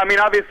pretty... I mean,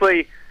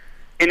 obviously,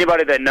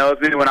 anybody that knows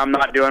me, when I'm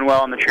not doing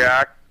well on the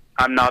track,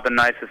 I'm not the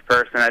nicest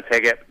person. I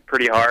take it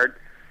pretty hard.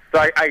 So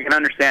I can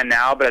understand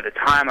now, but at the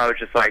time, I was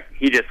just like,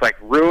 he just, like,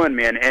 ruined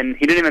me. And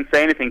he didn't even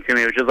say anything to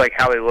me. It was just, like,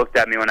 how he looked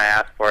at me when I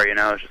asked for it, you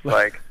know? It was just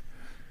like,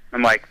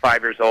 I'm, like,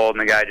 5 years old,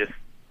 and the guy just,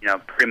 you know,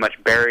 pretty much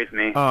buries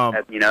me,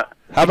 you know?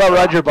 How about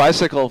ride your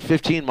bicycle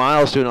 15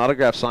 miles to an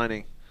autograph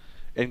signing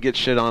and get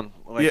shit on,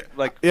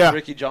 like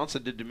Ricky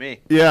Johnson did to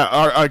me?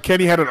 Yeah,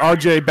 Kenny had an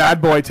RJ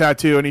bad boy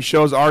tattoo, and he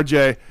shows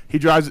RJ. He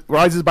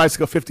rides his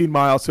bicycle 15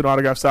 miles to an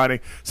autograph signing.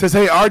 Says,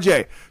 "Hey,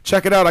 RJ,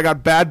 check it out. I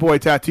got bad boy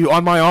tattoo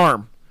on my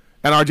arm."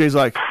 And RJ's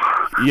like,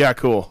 "Yeah,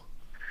 cool."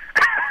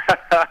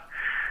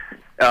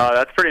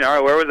 That's pretty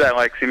gnarly. Where was that,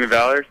 like Simi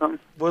Valley or something?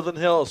 Woodland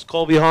Hills,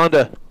 Colby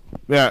Honda.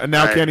 Yeah, and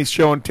now Nice. Kenny's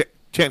showing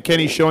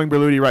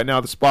Berluti right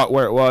now the spot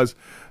where it was,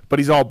 but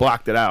he's all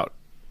blacked it out.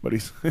 But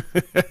he's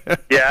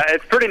Yeah,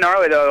 it's pretty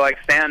gnarly though. Like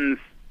Stanton's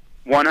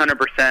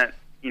 100%,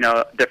 you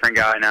know, different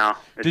guy now.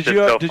 It's Did just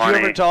you so did funny.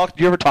 you ever talk?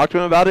 Did you ever talk to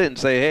him about it and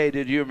say, "Hey,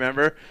 did you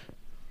remember?"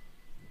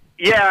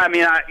 Yeah, I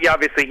mean,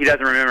 obviously he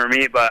doesn't remember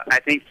me, but I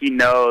think he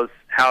knows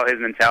how his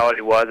mentality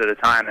was at the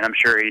time, and I'm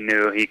sure he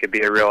knew he could be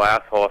a real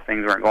asshole if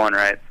things weren't going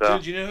right. So.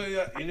 Dude,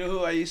 you know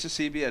who I used to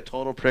see be a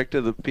total prick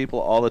to the people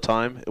all the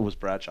time? It was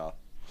Bradshaw.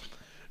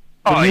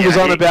 When he was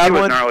on a bad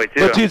one.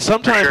 But dude,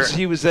 sometimes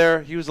he was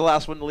there. He was the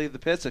last one to leave the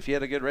pits. If he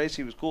had a good race,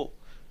 he was cool.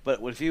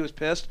 But if he was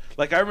pissed,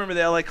 like I remember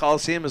the LA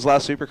Coliseum, his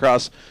last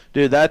Supercross,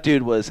 dude, that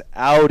dude was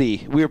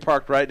outie. We were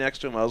parked right next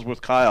to him. I was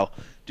with Kyle.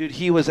 Dude,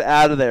 he was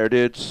out of there,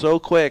 dude, so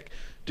quick.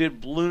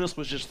 Dude, Blueness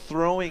was just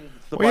throwing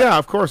the Well, yeah,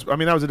 of course. I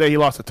mean, that was the day he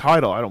lost the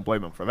title. I don't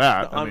blame him for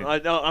that. I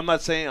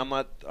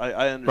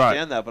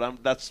understand that,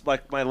 but that's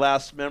like my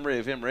last memory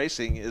of him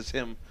racing is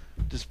him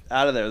just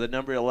out of there. The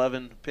number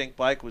 11 pink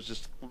bike was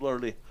just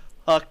literally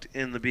hucked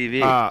in the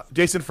BV.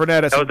 Jason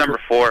Frenette. That was number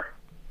 4.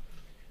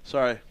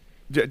 Sorry.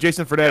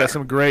 Jason Frenette has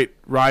some great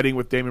riding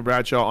with Damon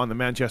Bradshaw on the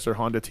Manchester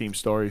Honda team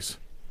stories.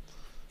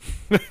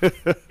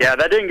 Yeah,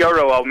 that didn't go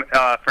real well.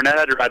 Fournette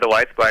had to ride the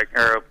White's bike,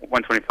 or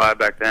 125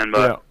 back then,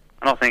 but Yeah.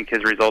 I don't think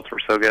his results were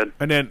so good.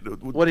 And then,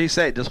 what did he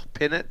say? Just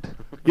pin it?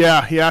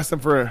 Yeah, he asked him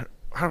for.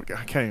 I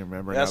can't even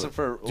remember. He asked now. him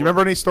for- Do you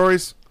remember any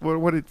stories?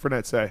 What did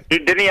Fournette say?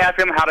 Didn't he ask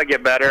him how to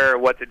get better or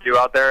what to do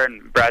out there,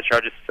 and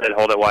Bradshaw just said,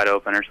 hold it wide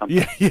open or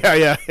something?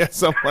 Yeah,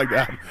 something like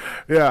that.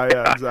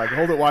 Yeah, exactly.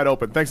 Hold it wide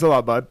open. Thanks a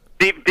lot, bud.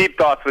 Deep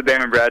thoughts with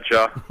Damon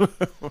Bradshaw.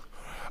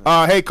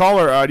 Hey,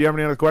 caller, do you have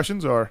any other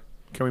questions, or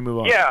can we move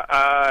on? Yeah,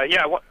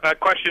 a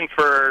question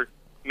for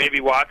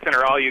maybe Watson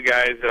or all you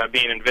guys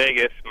being in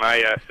Vegas.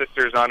 My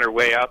sister's on her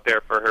way out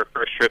there for her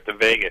first trip to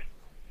Vegas.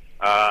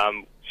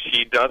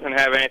 She doesn't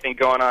have anything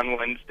going on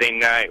Wednesday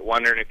night.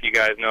 Wondering if you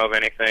guys know of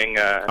anything.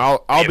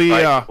 I'll be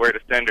where to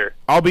send her.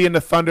 I'll be in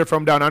the Thunder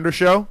from Down Under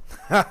show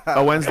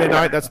a Wednesday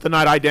night. That's the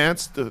night I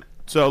danced.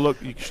 So look,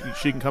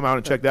 she can come out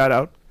and check that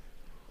out.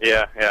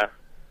 Yeah.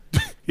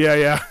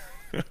 Yeah.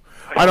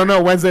 I don't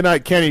know. Wednesday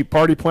night,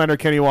 party planner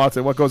Kenny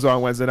Watson. What goes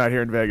on Wednesday night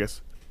here in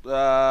Vegas? It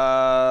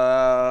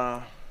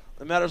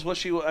matters what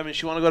she. I mean,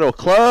 she want to go to a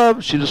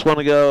club. She just want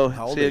to go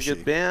see a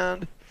good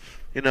band.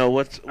 You know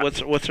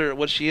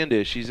what's she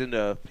into? She's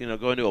into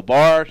going to a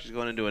bar. She's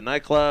going into a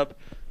nightclub.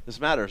 This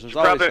matters. There's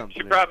always something.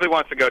 She probably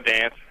wants to go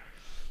dance.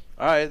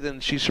 All right, then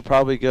she should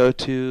probably go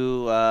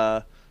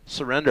to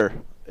Surrender.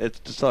 It's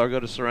to tell her go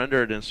to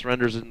Surrender, and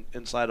Surrender's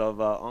inside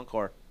of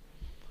Encore.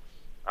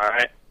 All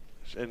right.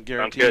 And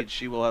guaranteed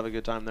she will have a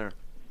good time there.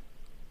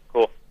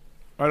 Cool.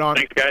 Right on.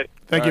 Thanks, guys.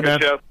 Thank you, man.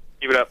 Good show.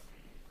 Keep it up.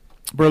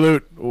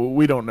 Berlut,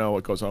 we don't know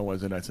what goes on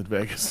Wednesday nights in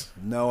Vegas.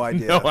 No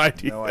idea. No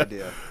idea. No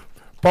idea.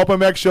 Pulp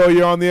MX Show,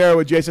 you're on the air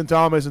with Jason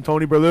Thomas and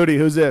Tony Berluti.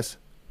 Who's this?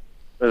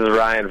 This is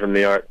Ryan from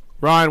New York.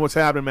 Ryan, what's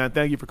happening, man?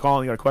 Thank you for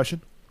calling. You got a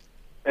question?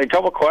 Hey, a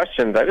couple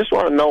questions. I just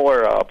want to know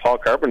where Paul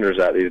Carpenter's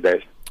at these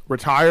days.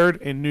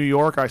 Retired in New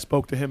York. I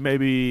spoke to him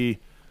maybe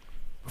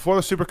before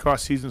the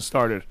Supercross season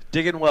started.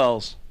 Digging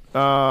wells.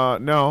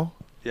 No.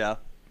 Yeah.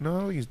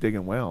 No, he's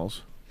digging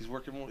wells. He's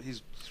working.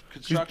 He's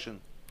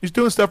construction. He's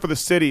doing stuff for the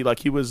city, like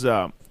he was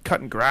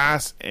cutting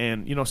grass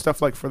and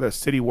stuff like for the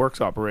city works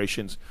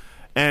operations.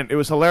 And it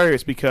was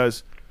hilarious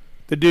because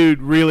the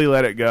dude really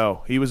let it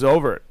go. He was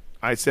over it.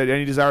 I said,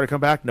 any desire to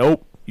come back?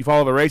 Nope. You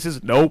follow the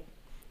races? Nope.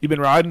 You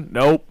been riding?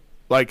 Nope.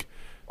 Like,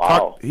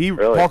 wow, really?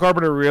 Paul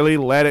Carpenter really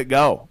let it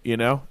go,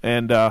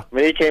 And I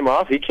mean, he came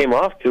off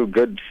 2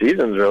 good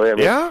seasons, really. I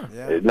mean,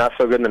 yeah. Not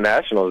so good in the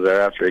Nationals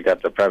there after he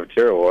got the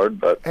Privateer Award,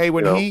 but hey,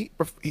 when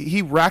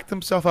he racked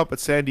himself up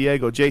at San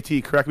Diego,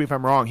 JT, correct me if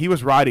I'm wrong, he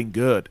was riding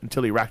good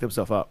until he racked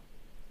himself up.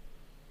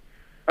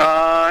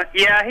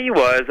 Yeah, he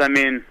was. I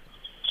mean,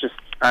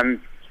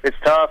 it's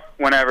tough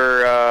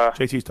whenever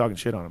JT's talking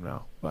shit on him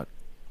now, but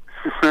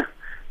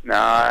no,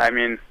 I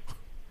mean,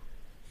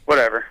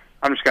 whatever.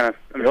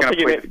 I'm just gonna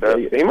plead the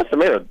fifth. He must have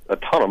made a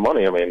ton of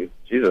money. I mean,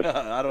 Jesus.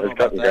 I don't know He's about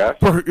cutting that.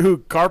 grass. Who,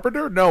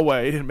 Carpenter? No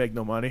way. He didn't make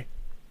no money.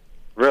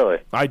 Really?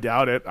 I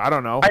doubt it. I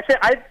don't know.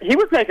 He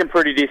was making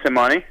pretty decent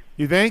money.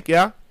 You think?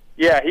 Yeah.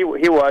 Yeah, he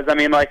was. I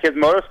mean, like his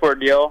motorsport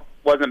deal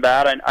wasn't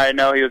bad. I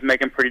know he was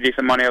making pretty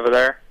decent money over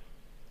there.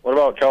 What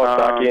about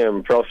Kawasaki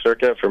and Pro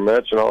Circuit for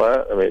Mitch and all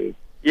that? I mean,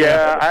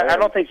 yeah, I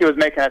don't think he was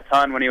making a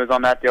ton when he was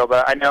on that deal,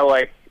 but I know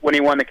like when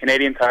he won the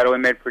Canadian title, he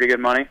made pretty good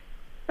money.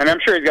 I mean, I'm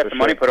sure he's got some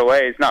money put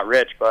away. He's not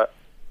rich, but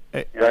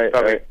Hey, you know, he's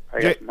probably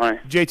got some money.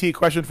 JT,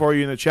 question for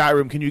you in the chat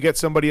room. Can you get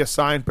somebody a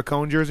signed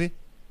Pacone jersey?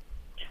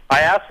 I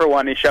asked for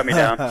one. He shut me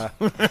down.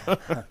 So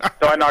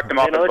I knocked him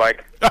off his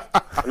bike.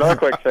 Another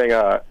quick thing.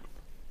 I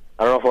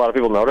don't know if a lot of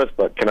people noticed,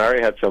 but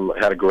Canard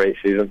had a great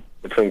season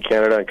between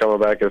Canada and coming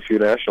back at a few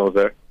nationals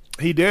there.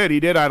 He did.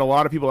 I had a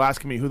lot of people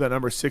asking me who that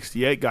number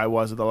 68 guy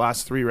was at the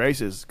last 3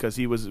 races because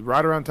he was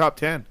right around top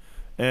 10.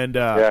 And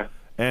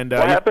And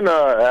what happened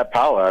at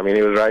Paula? I mean,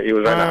 he was right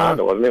in the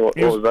Honda, wasn't he? What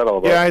was that all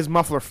about? Yeah, his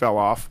muffler fell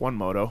off one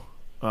moto.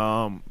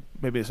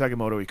 Maybe the second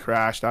moto he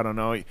crashed. I don't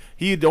know.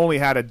 He'd only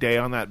had a day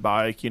on that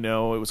bike. You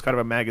know, it was kind of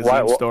a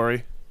magazine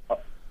story.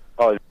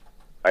 Oh,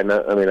 I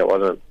mean, it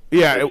wasn't.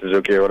 Yeah,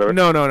 Suzuki or whatever.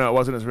 No, it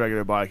wasn't his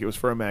regular bike. It was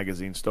for a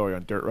magazine story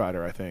on Dirt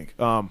Rider, I think.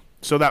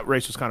 So that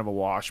race was kind of a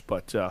wash.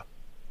 But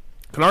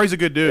Canard's a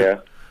good dude.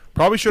 Yeah.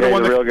 Probably should have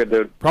won. He's a real good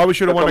dude. Probably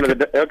should have won.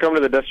 He'll come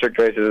to the district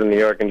races in New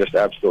York and just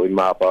absolutely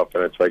mop up,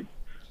 and it's like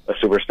a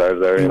superstar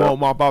there. He you know? won't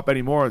mop up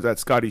anymore. That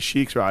Scotty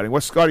Sheik's riding.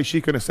 What's Scotty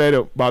Sheik going to say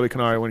to Bobby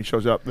Canard when he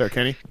shows up there,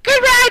 Kenny?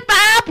 Good ride,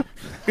 Bob!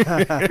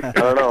 I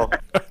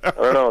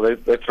don't know.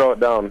 They throw it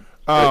down.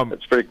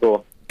 It's pretty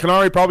cool.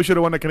 Canard probably should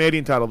have won the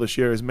Canadian title this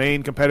year. His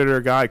main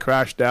competitor guy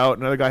crashed out.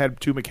 Another guy had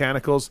 2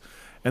 mechanicals,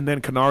 and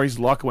then Canard's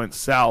luck went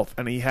south,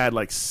 and he had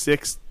like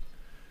six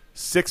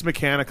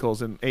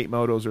mechanicals and 8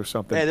 motos or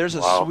something. Hey, there's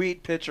a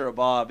sweet picture of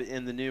Bob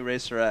in the new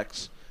Racer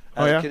X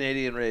at a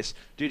Canadian race.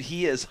 Dude,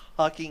 he is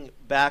hucking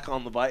back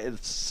on the bike.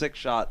 It's a sick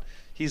shot.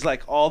 He's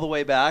like all the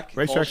way back.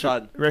 Racer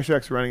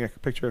X running a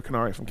picture of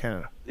Canard from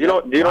Canada. Do you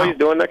know what he's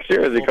doing next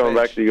year? Is he coming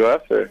back to the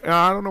U.S.? Or?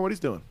 I don't know what he's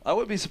doing. I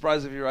wouldn't be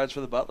surprised if he rides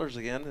for the Butlers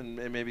again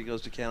and maybe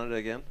goes to Canada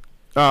again.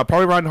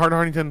 Probably riding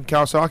Hartington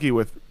Kawasaki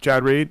with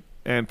Chad Reed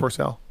and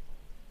Purcell.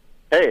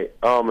 Hey,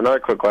 another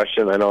quick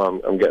question. I know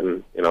I'm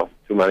getting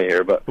too many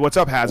here, but what's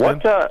up,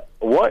 Hasman?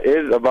 What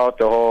is about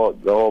the whole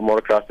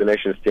Motocross the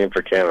Nations team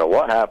for Canada?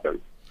 What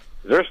happened?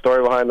 Is there a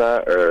story behind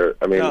that, or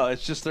no?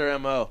 It's just their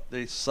MO.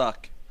 They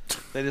suck.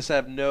 They just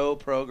have no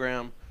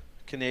program.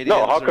 Canadians.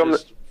 No, how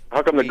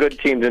come the good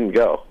team didn't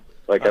go?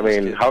 Like, I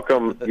mean, how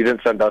come you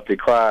didn't send out the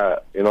class?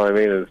 You know what I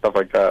mean, and stuff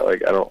like that.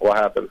 Like, what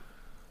happened?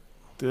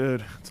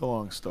 Dude, it's a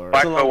long story.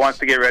 Blackfoot wants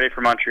to get ready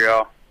for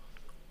Montreal.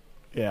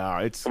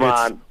 Yeah, Come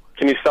on.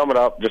 Can you sum it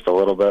up just a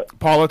little bit?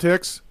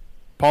 Politics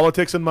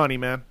and money,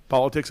 man.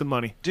 Politics and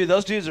money. Dude,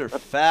 those dudes are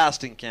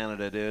fast in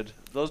Canada, dude.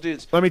 Those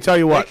dudes. Let me tell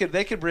you what.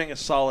 They could bring a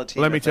solid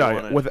team. Let me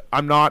tell you.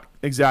 I'm not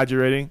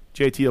exaggerating.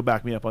 JT will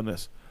back me up on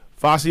this.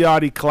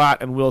 Fasciotti, Klatt,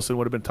 and Wilson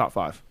would have been top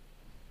 5.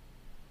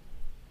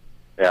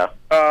 Yeah.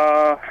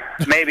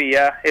 Maybe,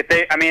 yeah.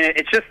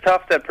 It's just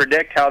tough to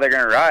predict how they're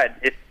going to ride.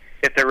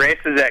 If the race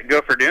is at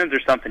Gopher Dunes or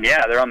something,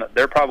 yeah,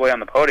 they're probably on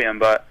the podium.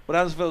 But what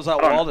happens if it was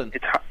out Walden?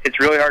 It's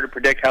really hard to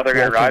predict how they're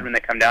going to ride when they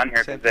come down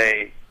here because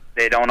they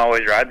don't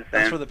always ride the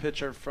same. That's for the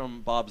picture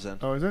from Bob's end.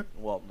 Oh, is it?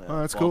 Walton. Yeah. Oh,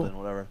 that's Walton, cool.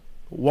 Whatever.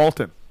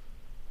 Walton.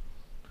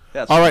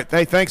 Yeah, all right.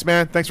 Hey, thanks,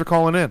 man. Thanks for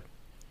calling in.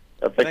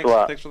 Thanks a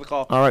lot. Thanks for the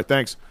call. All right,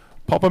 thanks.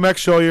 Pulp MX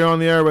Show, you're on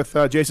the air with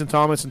Jason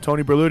Thomas and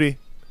Tony Berluti.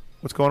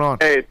 What's going on?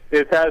 Hey,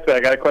 it's Hasbro. I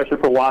got a question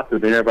for Watson,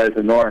 and everybody's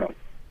ignoring him.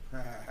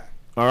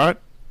 All right.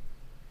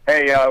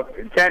 Hey,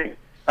 Kenny,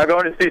 I'm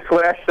going to see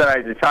Slash tonight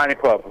at the China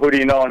Club. Who do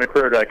you know in the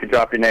crew that I could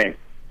drop your name?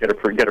 Get a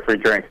free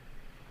drink.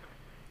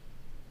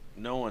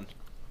 No one.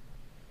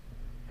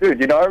 Dude,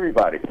 you know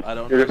everybody. I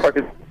don't. You're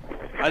fucking...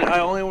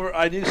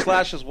 I knew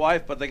Slash's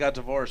wife, but they got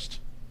divorced.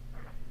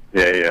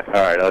 Yeah. All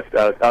right,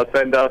 I'll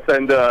send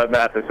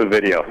Matthes a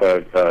video,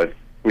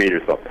 tweet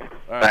or something.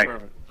 All right, Thanks.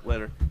 perfect.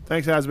 Later.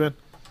 Thanks, Hasman.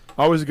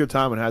 Always a good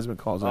time when Hasman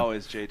calls in.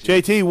 Always, JT.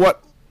 JT,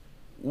 what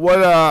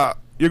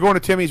you're going to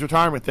Timmy's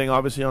retirement thing,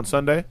 obviously, on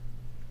Sunday?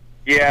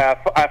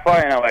 Yeah, I fly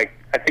in at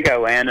I think I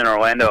land in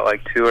Orlando at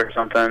 2 or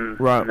something.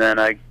 Right. And then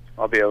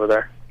I'll be over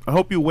there. I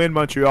hope you win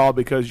Montreal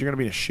because you're going to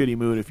be in a shitty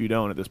mood if you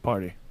don't at this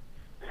party.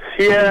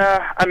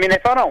 Yeah,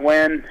 if I don't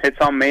win, it's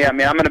on me. I'm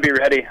going to be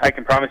ready. I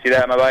can promise you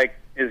that. My bike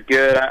is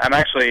good. I'm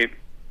actually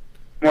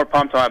more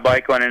pumped on my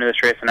bike going into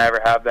this race than I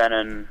ever have been,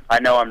 and I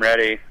know I'm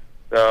ready.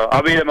 So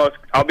I'll be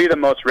the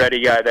most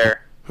ready guy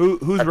there. Who's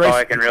That's racing? all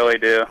I can really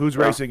do. Who's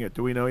racing it?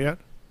 Do we know yet?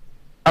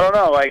 I don't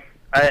know.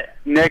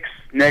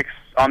 Nick's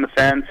on the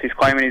fence. He's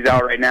claiming he's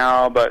out right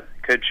now, but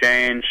could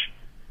change.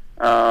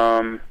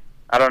 I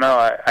don't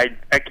know. I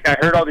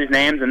heard all these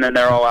names, and then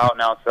they're all out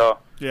now. So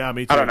yeah,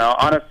 me too. I don't know.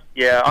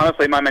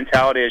 Honestly, my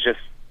mentality is just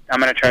I'm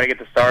going to try to get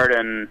the start,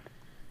 and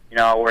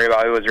I'll worry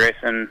about who was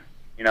racing.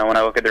 When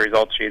I look at the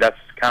results sheet, that's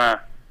kind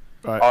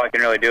of all I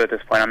can really do at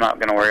this point. I'm not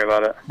going to worry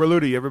about it.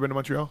 Berluti, you ever been to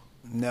Montreal?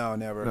 No,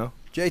 never. No.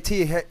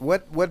 JT,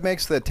 what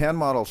makes the 10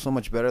 model so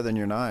much better than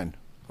your 9?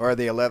 Or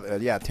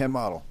the 10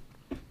 model?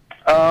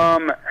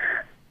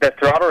 The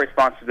throttle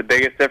response is the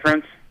biggest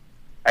difference.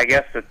 I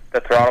guess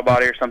the throttle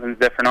body or something's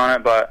different on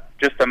it, but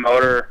just the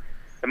motor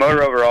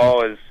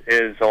overall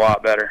is a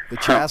lot better. The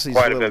chassis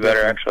quite a bit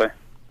better, actually.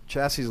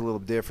 Chassis is a little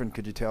different.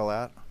 Could you tell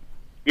that?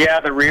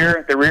 Yeah, the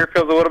rear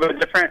feels a little bit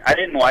different. I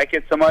didn't like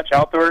it so much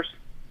outdoors.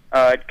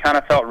 It kind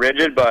of felt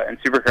rigid, but in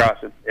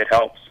Supercross it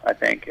helps. I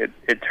think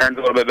it turns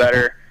a little bit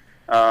better,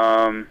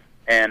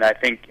 and I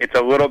think it's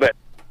a little bit.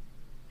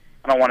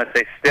 I don't want to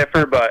say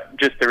stiffer, but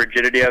just the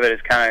rigidity of it is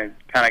kind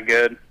of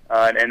good,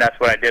 and that's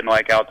what I didn't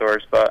like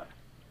outdoors. But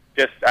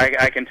just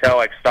I can tell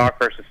like stock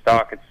versus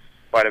stock, it's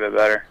quite a bit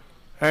better.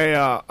 Hey,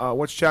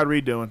 what's Chad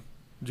Reed doing,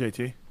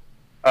 JT?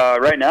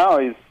 Right now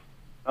he's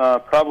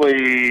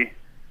probably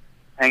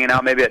hanging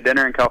out maybe at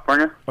dinner in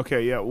California.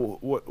 Okay, yeah.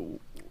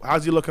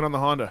 How's he looking on the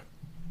Honda?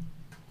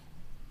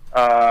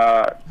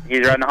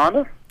 He's riding a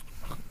Honda?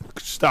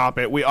 Stop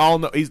it. We all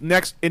know he's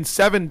next in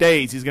 7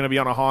 days he's going to be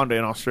on a Honda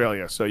in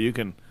Australia, so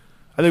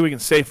I think we can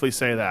safely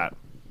say that.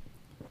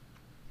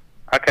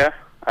 Okay.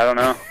 I don't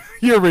know.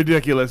 You're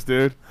ridiculous,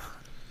 dude.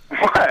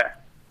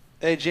 What?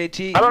 Hey,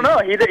 JT. I don't know.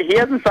 He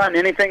hasn't signed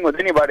anything with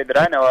anybody that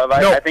I know of.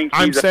 I think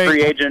he's a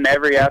free agent in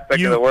every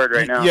aspect of the word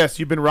right now. Yes,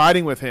 you've been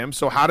riding with him,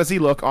 so how does he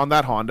look on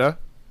that Honda?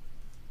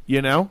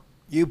 You know?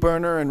 You,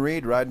 Burner, and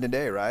Reed riding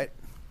today, right?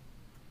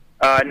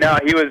 No,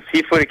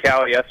 he flew to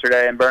Cali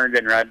yesterday, and Burner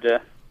didn't ride today.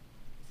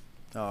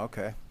 Oh,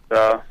 okay.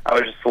 So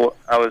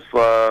I was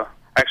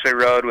actually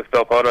rode with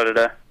Bill Poto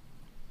today.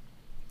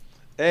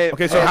 Hey,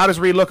 okay, so how does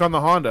Reed look on the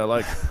Honda,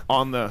 like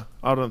out on the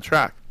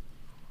track?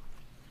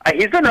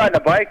 He's been riding a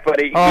bike, but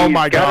he's got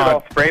it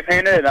all spray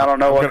painted, and I don't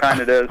know what kind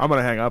it is. I'm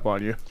gonna hang up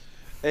on you.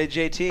 Hey,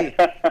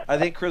 JT, I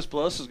think Chris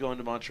Bloss is going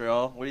to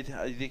Montreal. What do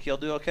you think he'll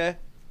do? Okay.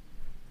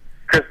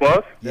 Chris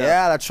Bloss?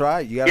 Yeah, that's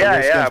right. You got to yeah,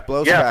 against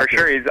Bloss for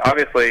sure. He's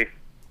obviously a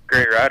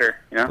great rider.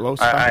 You know,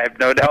 I have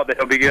no doubt that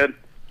he'll be good.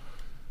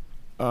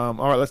 All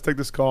right, let's take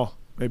this call.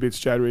 Maybe it's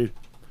Chad Reed.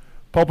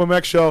 Pulp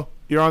MX Show.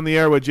 You're on the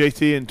air with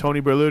JT and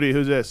Tony Berluti.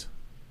 Who's this?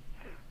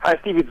 Hi,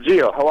 Steve. It's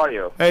Gio. How are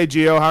you? Hey,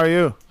 Gio. How are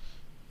you?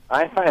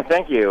 I'm fine,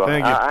 thank you.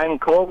 Thank you. I'm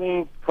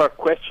calling for a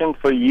question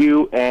for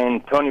you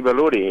and Tony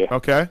Berluti.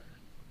 Okay.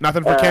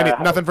 Nothing for Kenny.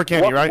 Nothing for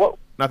Kenny, right?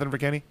 Nothing for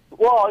Kenny.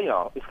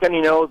 Well,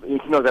 Kenny knows.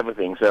 He knows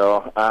everything.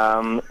 So,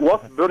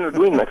 what's Burner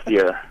doing next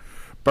year?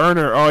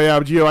 Burner. Oh yeah,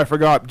 Gio. I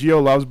forgot.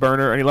 Gio loves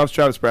Burner and he loves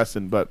Travis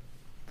Preston, but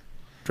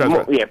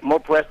more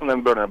Preston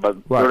than Burner,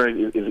 but Burner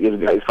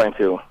is fine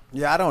too.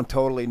 Yeah, I don't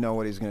totally know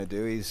what he's going to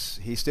do.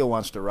 He still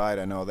wants to ride.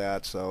 I know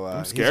that. So I'm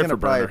he's scared going to for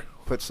probably Burner.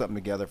 put something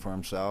together for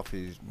himself.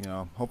 He's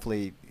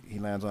hopefully he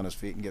lands on his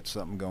feet and gets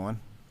something going.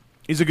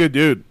 He's a good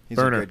dude. He's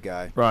Burner. a good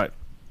guy. Right.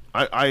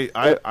 I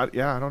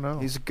don't know.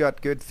 He's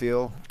got good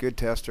feel, good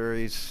tester.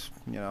 He's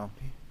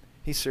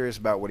he's serious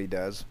about what he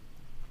does.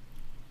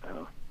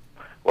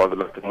 Well, good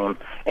luck to him.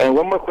 And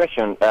one more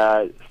question,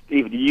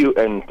 Steve, did you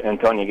and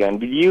Tony again?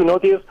 Did you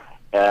notice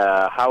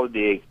how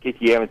the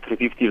KTM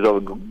 350s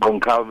of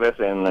Goncalves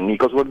and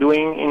Nichols were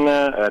doing in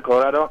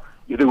Colorado?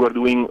 If they were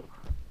doing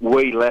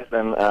way less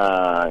than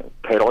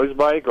Kehoe's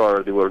bike,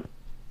 or they were?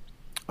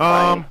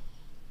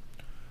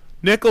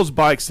 Nichols'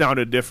 bike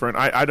sounded different.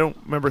 I don't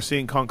remember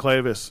seeing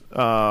Conclavis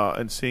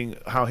and seeing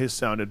how his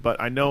sounded, but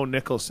I know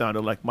Nichols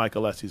sounded like Mike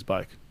Alessi's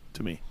bike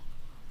to me.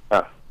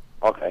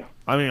 Okay.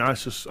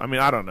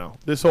 I don't know.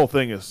 This whole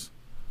thing is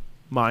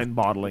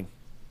mind-boggling.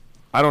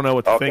 I don't know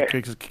what to think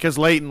because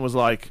Leighton was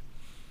like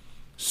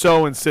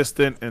so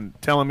insistent and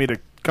telling me to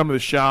come to the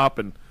shop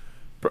and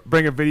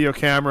bring a video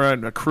camera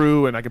and a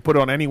crew, and I could put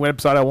it on any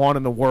website I want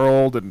in the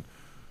world, and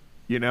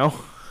Yeah,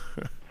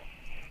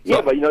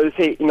 but they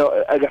say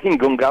I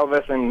think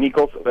Goncalves and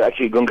Nichols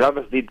actually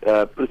Goncalves did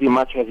pretty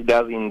much as he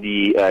does in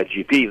the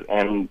GPs,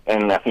 and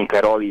I think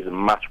Kehoe is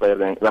much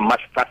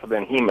faster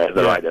than him as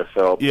a rider.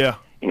 So yeah,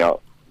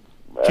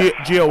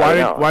 Gio,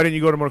 why didn't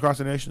you go to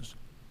Motocross of Nations?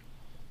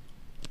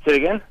 Say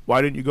it again.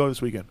 Why didn't you go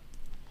this weekend?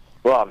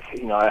 Well,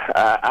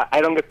 I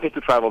don't get paid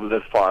to travel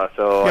this far,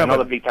 so I'm not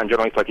a big time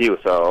journalist like you.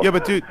 So yeah,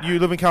 but dude, you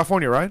live in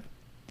California, right?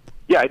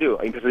 Yeah, I do,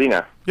 in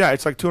Pasadena. Yeah,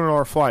 it's like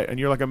 $200 flight, and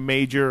you're like a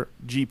major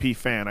GP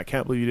fan. I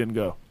can't believe you didn't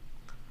go.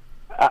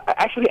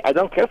 Actually, I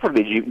don't care for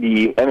the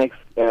MX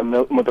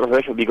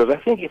motorization because I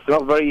think it's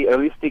not very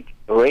realistic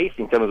race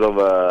in terms of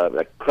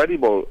a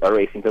credible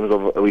race in terms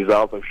of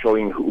results of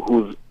showing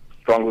who's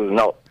strong, who's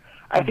not.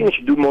 I think we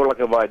should do more like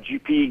about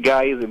GP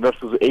guys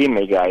versus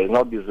AMA guys,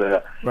 not these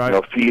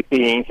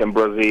Philippines and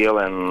Brazil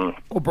and.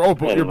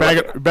 You're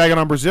bagging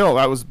on Brazil.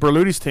 That was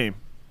Berluti's team.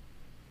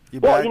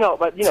 But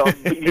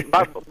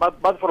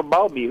for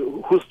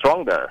Balbi, who's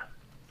strong there?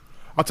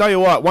 I'll tell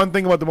you what. One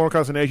thing about the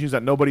Motocross of Nations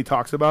that nobody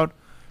talks about,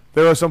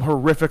 there are some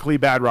horrifically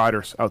bad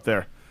riders out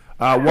there.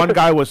 One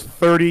guy was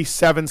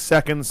 37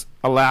 seconds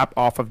a lap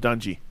off of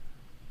Dungey.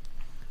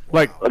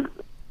 Like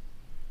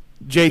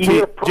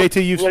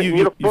JT, you've seen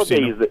him.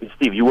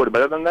 Steve, you were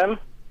better than them?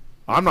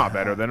 I'm not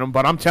better than them,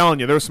 but I'm telling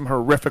you, there's some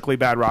horrifically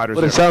bad riders.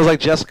 But it sounds like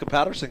Jessica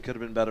Patterson could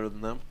have been better than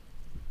them.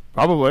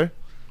 Probably.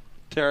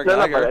 Tara No,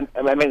 Geiger.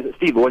 but I mean,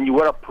 Steve, when you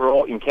were a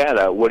pro in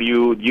Canada, do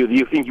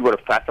you think you were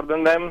faster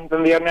than them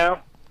than they are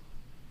now?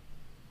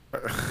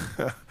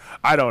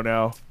 I don't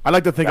know. I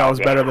like to think I was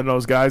better than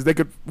those guys.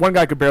 One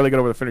guy could barely get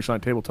over the finish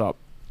line tabletop.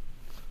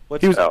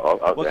 What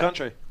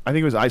country? I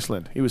think it was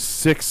Iceland. He was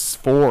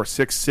 6'4",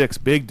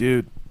 6'6", big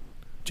dude.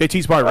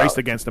 JT's probably raced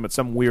against him at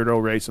some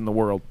weirdo race in the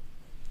world.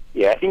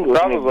 Yeah, I think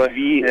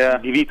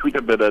DV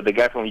tweeted the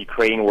guy from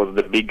Ukraine was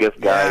the biggest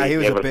guy. Yeah, he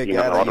was ever a big seen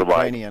guy, on a the motorbike.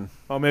 Ukrainian.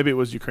 Oh, maybe it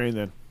was Ukraine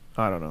then.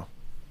 I don't know.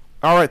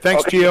 All right,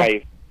 thanks, Okay, Gio.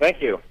 hey,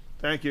 thank you.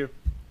 Thank you.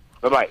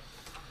 Bye-bye.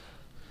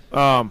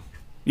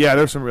 Yeah,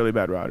 there's some really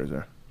bad riders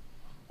there.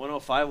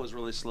 105 was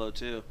really slow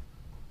too.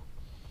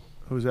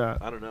 Who's that?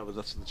 I don't know, but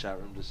that's what the chat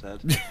room just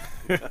said.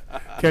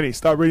 Kenny,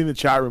 stop reading the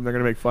chat room. They're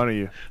going to make fun of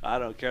you. I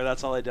don't care.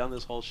 That's all I done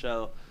this whole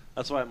show.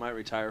 That's why I might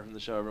retire from the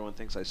show. Everyone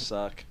thinks I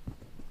suck.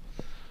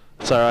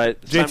 It's all right.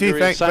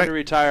 It's time to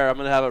retire. I'm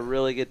going to have a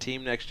really good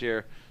team next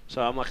year,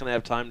 so I'm not going to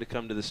have time to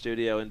come to the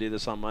studio and do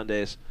this on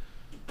Mondays.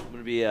 I'm going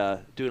to be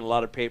doing a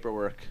lot of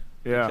paperwork.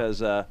 Yeah. Because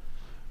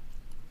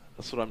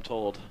that's what I'm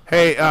told.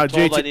 Hey, I'm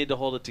told JT I need to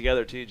hold it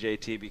together too,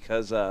 JT,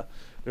 because there's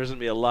going to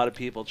be a lot of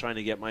people trying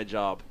to get my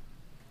job.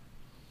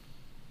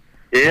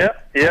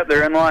 Yep,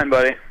 they're in line,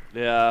 buddy.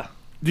 Yeah.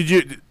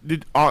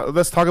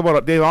 Let's talk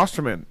about Dave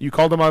Osterman. You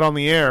called him out on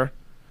the air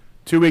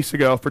 2 weeks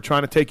ago for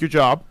trying to take your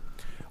job.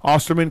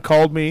 Osterman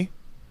called me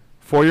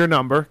for your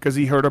number because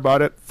he heard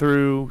about it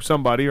through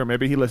somebody, or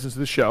maybe he listens to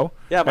the show.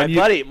 Yeah,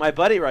 my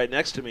buddy right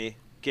next to me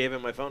gave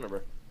him my phone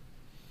number.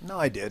 No,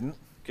 I didn't.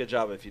 Good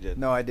job if you did.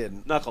 No, I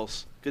didn't.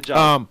 Knuckles, good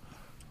job.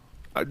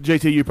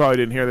 JT, you probably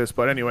didn't hear this,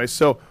 but anyway,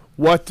 so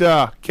what,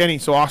 Kenny,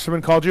 so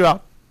Osterman called you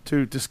up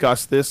to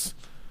discuss this.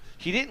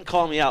 He didn't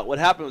call me out. What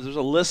happened was there was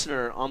a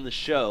listener on the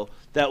show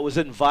that was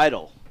in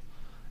Vital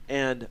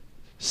and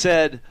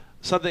said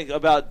something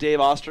about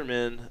Dave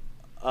Osterman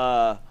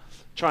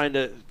trying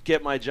to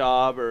get my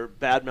job or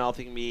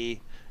bad-mouthing me,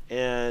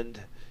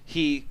 and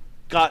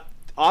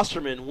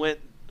Osterman went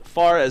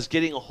far as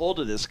getting a hold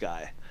of this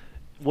guy.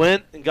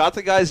 Went and got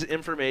the guy's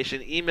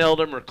information, emailed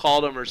him or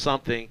called him or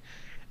something,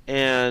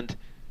 and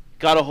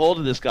got a hold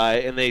of this guy,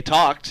 and they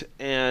talked,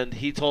 and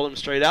he told him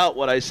straight out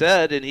what I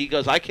said, and he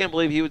goes, I can't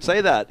believe he would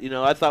say that.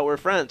 I thought we were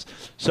friends.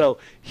 So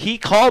he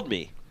called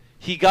me.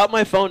 He got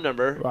my phone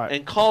number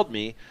and called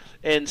me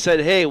and said,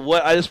 hey,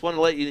 I just want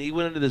to let you, he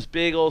went into this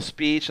big old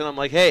speech, and I'm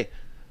like, hey,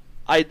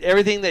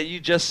 everything that you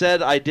just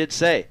said, I did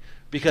say,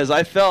 because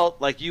I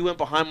felt like you went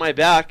behind my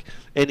back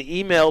and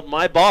emailed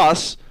my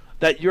boss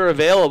that you're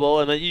available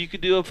and that you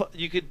could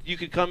you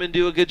could come and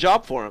do a good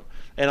job for him.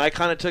 And I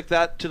kind of took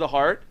that to the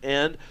heart,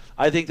 and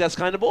I think that's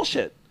kind of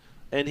bullshit.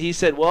 And he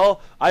said,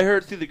 well, I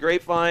heard through the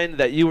grapevine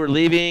that you were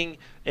leaving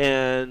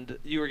and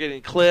you were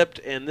getting clipped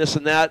and this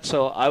and that,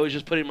 so I was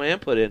just putting my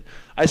input in.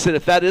 I said,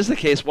 if that is the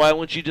case, why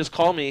won't you just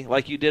call me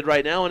like you did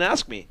right now and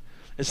ask me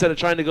instead of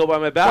trying to go by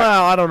my back?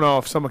 Well, I don't know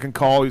if someone can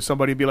call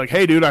somebody and be like,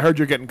 hey, dude, I heard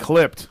you're getting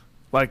clipped.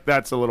 Like,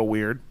 that's a little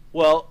weird.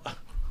 Well,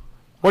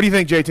 what do you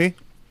think, JT?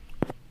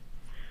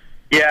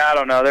 Yeah, I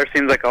don't know. There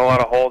seems like a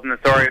lot of holes in the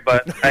story,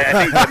 but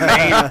I think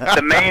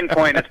the main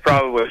point is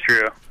probably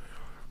true.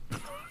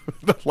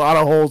 A lot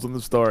of holes in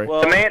the story.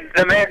 Well, the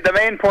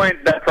main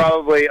point that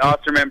probably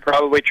Osterman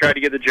probably tried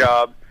to get the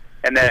job,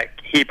 and that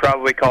he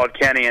probably called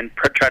Kenny and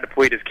tried to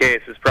plead his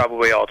case is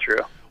probably all true.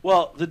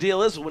 Well, the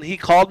deal is when he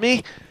called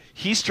me,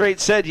 he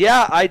straight said,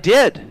 yeah, I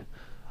did.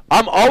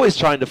 I'm always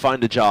trying to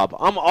find a job.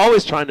 I'm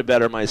always trying to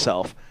better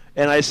myself.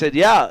 And I said,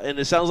 yeah, and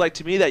it sounds like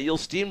to me that you'll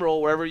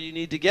steamroll wherever you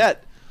need to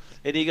get.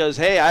 And he goes,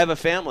 hey, I have a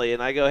family.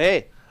 And I go,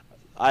 hey,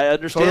 I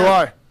understand. So do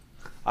I.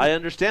 I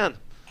understand.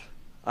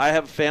 I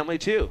have a family,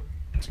 too,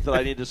 that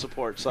I need to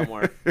support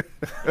somewhere.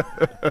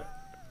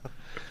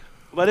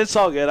 But it's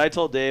all good. I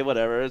told Dave,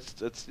 whatever.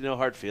 It's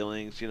hard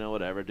feelings,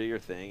 whatever. Do your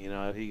thing.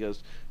 He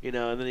goes, and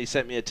then he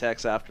sent me a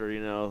text after,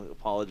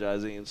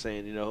 apologizing and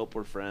saying, hope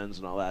we're friends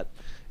and all that.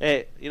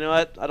 Hey, you know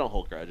what? I don't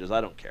hold grudges.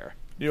 I don't care.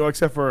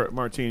 Except for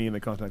Martini and the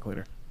content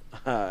cleaner.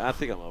 I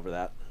think I'm over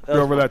that.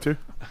 You're over that, too?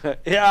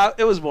 Yeah,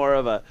 it was more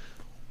of a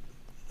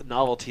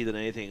novelty than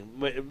anything,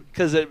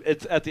 because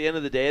it's at the end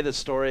of the day, the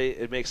story,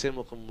 it makes him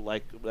look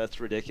like that's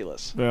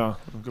ridiculous. Yeah,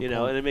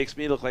 and it makes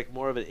me look like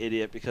more of an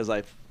idiot because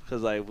I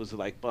was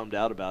like bummed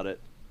out about it.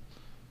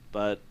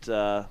 But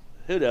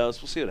who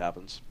knows? We'll see what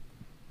happens.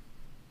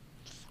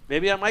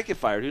 Maybe I might get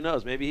fired. Who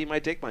knows? Maybe he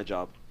might take my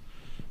job.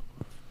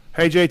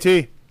 Hey,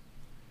 JT.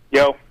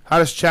 Yo. How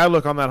does Chad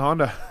look on that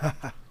Honda?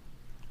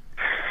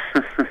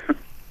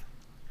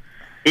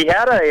 He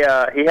had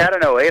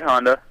an 08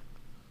 Honda,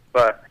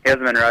 but he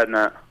hasn't been riding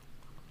that.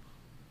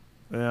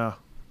 Yeah.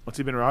 What's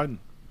he been riding?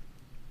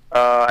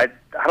 I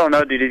don't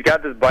know, dude. He's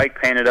got this bike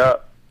painted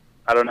up.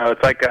 I don't know.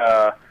 It's like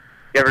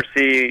you ever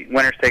see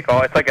Winners Take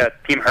All? It's like a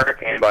Team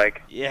Hurricane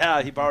bike.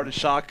 Yeah, he borrowed a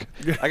shock.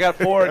 I got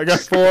forks.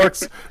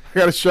 I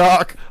got a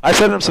shock. I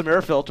sent him some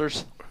air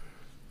filters.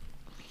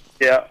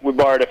 Yeah, we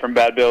borrowed it from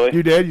Bad Billy.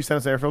 You did? You sent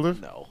us air filters?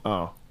 No.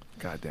 Oh,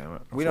 God damn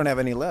it. We don't have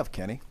any left,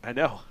 Kenny. I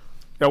know.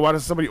 Yeah, why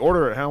does somebody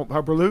order it? How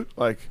Berluti?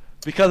 Like,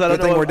 Because I don't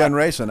Good thing know we're done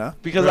racing, huh?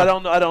 Because I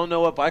don't know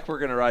what bike we're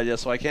going to ride yet,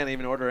 so I can't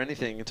even order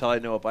anything until I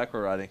know what bike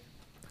we're riding.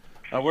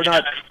 We're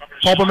not.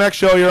 Pulp MX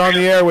Show, you're on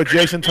the air with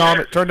Jason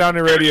Thomas. Turn down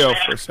the radio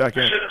for a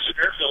second.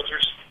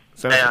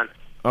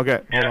 Okay,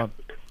 hold on.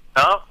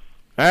 Oh?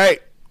 Hey.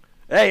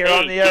 Hey, you're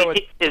on the air with...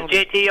 Is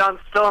JT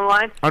still in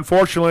line?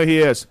 Unfortunately, he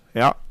is.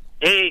 Yeah.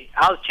 Hey,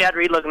 how's Chad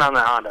Reed looking on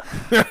the Honda?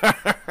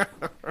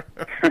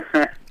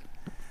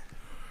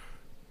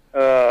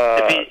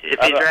 If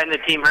he's riding the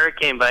Team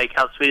Hurricane bike,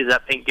 how sweet is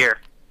that pink gear?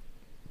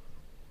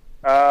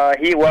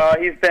 He's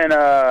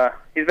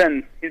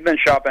been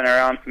shopping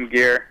around some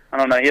gear. I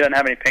don't know. He doesn't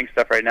have any pink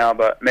stuff right now,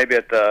 but maybe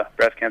at the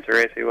breast cancer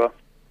race he will.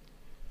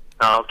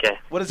 Oh, okay.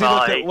 What does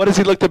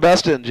he look the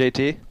best in,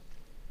 JT?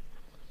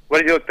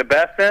 What does he look the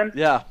best in?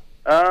 Yeah.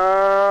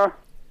 I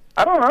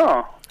don't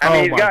know. I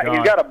mean, he's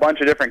got a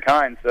bunch of different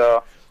kinds.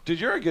 So. Dude,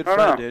 you're a good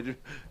friend, dude.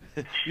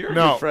 You're a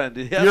good friend.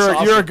 Dude.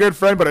 You're a good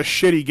friend, but a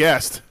shitty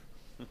guest.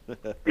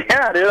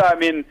 Yeah, dude. I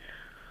mean,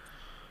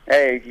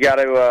 hey, you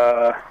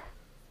gotta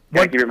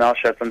keep your mouth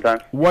shut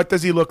sometimes. What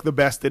does he look the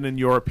best in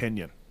your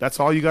opinion? That's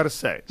all you got to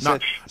say.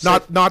 Not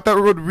that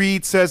what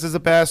Reed says is the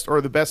best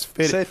or the best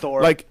fit. Say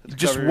Thor. Like,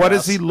 just what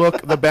does he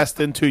look the best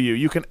in to you?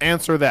 You can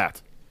answer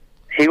that.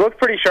 He looked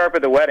pretty sharp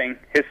at the wedding.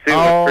 His suit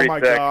was pretty sick. Oh my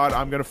God,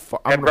 I'm gonna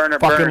fucking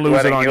Burner's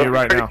lose it wedding, on he you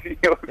right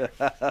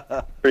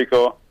now. Pretty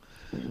cool.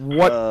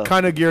 What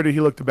kind of gear did he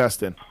look the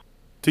best in,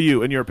 to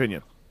you, in your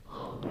opinion?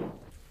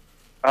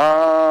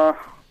 I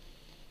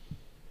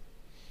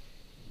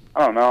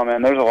don't know,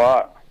 man. There's a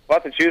lot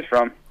to choose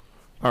from.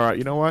 All right,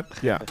 you know what?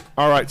 Yeah.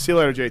 All right, see you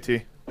later,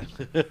 JT.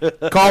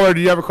 Caller,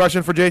 do you have a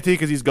question for JT?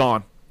 Because he's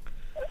gone.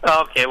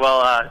 Okay,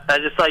 well,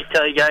 I'd just like to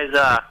tell you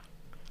guys,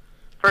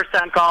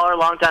 first-time caller,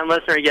 long-time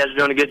listener, you guys are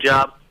doing a good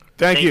job.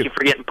 Thank you. Thank you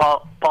for getting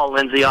Paul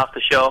Lindsay off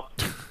the show,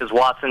 because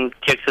Watson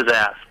kicks his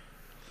ass.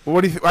 Well,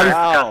 what do you?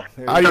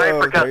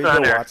 Sorry for cussing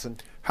on there.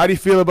 How do you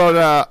feel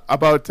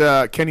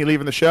about Kenny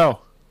leaving the show?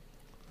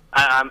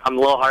 I'm a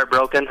little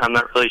heartbroken. I'm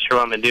not really sure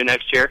what I'm gonna do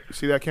next year. You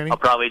see that, Kenny? I'll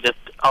probably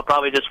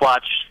just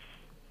watch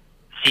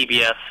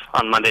CBS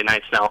on Monday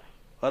nights now,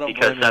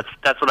 because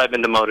that's what I've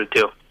been demoted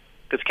to.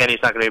 Because Kenny's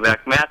not gonna be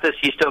back. Matthes,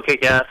 he's still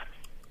kick ass,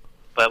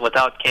 but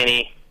without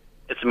Kenny,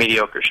 it's a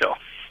mediocre show.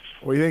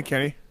 What do you think,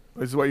 Kenny?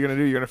 This is what you're gonna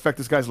do. You're gonna affect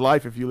this guy's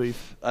life if you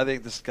leave. I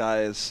think this guy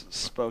has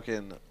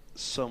spoken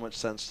so much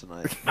sense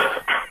tonight.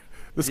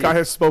 This guy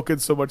has spoken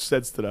so much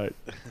sense tonight.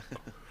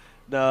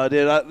 No,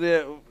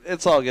 dude,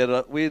 it's all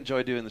good. We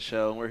enjoy doing the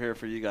show, and we're here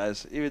for you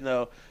guys. Even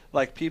though,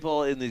 like,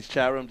 people in these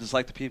chat rooms, just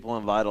like the people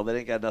on Vital, they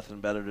ain't got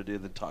nothing better to do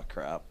than talk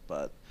crap.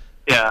 But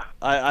yeah,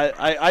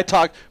 I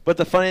talk. But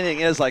the funny thing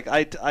is, like,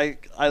 I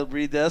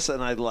read this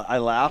and I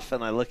laugh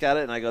and I look at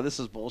it and I go, this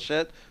is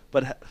bullshit.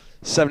 But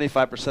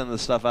 75% of the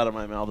stuff out of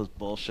my mouth is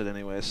bullshit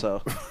anyway.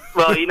 So.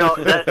 Well, you know,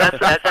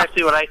 that's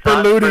actually what I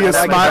thought. Berluti is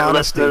my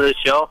listen to the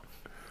show.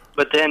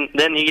 But then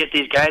you get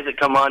these guys that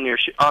come on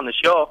on the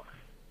show,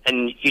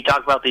 and you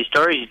talk about these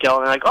stories. You tell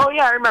them like, "Oh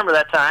yeah, I remember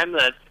that time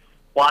that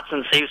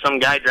Watson saved some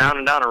guy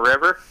drowning down a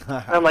river."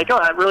 And I'm like, "Oh,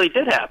 that really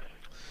did happen."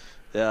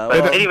 Yeah.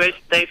 But anyways,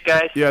 thanks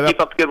guys. Yeah, keep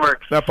up the good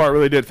work. That part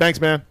really did. Thanks,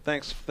 man.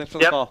 Thanks for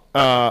the call.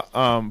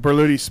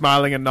 Berluti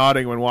smiling and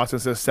nodding when Watson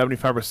says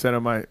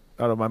 75%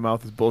 out of my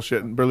mouth is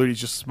bullshit, and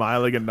Berluti's just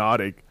smiling and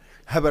nodding.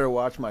 I better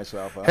watch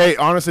myself. Huh? Hey,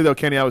 honestly though,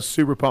 Kenny, I was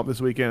super pumped this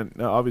weekend.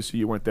 Obviously,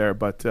 you weren't there,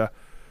 but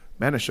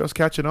man, the show's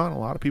catching on. A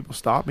lot of people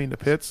stopped me in the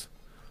pits.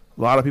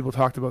 A lot of people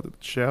talked about the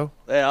show.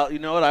 Yeah, you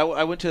know what?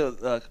 I went to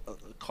a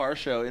car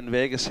show in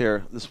Vegas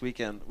here this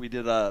weekend. We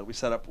did.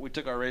 We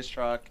took our race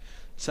truck,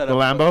 set The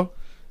up Lambo.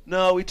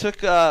 No, we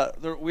took.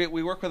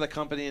 We work with a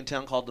company in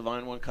town called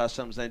Divine One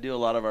Customs. They do a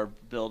lot of our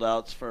build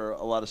outs for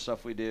a lot of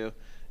stuff we do.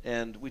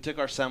 And we took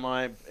our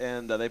semi,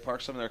 and they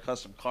parked some of their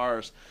custom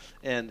cars.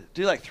 And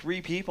dude, like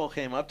 3 people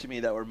came up to me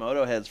that were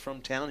moto heads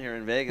from town here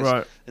in Vegas,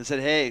 right, and said,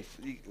 "Hey,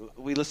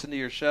 we listened to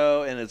your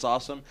show, and it's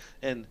awesome."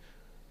 And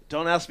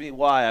don't ask me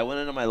why. I went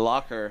into my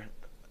locker,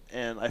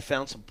 and I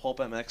found some Pulp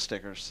MX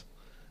stickers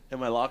in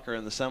my locker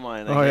in the semi,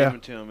 and I gave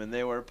them to them, and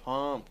they were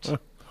pumped.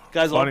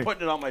 Guys, I'm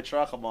putting it on my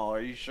truck. I'm all,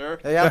 are you sure?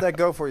 Hey, how'd that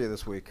go for you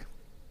this week?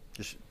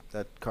 Just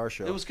that car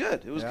show. It was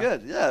good. It was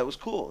good. Yeah, it was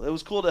cool. It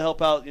was cool to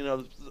help out,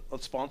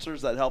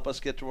 sponsors that help us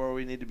get to where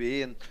we need to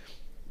be, and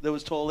it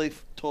was totally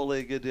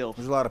a good deal.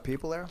 There's a lot of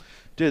people there?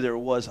 Dude, there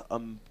was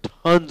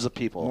tons of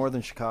people. More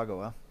than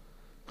Chicago,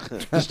 huh?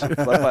 Just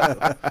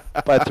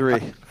by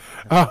 3.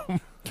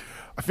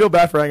 I feel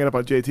bad for hanging up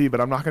on JT, but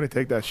I'm not going to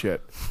take that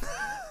shit.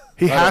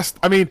 He has.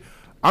 I mean,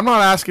 I'm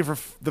not asking for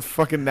the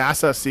fucking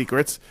NASA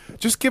secrets.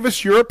 Just give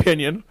us your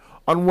opinion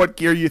on what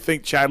gear you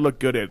think Chad looked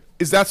good in.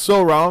 Is that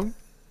so wrong,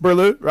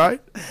 Berlut?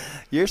 Right?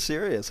 You're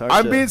serious, aren't you?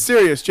 I'm being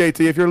serious,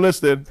 JT. If you're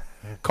listening,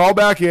 call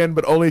back in,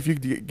 but only if you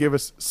give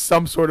us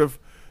some sort of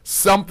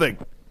something.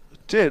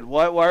 Dude,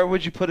 why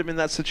would you put him in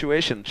that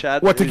situation,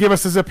 Chad? What, to give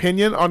us his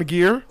opinion on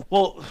gear?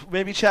 Well,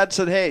 maybe Chad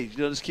said, "Hey,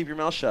 just keep your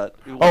mouth shut."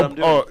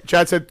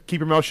 Chad said, "Keep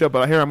your mouth shut,"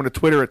 but here I'm going to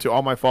Twitter it to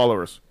all my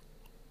followers.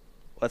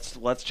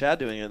 That's Chad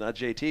doing it, not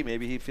JT.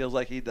 Maybe he feels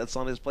like that's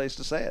not his place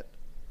to say it.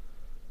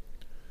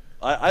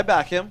 I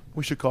back him.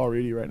 We should call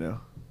Reedy right now.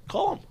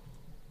 Call him.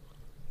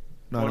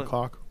 9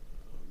 o'clock.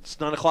 It's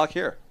 9 o'clock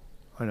here.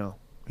 I know.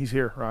 He's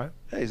here, right?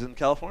 Yeah, he's in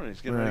California.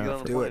 He's getting ready to get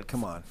on the plane.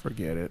 Come on.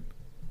 Forget it.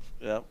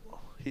 Yeah.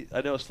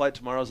 I know his flight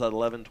tomorrow's at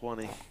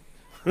 11:20.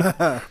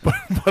 but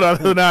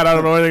other than that, I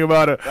don't know anything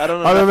about it. I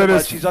don't know nothing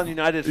about. She's on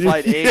United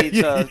Flight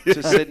 80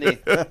 to Sydney.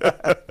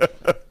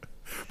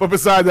 But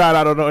besides that,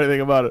 I don't know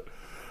anything about it.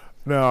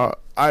 No,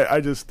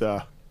 I just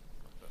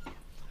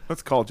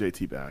let's call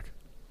JT back.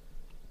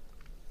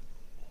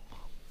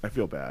 I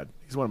feel bad.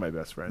 He's one of my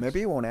best friends. Maybe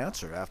he won't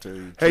answer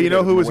after. Hey, you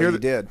know who was here?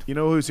 Did You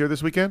know who's here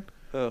this weekend?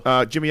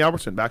 Jimmy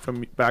Albertson, back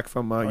from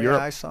Europe. Yeah,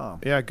 I saw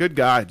him. Yeah, good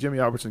guy. Jimmy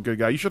Albertson, good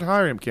guy. You should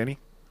hire him, Kenny.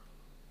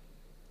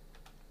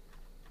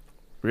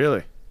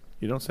 Really?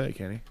 You don't say,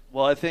 Kenny.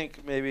 Well, I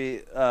think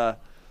maybe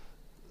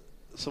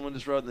someone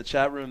just wrote in the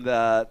chat room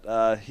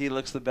that he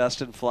looks the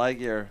best in fly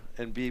gear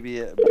and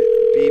BBMX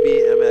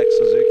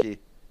Suzuki.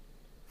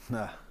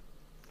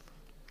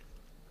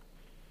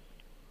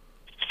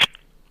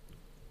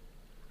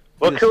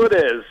 Look who it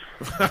is.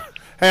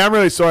 Hey, I'm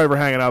really sorry for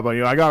hanging up on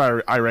you. I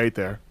got irate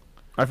there.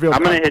 I'm going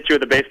to hit you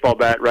with a baseball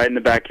bat right in the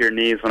back of your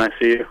knees when I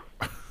see you.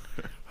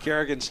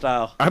 Kerrigan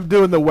style. I'm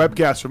doing the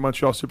webcast for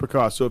Montreal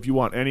Supercross, so if you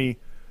want any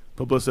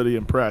publicity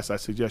and press, I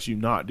suggest you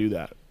not do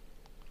that.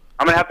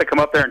 I'm going to have to come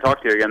up there and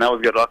talk to you again. That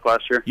was good luck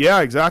last year.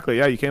 Yeah, exactly.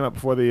 Yeah, you came up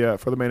before the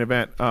for the main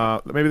event.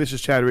 Maybe this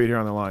is Chad Reed here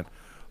on the line.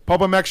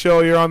 Pulp MX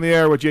Show, you're on the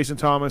air with Jason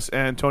Thomas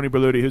and Tony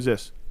Berluti. Who's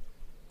this?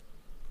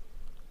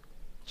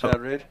 Chad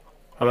Reed.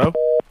 Hello?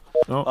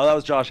 No. Oh, that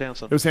was Josh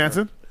Hansen. It was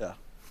Hansen? Yeah.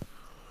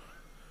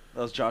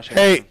 That was Josh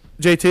Hansen. Hey,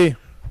 JT.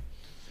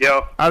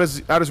 Yo. How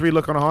does Reed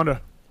look on a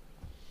Honda?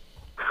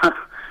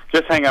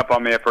 Just hang up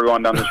on me if we're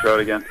going down this road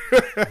again.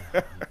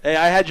 Hey,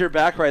 I had your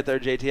back right there,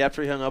 JT.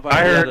 After he hung up on me.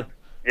 I heard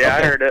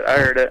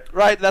it.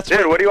 Right, that's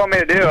Dude, what do you want me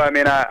to do? I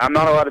mean, I'm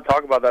not allowed to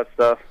talk about that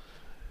stuff.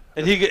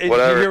 And did you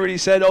hear what he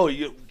said? Oh,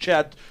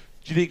 Chad,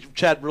 do you think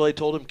Chad really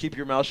told him keep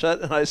your mouth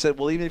shut? And I said,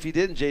 well, even if he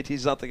didn't,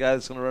 JT's not the guy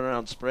that's going to run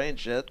around spraying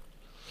shit.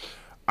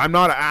 I'm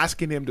not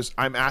asking him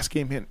I'm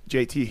asking him,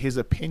 JT, his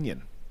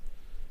opinion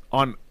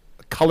on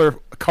color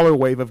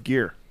wave of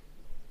gear.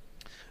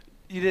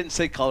 You didn't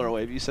say color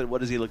wave. You said,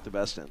 what does he look the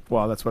best in?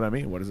 Well, that's what I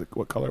mean. What is it?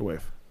 What color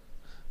wave?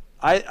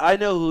 I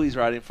know who he's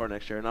riding for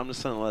next year, and I'm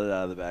just going to let it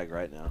out of the bag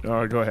right now.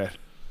 All right, go ahead.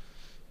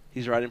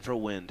 He's riding for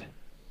Wind.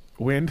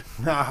 Wind?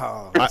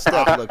 No, that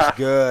stuff looks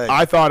good.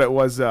 I thought it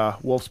was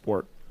Wolf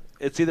Sport.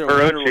 It's either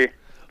Ferrocci.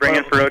 Bring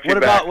in Ferrocci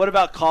back. What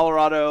about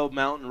Colorado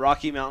Mountain,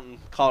 Rocky Mountain,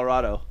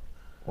 Colorado?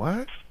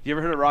 What? You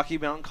ever heard of Rocky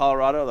Mountain,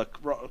 Colorado? The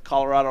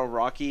Colorado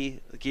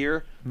Rocky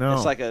gear? No.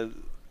 It's like a,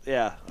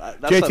 yeah.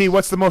 JT,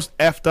 what's the most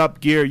effed up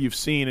gear you've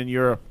seen in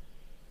Europe?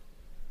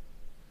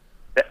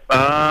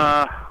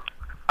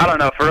 I don't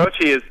know.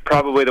 Ferrocci is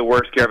probably the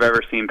worst gear I've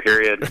ever seen,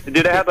 period. Dude,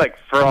 it had like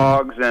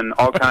frogs and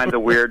all kinds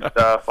of weird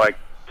stuff, like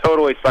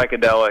totally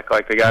psychedelic.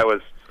 Like the guy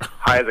was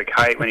high as a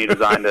kite when he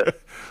designed it.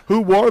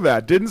 Who wore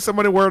that? Didn't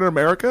somebody wear it in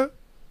America?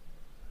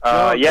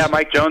 Yeah,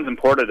 Mike Jones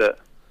imported it.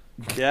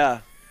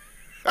 Yeah.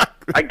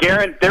 I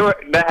guarantee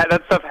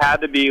that stuff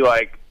had to be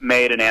like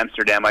made in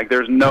Amsterdam. Like,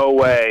 there's no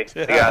way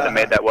the guy that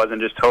made that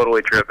wasn't just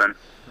totally tripping.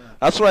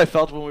 That's what I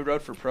felt when we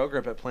rode for Pro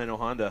Grip at Plano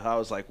Honda. I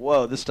was like,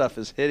 "Whoa, this stuff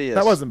is hideous."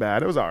 That wasn't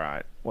bad. It was all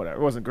right.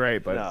 Whatever. It wasn't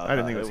great, but No, I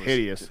didn't think it was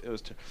hideous. It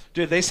was,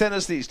 dude. They sent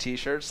us these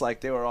T-shirts,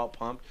 like they were all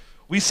pumped.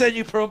 We send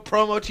you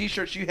promo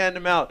T-shirts. You hand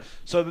them out.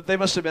 So they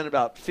must have been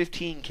about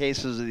 15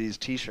 cases of these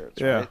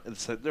T-shirts. Yeah. Right? And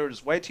so there were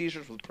just white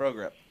T-shirts with Pro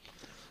Grip.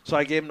 So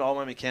I gave them to all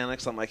my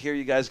mechanics. I'm like, "Here,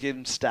 you guys give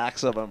them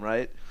stacks of them,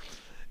 right?"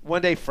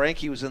 One day,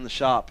 Frankie was in the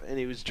shop, and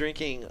he was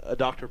drinking a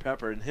Dr.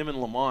 Pepper, and him and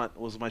Lamont,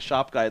 was my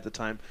shop guy at the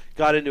time,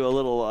 got into a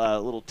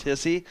little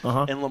tissy,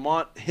 and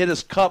Lamont hit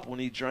his cup when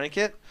he drank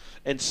it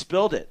and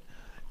spilled it.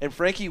 And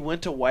Frankie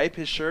went to wipe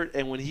his shirt,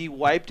 and when he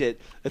wiped it,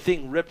 the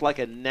thing ripped like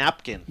a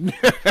napkin.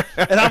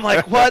 And I'm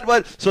like,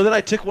 what? So then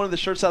I took one of the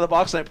shirts out of the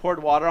box, and I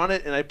poured water on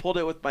it, and I pulled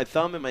it with my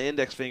thumb and my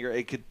index finger.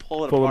 It could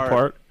pull it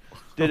apart.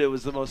 Dude, it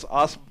was the most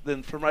awesome.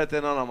 Then from right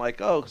then on, I'm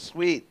like, oh,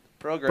 sweet.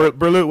 Program.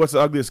 Berluti, what's the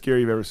ugliest gear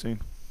you've ever seen?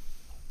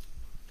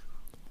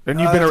 And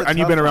you've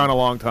been around a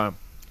long time.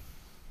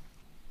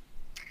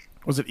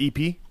 Was it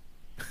EP?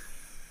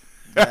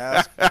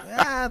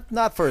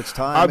 Not for its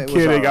time. I'm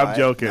kidding. I'm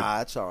joking.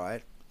 Nah, it's all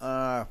right.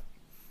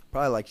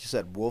 Probably like you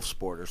said, Wolf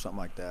Sport or something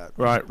like that.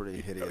 Right. It's pretty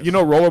hideous. You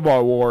know,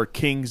 Rollerball wore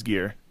King's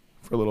gear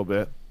for a little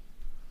bit.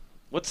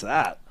 What's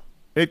that?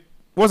 It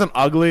wasn't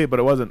ugly, but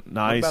it wasn't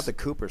nice. What about the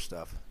Cooper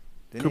stuff?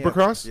 Cooper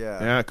Cross?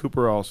 Yeah. Yeah,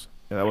 Cooper Alls.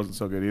 Yeah, that wasn't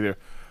so good either.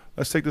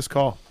 Let's take this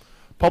call.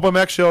 Pulp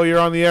MX Show, you're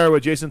on the air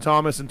with Jason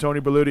Thomas and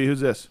Tony Berluti. Who's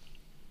this?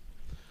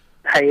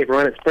 Hey,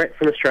 everyone. It's Brett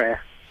from Australia.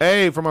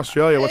 Hey, from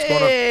Australia. What's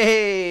going on?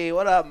 Hey,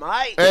 what up,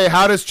 mate? Hey,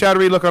 how does Chad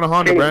Reed look on a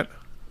Honda, Brett?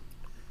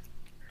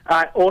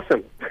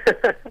 Awesome.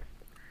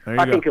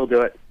 I think he'll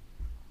do it.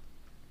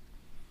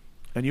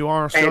 And you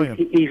are Australian.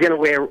 And he's going to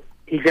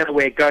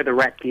wear Go the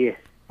Rat gear.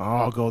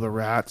 Oh, Go the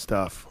Rat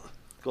stuff.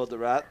 Go the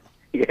Rat?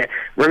 Yeah.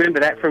 Remember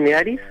that from the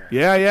 80s?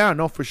 Yeah.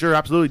 No, for sure.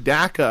 Absolutely.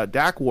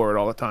 Dak wore it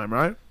all the time,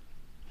 right?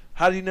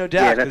 How do you know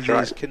Dak? Yeah, that's right.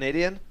 He's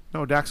Canadian?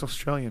 No, Dak's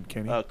Australian,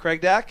 Kenny.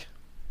 Craig Dak?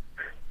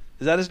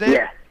 Is that his name?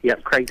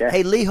 Yep, Craig Dash.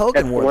 Hey, Lee Hogan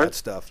That's the wore one. that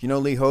stuff. You know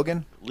Lee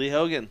Hogan? Lee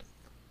Hogan.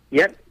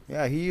 Yep.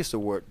 Yeah, he used to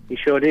wear. He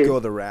sure did. Go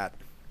the Rat.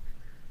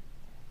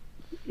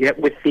 Yep,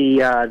 with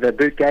the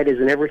boot gaiters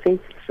and everything.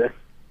 So.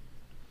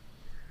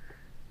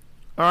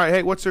 All right,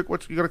 hey, what's you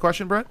got a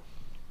question, Brett?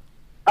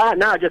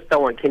 No, I just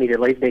don't want Kenny to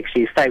leave next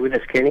year. Stay with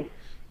us, Kenny.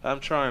 I'm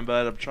trying,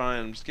 bud. I'm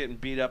trying. I'm just getting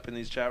beat up in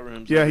these chat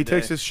rooms. Yeah, every he day.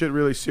 takes this shit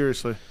really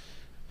seriously.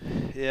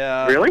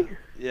 Yeah. Really?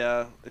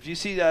 Yeah. If you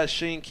see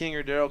Shane King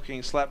or Daryl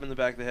King, slap him in the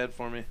back of the head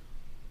for me.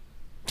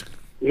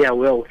 Yeah,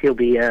 well, he'll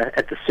be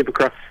at the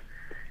Supercross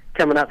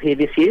coming up here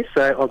this year,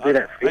 so I'll do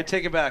that for you. I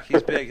take it back.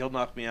 He's big. He'll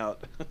knock me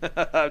out.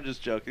 I'm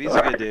just joking. He's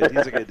a good dude.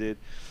 He's a good dude.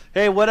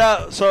 Hey, what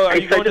else? So are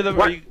Hey, you going to the...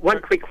 One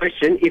quick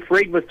question. If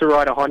Reed was to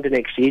ride a Honda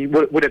next year,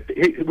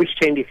 which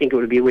team do you think it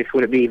would be with?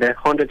 Would it be the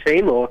Honda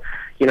team or,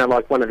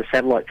 like one of the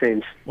satellite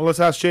teams? Well, let's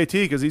ask JT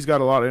because he's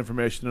got a lot of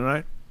information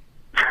tonight.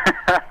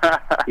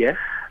 Yeah?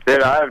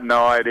 Dude, I have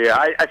no idea.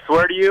 I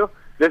swear to you,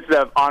 this is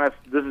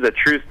a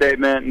true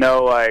statement.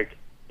 No,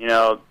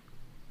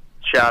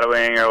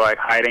 shadowing or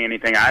hiding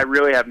anything. I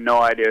really have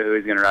no idea who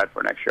he's going to ride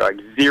for next year.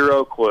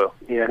 Zero clue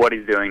what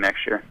he's doing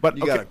next year. But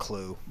you got a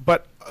clue.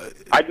 But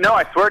I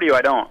swear to you,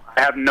 I don't.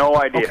 I have no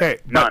idea. Okay,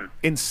 none.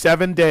 In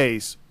 7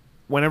 days,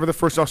 whenever the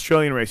first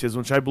Australian race is,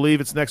 which I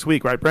believe it's next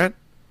week, right, Brent?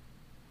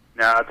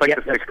 No, it's the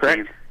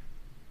 16th.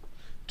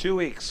 2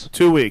 weeks.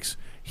 2 weeks.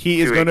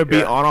 He is going to be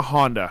yeah. on a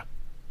Honda,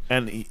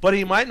 But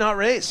he might not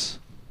race.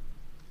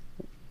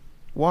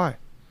 Why?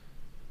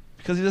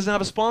 Because he doesn't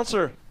have a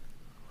sponsor.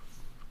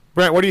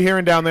 Brent, what are you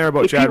hearing down there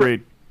about Chad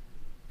Reed?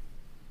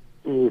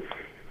 Yeah,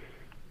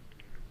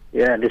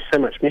 there's so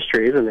much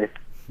mystery, isn't there?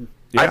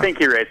 I think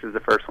he races the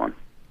first one.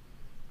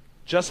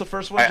 Just the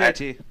first one,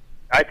 JT?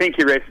 I think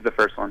he races the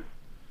first one.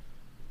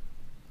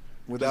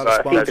 Without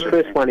I think the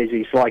first one is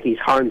his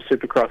home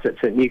Supercross.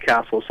 It's at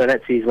Newcastle, so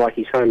that's his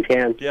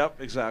hometown.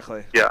 Yep,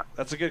 exactly. Yeah,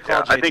 that's a good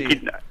call, Yeah,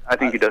 JT. I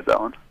think he does that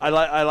one. I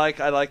like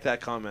that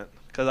comment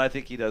because I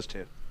think he does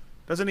too.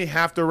 Doesn't he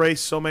have to race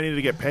so many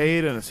to get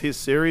paid, and it's his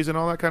series and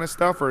all that kind of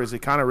stuff, or is it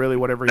kind of really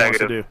whatever he wants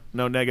to do?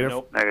 No, negative?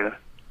 Nope. Negative.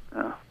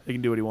 No. He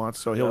can do what he wants,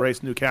 so he'll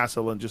race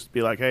Newcastle and just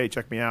be like, hey,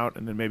 check me out,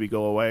 and then maybe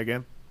go away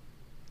again?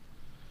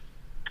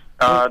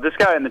 This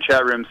guy in the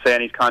chat room saying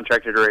he's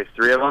contracted to race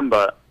 3 of them,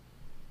 but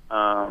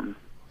I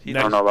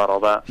don't know about all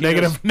that.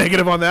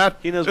 Negative on that?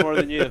 He knows more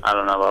than you. I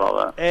don't know about all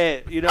that.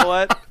 Hey, you know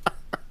what?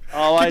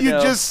 Can you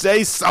just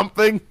say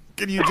something?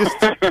 Can you just...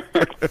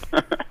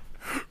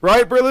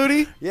 Right,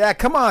 Berluti? Yeah,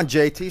 come on,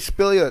 JT.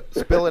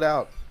 Spill it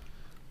out.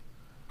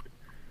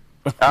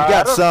 You I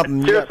got don't-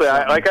 something. Seriously,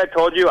 like I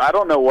told you, I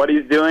don't know what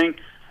he's doing.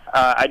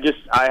 I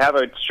have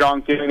a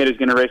strong feeling that he's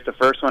going to race the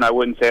first one. I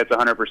wouldn't say it's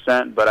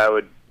 100%, but I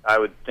would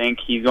think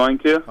he's going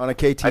to. On a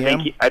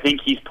KTM? I think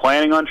he's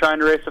planning on trying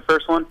to race the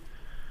first one.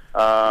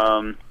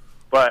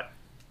 But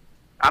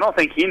I don't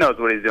think he knows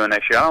what he's doing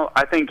next year.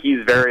 I think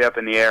he's very up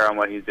in the air on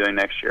what he's doing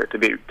next year, to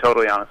be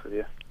totally honest with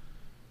you.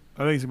 I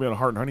think he's going to be on a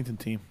Hart and Huntington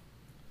team.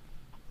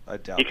 I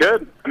doubt He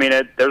could. I mean,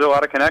 there's a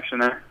lot of connection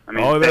there. I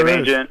mean, there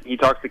same is. agent. He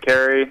talks to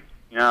Kerry.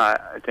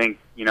 I think,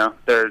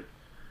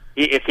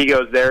 if he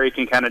goes there, he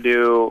can kind of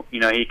do,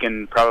 he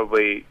can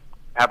probably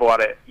have a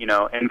lot of,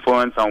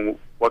 influence on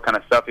what kind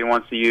of stuff he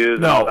wants to use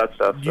and all that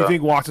stuff. Do you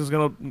think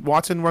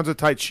Watson runs a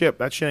tight ship?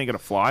 That shit ain't going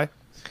to fly.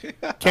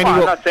 Can I'm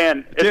he not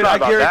saying it's Dude, not I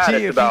about guarantee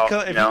that. you, It's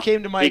about, if he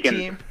came to my he can-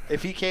 team,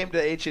 if he came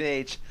to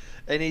H&H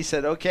and he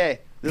said, okay,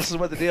 this is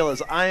what the deal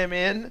is. I am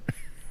in,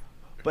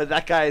 but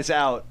that guy is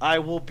out. I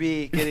will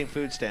be getting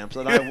food stamps,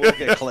 and I will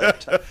get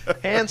clipped.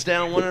 Hands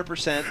down,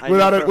 100%.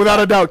 Without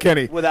a doubt,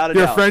 Kenny. Without a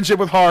Your doubt. friendship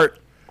with Hart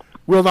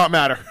will not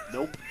matter.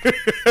 Nope.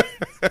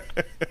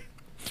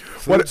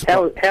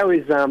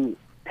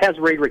 How's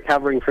Reed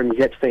recovering from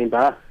jet steam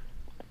bar?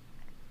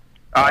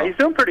 He's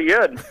doing pretty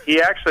good.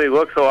 He actually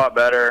looks a lot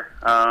better.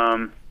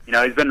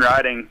 He's been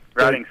riding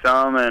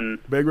some, and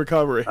big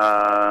recovery.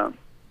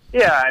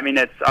 Yeah, I mean,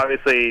 it's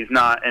obviously he's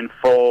not in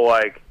full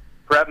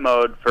prep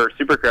mode for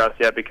Supercross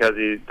yet because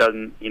he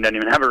doesn't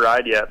even have a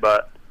ride yet.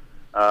 But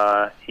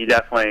he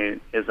definitely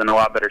is in a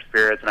lot better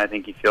spirits, and I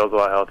think he feels a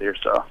lot healthier.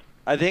 So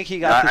I think he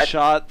got the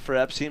shot for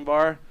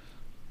Epstein-Barr,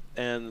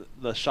 and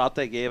the shot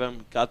they gave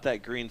him got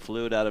that green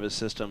fluid out of his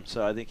system.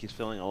 So I think he's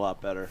feeling a lot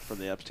better from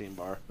the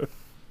Epstein-Barr.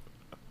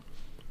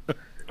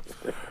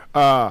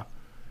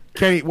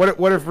 Kenny, what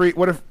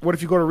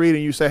if you go to Reed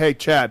and you say, "Hey,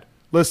 Chad,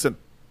 listen,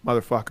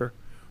 motherfucker,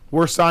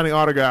 we're signing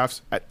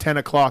autographs at 10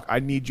 o'clock. I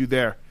need you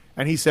there."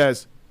 And he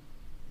says,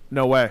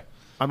 "No way,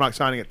 I'm not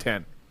signing at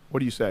 10." What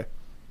do you say?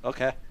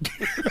 Okay.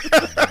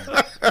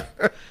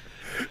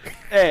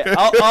 Hey,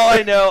 all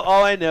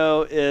I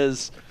know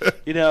is,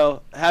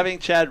 having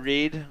Chad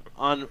Reed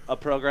on a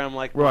program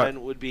like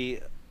mine would be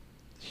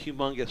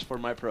humongous for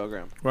my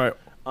program. Right.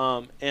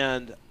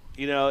 And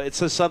it's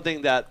just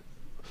something that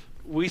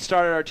we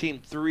started our team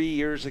 3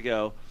 years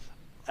ago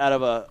out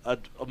of a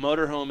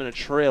motorhome and a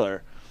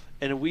trailer.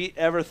 And we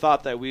ever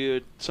thought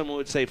that someone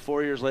would say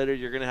 4 years later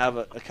you're going to have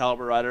a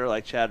caliber rider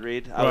like Chad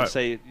Reed? I would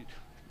say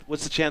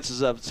what's the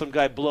chances of some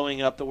guy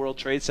blowing up the World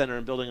Trade Center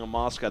and building a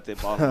mosque at the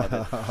bottom of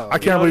it? I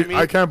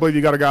can't believe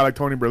you got a guy like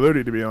Tony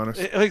Berluti, to be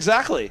honest.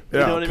 Exactly. Yeah.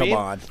 You know what I mean? Come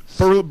on.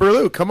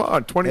 Berluti, come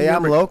on. 20 Hey, year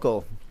I'm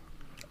local.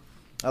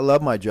 I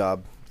love my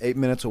job. 8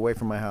 minutes away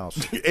from my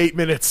house. 8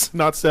 minutes,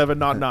 not 7,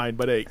 not 9,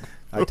 but 8.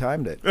 I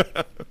timed it.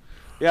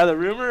 Yeah, the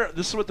rumor.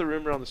 This is what the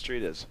rumor on the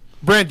street is.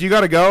 Brent, you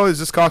got to go. Is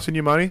this costing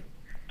you money?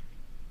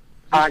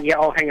 Yeah,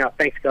 I'll hang up.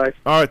 Thanks, guys.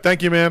 All right,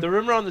 thank you, man. The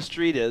rumor on the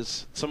street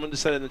is, someone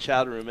just said in the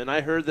chat room, and I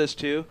heard this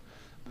too,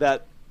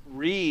 that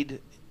Reed,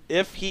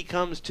 if he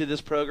comes to this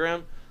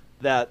program,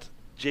 that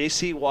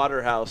J.C.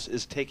 Waterhouse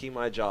is taking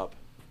my job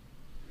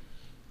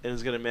and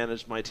is going to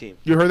manage my team.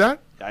 You heard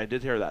that? Yeah, I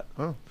did hear that.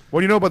 Oh,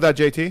 what do you know about that,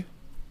 JT?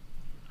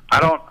 I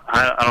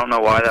don't know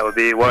why that would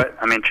be.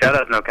 Chad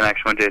has no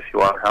connection with J.C.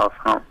 Waterhouse.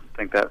 I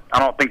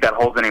don't think that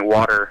holds any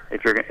water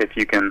if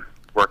you can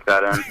work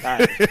that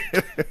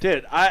in.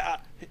 Dude,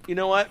 you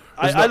know what?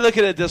 I look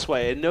at it this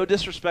way, and no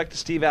disrespect to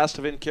Steve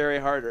Astevin, Kerry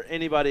Hart, or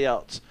anybody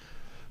else.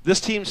 This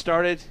team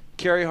started.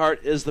 Kerry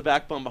Hart is the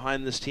backbone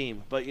behind this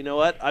team. But you know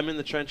what? I'm in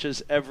the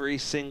trenches every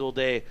single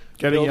day.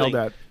 Getting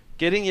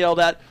yelled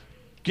at.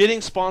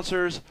 Getting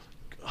sponsors,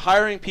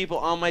 hiring people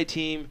on my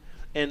team,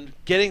 and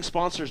getting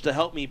sponsors to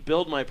help me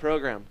build my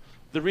program.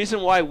 The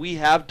reason why we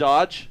have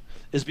Dodge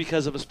is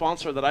because of a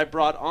sponsor that I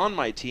brought on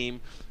my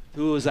team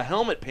who was a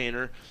helmet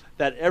painter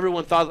that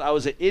everyone thought I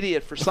was an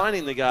idiot for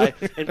signing the guy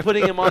and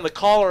putting him on the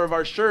collar of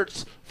our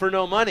shirts for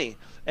no money.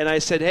 And I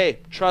said, hey,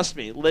 trust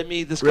me,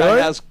 this guy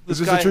has... Is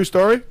this a true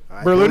story?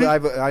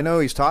 I know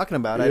he's talking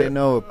about it. I didn't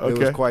know it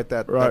was quite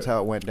that. Right. That's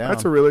how it went down.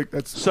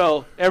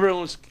 So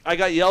I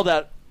got yelled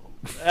at,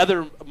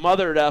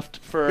 mothered effed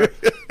for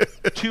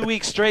 2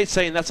 weeks straight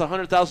saying that's a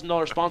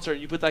 $100,000 sponsor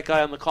and you put that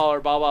guy on the collar,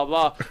 blah, blah,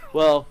 blah.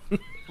 Well,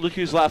 look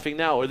who's laughing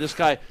now. Or this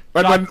guy...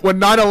 When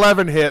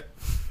 9/11 hit...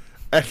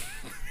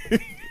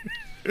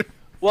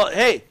 Well,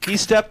 hey, he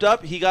stepped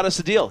up. He got us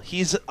a deal.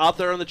 He's out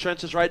there in the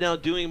trenches right now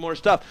doing more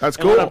stuff. That's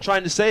cool. cool. What I'm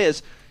trying to say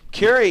is,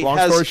 Kerry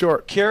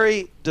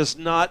does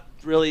not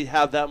really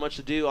have that much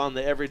to do on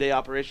the everyday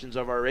operations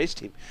of our race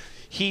team.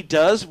 He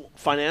does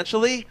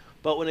financially,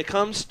 but when it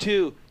comes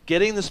to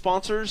getting the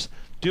sponsors,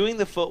 doing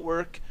the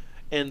footwork,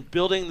 and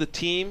building the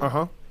team,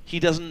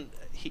 he doesn't.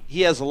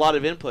 He has a lot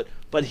of input,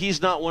 but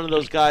he's not one of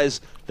those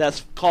guys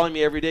that's calling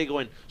me every day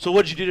going, so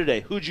what'd you do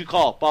today? Who'd you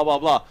call? Blah, blah,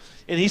 blah.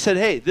 And he said,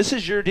 hey, this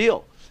is your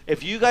deal.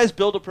 If you guys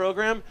build a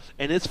program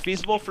and it's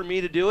feasible for me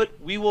to do it,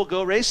 we will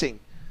go racing.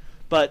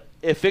 But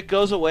if it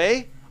goes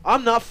away,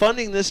 I'm not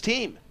funding this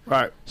team.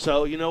 Right.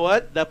 So you know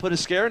what? That put a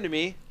scare into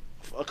me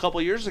a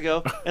couple years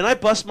ago, and I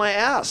bust my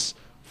ass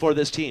for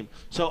this team.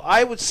 So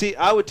I would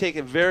take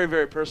it very,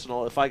 very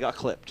personal if I got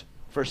clipped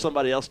for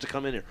somebody else to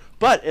come in here.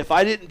 But if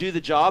I didn't do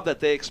the job that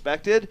they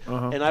expected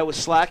and I was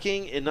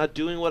slacking and not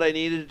doing what I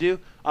needed to do,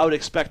 I would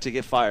expect to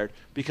get fired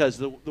because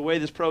the way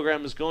this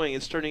program is going,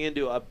 it's turning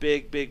into a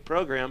big, big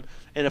program.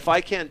 And if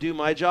I can't do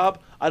my job,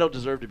 I don't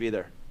deserve to be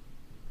there.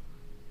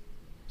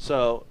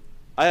 So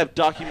I have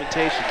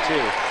documentation,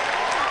 too.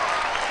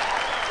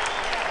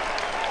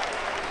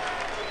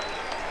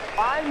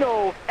 I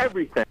know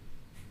everything.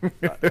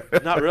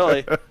 Not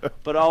really,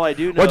 but all I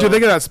do know... What'd you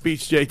think of that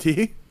speech,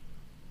 JT?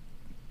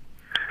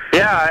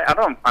 Yeah, I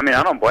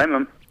don't blame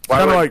them.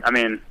 Kind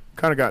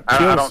of got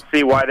chills. I don't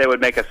see why they would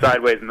make a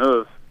sideways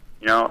move.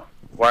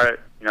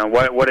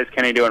 What is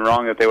Kenny doing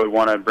wrong that they would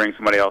want to bring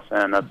somebody else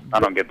in? I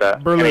don't get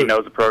that. Berluti. Kenny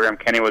knows the program.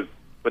 Kenny was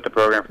with the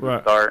program from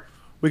the start.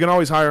 We can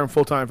always hire him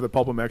full time for the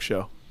Pulp MX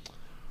show.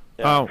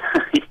 Yeah.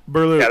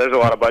 Berluti. Yeah, there's a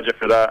lot of budget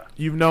for that.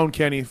 You've known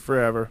Kenny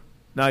forever.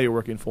 Now you're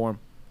working for him.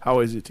 How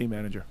is he team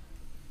manager?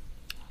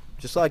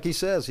 Just like he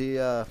says,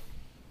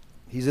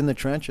 he's in the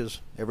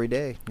trenches every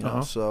day.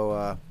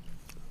 So.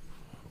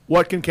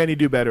 What can Kenny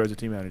do better as a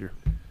team manager?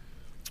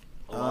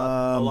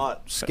 A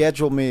lot.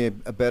 Schedule me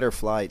a better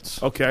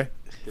flights. Okay.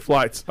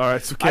 Flights. All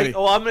right. So Kenny.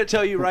 I'm going to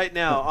tell you right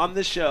now on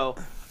this show,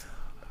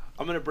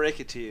 I'm going to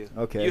break it to you.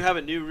 Okay. You have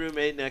a new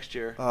roommate next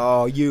year.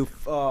 Oh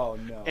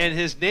no. And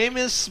his name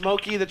is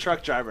Smokey the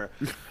truck driver.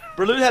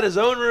 Berluti had his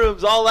own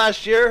rooms all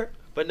last year,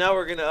 but now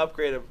we're going to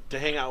upgrade him to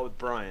hang out with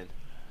Brian.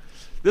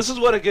 This is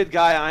what a good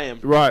guy I am.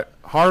 Right.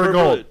 Heart of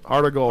gold.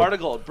 Heart of gold. Heart of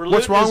gold.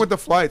 What's wrong with the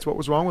flights? What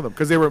was wrong with them?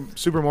 Because they were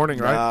super morning,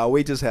 right? No,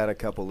 we just had a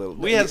couple little...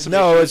 We had some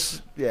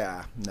issues. We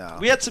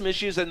had some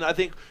issues, and I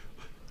think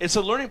it's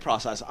a learning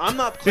process. I'm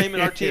not claiming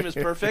our team is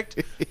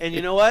perfect, and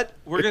you know what?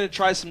 We're going to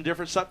try some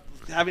different stuff.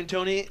 Having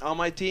Tony on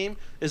my team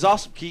is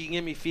awesome. He can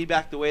give me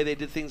feedback the way they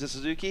did things at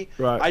Suzuki.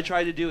 Right. I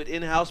try to do it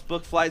in-house,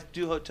 book flights,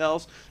 do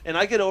hotels, and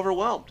I get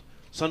overwhelmed.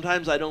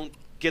 Sometimes I don't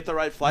get the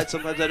right flight.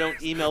 Sometimes I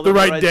don't email them the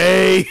right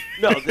day.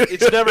 No,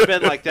 it's never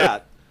been like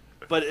that.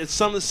 But it's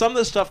some of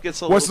the stuff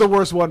gets a What's the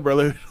worst one,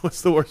 brother?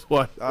 What's the worst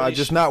one?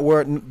 Just not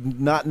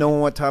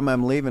knowing what time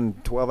I'm leaving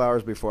 12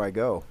 hours before I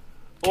go.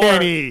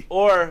 Kenny.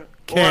 Or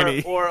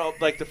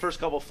like the first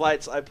couple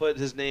flights, I put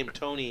his name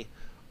Tony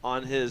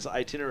on his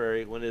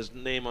itinerary when his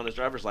name on his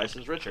driver's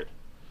license Richard.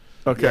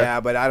 Okay. Yeah,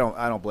 but I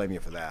don't blame you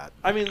for that.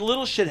 I mean,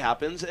 little shit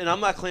happens, and I'm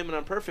not claiming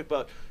I'm perfect,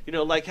 but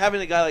like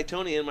having a guy like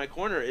Tony in my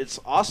corner, it's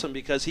awesome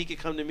because he could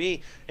come to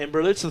me, and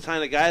Berlut's the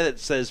kind of guy that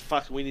says,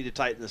 "Fuck, we need to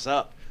tighten this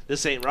up.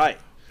 This ain't right."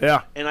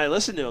 Yeah. And I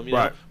listen to him, you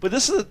Right. know. But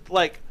this is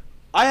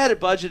I had it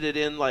budgeted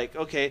in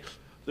okay,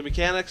 the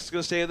mechanic's going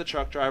to stay with the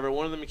truck driver.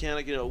 One of the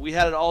mechanic, we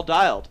had it all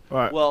dialed.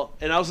 Right. Well,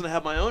 and I was going to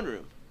have my own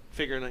room,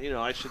 figuring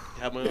I should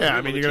have my own room. Yeah,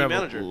 I mean, with you're the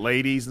going team to have manager.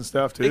 ladies and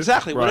stuff, too.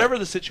 Exactly. Right. Whatever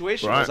the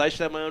situation Right. was, I should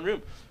have my own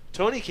room.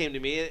 Tony came to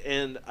me,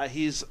 and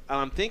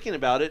I'm thinking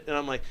about it, and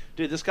I'm like,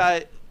 dude, this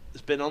guy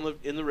has been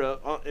in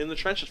the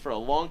trenches for a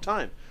long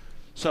time.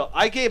 So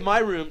I gave my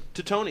room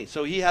to Tony,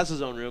 so he has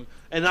his own room,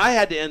 and I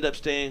had to end up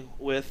staying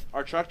with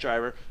our truck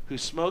driver who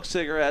smokes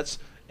cigarettes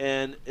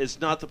and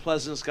is not the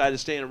pleasantest guy to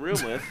stay in a room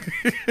with.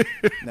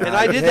 Nah, and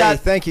I did hey,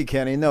 that. Thank you,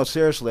 Kenny. No,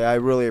 seriously, I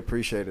really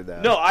appreciated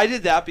that. No, I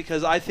did that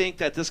because I think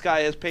that this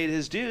guy has paid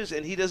his dues,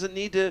 and he doesn't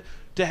need to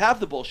have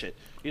the bullshit.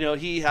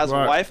 He has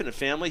Right. a wife and a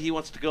family. He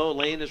wants to go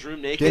lay in his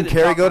room naked. Didn't and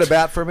Kerry talk go to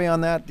bat for me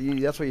on that?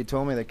 That's what you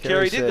told me. That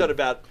Kerry said. did go to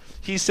bat.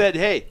 He said,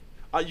 "Hey,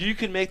 you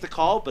can make the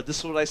call, but this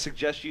is what I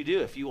suggest you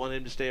do if you want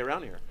him to stay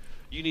around here.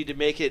 You need to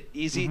make it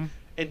easy." Mm-hmm.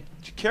 And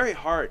Kerry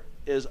Hart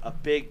is a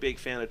big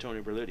fan of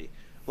Tony Berluti.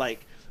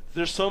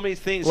 There's so many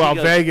things. Well, he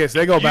goes, Vegas,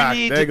 they go you back.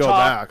 need They to go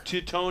talk back.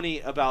 to Tony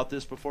about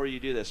this before you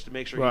do this to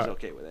make sure Right. he's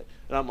okay with it.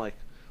 And I'm like,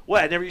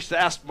 "What? I never used to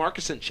ask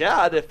Marcus and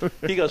Chad if."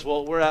 He goes,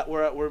 "Well,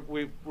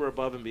 we're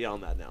above and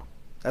beyond that now."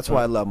 That's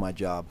why I love my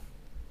job.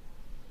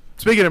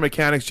 Speaking of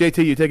mechanics,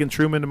 JT, you taking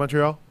Truman to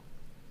Montreal?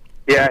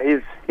 Yeah,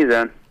 he's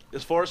in.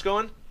 Is Forrest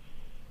going?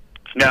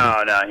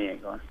 No, he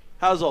ain't going.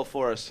 How's old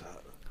Forrest?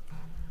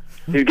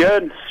 He's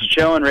good. He's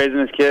chilling, raising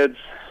his kids,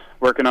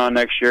 working on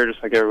next year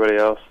just like everybody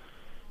else.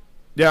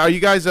 Yeah, are you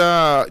guys,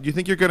 do you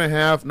think you're going to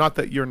have, not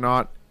that you're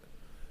not,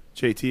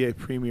 JT, a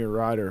premier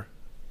rider,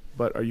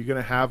 but are you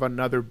going to have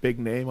another big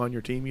name on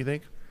your team, you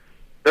think?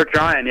 They're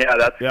trying, yeah.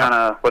 That's kind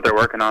of what they're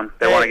working on.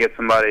 They want to get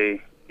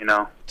somebody,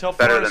 Tell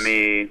better Forrest- than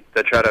me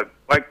to try to,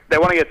 they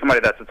want to get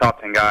somebody that's a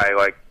top 10 guy,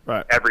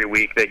 right. every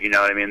week that,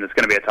 that's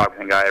going to be a top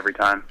 10 guy every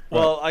time.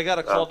 Well, I got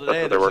a call that's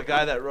today. what they're There's a working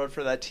guy that rode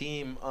for that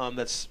team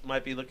that's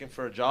might be looking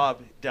for a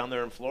job down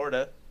there in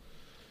Florida.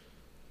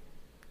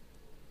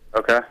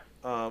 Okay.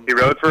 He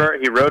rode for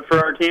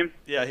our team?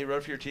 Yeah, he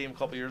rode for your team a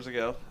couple years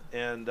ago,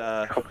 and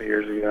A couple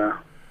years ago.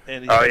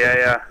 And Oh,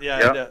 yeah.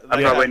 Yep.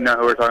 I probably know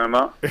who we're talking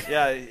about.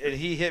 Yeah, and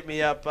he hit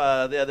me up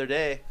the other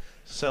day,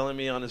 selling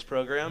me on his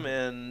program,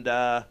 and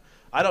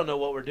I don't know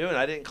what we're doing.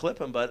 I didn't clip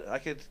him, but I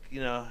could, he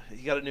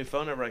got a new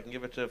phone number. I can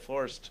give it to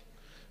Forrest,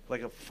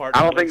 like a fart.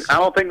 I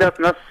don't think that's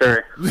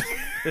necessary.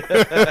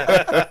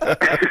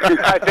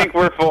 I think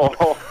we're full.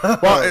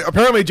 Well,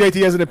 apparently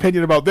JT has an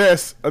opinion about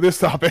this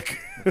topic.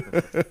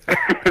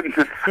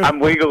 I'm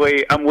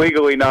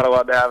legally not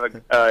allowed to have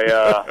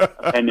a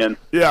opinion.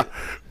 Yeah,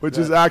 which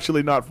is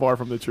actually not far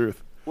from the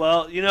truth.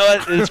 Well, you know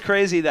what? It's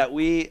crazy that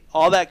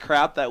all that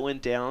crap that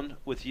went down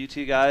with you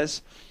two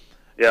guys,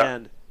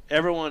 and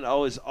everyone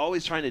always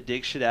trying to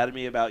dig shit out of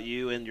me about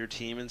you and your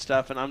team and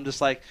stuff, and I'm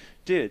just like,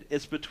 dude,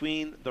 it's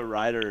between the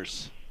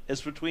riders.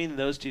 It's between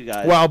those two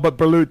guys. Well, but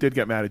Berluti did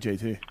get mad at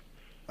JT.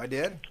 I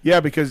did? Yeah,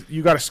 because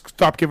you got to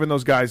stop giving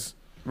those guys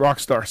rock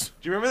stars.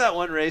 Do you remember that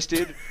one race,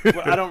 dude?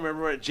 I don't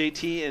remember what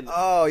JT and.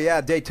 Oh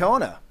yeah,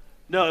 Daytona.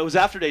 No, it was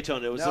after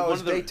Daytona. It was No, it one was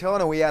of the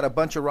Daytona. We had a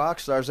bunch of rock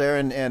stars there,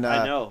 and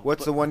I know,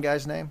 what's the one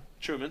guy's name?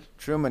 Truman.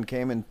 Truman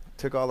came and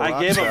took all the I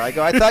rock gave stars. him- I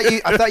go. I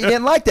thought you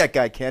didn't like that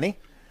guy, Kenny.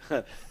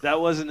 That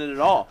wasn't it at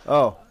all.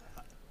 Oh.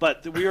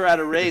 But we were at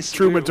a race.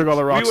 Truman took all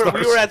the rock we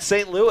stars. were at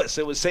St. Louis.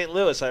 It was St.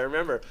 Louis, I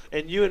remember.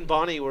 And you and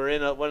Bonnie were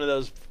in one of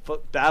those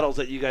battles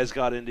that you guys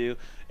got into,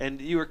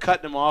 and you were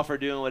cutting them off or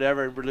doing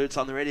whatever, and Berlut's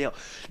on the radio.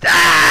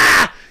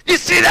 Ah! You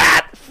see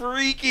that?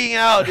 Freaking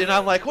out. And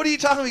I'm like, what are you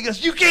talking about? He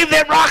goes, you gave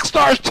them rock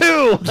stars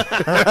too!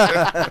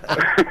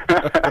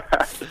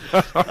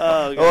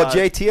 Oh, God.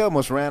 JT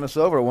almost ran us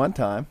over one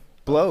time.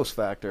 Blows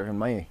factor in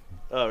me.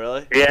 Oh,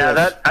 really?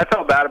 Yeah, I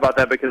felt bad about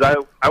that because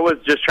I was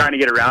just trying to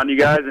get around you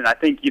guys, and I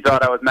think you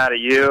thought I was mad at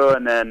you,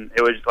 and then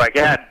it was like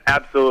it had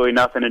absolutely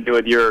nothing to do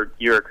with you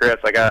or Chris.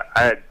 Like I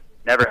had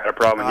never had a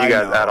problem with you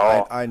guys at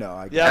all. I know.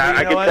 I could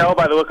tell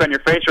by the look on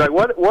your face. You're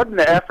like, what in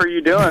the F are you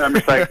doing? I'm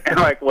just like, and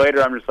like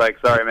later, I'm just like,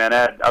 sorry, man,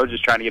 Ed. I was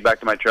just trying to get back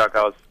to my truck.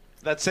 I was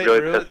That St.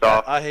 really Louis, pissed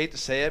off. I hate to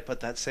say it,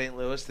 but that St.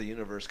 Louis, the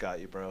universe got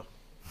you, bro.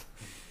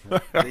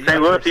 St.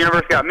 Louis, the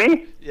universe got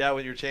me? Yeah,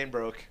 when your chain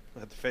broke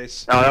at the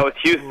face. No, that was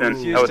Houston.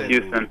 That was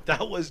Houston.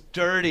 That was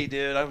dirty,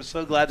 dude. I was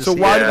so glad to So see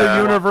why that. did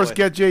the universe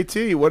get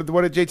JT? What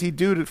did JT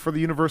do for the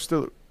universe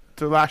to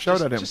lash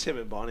out at him? Just him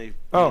and Bonnie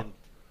Oh. being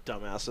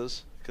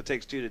dumbasses. It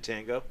takes two to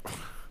tango.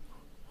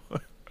 I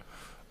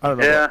don't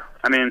know. Yeah,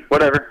 I mean,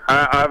 whatever.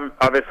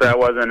 Obviously, I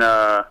wasn't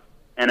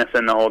innocent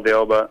in the whole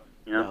deal, but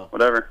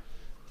whatever.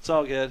 It's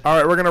all good. All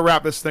right, we're gonna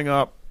wrap this thing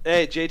up.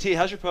 Hey, JT,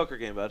 how's your poker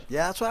game, bud?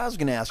 Yeah, that's what I was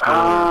going to ask. It's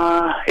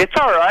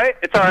all right.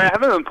 It's all right. I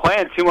haven't been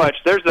playing too much.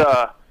 There's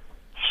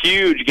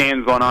huge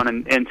games going on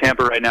in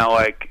Tampa right now,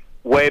 like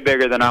way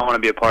bigger than I want to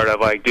be a part of.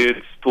 Like, dudes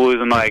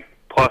losing like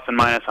plus and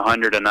minus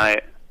 100 a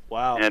night.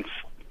 Wow. And it's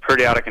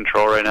pretty out of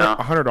control right now.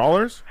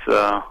 $100?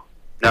 So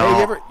no,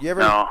 Hey, you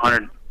ever no,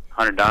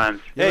 100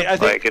 dimes. Hey, I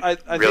think it's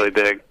I really think,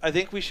 big. I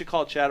think we should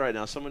call Chad right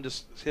now. Someone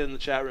just hit in the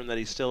chat room that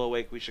he's still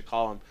awake. We should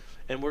call him,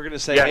 and we're gonna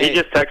say, Yeah, hey, he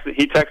just texted.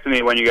 He texted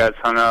me when you guys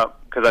hung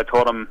up because I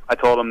told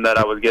him that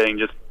I was getting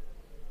just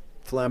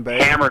flambe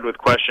hammered with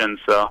questions.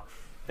 So.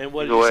 And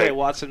what did He's you say? awake.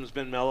 Watson's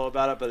been mellow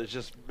about it, but it's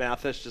just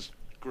Matthes just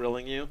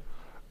grilling you.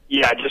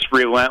 Yeah, just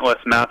relentless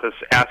Matthes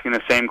asking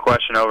the same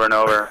question over and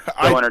over.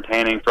 So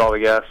entertaining for all the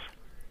guests.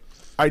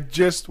 I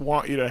just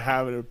want you to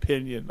have an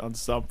opinion on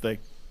something.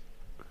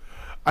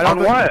 On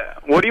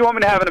what? What do you want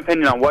me to have an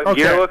opinion on? What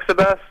gear looks the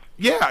best?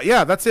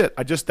 Yeah, that's it.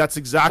 That's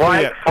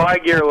exactly it. Fly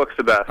gear looks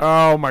the best.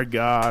 Oh my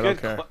God.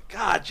 Good Okay.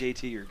 God,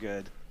 JT, you're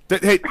good.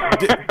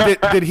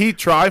 Did he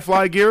try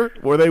fly gear?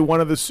 Were they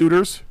one of the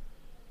suitors?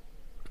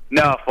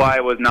 No, Fly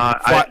was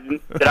not.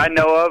 That I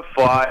know of,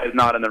 Fly is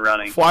not in the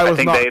running. Fly was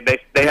I think not.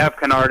 they have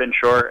Canard in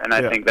short, and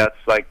I think that's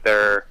like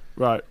their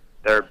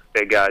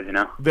big guys. You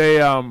know. They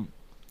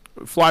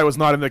Fly was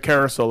not in the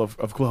carousel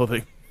of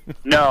clothing.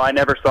 No, I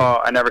never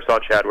saw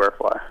Chad wear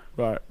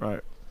Fly.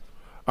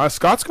 Right.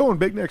 Scott's going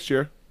big next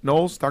year.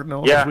 Knowles, Dr.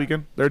 Knowles Yeah. this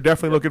weekend. They're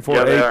definitely looking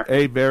for they are.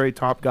 a very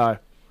top guy.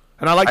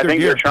 And I like their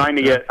gear. They're trying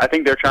to get. I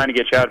think they're trying to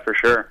get Chad for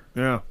sure.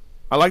 Yeah.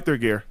 I like their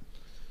gear.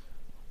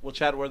 Will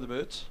Chad wear the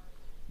boots?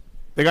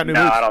 They got new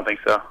No, boots. I don't think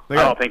so. I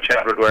don't think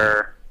Chad would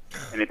wear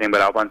anything but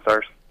Alpine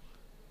Stars.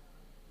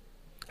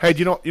 Hey, do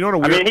you know what a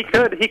weird... I mean,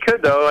 he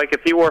could though. Like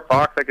if he wore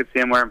Fox, I could see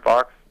him wearing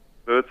Fox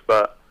boots,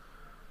 but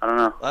I don't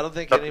know. I don't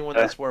think anyone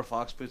that's wore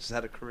Fox boots has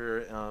had a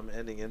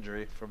career-ending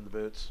injury from the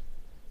boots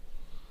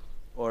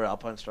or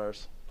Alpine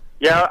Stars.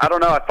 Yeah, I don't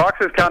know. Fox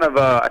is kind of.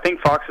 I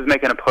think Fox is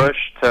making a push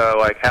to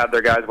like have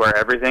their guys wear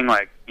everything.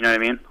 Like you know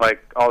what I mean?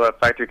 Like all the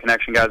factory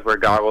connection guys wear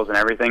goggles and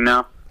everything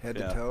now. Head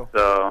to toe.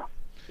 So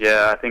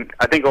yeah, I think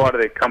a lot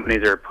of the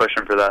companies are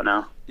pushing for that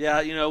now.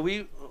 Yeah,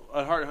 we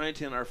at Hart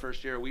Huntington our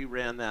first year we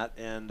ran that,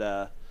 and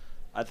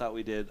I thought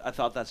we did. I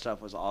thought that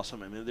stuff was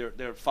awesome. I mean,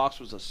 Fox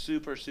was a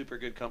super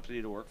good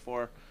company to work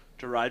for,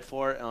 to ride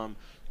for.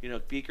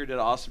 Beaker did an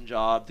awesome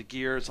job. The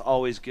gear's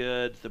always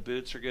good. The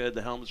boots are good.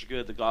 The helmets are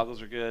good. The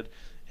goggles are good.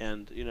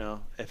 And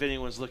if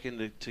anyone's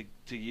looking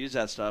to use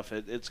that stuff,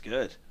 it's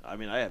good. I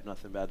mean, I have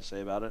nothing bad to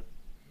say about it.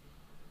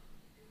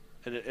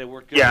 And it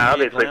worked good. Yeah,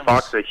 obviously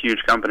Fox is a huge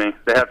company.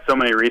 They have so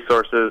many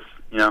resources,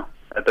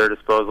 at their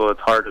disposal.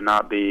 It's hard to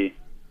not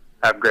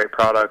have great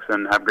products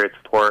and have great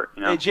support.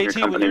 Hey, your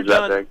JT,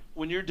 company's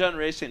when you're done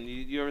racing,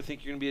 you ever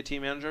think you're going to be a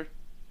team manager?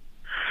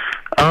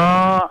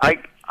 I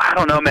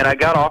don't know, man. I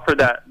got offered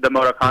the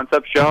Moto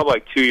Concepts job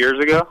like 2 years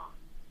ago.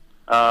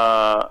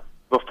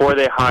 Before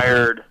they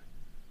hired,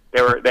 they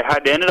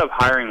ended up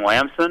hiring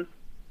Lamson.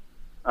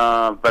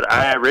 But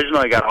I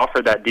originally got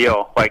offered that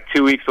deal like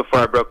 2 weeks before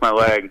I broke my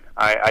leg.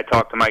 I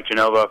talked to Mike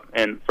Genova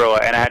and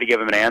I had to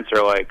give him an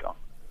answer like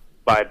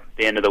by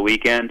the end of the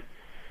weekend,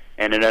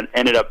 and it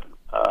ended up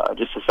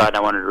just deciding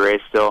I wanted to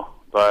race still.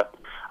 But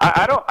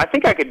I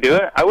think I could do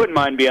it. I wouldn't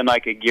mind being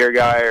like a gear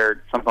guy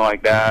or something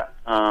like that.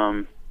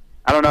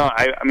 I don't know.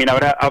 I mean, I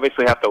would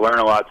obviously have to learn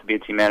a lot to be a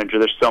team manager.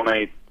 There's so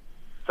many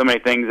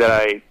things that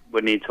I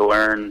would need to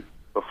learn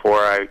before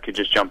I could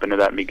just jump into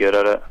that and be good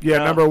at it. Yeah,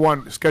 number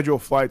one, schedule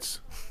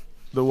flights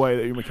the way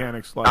that your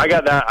mechanics like. I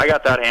got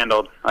that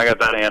handled.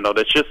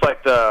 It's just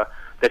like the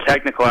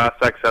technical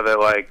aspects of it.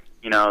 Like,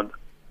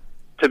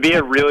 to be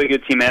a really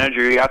good team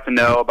manager, you have to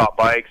know about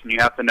bikes and you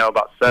have to know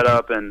about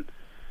setup and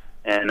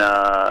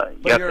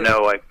you have to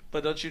know like.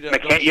 But don't you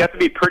you have to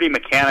be pretty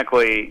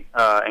mechanically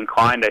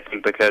inclined, I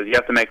think, because you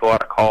have to make a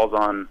lot of calls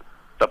on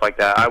stuff like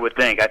that. I would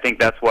think. I think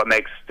that's what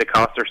makes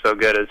DeCoster so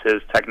good, is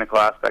his technical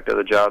aspect of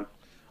the job.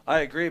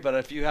 I agree, but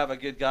if you have a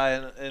good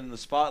guy in the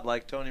spot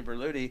like Tony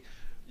Berluti,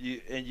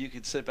 you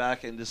could sit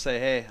back and just say,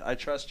 "Hey, I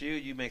trust you.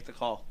 You make the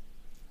call."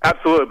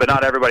 Absolutely, but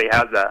not everybody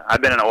has that.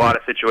 I've been in a lot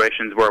of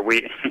situations where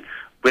we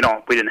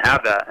didn't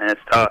have that, and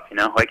it's tough.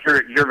 Like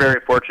you're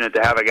very fortunate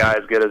to have a guy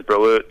as good as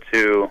Berluti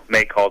to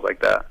make calls like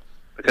that.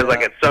 Because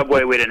like at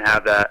Subway, we didn't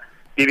have that.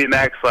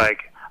 BBMX, like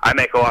I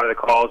make a lot of the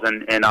calls,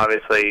 and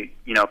obviously,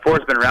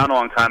 Ford's been around a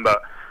long time,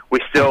 but we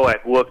still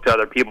like look to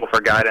other people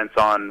for guidance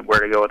on where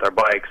to go with our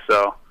bikes.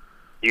 So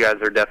you guys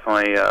are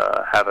definitely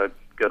have a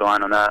good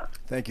line on that.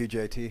 Thank you,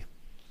 JT.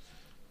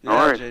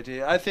 Yeah,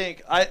 JT.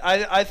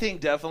 I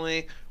think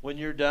definitely when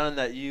you're done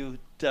that you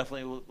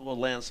definitely will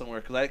land somewhere,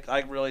 because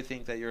I really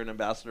think that you're an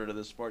ambassador to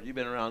this sport. You've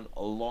been around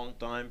a long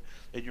time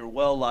and you're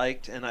well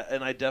liked, and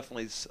I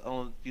definitely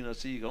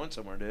see you going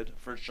somewhere, dude,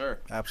 for sure.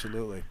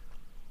 Absolutely.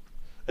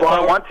 Well,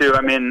 I want to.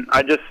 I mean,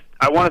 I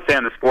want to stay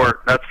in the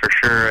sport. That's for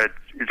sure.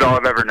 It's all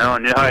I've ever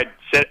known.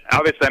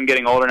 Obviously, I'm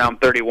getting older now. I'm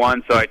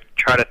 31, so I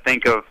try to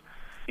think of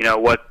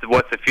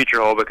what's the future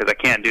hold, because I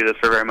can't do this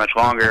for very much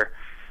longer.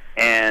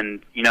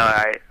 And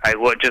I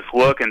just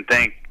look and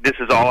think, this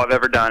is all I've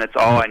ever done. It's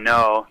all I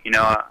know.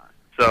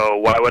 So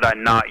why would I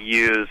not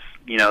use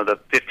the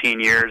 15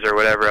 years or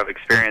whatever of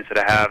experience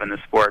that I have in the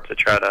sport to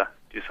try to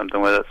do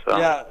something with it?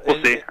 So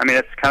we'll see. I mean,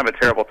 it's kind of a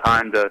terrible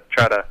time to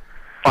try to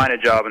find a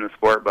job in the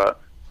sport, but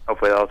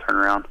hopefully that'll turn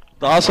around.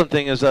 The awesome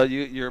thing is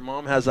your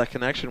mom has that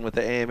connection with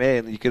the AMA,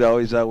 and you could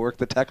always work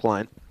the tech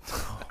line.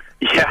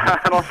 Yeah,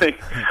 I don't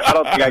think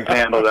I can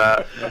handle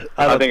that.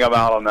 I think I'm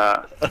out on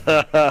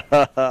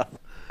that.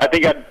 I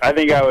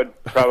think I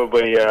would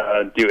probably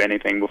do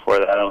anything before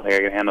that. I don't think I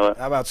can handle it.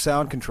 How about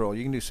sound control?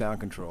 You can do sound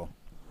control.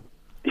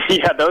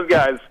 Yeah, those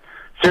guys.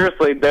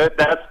 Seriously,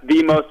 that's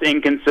the most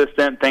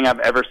inconsistent thing I've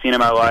ever seen in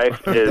my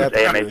life is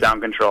AMA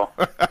sound control.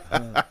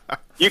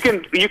 You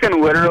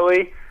can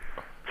literally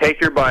take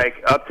your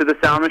bike up to the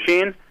sound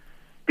machine,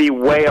 be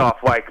way off,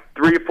 like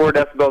 3 or 4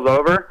 decibels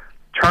over,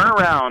 turn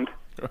around,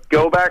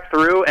 go back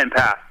through, and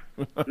pass.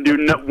 Do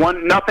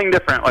nothing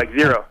different, like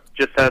zero.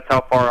 Just that's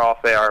how far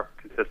off they are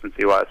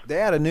consistency-wise. They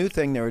had a new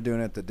thing they were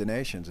doing at the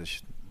Donations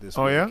this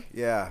Oh, week.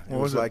 yeah? Yeah. It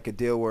was like a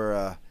deal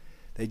where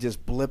they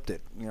just blipped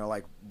it,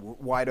 like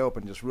wide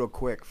open, just real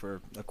quick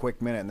for a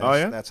quick minute.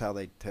 And that's how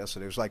they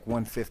tested it. It was like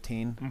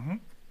 115. Mm-hmm.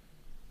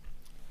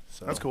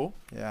 So, that's cool.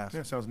 Yeah.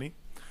 Yeah, sounds neat.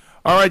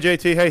 All right,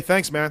 JT. Hey,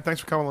 thanks, man.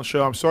 Thanks for coming on the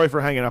show. I'm sorry for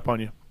hanging up on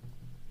you.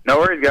 No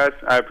worries, guys.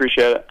 I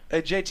appreciate it.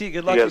 Hey, JT,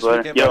 good luck You this guys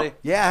weekend, later. buddy.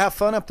 Yeah, have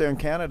fun up there in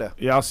Canada.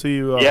 Yeah, I'll see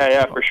you.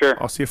 Yeah, for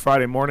sure. I'll see you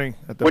Friday morning.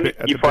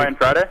 You fly in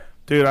Friday?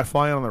 Dude, I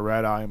fly in on the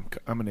red eye.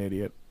 I'm an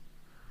idiot.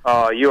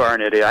 Oh, you are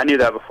an idiot. I knew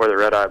that before the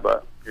red eye,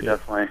 but you're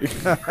definitely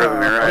proving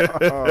me right.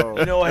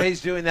 You know why he's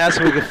doing that?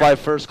 So he can fly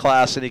first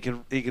class and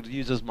he could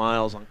use his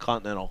miles on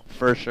Continental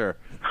for sure.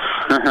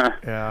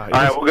 Yeah. All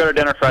right, we'll go to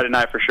dinner Friday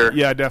night for sure.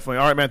 Yeah, definitely.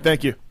 All right, man.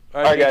 Thank you.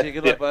 All right, guys. JT,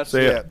 good luck, bud.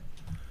 See ya.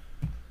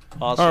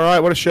 Awesome. All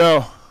right, what a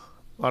show.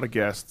 A lot of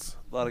guests.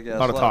 A lot of guests. A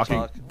lot of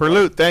talking.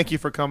 Berlut, thank you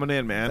for coming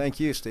in, man. Thank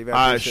you, Steve.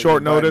 I appreciate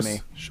short you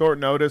inviting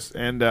notice,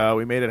 and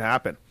we made it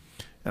happen.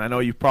 And I know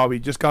you probably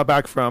just got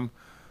back from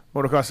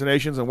Motocross the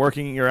Nations and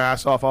working your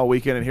ass off all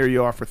weekend, and here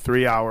you are for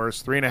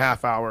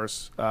 3.5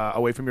 hours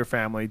away from your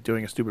family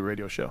doing a stupid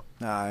radio show.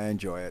 I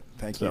enjoy it.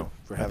 Thank you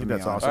for having me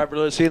that's on. awesome. All right,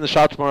 Berluti, see you in the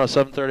shop tomorrow at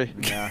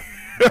 7:30. Yeah.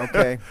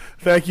 Okay.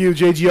 Thank you,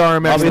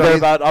 JGRMX. I'll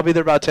be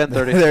there about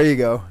 10:30. There you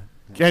go.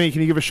 Kenny,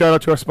 can you give a shout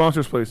out to our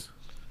sponsors, please?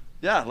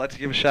 Yeah, I'd like to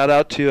give a shout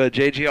out to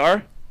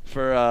JGR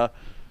for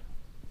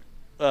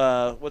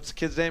what's the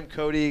kid's name?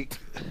 Cody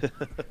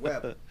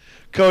Webb.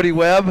 Cody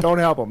Webb. Don't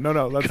help him.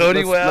 No. Let's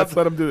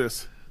let him do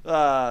this.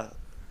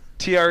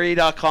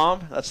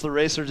 TRE.com. That's the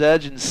Racer's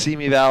Edge in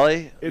Simi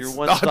Valley. Your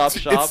one-stop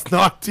shop. It's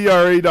not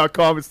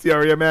TRE.com. It's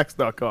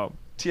TREMX.com.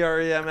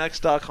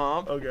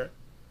 TREMX.com. Okay.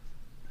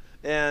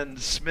 And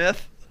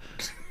Smith.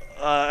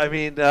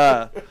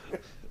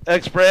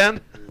 X Brand.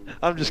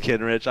 I'm just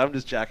kidding, Rich. I'm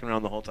just jacking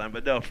around the whole time.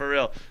 But no, for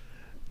real.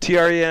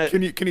 TRE.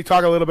 Can you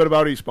talk a little bit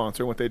about each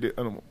sponsor and what they do?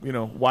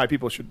 Why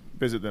people should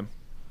visit them.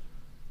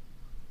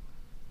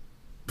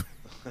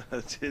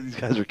 These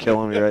guys are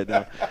killing me right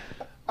now.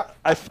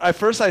 I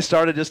first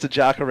started just to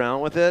jack around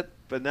with it,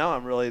 but now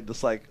I'm really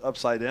just like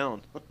upside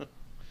down.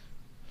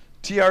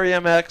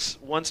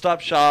 TREMX,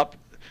 one-stop shop.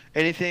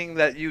 Anything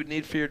that you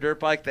need for your dirt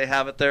bike, they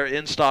have it there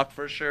in stock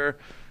for sure.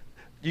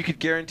 You could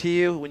guarantee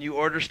you when you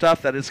order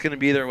stuff that it's going to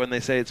be there when they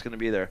say it's going to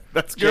be there.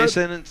 That's good.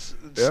 Jason and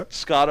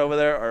Scott over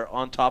there are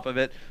on top of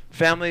it.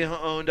 Family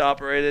owned,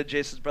 operated.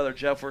 Jason's brother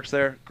Jeff works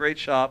there. Great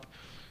shop.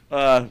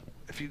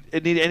 If you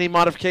need any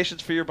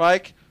modifications for your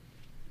bike,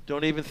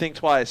 don't even think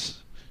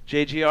twice.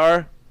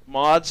 JGR,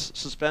 mods,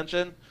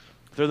 suspension,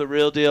 they're the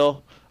real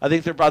deal. I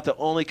think they're about the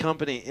only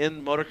company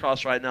in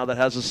motocross right now that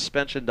has a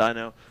suspension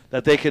dyno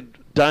that they could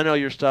dyno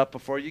your stuff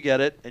before you get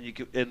it,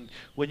 and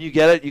when you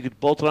get it, you could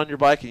bolt it on your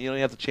bike, and you don't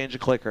even have to change a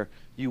clicker.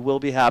 You will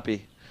be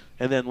happy.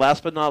 And then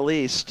last but not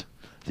least,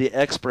 the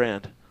X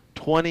brand,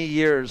 20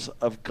 years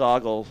of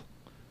goggle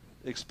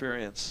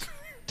experience,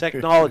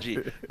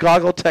 technology,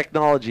 goggle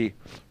technology.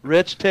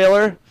 Rich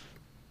Taylor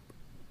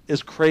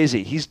is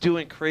crazy. He's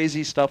doing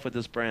crazy stuff with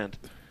this brand.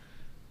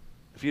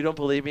 If you don't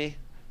believe me,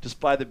 just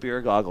buy the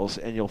beer goggles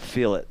and you'll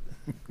feel it.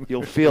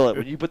 You'll feel it.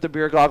 When you put the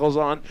beer goggles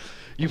on,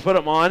 you put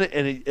them on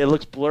and it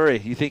looks blurry.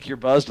 You think you're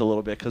buzzed a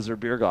little bit because they're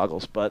beer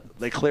goggles, but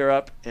they clear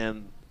up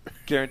and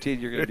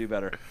guaranteed you're going to do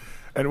better.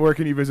 And where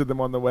can you visit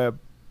them on the web?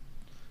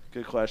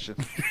 Good question.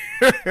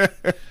 You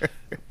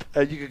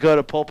could go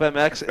to Pulp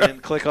MX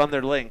and click on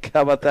their link.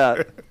 How about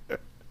that?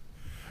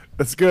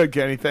 That's good,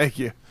 Kenny. Thank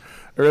you.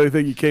 I really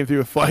think you came through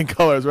with flying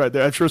colors right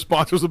there. I'm sure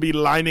sponsors will be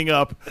lining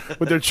up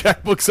with their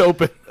checkbooks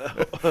open.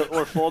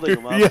 Or folding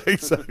them up. Yeah,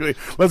 exactly.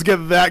 Let's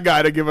get that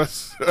guy to give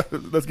us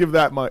let's give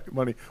that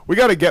money. We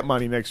got to get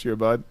money next year,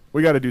 bud.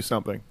 We got to do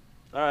something.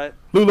 All right.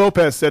 Lou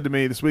Lopez said to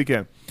me this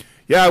weekend,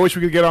 "Yeah, I wish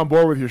we could get on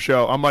board with your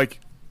show." I'm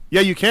like,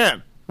 "Yeah, you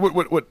can."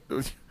 What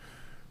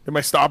am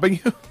I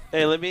stopping you?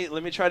 Hey, let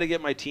me try to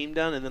get my team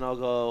done, and then I'll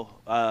go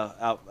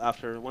out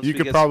after. Once you we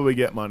could get probably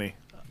get money.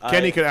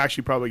 Kenny could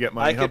actually probably get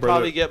money. I could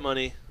probably get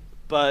money,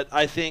 but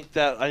I think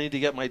that I need to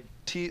get my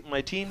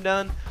team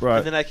done, right.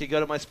 And then I could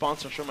go to my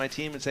sponsors from my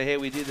team and say, "Hey,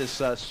 we do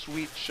this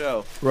sweet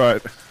show."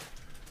 Right.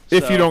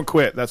 If you don't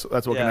quit, that's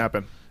what can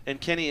happen. And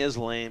Kenny is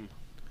lame.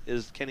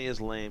 Kenny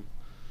is lame.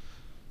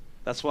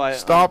 That's why.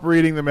 Stop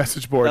reading the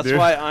message board, That's dude.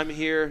 why I'm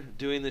here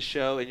doing the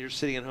show, and you're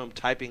sitting at home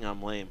typing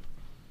I'm lame.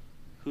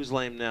 Who's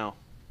lame now?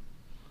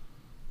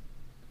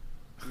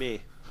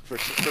 Me.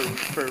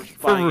 for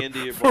buying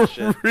into your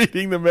bullshit. For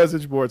reading the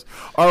message boards.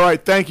 All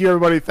right, thank you,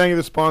 everybody. Thank you to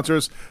the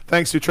sponsors.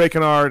 Thanks to Trey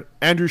Canard,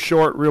 Andrew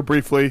Short, real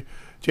briefly,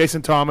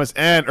 Jason Thomas,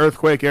 and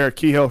Earthquake Erik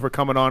Kehoe for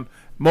coming on.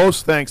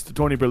 Most thanks to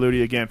Tony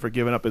Berluti again for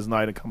giving up his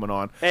night and coming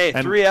on. Hey,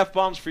 and 3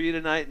 F-bombs for you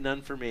tonight,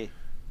 none for me.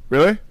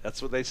 Really?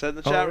 That's what they said in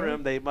the chat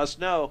room. They must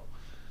know.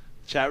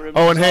 Chat room.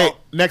 Oh, and hey,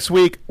 next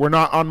week, we're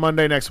not on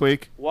Monday next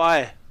week.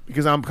 Why?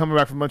 Because I'm coming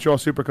back from Montreal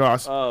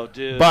Supercross. Oh,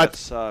 dude, but that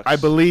sucks. I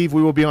believe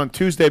we will be on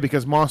Tuesday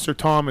because Monster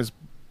Tom is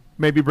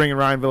maybe bringing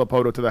Ryan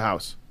Villapoto to the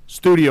house.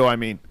 Studio, I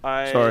mean.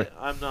 Sorry.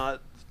 I'm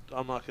not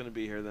going to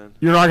be here then.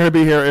 You're not going to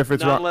be here if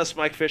it's not unless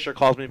Mike Fisher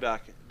calls me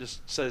back.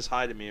 Just says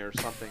hi to me or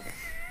something.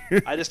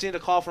 I just need a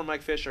call from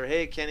Mike Fisher.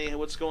 Hey, Kenny,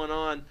 what's going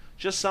on?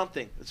 Just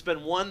something. It's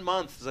been 1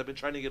 month since I've been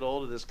trying to get a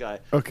hold of this guy.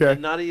 Okay.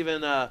 And not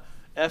even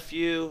F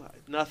you,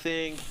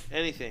 nothing,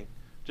 anything.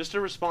 Just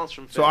a response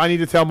from Fish. So I need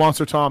to tell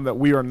Monster Tom that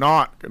we are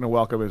not going to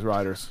welcome his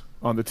riders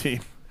on the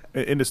team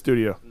in the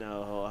studio.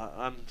 No,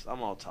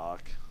 I'm all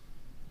talk.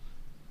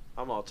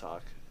 I'm all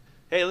talk.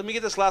 Hey, let me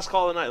get this last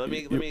call tonight. Let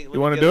me. You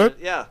want to do it?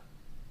 Yeah.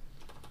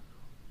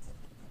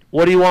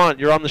 What do you want?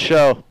 You're on the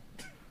show.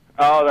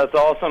 Oh, that's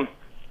awesome.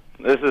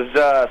 This is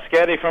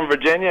Sketty from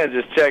Virginia,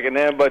 just checking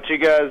in. But you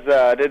guys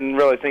didn't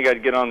really think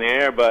I'd get on the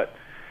air, but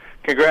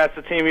congrats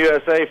to Team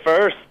USA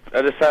first.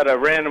 I just had a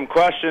random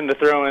question to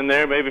throw in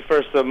there, maybe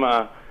for some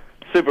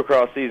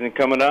Supercross season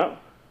coming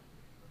up.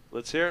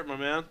 Let's hear it, my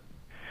man.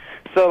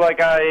 So,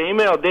 like, I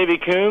emailed Davey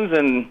Coombs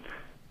and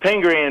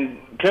Pingree, and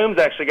Coombs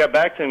actually got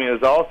back to me.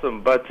 It was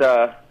awesome. But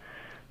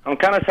I'm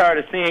kind of tired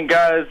of seeing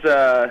guys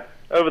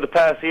over the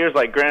past years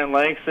like Grant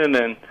Langston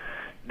and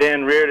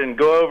Dan Reardon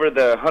go over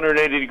the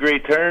 180-degree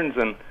turns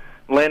and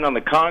land on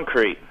the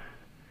concrete.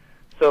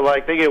 So,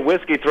 like, they get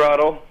whiskey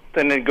throttle,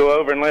 then they go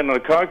over and land on the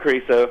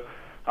concrete. So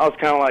I was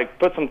kind of like,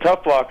 put some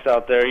tough blocks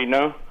out there, you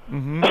know?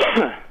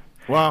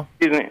 Mm-hmm. Wow.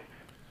 Excuse me.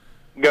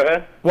 Go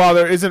ahead. Well,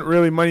 there isn't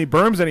really many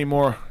berms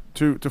anymore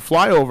to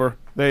fly over.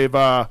 They've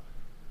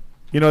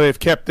they've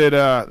kept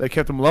it they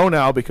kept them low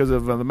now because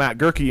of the Matt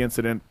Gerke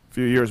incident a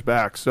few years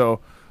back. So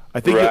I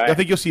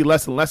think you'll see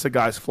less and less of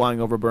guys flying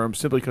over berms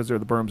simply because the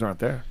berms aren't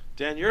there.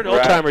 Dan, you're an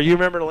old timer. You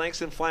remember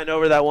Langston flying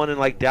over that one in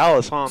like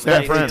Dallas, huh?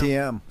 San Fran.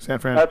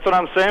 That's what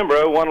I'm saying,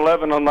 bro.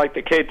 111 on like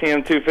the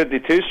KTM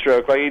 252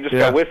 stroke. Like, you just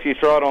got whiskey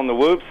throttle on the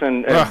whoops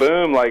and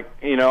boom, like,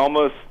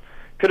 almost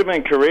could have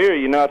been career.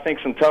 I think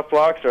some tough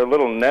blocks or a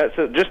little net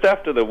just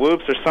after the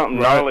whoops or something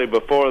gnarly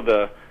before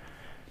the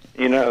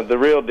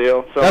real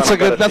deal. So that's a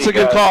good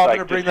call. I'm like, going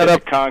to bring that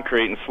up.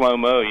 Concrete and slow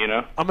mo.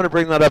 I'm going to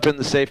bring that up in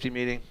the safety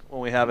meeting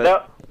when we have it.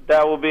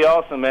 That will be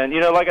awesome, man.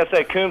 Like I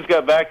said, Coombs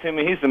got back to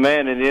me. He's the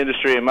man in the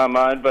industry in my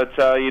mind. But,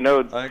 I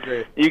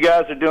agree. You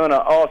guys are doing an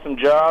awesome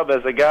job.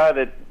 As a guy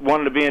that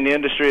wanted to be in the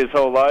industry his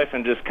whole life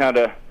and just kind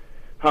of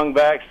hung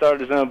back,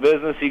 started his own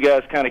business, you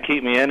guys kind of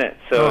keep me in it.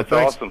 So it's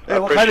awesome. Hey,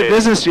 what kind of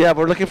business do you have?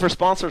 We're looking for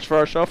sponsors for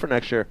our show for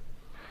next year.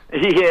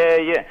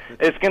 Yeah.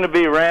 It's going to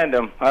be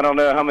random. I don't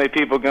know how many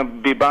people are going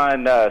to be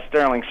buying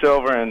sterling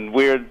silver and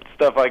weird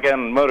stuff like that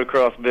in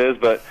motocross biz,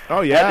 but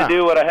I had to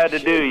do what I had to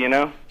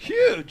do,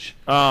 Huge.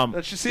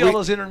 Don't you see all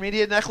those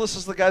intermediate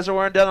necklaces the guys are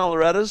wearing down on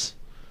Loretta's?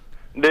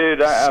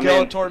 Dude, I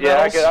mean,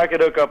 I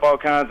could hook up all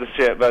kinds of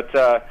shit, but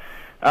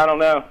I don't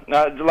know.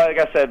 Like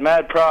I said,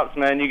 mad props,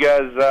 man. You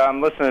guys,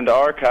 I'm listening to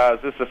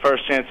archives. This is the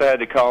first chance I had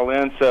to call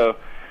in, so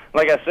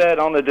like I said,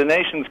 on the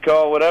donations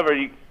call, whatever,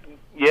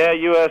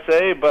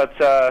 USA,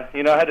 but, I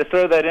had to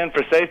throw that in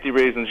for safety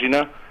reasons,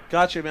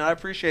 Gotcha, man. I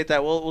appreciate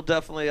that. We'll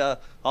definitely,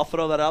 I'll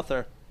throw that out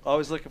there.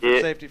 Always looking for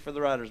safety for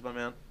the riders, my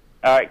man.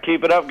 All right,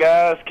 keep it up,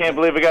 guys. Can't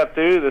believe we got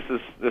through. This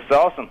is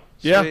awesome.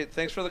 Yeah. Sweet.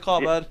 Thanks for the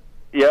call, bud.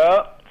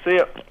 Yeah. See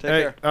ya.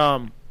 Take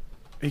care.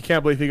 He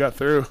can't believe he got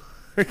through.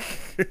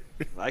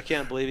 I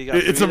can't believe he got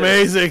through. It's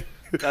amazing.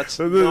 That's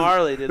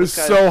gnarly, dude. It's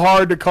so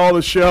hard to call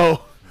the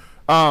show.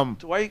 Why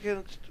are you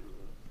getting...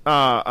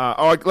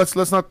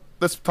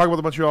 Let's talk about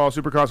the Montreal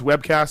Supercross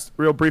webcast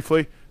real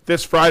briefly.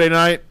 This Friday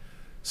night,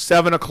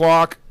 7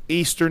 o'clock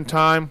Eastern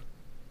Time.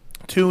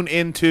 Tune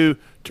into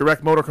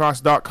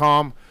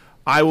directmotocross.com.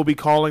 I will be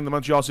calling the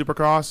Montreal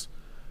Supercross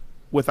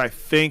with, I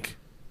think,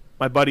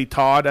 my buddy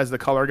Todd as the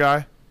color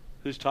guy.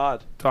 Who's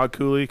Todd? Todd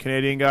Cooley,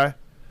 Canadian guy.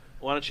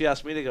 Why don't you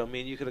ask me to go?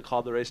 Me and you could have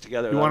called the race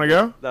together. You want to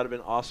go? That would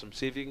have been awesome.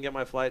 See if you can get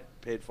my flight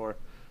paid for.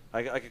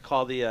 I could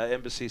call the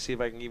embassy, see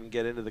if I can even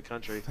get into the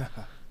country.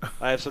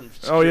 I have some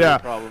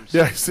problems.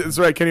 Yeah, that's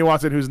right. Kenny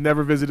Watson, who's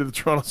never visited the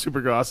Toronto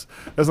Supercross.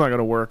 That's not going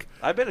to work.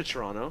 I've been to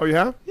Toronto. Oh, you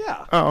have?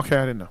 Yeah. Oh, okay.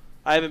 I didn't know.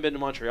 I haven't been to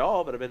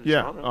Montreal, but I've been to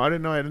Toronto. Oh, I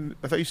didn't know.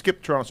 I thought you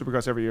skipped Toronto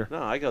Supercross every year.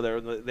 No, I go there.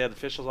 They have the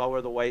officials all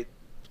wear the white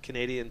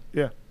Canadian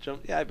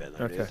jump. Yeah, I've been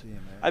there. Okay.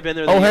 I've been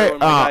there the year when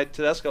my guy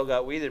Tedesco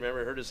got weeded.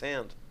 Remember, hurt his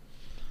hand.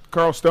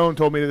 Carl Stone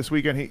told me this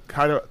weekend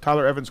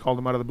Tyler Evans called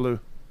him out of the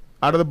blue.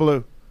 Out of the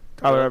blue.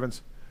 Tyler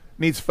Evans.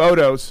 Needs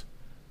photos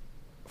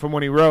from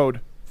when he rode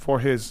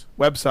for his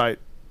website,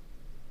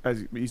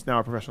 as he's now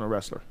a professional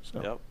wrestler.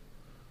 So. Yep.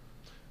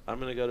 I'm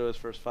going to go to his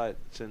first fight.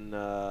 It's in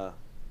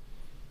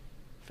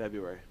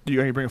February. You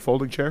going to bring a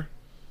folding chair?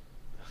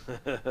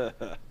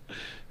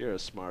 You're a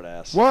smart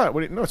ass. What?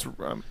 No, it's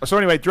so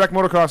anyway.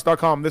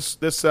 DirectMotocross.com.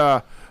 This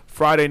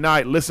Friday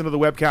night. Listen to the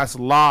webcast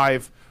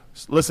live.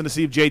 Listen to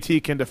see if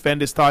JT can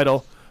defend his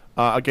title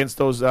against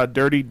those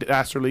dirty,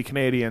 dastardly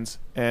Canadians.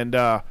 And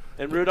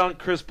root on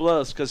Chris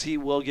Blows because he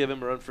will give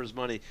him a run for his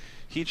money.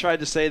 He tried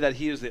to say that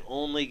he was the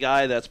only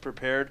guy that's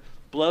prepared.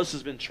 Blows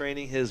has been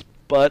training his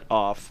butt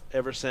off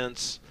ever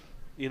since,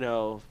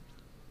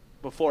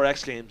 before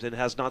X Games and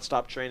has not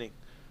stopped training.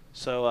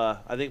 So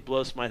I think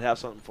Blows might have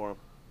something for him.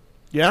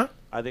 Yeah?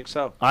 I think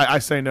so. I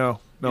say no.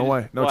 No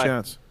way. No Why?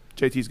 chance.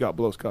 JT's got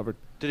Blows covered.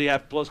 Did he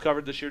have Blows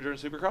covered this year during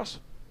Supercross?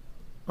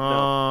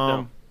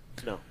 No.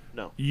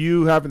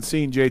 You haven't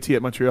seen JT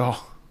at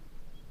Montreal.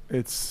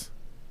 It's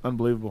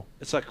unbelievable.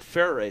 It's like a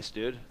fair race,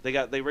 dude.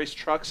 They race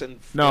trucks and...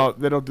 No,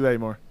 they don't do that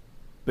anymore.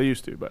 They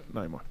used to, but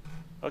not anymore.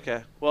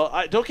 Okay.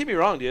 Well, don't get me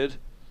wrong, dude.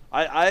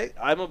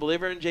 I'm a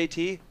believer in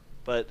JT,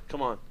 but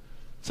come on.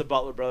 It's the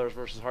Butler brothers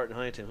versus Hart and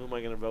Huntington. Who am I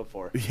going to vote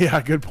for?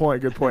 Yeah, good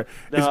point. Good point.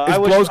 No, is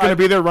Blows going to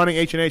be there running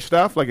H&H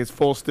stuff, like his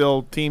full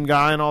still team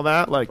guy and all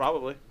that? Like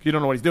probably. You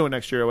don't know what he's doing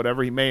next year or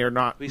whatever. He may or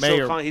not. He's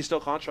still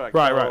contract.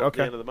 Right. At Okay.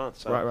 the end of the month.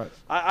 So Right.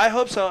 I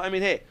hope so. I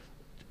mean, hey,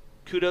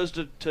 kudos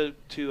to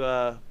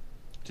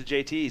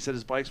JT. He said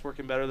his bike's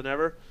working better than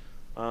ever.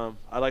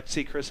 I'd like to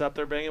see Chris up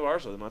there banging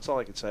bars with him. That's all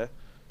I can say.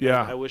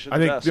 Yeah. I wish him I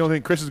the think best. the only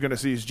thing Chris is going to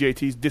see is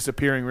JT's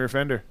disappearing rear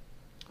fender.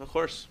 Of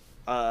course.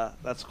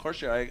 That's of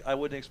course. I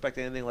wouldn't expect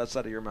anything less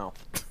out of your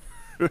mouth.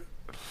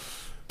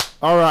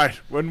 All right.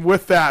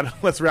 With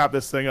that, let's wrap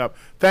this thing up.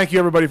 Thank you,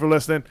 everybody, for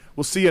listening.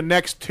 We'll see you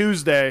next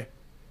Tuesday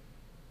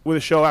with a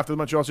show after the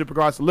Montreal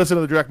Supercross. Listen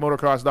to the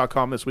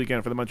directmotocross.com this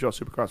weekend for the Montreal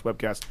Supercross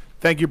webcast.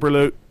 Thank you,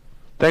 Berluti.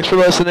 Thanks for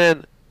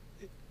listening,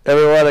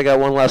 everyone. I got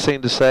one last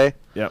thing to say.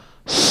 Yep.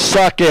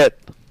 Suck it.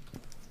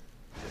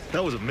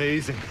 That was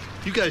amazing.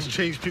 You guys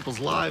changed people's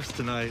lives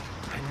tonight.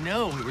 I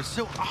know. It was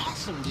so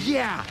awesome.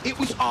 Yeah, it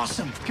was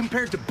awesome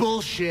compared to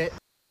bullshit.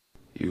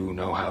 You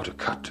know how to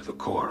cut to the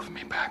core of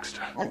me,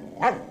 Baxter.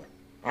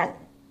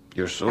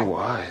 You're so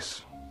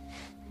wise.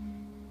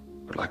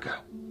 You're like a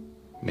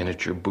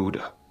miniature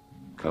Buddha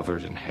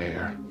covered in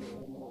hair.